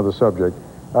back to another subject.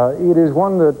 It is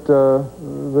one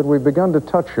that we've begun to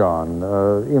touch on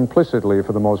implicitly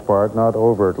for the most part, not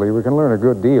overtly. We can learn a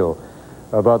good deal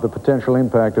about the potential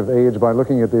impact of AIDS by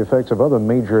looking at the effects of other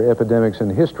major epidemics in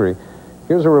history.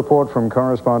 Here's a report from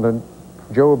correspondent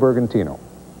Joe Bergantino.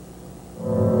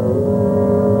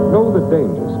 Know the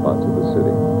danger spots of the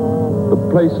city, the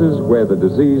places where the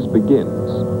disease begins.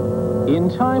 In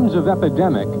times of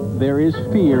epidemic, there is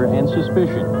fear and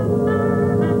suspicion.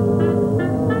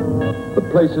 The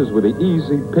places with the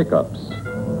easy pickups.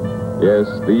 Yes,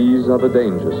 these are the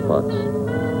danger spots,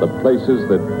 the places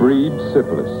that breed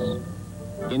syphilis.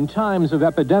 In times of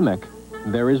epidemic,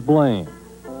 there is blame.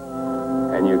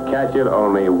 And you catch it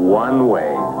only one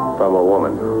way, from a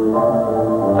woman.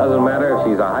 Doesn't matter if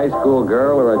she's a high school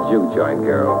girl or a juke joint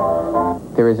girl.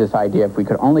 There is this idea if we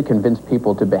could only convince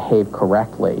people to behave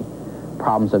correctly,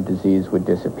 problems of disease would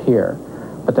disappear.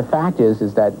 But the fact is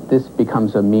that this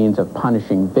becomes a means of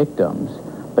punishing victims,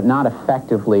 but not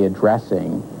effectively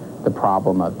addressing the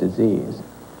problem of disease.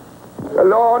 The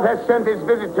Lord has sent his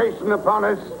visitation upon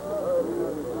us.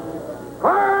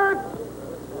 Quiet!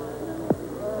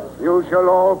 You shall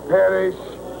all perish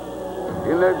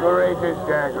in the greatest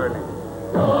agony.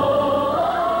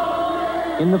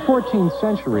 In the 14th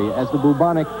century, as the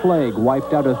bubonic plague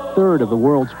wiped out a third of the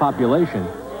world's population,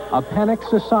 a panicked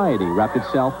society wrapped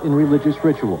itself in religious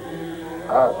ritual.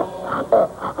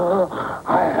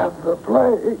 I have the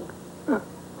plague.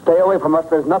 Stay away from us.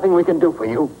 There's nothing we can do for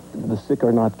you. The sick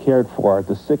are not cared for.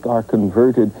 The sick are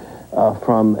converted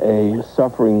from a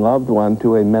suffering loved one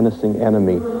to a menacing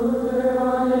enemy.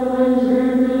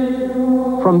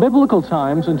 From biblical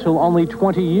times until only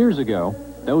 20 years ago,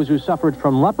 those who suffered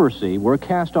from leprosy were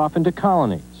cast off into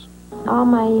colonies. All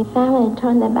my family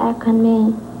turned their back on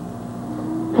me.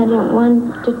 They didn't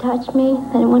want to touch me.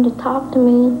 They didn't want to talk to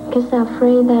me because they're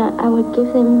afraid that I would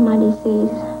give them my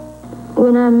disease.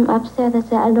 When I'm upset, they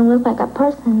say I don't look like a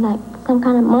person, like some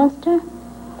kind of monster,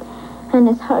 and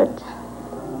it's hurt.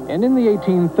 And in the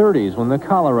 1830s, when the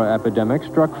cholera epidemic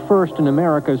struck first in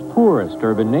America's poorest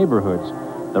urban neighborhoods,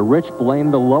 the rich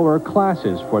blamed the lower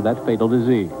classes for that fatal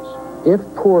disease. If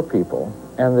poor people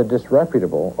and the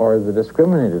disreputable or the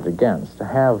discriminated against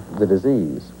have the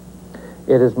disease,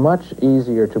 it is much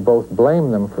easier to both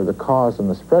blame them for the cause and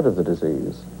the spread of the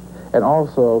disease, and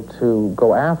also to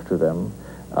go after them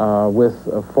with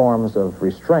forms of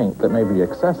restraint that may be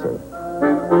excessive.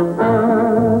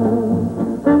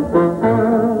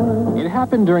 It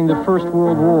happened during the First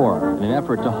World War. In an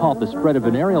effort to halt the spread of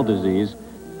venereal disease,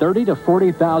 30,000 to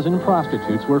 40,000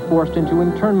 prostitutes were forced into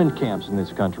internment camps in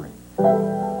this country.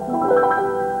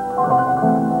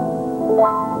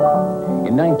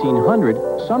 In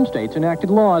 1900, some states enacted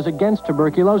laws against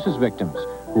tuberculosis victims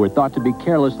who were thought to be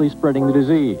carelessly spreading the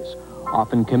disease,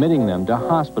 often committing them to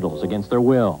hospitals against their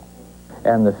will.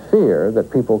 And the fear that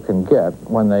people can get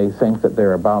when they think that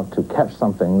they're about to catch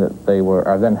something that they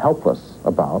are then helpless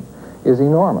about is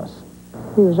enormous.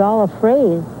 We was all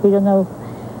afraid. We don't know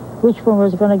which one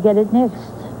was going to get it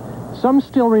next. Some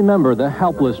still remember the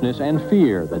helplessness and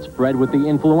fear that spread with the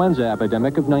influenza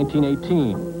epidemic of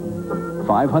 1918.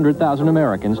 500,000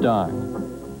 Americans died.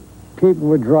 People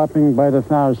were dropping by the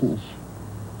thousands.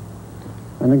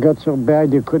 And it got so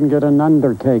bad you couldn't get an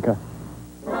undertaker.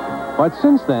 But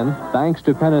since then, thanks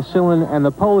to penicillin and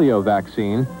the polio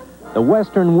vaccine, the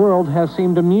Western world has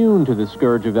seemed immune to the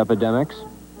scourge of epidemics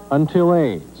until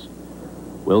AIDS.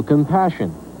 Will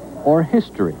compassion or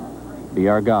history be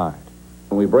our guide?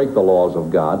 When we break the laws of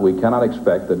God, we cannot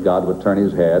expect that God would turn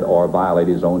his head or violate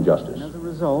his own justice. As a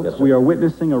result, we are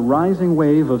witnessing a rising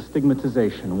wave of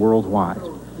stigmatization worldwide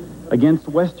against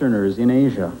Westerners in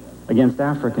Asia, against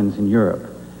Africans in Europe,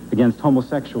 against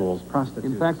homosexuals, prostitutes.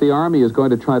 In fact, the Army is going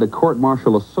to try to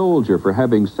court-martial a soldier for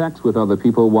having sex with other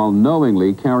people while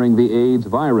knowingly carrying the AIDS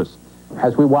virus.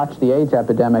 As we watch the AIDS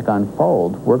epidemic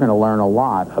unfold, we're going to learn a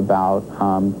lot about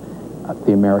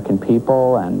the American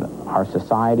people and our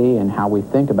society and how we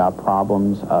think about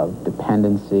problems of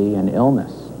dependency and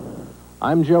illness.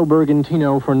 I'm Joe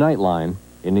Bergantino for Nightline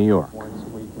in New York.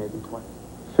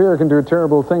 Fear can do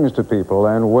terrible things to people,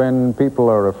 and when people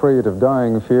are afraid of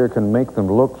dying, fear can make them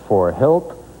look for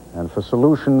help and for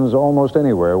solutions almost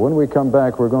anywhere. When we come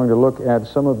back, we're going to look at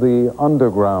some of the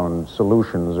underground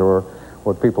solutions, or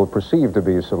what people perceive to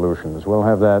be solutions. We'll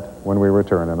have that when we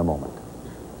return in a moment.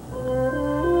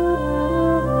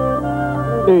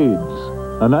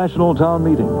 AIDS, a national town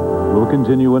meeting, will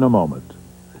continue in a moment.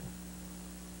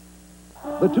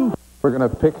 We're going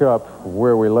to pick up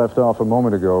where we left off a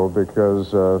moment ago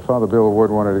because Father Bill Wood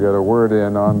wanted to get a word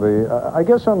in on the, I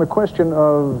guess on the question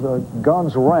of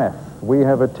God's wrath. We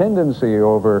have a tendency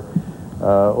over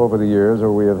over the years,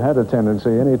 or we have had a tendency,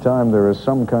 anytime there is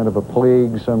some kind of a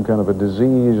plague, some kind of a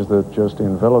disease that just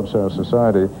envelops our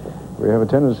society, we have a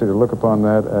tendency to look upon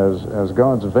that as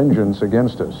God's vengeance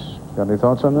against us. Got any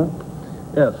thoughts on that?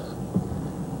 Yes.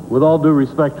 With all due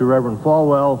respect to Reverend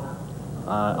Falwell,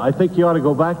 I think you ought to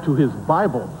go back to his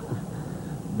Bible,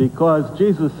 because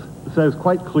Jesus says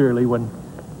quite clearly when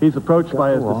he's approached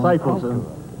by his disciples, and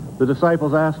the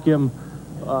disciples ask him,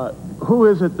 who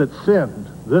is it that sinned,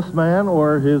 this man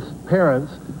or his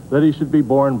parents, that he should be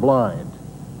born blind?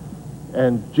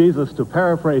 And Jesus, to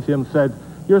paraphrase him, said,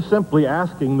 you're simply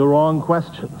asking the wrong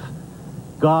questions.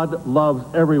 God loves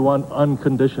everyone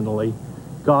unconditionally.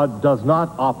 God does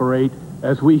not operate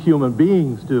as we human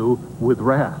beings do with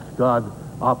wrath. God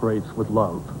operates with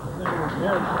love.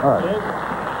 All right.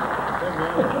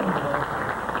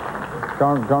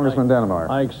 Congressman Dannemeyer.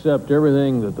 I accept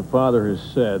everything that the Father has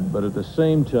said, but at the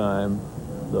same time,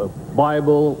 the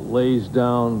Bible lays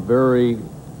down very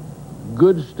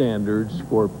good standards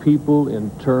for people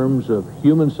in terms of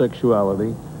human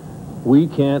sexuality. We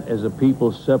can't, as a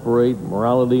people, separate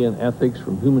morality and ethics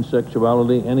from human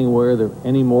sexuality any more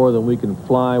than we can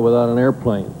fly without an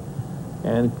airplane.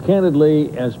 And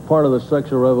candidly, as part of the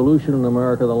sexual revolution in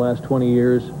America the last 20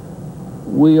 years,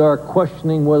 we are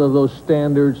questioning whether those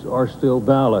standards are still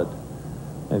valid.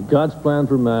 And God's plan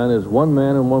for man is one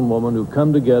man and one woman who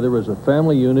come together as a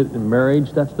family unit in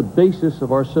marriage. That's the basis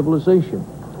of our civilization.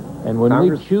 And when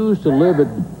we choose to live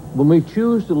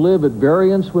at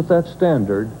variance with that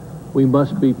standard, we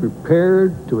must be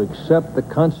prepared to accept the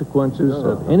consequences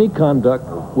of any conduct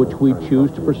which we choose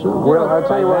to pursue. Well, I'll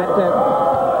tell you what.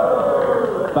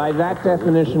 By that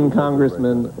definition,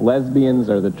 Congressman, lesbians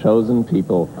are the chosen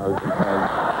people.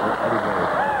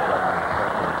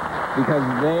 Because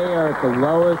they are at the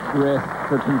lowest risk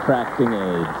for contracting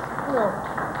AIDS.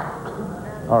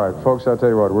 All right, folks, I'll tell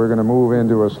you what, we're going to move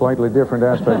into a slightly different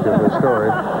aspect of this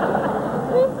story.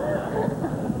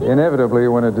 Inevitably,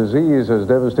 when a disease as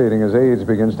devastating as AIDS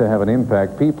begins to have an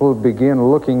impact, people begin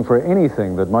looking for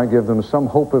anything that might give them some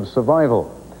hope of survival.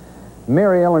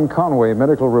 Mary Ellen Conway,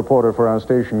 medical reporter for our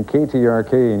station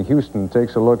KTRK in Houston,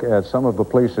 takes a look at some of the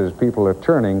places people are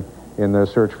turning in their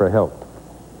search for help.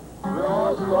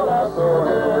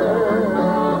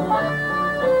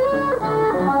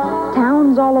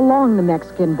 Towns all along the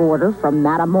Mexican border, from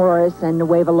Matamoros and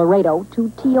Nuevo Laredo to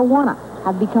Tijuana,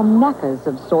 have become meccas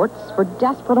of sorts for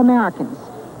desperate Americans,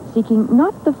 seeking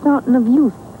not the fountain of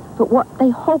youth, but what they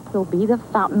hope will be the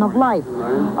fountain of life.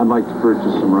 I'd like to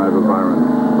purchase some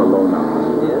ribavirin Bologna.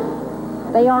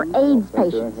 They are AIDS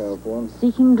patients,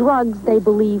 seeking drugs they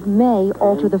believe may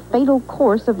alter the fatal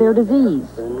course of their disease.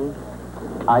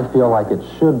 I feel like it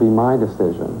should be my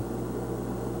decision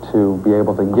to be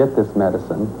able to get this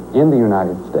medicine in the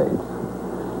United States,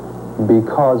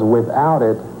 because without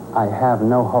it, I have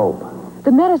no hope.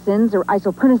 The medicines are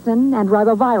isoprinosine and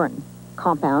ribavirin,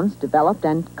 compounds developed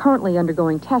and currently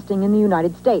undergoing testing in the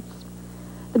United States.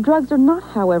 The drugs are not,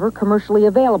 however, commercially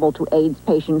available to AIDS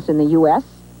patients in the U.S.,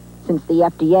 since the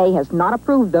FDA has not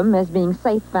approved them as being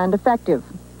safe and effective.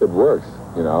 It works,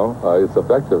 you know, it's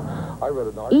effective. I read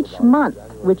an article Each month,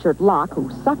 Richard Locke, who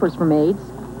suffers from AIDS,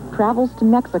 travels to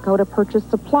Mexico to purchase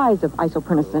supplies of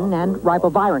isoprinosine and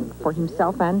ribavirin for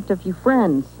himself and a few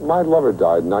friends. My lover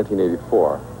died in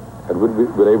 1984. Had we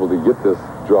been able to get this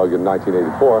drug in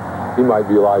 1984, he might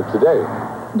be alive today.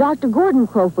 Dr. Gordon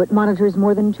Crowfoot monitors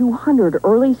more than 200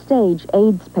 early-stage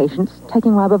AIDS patients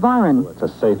taking ribavirin. It's a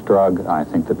safe drug. I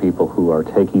think the people who are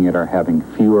taking it are having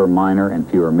fewer minor and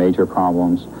fewer major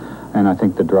problems. And I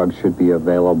think the drug should be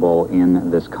available in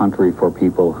this country for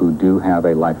people who do have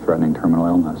a life-threatening terminal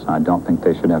illness. I don't think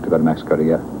they should have to go to Mexico to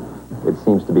get it. It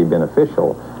seems to be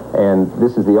beneficial, and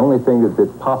this is the only thing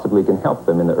that possibly can help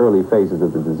them in the early phases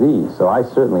of the disease. So I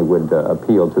certainly would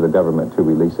appeal to the government to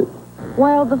release it.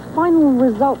 While the final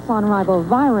results on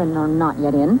ribavirin are not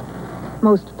yet in,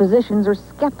 most physicians are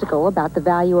skeptical about the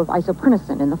value of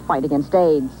isoprinosine in the fight against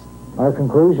AIDS. Our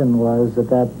conclusion was that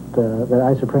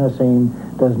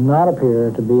isoprinosine does not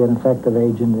appear to be an effective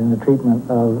agent in the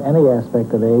treatment of any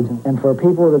aspect of AIDS. And for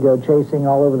people to go chasing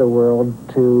all over the world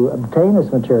to obtain this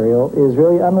material is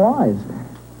really unwise.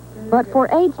 But for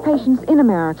AIDS patients in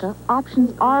America,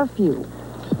 options are few.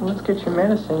 Well, let's get your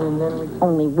medicine and then we...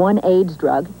 Only one AIDS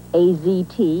drug,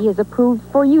 AZT, is approved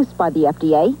for use by the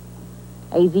FDA.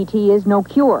 AZT is no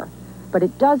cure, but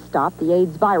it does stop the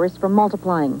AIDS virus from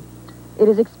multiplying. It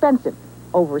is expensive,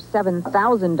 over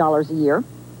 $7,000 a year,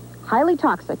 highly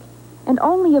toxic, and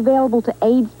only available to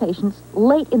AIDS patients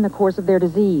late in the course of their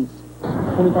disease.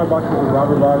 25 boxes of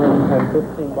ribavirin and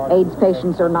 15 boxes... AIDS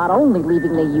patients are not only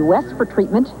leaving the U.S. for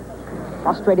treatment,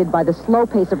 Frustrated by the slow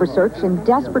pace of research and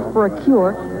desperate for a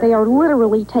cure, they are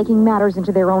literally taking matters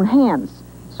into their own hands,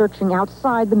 searching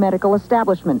outside the medical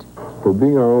establishment. For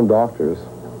being our own doctors.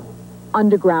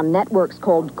 Underground networks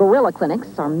called guerrilla clinics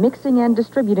are mixing and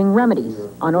distributing remedies,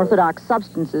 unorthodox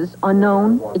substances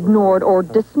unknown, ignored, or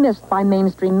dismissed by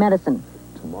mainstream medicine.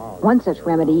 One such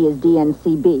remedy is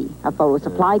DNCB, a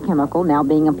photosupply chemical now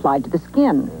being applied to the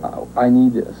skin. I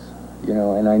need this,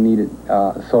 and I need it,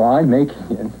 so I'm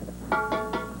making it.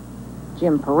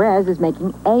 Jim Perez is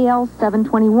making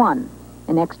AL-721,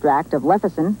 an extract of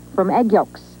lecithin from egg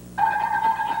yolks.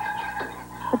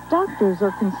 But doctors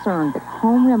are concerned that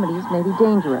home remedies may be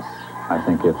dangerous. I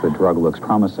think if the drug looks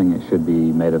promising, it should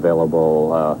be made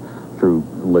available through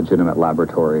legitimate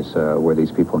laboratories where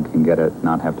these people can get it,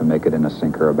 not have to make it in a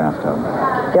sink or a bathtub.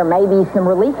 There may be some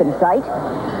relief in sight.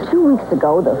 2 weeks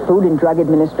ago, the Food and Drug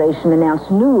Administration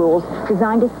announced new rules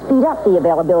designed to speed up the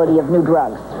availability of new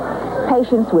drugs.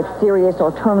 Patients with serious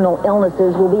or terminal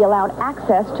illnesses will be allowed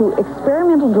access to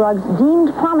experimental drugs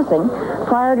deemed promising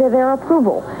prior to their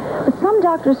approval. But some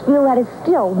doctors feel that is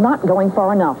still not going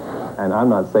far enough. And I'm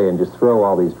not saying just throw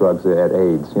all these drugs at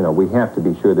AIDS. We have to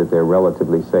be sure that they're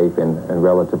relatively safe and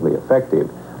relatively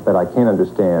effective. But I can't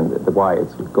understand why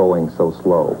it's going so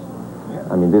slow.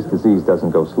 I mean, this disease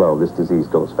doesn't go slow. This disease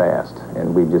goes fast.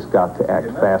 And we've just got to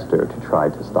act faster to try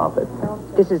to stop it.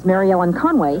 This is Mary Ellen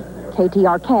Conway,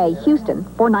 KTRK, Houston,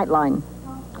 for Nightline.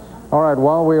 All right,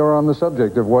 while we are on the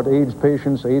subject of what AIDS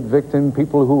patients, AIDS victims,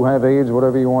 people who have AIDS,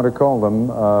 whatever you want to call them,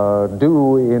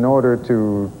 do in order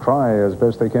to try as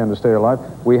best they can to stay alive,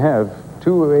 we have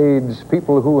two AIDS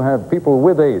people who have people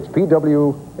with AIDS,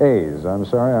 PWAs. I'm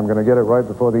sorry, I'm going to get it right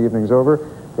before the evening's over.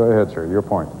 Go ahead, sir, your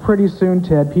point. Pretty soon,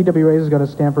 Ted, PWAs is going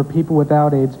to stand for people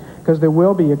without AIDS, because there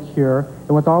will be a cure,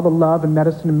 and with all the love and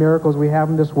medicine and miracles we have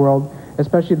in this world,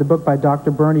 especially the book by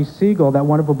Dr. Bernie Siegel, that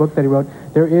wonderful book that he wrote,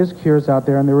 there is cures out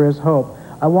there and there is hope.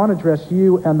 I want to address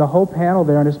you and the whole panel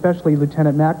there, and especially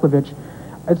Lieutenant Maklovich.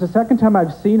 It's the second time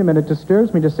I've seen him, and it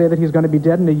disturbs me to say that he's going to be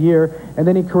dead in a year, and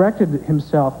then he corrected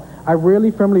himself. I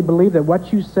really firmly believe that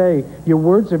what you say, your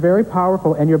words are very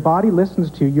powerful, and your body listens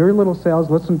to you. Your little cells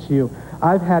listen to you.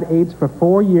 I've had AIDS for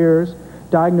 4 years,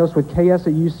 diagnosed with KS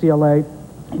at UCLA,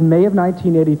 in May of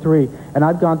 1983, and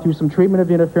I've gone through some treatment of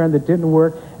interferon that didn't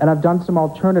work, and I've done some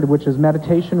alternative, which is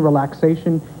meditation,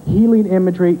 relaxation, healing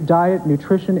imagery, diet,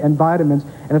 nutrition, and vitamins,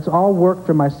 and it's all worked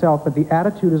for myself, but the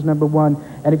attitude is number one,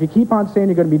 and if you keep on saying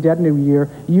you're going to be dead in a year,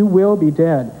 you will be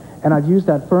dead. And I've used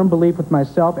that firm belief with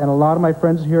myself, and a lot of my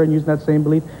friends here are using that same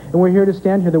belief, and we're here to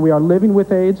stand here that we are living with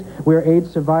AIDS, we are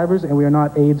AIDS survivors, and we are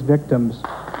not AIDS victims.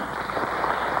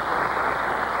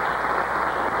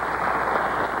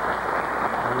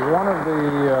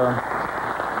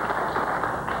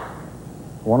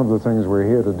 One of the things we're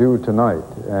here to do tonight,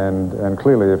 and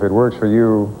clearly if it works for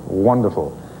you,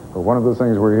 wonderful. But one of the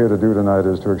things we're here to do tonight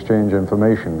is to exchange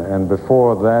information. And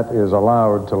before that is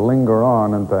allowed to linger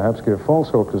on and perhaps give false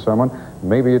hope to someone,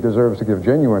 maybe it deserves to give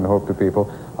genuine hope to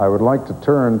people, I would like to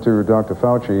turn to Dr.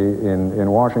 Fauci in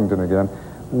Washington again.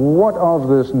 What of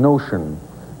this notion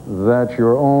that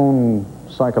your own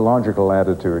psychological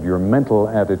attitude, your mental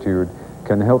attitude,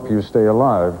 can help you stay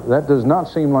alive? That does not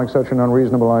seem like such an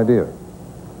unreasonable idea.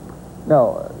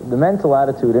 No, the mental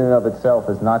attitude in and of itself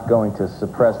is not going to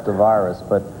suppress the virus,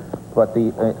 but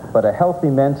a healthy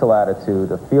mental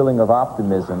attitude, a feeling of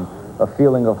optimism, a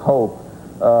feeling of hope,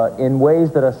 in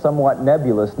ways that are somewhat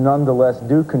nebulous, nonetheless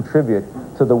do contribute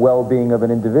to the well-being of an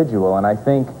individual. And I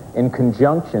think in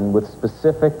conjunction with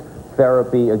specific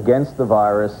therapy against the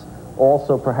virus,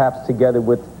 also perhaps together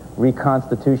with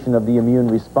reconstitution of the immune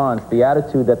response, the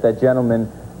attitude that that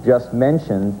gentleman just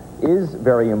mentioned is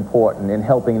very important in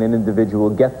helping an individual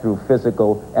get through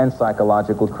physical and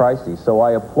psychological crises. So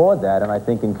I applaud that, and I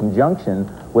think in conjunction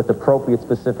with appropriate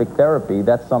specific therapy,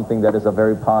 that's something that is a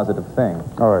very positive thing.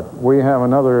 All right. We have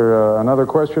another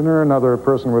questioner, another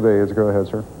person with AIDS. Go ahead,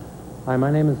 sir. Hi,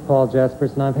 my name is Paul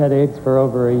Jaspers, and I've had AIDS for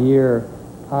over a year.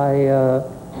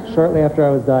 Shortly after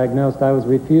I was diagnosed, I was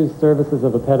refused services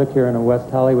of a pedicure in a West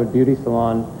Hollywood beauty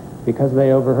salon because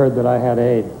they overheard that I had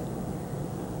AIDS.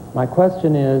 My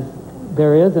question is,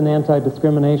 there is an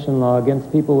anti-discrimination law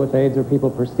against people with AIDS or people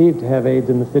perceived to have AIDS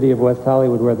in the city of West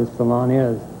Hollywood where this salon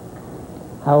is.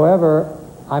 However,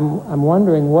 I'm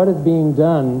wondering what is being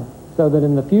done so that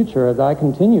in the future, as I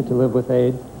continue to live with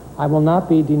AIDS, I will not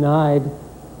be denied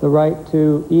the right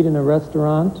to eat in a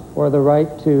restaurant or the right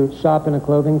to shop in a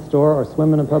clothing store or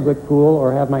swim in a public pool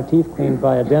or have my teeth cleaned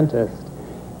by a dentist.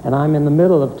 And I'm in the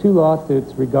middle of 2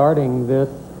 lawsuits regarding this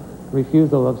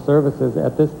refusal of services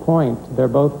at this point. They're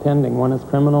both pending. One is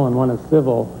criminal and one is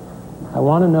civil. I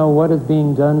want to know what is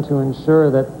being done to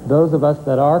ensure that those of us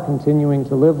that are continuing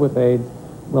to live with AIDS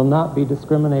will not be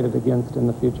discriminated against in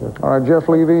the future. All right, Jeff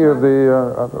Levy of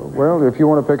the, well, if you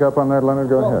want to pick up on that, Leonard,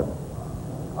 go ahead.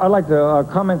 I'd like to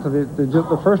comment to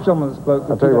the first gentleman that spoke.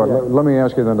 I'll tell you what, let me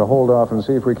ask you then to hold off and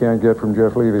see if we can't get from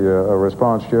Jeff Levy a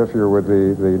response. Jeff, you're with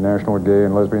the National Gay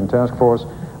and Lesbian Task Force.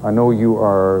 I know you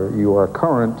are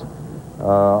current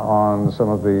on some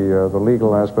of the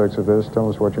legal aspects of this. Tell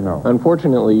us what you know.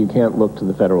 Unfortunately, you can't look to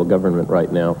the federal government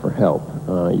right now for help.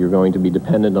 You're going to be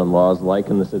dependent on laws like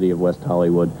in the city of West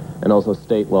Hollywood, and also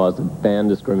state laws that ban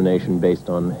discrimination based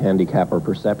on handicap or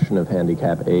perception of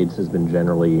handicap. AIDS has been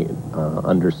generally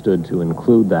understood to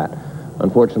include that.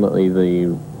 Unfortunately,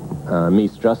 the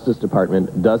Meese Justice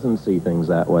Department doesn't see things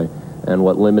that way, and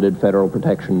what limited federal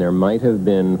protection there might have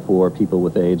been for people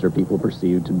with AIDS or people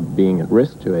perceived to being at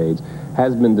risk to AIDS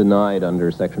has been denied under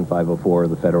Section 504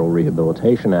 of the Federal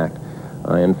Rehabilitation Act.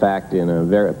 In fact, in a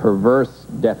very perverse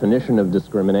definition of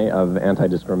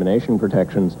anti-discrimination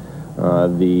protections,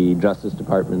 the Justice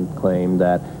Department claimed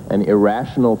that an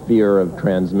irrational fear of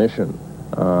transmission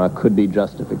could be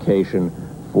justification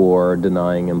for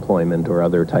denying employment or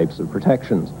other types of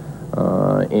protections.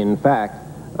 In fact,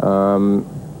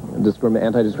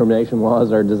 anti-discrimination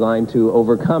laws are designed to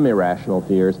overcome irrational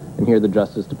fears, and here the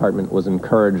Justice Department was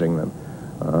encouraging them.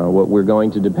 What we're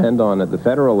going to depend on at the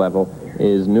federal level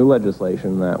is new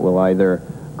legislation that will either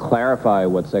clarify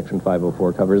what Section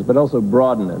 504 covers, but also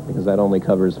broaden it, because that only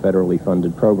covers federally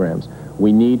funded programs.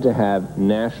 We need to have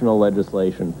national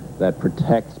legislation that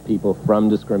protects people from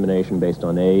discrimination based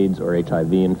on AIDS or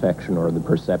HIV infection or the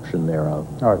perception thereof.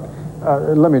 All right.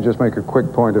 Let me just make a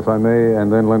quick point, if I may,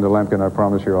 and then Linda Lampkin, I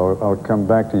promise you I'll come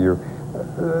back to you.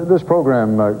 This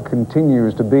program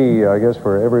continues to be, I guess,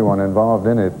 for everyone involved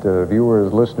in it,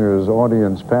 viewers, listeners,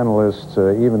 audience, panelists,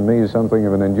 even me, something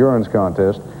of an endurance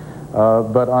contest.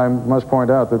 But I must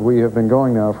point out that we have been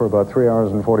going now for about 3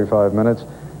 hours and 45 minutes.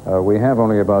 We have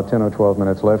only about 10 or 12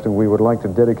 minutes left, and we would like to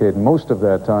dedicate most of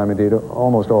that time, indeed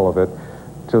almost all of it,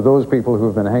 to those people who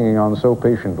have been hanging on so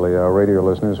patiently, our radio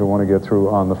listeners who want to get through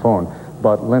on the phone.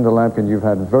 But Linda Lampkin, you've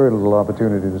had very little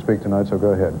opportunity to speak tonight, so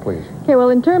go ahead, please. Okay, well,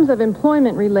 in terms of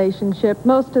employment relationship,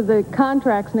 most of the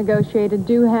contracts negotiated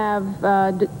do have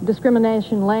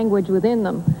discrimination language within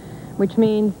them, which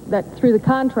means that through the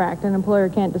contract, an employer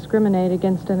can't discriminate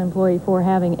against an employee for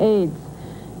having AIDS.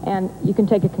 And you can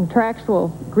take a contractual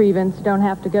grievance, you don't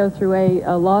have to go through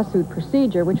a lawsuit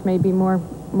procedure, which may be more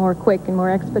quick and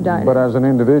more expedited. But as an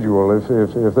individual, if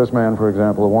this man, for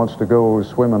example, wants to go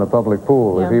swim in a public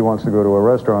pool, if he wants to go to a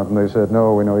restaurant and they said,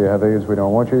 no, we know you have AIDS, we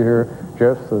don't want you here,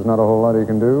 Jeff, there's not a whole lot he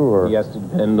can do? Or? He has to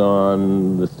depend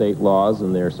on the state laws,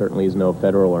 and there certainly is no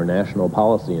federal or national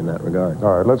policy in that regard.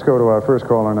 All right, let's go to our first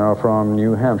caller now from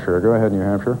New Hampshire. Go ahead, New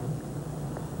Hampshire.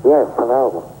 Yes,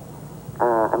 hello.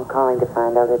 I'm calling to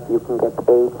find out if you can get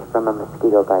AIDS from a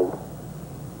mosquito bite.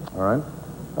 All right.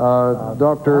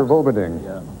 Dr. Volderding.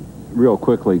 Yeah. Real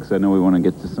quickly, because I know we want to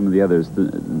get to some of the others.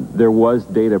 There was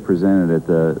data presented at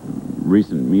the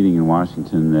recent meeting in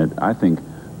Washington that I think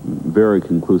very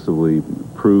conclusively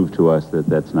proved to us that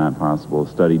that's not possible. A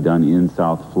study done in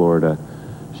South Florida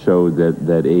showed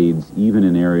that AIDS, even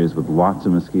in areas with lots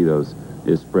of mosquitoes,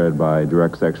 is spread by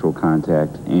direct sexual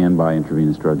contact and by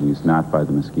intravenous drug use, not by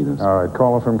the mosquitoes. All right,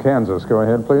 caller from Kansas. Go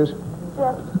ahead, please.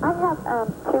 Yes, I have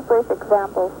two brief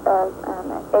examples of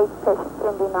AIDS patients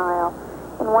in denial.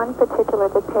 In one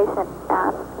particular, the patient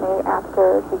asked me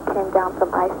after he came down from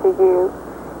ICU,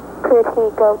 could he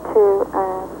go to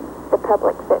the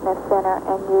public fitness center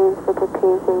and use the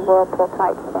jacuzzi whirlpool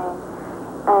type thing?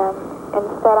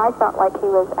 Instead, I felt like he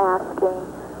was asking,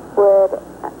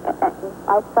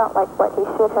 I felt like what he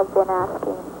should have been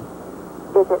asking,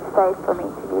 is it safe for me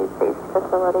to use these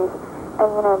facilities? And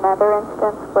in another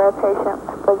instance where a patient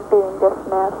was being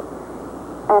dismissed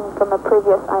and from a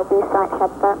previous IV site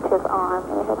had burnt his arm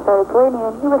and it had started bleeding,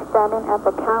 and he was standing at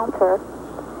the counter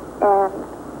and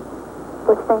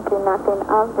was thinking nothing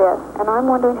of this. And I'm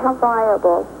wondering, how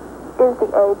viable is the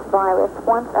AIDS virus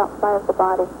once outside of the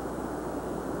body?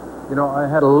 You know, I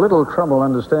had a little trouble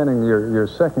understanding your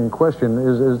second question.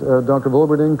 Is Dr.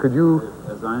 Volderding, could you...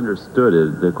 As I understood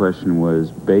it, the question was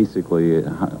basically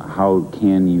how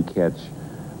can you catch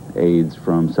AIDS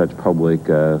from such public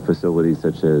facilities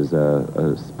such as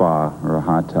a spa or a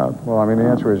hot tub? Well, I mean, the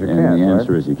answer is you can't, And the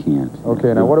answer right? is you can't.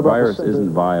 Okay, now what about... The virus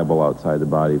isn't viable outside the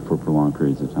body for prolonged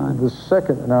periods of time. The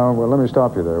second... Now, well, let me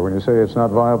stop you there. When you say it's not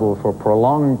viable for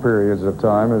prolonged periods of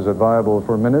time, is it viable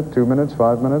for a minute, 2 minutes,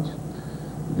 5 minutes?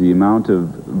 The amount of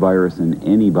virus in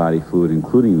any body fluid,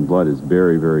 including the blood, is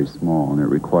very, very small, and it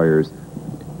requires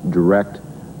direct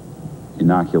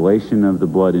inoculation of the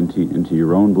blood into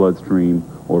your own bloodstream,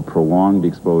 or prolonged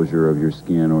exposure of your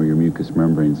skin or your mucous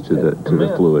membranes to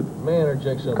the fluid. May I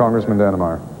interject something? Congressman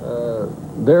Dannemeyer.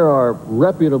 There are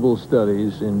reputable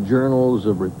studies in journals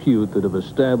of repute that have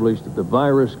established that the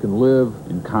virus can live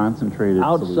in concentrated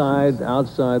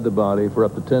outside the body for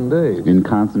up to 10 days. In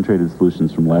concentrated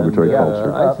solutions from laboratory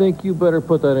culture. I think you better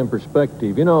put that in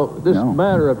perspective. You know, this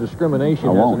matter of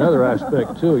discrimination has another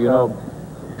aspect, too. You know,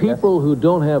 people who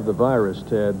don't have the virus,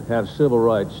 Ted, have civil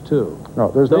rights, too.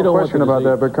 No, there's no question about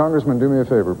that, but Congressman, do me a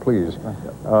favor, please.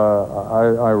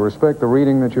 I respect the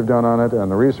reading that you've done on it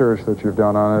and the research that you've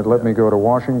done on it. Let me go to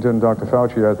Washington. Dr.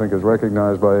 Fauci, I think, is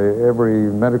recognized by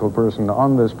every medical person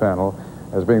on this panel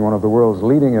as being one of the world's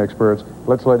leading experts.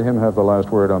 Let's let him have the last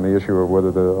word on the issue of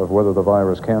whether the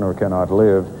virus can or cannot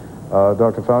live.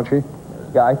 Dr. Fauci?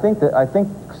 Yeah, I think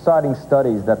citing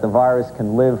studies that the virus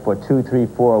can live for 2, 3,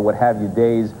 4, what have you,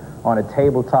 days on a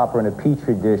tabletop or in a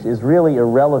petri dish is really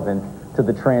irrelevant to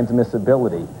the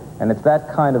transmissibility. And it's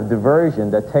that kind of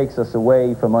diversion that takes us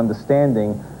away from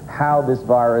understanding how this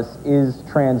virus is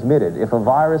transmitted. If a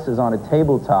virus is on a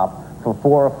tabletop for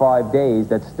 4 or 5 days,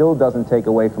 that still doesn't take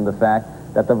away from the fact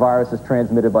that the virus is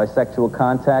transmitted by sexual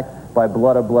contact, by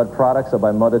blood or blood products, or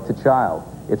by mother to child.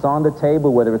 It's on the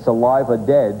table, whether it's alive or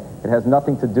dead. It has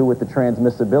nothing to do with the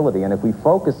transmissibility. And if we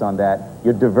focus on that,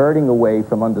 you're diverting away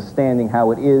from understanding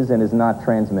how it is and is not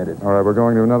transmitted. All right, we're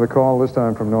going to another call, this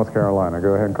time from North Carolina.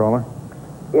 Go ahead, caller.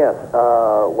 Yes,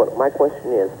 what my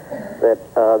question is that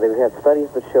they've had studies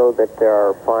that show that there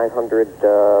are 500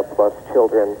 plus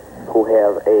children who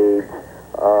have AIDS,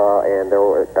 and there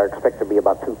are expected to be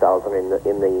about 2,000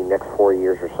 in the next 4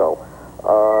 years or so.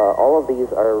 All of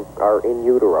these are in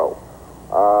utero.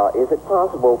 Is it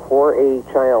possible for a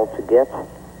child to get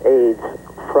AIDS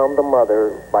from the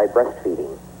mother by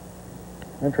breastfeeding?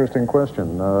 Interesting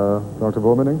question. Dr.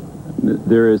 Volderding?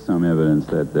 There is some evidence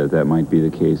that might be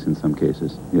the case in some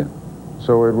cases, yeah.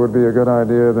 So it would be a good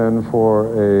idea then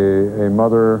for a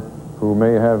mother who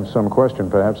may have some question,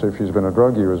 perhaps if she's been a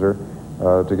drug user,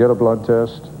 to get a blood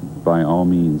test? By all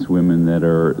means, women that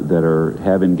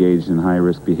have engaged in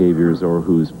high-risk behaviors or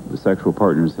whose sexual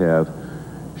partners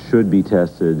should be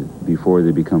tested before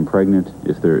they become pregnant,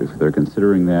 if they're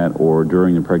considering that, or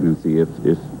during the pregnancy if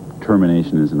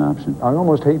termination is an option. I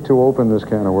almost hate to open this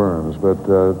can of worms, but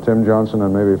Tim Johnson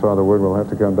and maybe Father Wood will have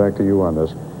to come back to you on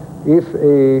this. If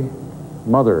a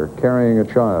mother carrying a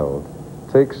child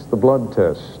takes the blood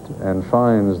test and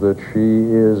finds that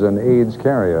she is an AIDS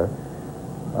carrier,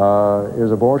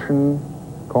 is abortion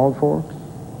called for?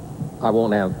 I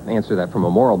won't answer that from a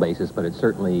moral basis, but it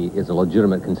certainly is a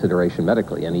legitimate consideration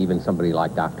medically. And even somebody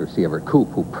like Dr. Sievert Koop,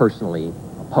 who personally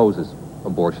opposes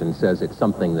abortion, says it's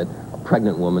something that a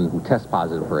pregnant woman who tests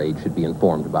positive for AIDS should be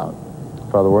informed about.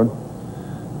 Father Wood?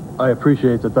 I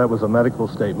appreciate that was a medical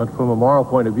statement. From a moral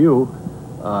point of view,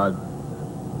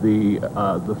 the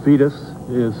fetus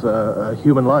is a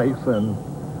human life, and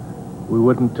we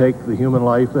wouldn't take the human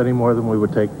life any more than we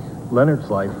would take Leonard's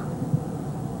life,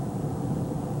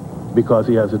 because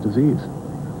he has a disease.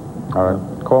 All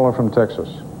right. Caller from Texas.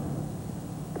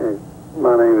 Okay.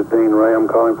 My name is Dean Ray. I'm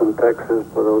calling from Texas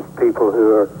for those people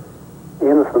who are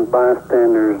innocent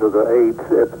bystanders of the AIDS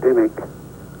epidemic.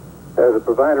 As a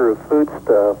provider of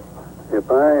foodstuff, if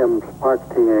I am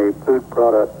marketing a food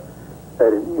product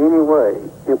that in any way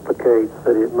implicates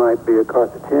that it might be a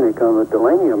carcinogenic on the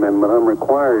Delaney Amendment, I'm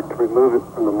required to remove it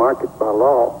from the market by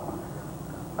law.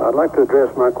 I'd like to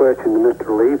address my question to Mr.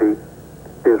 Levy.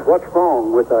 Is what's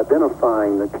wrong with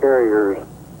identifying the carriers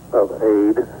of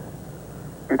AIDS?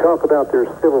 You talk about their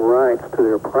civil rights to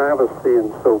their privacy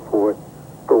and so forth,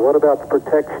 but what about the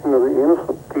protection of the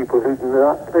innocent people who do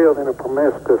not live in a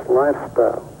promiscuous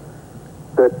lifestyle?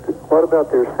 What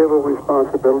about their civil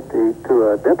responsibility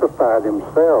to identify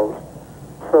themselves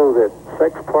so that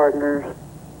sex partners,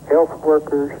 health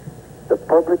workers, the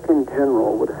public in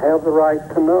general would have the right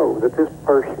to know that this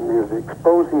person is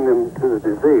exposing them to the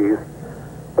disease?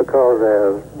 Because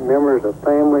as members of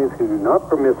families who do not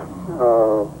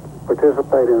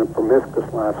participate in a promiscuous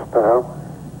lifestyle,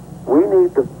 we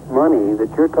need the money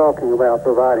that you're talking about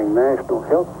providing National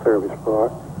Health Service for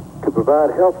to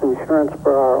provide health insurance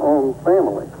for our own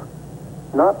families,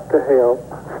 not to help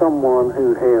someone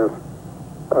who has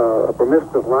a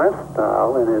promiscuous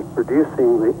lifestyle and is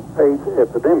producing the AIDS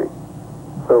epidemic.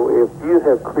 So if you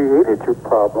have created your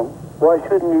problem, why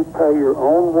shouldn't you pay your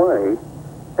own way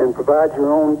and provide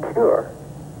your own cure?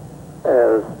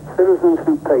 As citizens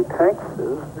who pay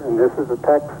taxes, and this is the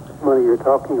tax money you're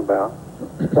talking about,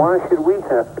 why should we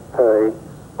have to pay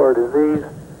for a disease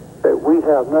that we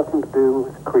have nothing to do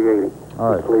with creating?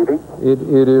 All right.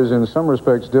 It is in some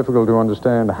respects difficult to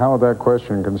understand how that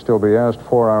question can still be asked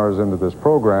 4 hours into this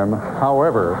program.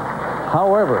 However,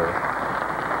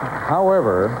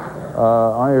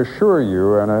 I assure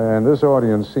you, and this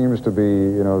audience seems to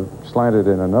be, slanted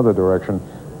in another direction,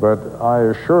 but I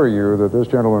assure you that this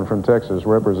gentleman from Texas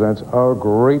represents a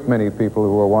great many people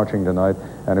who are watching tonight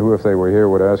and who, if they were here,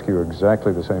 would ask you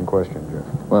exactly the same question, Jeff.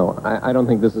 Well, I don't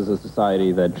think this is a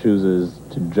society that chooses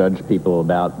to judge people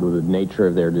about the nature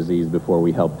of their disease before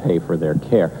we help pay for their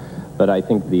care. But I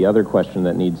think the other question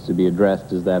that needs to be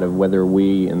addressed is that of whether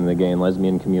we in the gay and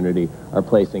lesbian community are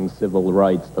placing civil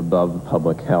rights above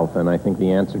public health. And I think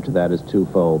the answer to that is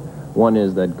twofold. One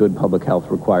is that good public health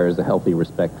requires a healthy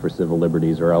respect for civil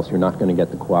liberties, or else you're not going to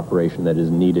get the cooperation that is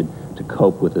needed to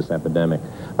cope with this epidemic.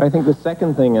 But I think the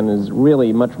second thing, and is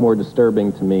really much more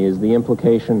disturbing to me, is the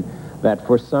implication that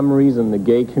for some reason the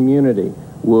gay community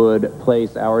would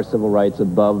place our civil rights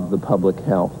above the public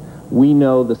health. We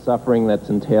know the suffering that's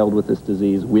entailed with this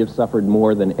disease. We have suffered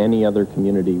more than any other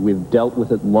community. We've dealt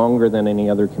with it longer than any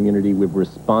other community. We've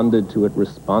responded to it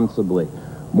responsibly,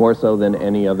 more so than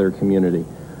any other community.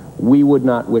 We would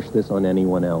not wish this on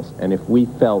anyone else. And if we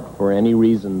felt, for any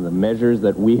reason, the measures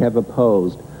that we have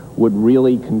opposed would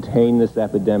really contain this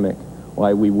epidemic,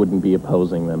 why, we wouldn't be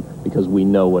opposing them, because we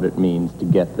know what it means to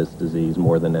get this disease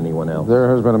more than anyone else.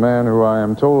 There has been a man who I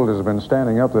am told has been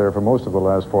standing up there for most of the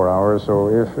last 4 hours, so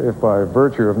if by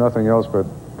virtue of nothing else but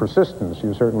persistence,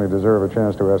 you certainly deserve a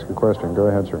chance to ask a question. Go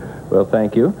ahead, sir. Well,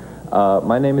 thank you.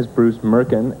 My name is Bruce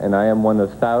Merkin, and I am one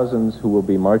of thousands who will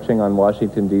be marching on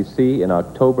Washington, D.C. in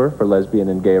October for lesbian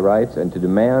and gay rights, and to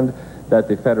demand that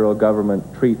the federal government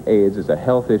treat AIDS as a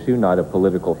health issue, not a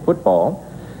political football.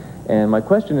 And my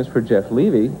question is for Jeff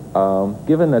Levy.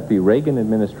 Given that the Reagan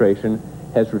administration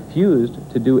has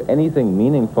refused to do anything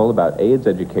meaningful about AIDS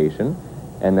education,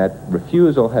 and that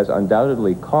refusal has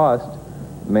undoubtedly cost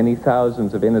many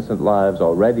thousands of innocent lives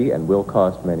already and will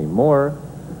cost many more,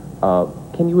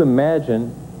 can you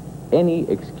imagine any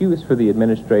excuse for the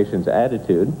administration's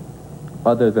attitude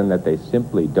other than that they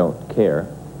simply don't care?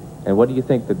 And what do you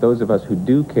think that those of us who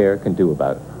do care can do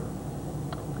about it?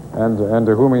 And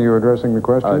to whom are you addressing the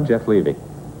question? Jeff Levy.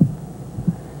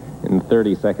 In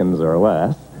 30 seconds or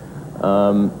less.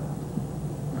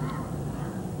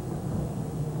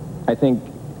 I think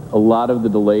a lot of the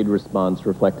delayed response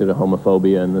reflected a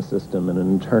homophobia in the system and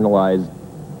an internalized,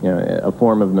 a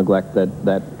form of neglect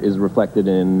that is reflected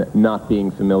in not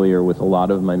being familiar with a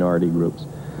lot of minority groups.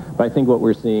 But I think what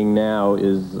we're seeing now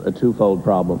is a twofold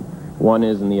problem. One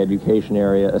is in the education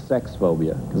area, a sex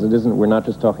phobia, because we're not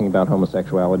just talking about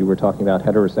homosexuality, we're talking about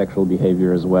heterosexual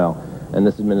behavior as well. And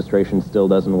this administration still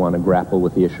doesn't want to grapple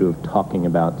with the issue of talking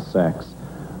about sex.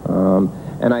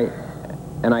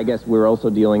 And I guess we're also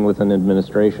dealing with an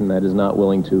administration that is not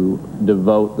willing to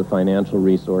devote the financial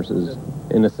resources,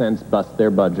 in a sense, bust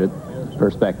their budget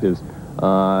perspectives,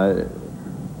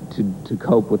 to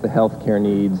cope with the healthcare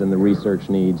needs and the research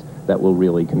needs that will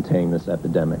really contain this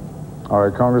epidemic. All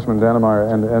right, Congressman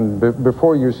Dannemeyer, and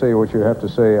before you say what you have to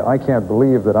say, I can't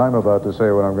believe that I'm about to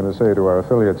say what I'm going to say to our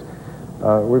affiliates.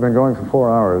 We've been going for 4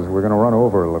 hours. We're going to run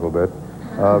over a little bit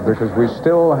because we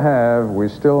still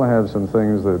have some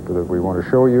things that we want to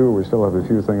show you. We still have a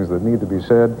few things that need to be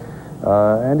said.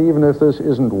 And even if this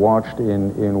isn't watched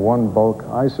in one bulk,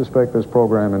 I suspect this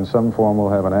program in some form will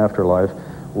have an afterlife.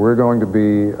 We're going to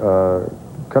be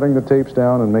cutting the tapes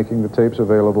down and making the tapes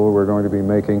available. We're going to be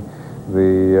making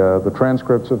the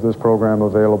transcripts of this program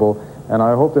available, and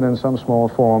I hope that in some small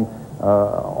form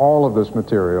all of this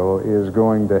material is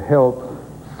going to help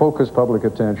focus public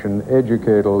attention,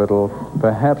 educate a little,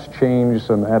 perhaps change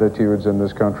some attitudes in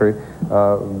this country,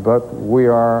 but we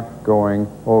are going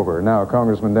over. Now,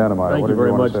 Congressman Dannemeyer, what do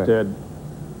you want to say? Thank you very much,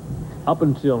 Ted. Up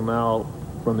until now,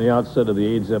 from the outset of the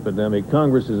AIDS epidemic,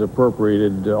 Congress has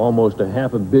appropriated almost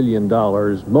 $500 million.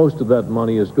 Most of that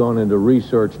money has gone into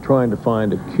research trying to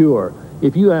find a cure.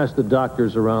 If you ask the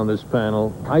doctors around this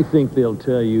panel, I think they'll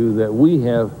tell you that we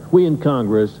in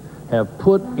Congress have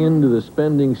put into the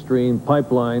spending stream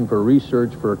pipeline for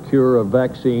research for a cure, a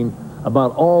vaccine,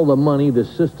 about all the money the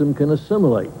system can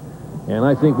assimilate. And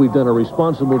I think we've done a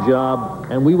responsible job,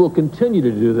 and we will continue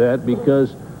to do that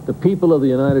because the people of the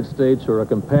United States are a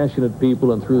compassionate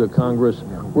people, and through the Congress,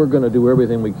 we're going to do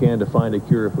everything we can to find a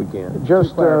cure if we can.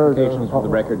 Just clarifications for the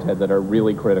record, Ted, that are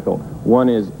really critical. One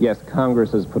is, yes,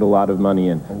 Congress has put a lot of money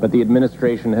in, but the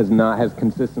administration has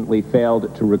consistently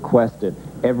failed to request it.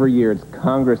 Every year, it's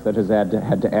Congress that has had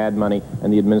to add money,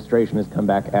 and the administration has come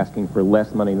back asking for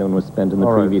less money than was spent in the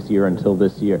previous year until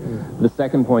this year. The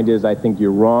second point is, I think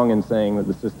you're wrong in saying that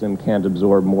the system can't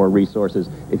absorb more resources.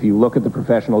 If you look at the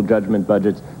professional judgment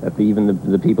budgets that even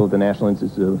the people at the National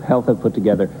Institute of Health have put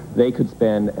together, they could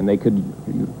spend and they could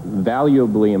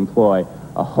valuably employ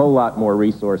a whole lot more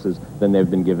resources than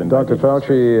they've been given. Dr.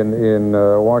 Fauci, in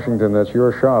Washington, that's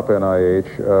your shop,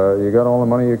 NIH. You got all the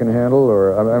money you can handle?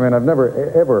 Or I mean, I've never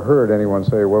ever heard anyone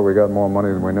say, well, we got more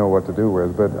money than we know what to do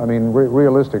with. But I mean,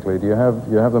 realistically, do you have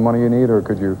the money you need, or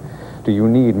do you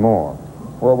need more?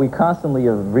 Well, we constantly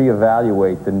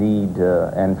reevaluate the need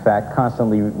and, in fact,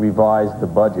 constantly revise the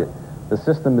budget. The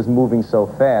system is moving so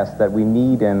fast that we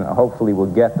need and hopefully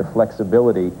will get the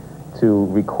flexibility to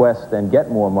request and get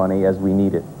more money as we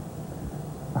need it.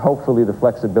 Hopefully the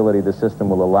flexibility of the system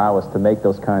will allow us to make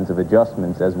those kinds of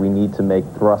adjustments as we need to make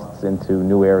thrusts into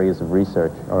new areas of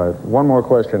research. All right, one more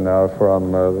question now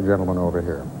from the gentleman over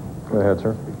here. Go ahead,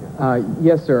 sir.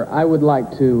 Yes, sir. I would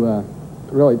like to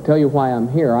really tell you why I'm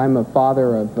here. I'm a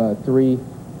father of 3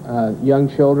 young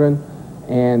children,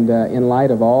 and in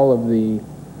light of all of the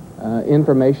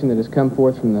information that has come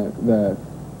forth from the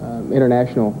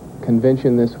International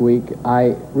Convention this week,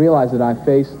 I realize that I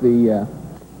face the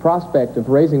prospect of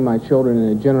raising my children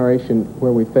in a generation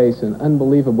where we face an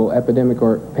unbelievable epidemic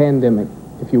or pandemic,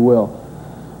 if you will.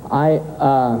 I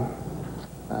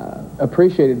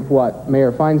appreciated what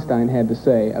Mayor Feinstein had to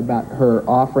say about her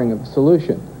offering of a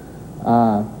solution.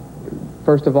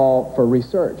 First of all, for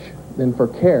research, then for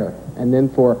care, and then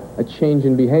for a change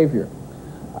in behavior.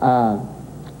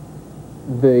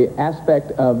 The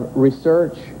aspect of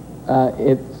research,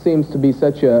 it seems to be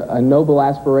such a noble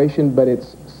aspiration, but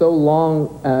it's so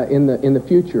long in the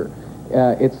future.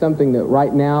 It's something that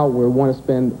right now we want to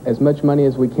spend as much money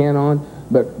as we can on,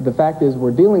 but the fact is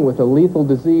we're dealing with a lethal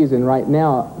disease, and right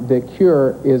now the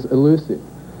cure is elusive.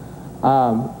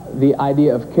 The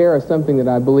idea of care is something that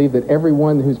I believe that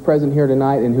everyone who's present here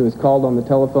tonight and who has called on the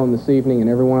telephone this evening and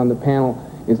everyone on the panel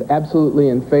is absolutely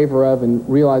in favor of, and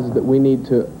realizes that we need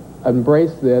to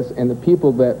embrace this, and the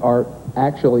people that are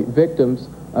actually victims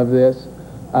of this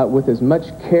with as much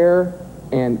care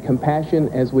and compassion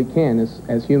as we can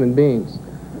as human beings.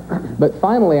 But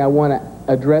finally, I want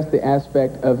to address the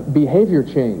aspect of behavior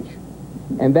change.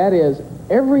 And that is,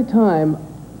 every time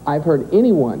I've heard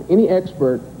anyone, any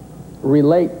expert,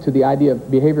 relate to the idea of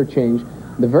behavior change,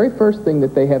 the very first thing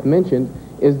that they have mentioned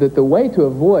is that the way to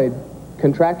avoid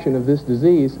contraction of this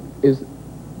disease is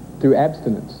through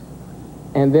abstinence.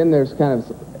 And then there's kind of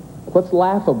what's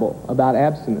laughable about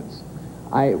abstinence.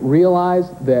 I realize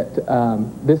that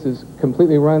this is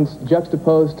completely runs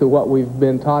juxtaposed to what we've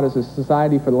been taught as a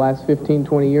society for the last 15,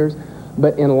 20 years.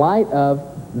 But in light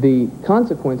of the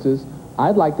consequences,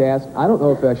 I'd like to ask, I don't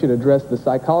know if I should address the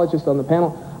psychologist on the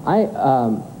panel. I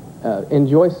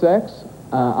enjoy sex.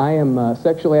 I am a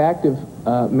sexually active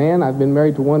man. I've been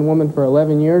married to one woman for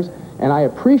 11 years, and I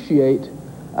appreciate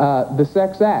the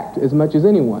sex act as much as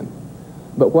anyone.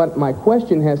 But what my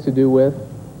question has to do with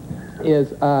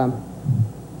is,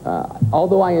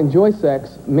 although I enjoy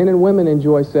sex, men and women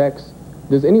enjoy sex,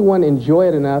 does anyone enjoy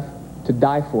it enough to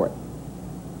die for it?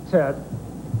 Ted,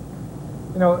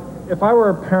 you know, if I were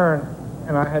a parent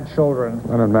and I had children,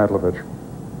 Leonard Mathovick,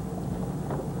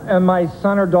 and my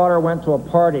son or daughter went to a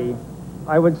party,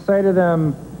 I would say to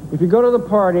them, if you go to the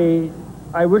party,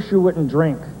 I wish you wouldn't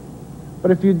drink.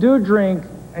 But if you do drink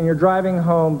and you're driving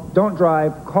home, don't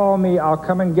drive, call me, I'll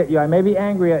come and get you. I may be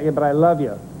angry at you, but I love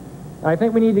you. And I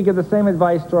think we need to give the same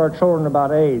advice to our children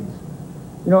about AIDS.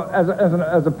 You know,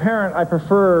 as a parent, I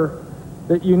prefer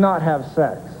that you not have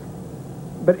sex.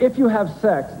 But if you have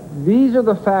sex, these are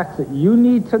the facts that you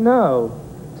need to know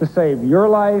to save your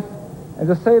life and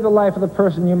to save the life of the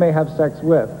person you may have sex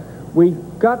with. We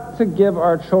got to give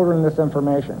our children this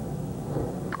information.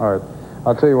 All right.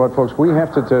 I'll tell you what, folks, we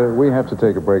have to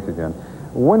take a break again.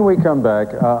 When we come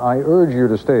back, I urge you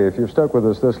to stay. If you've stuck with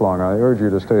us this long, I urge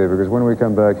you to stay, because when we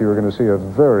come back, you're going to see a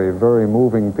very, very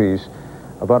moving piece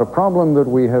about a problem that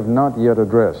we have not yet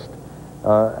addressed.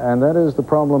 And that is the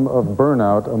problem of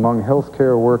burnout among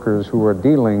healthcare workers who are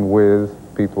dealing with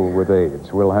people with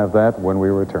AIDS. We'll have that when we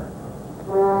return.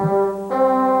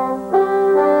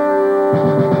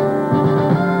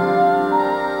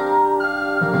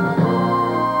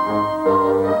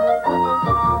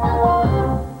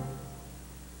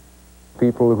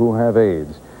 People who have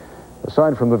AIDS.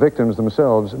 Aside from the victims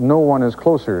themselves, no one is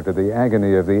closer to the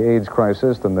agony of the AIDS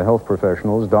crisis than the health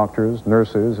professionals, doctors,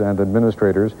 nurses, and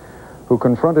administrators who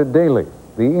confront it daily.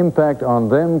 The impact on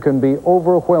them can be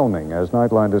overwhelming, as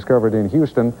Nightline discovered in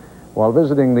Houston while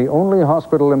visiting the only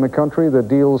hospital in the country that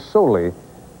deals solely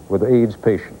with AIDS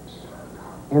patients.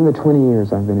 In the 20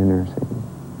 years I've been in nursing,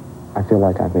 I feel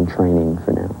like I've been training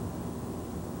for now.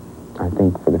 I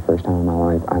think for the first time in my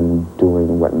life, I'm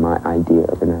doing what my idea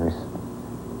of a nurse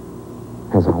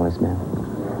has always been.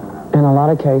 In a lot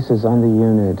of cases on the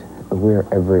unit, we're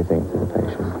everything to the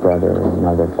patient. Brother,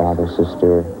 mother, father,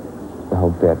 sister, the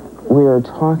whole bit. We are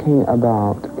talking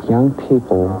about young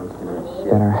people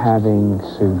that are having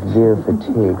severe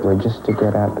fatigue, where just to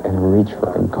get up and reach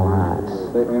for a glass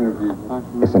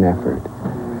is an effort.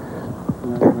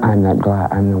 I'm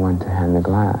the one to hand the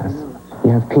glass.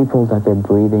 You have people that their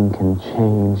breathing can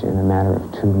change in a matter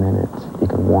of 2 minutes. You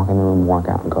can walk in the room, walk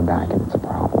out, and go back, and it's a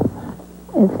problem.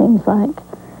 It seems like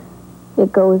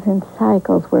it goes in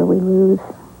cycles where we lose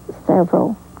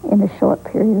several in a short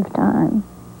period of time.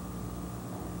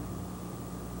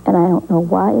 And I don't know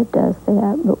why it does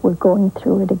that, but we're going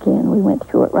through it again. We went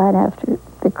through it right after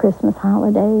the Christmas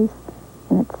holidays,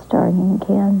 and it's starting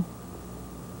again.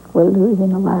 We're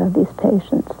losing a lot of these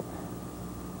patients,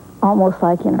 almost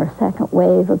like in our second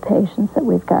wave of patients that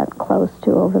we've got close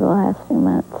to over the last few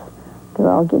months. They're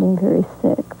all getting very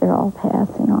sick. They're all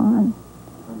passing on.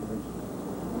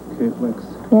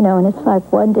 You know, and it's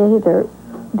like one day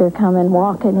they're coming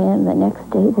walking in, the next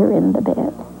day they're in the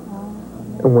bed.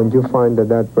 And when you find that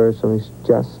that person is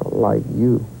just like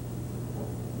you,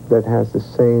 that has the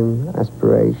same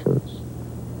aspirations,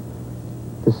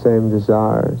 the same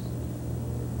desires,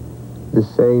 the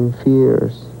same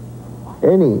fears,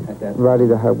 anybody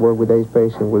that have worked with AIDS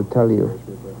patients will tell you,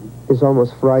 it's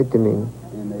almost frightening.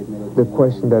 The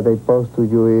question that they pose to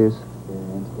you is,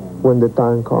 when the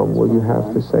time comes, will you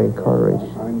have the same courage?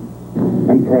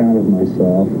 I'm proud of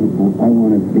myself. I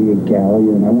want to be a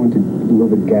galleon. I want to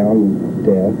live a galleon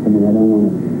death. I mean, I don't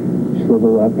want to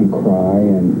shrivel up and cry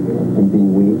and be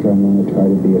weak. I want to try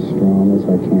to be as strong as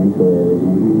I can for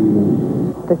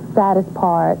everyone. The saddest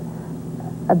part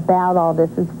about all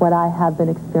this is what I have been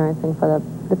experiencing for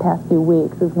the past few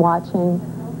weeks, is watching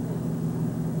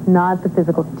not the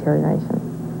physical deterioration,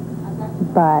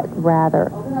 but rather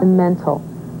the mental,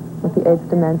 with the AIDS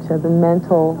dementia, the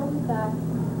mental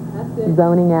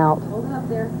zoning out,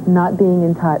 not being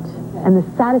in touch. And the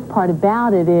saddest part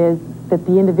about it is that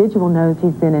the individual knows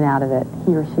he's in and out of it.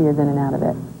 He or she is in and out of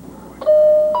it.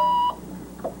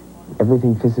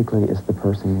 Everything physically is the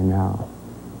person you know,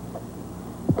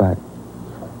 but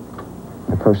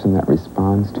the person that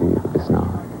responds to you is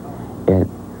not. It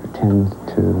tends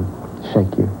to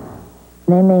shake you.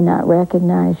 They may not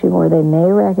recognize you, or they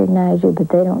may recognize you, but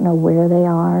they don't know where they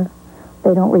are.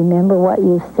 They don't remember what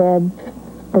you said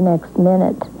the next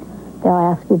minute. They'll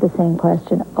ask you the same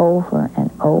question over and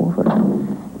over.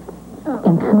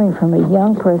 And coming from a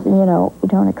young person, you know, you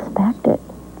don't expect it.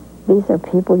 These are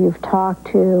people you've talked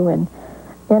to and,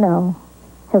 you know,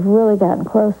 have really gotten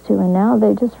close to, and now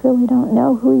they just really don't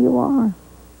know who you are.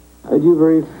 Are you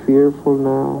very fearful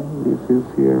now? Do you feel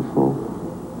fearful?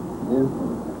 Yeah.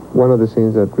 One of the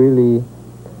things that really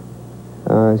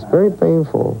is very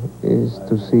painful is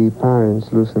to see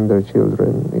parents losing their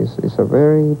children. It's a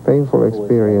very painful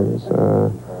experience.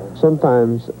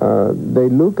 Sometimes they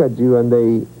look at you and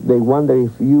they wonder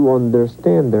if you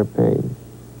understand their pain.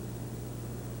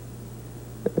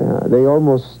 They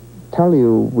almost tell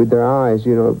you with their eyes,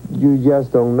 you know, you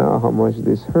just don't know how much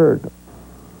this hurt.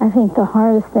 I think the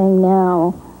hardest thing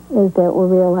now is that we're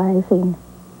realizing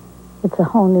it's a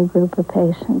whole new group of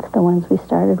patients. The ones we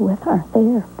started with aren't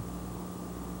there.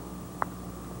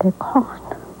 They're gone.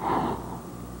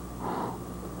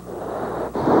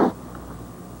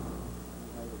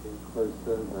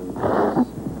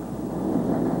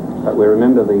 But we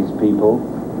remember these people.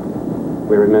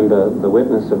 We remember the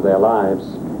witness of their lives,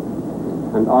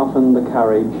 and often the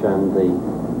courage and the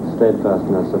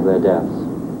steadfastness of their deaths.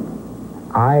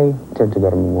 I tend to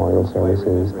go to memorial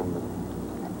services,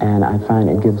 and I find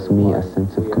it gives me a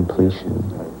sense of completion.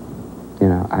 You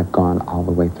know, I've gone all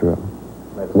the way through.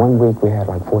 1 week we had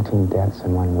like 14 deaths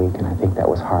in 1 week, and I think that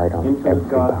was hard on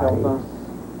everybody.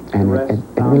 And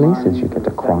it releases. You get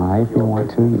to cry if you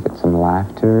want to. You get some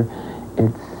laughter.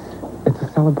 It's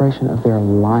a celebration of their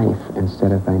life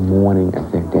instead of a mourning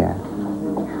of their death.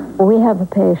 We have a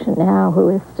patient now who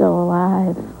is still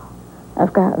alive.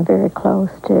 I've gotten very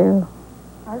close to.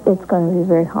 It's going to be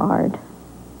very hard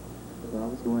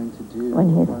when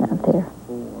he's not there.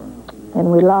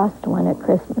 And we lost one at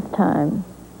Christmas time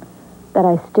that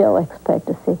I still expect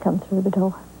to see come through the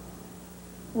door.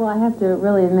 Well, I have to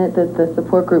really admit that the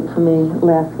support group for me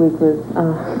last week was,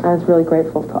 I was really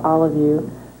grateful to all of you.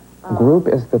 Group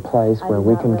is the place where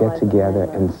we can get together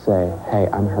and say, hey,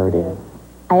 I'm hurting.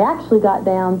 I actually got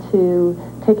down to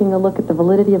taking a look at the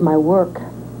validity of my work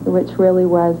which really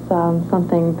was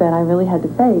something that I really had to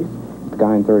face. The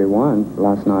guy in 31,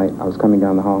 last night, I was coming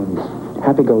down the hall, and he's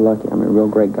happy-go-lucky, I mean, a real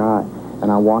great guy.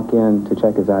 And I walk in to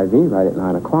check his IV right at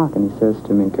 9 o'clock, and he says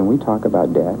to me, can we talk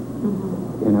about death?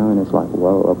 You know, and it's like,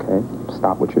 whoa, okay,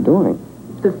 stop what you're doing.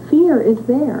 The fear is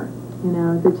there, you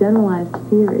know, the generalized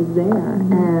fear is there,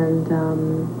 and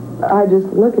I just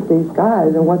look at these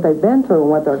guys and what they've been through and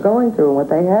what they're going through and what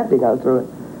they had to go through.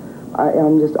 I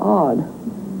am just awed,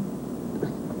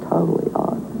 just totally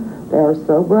awed. They are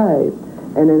so brave,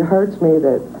 and it hurts me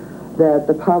that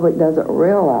the public doesn't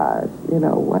realize, you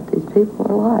know, what these people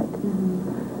are like.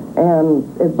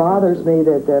 And it bothers me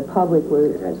that the public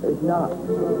is not.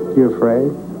 You afraid?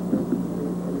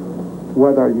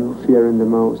 What are you fearing the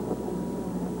most?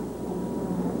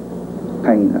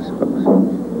 Pain, I suppose.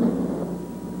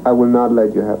 I will not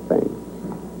let you have pain.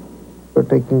 You're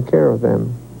taking care of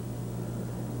them.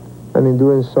 And in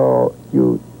doing so,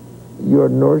 you're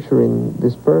nurturing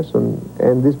this person,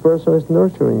 and this person is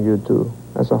nurturing you too,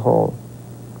 as a whole.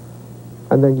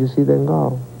 And then you see them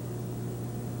go.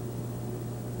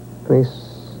 And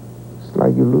it's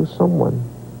like you lose someone.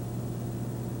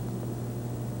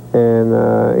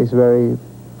 And it's very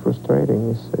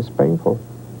frustrating. It's painful.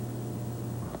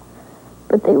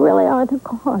 But they really are the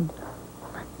gods.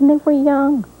 And they were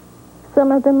young.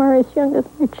 Some of them are as young as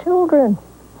my children.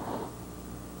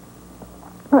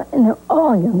 And they're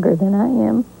all younger than I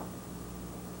am.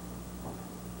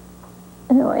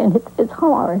 You know, and it's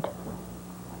hard.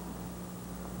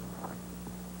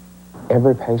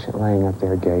 Every patient laying up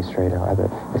there, gay, straight, or other,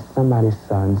 is somebody's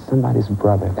son, somebody's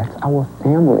brother. That's our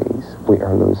families we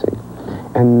are losing.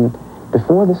 And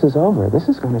before this is over, this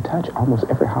is going to touch almost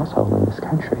every household in this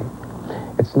country.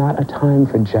 It's not a time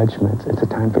for judgments, it's a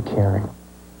time for caring.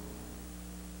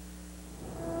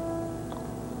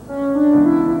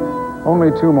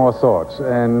 Only two more thoughts,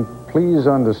 and please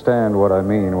understand what I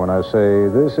mean when I say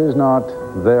this is not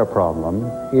their problem,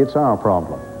 it's our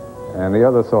problem. And the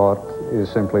other thought is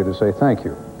simply to say thank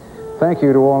you. Thank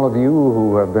you to all of you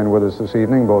who have been with us this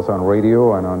evening, both on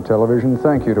radio and on television.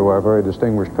 Thank you to our very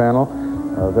distinguished panel.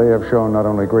 They have shown not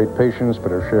only great patience,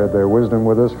 but have shared their wisdom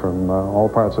with us from all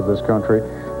parts of this country.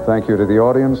 Thank you to the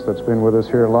audience that's been with us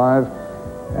here live.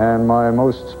 And my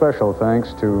most special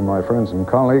thanks to my friends and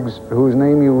colleagues whose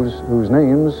names,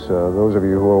 those of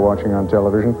you who are watching on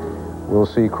television, will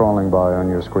see crawling by on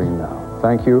your screen now.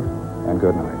 Thank you, and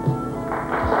good night.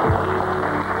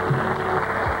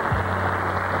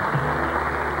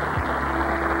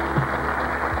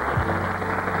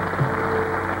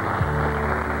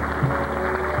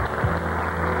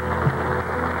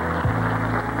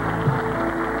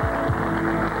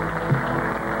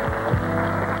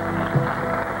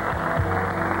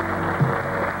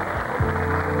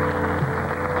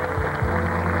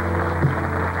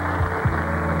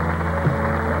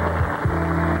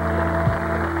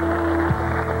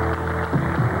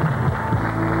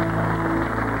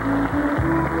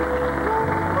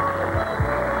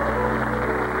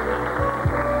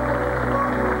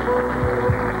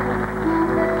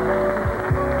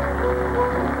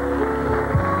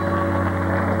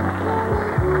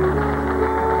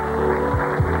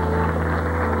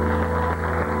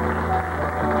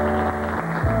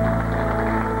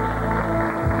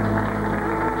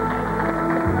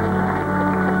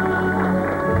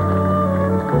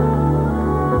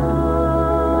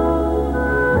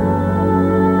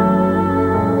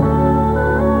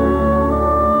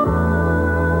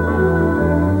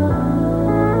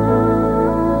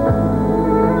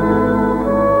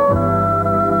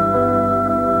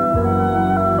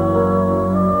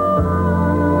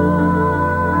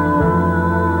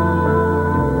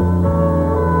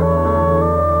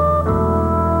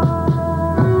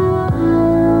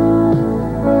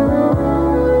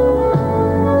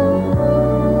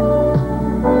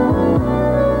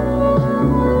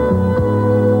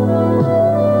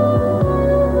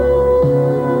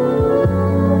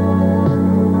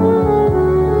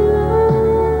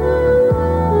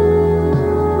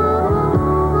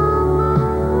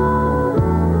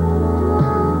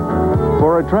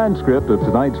 Transcript of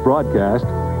tonight's broadcast,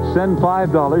 send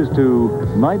 $5 to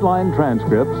Nightline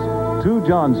Transcripts, 2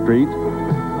 John Street,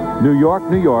 New York,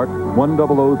 New York,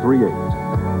 10038.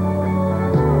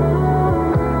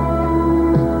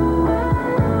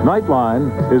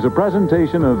 Nightline is a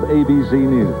presentation of ABC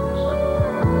News.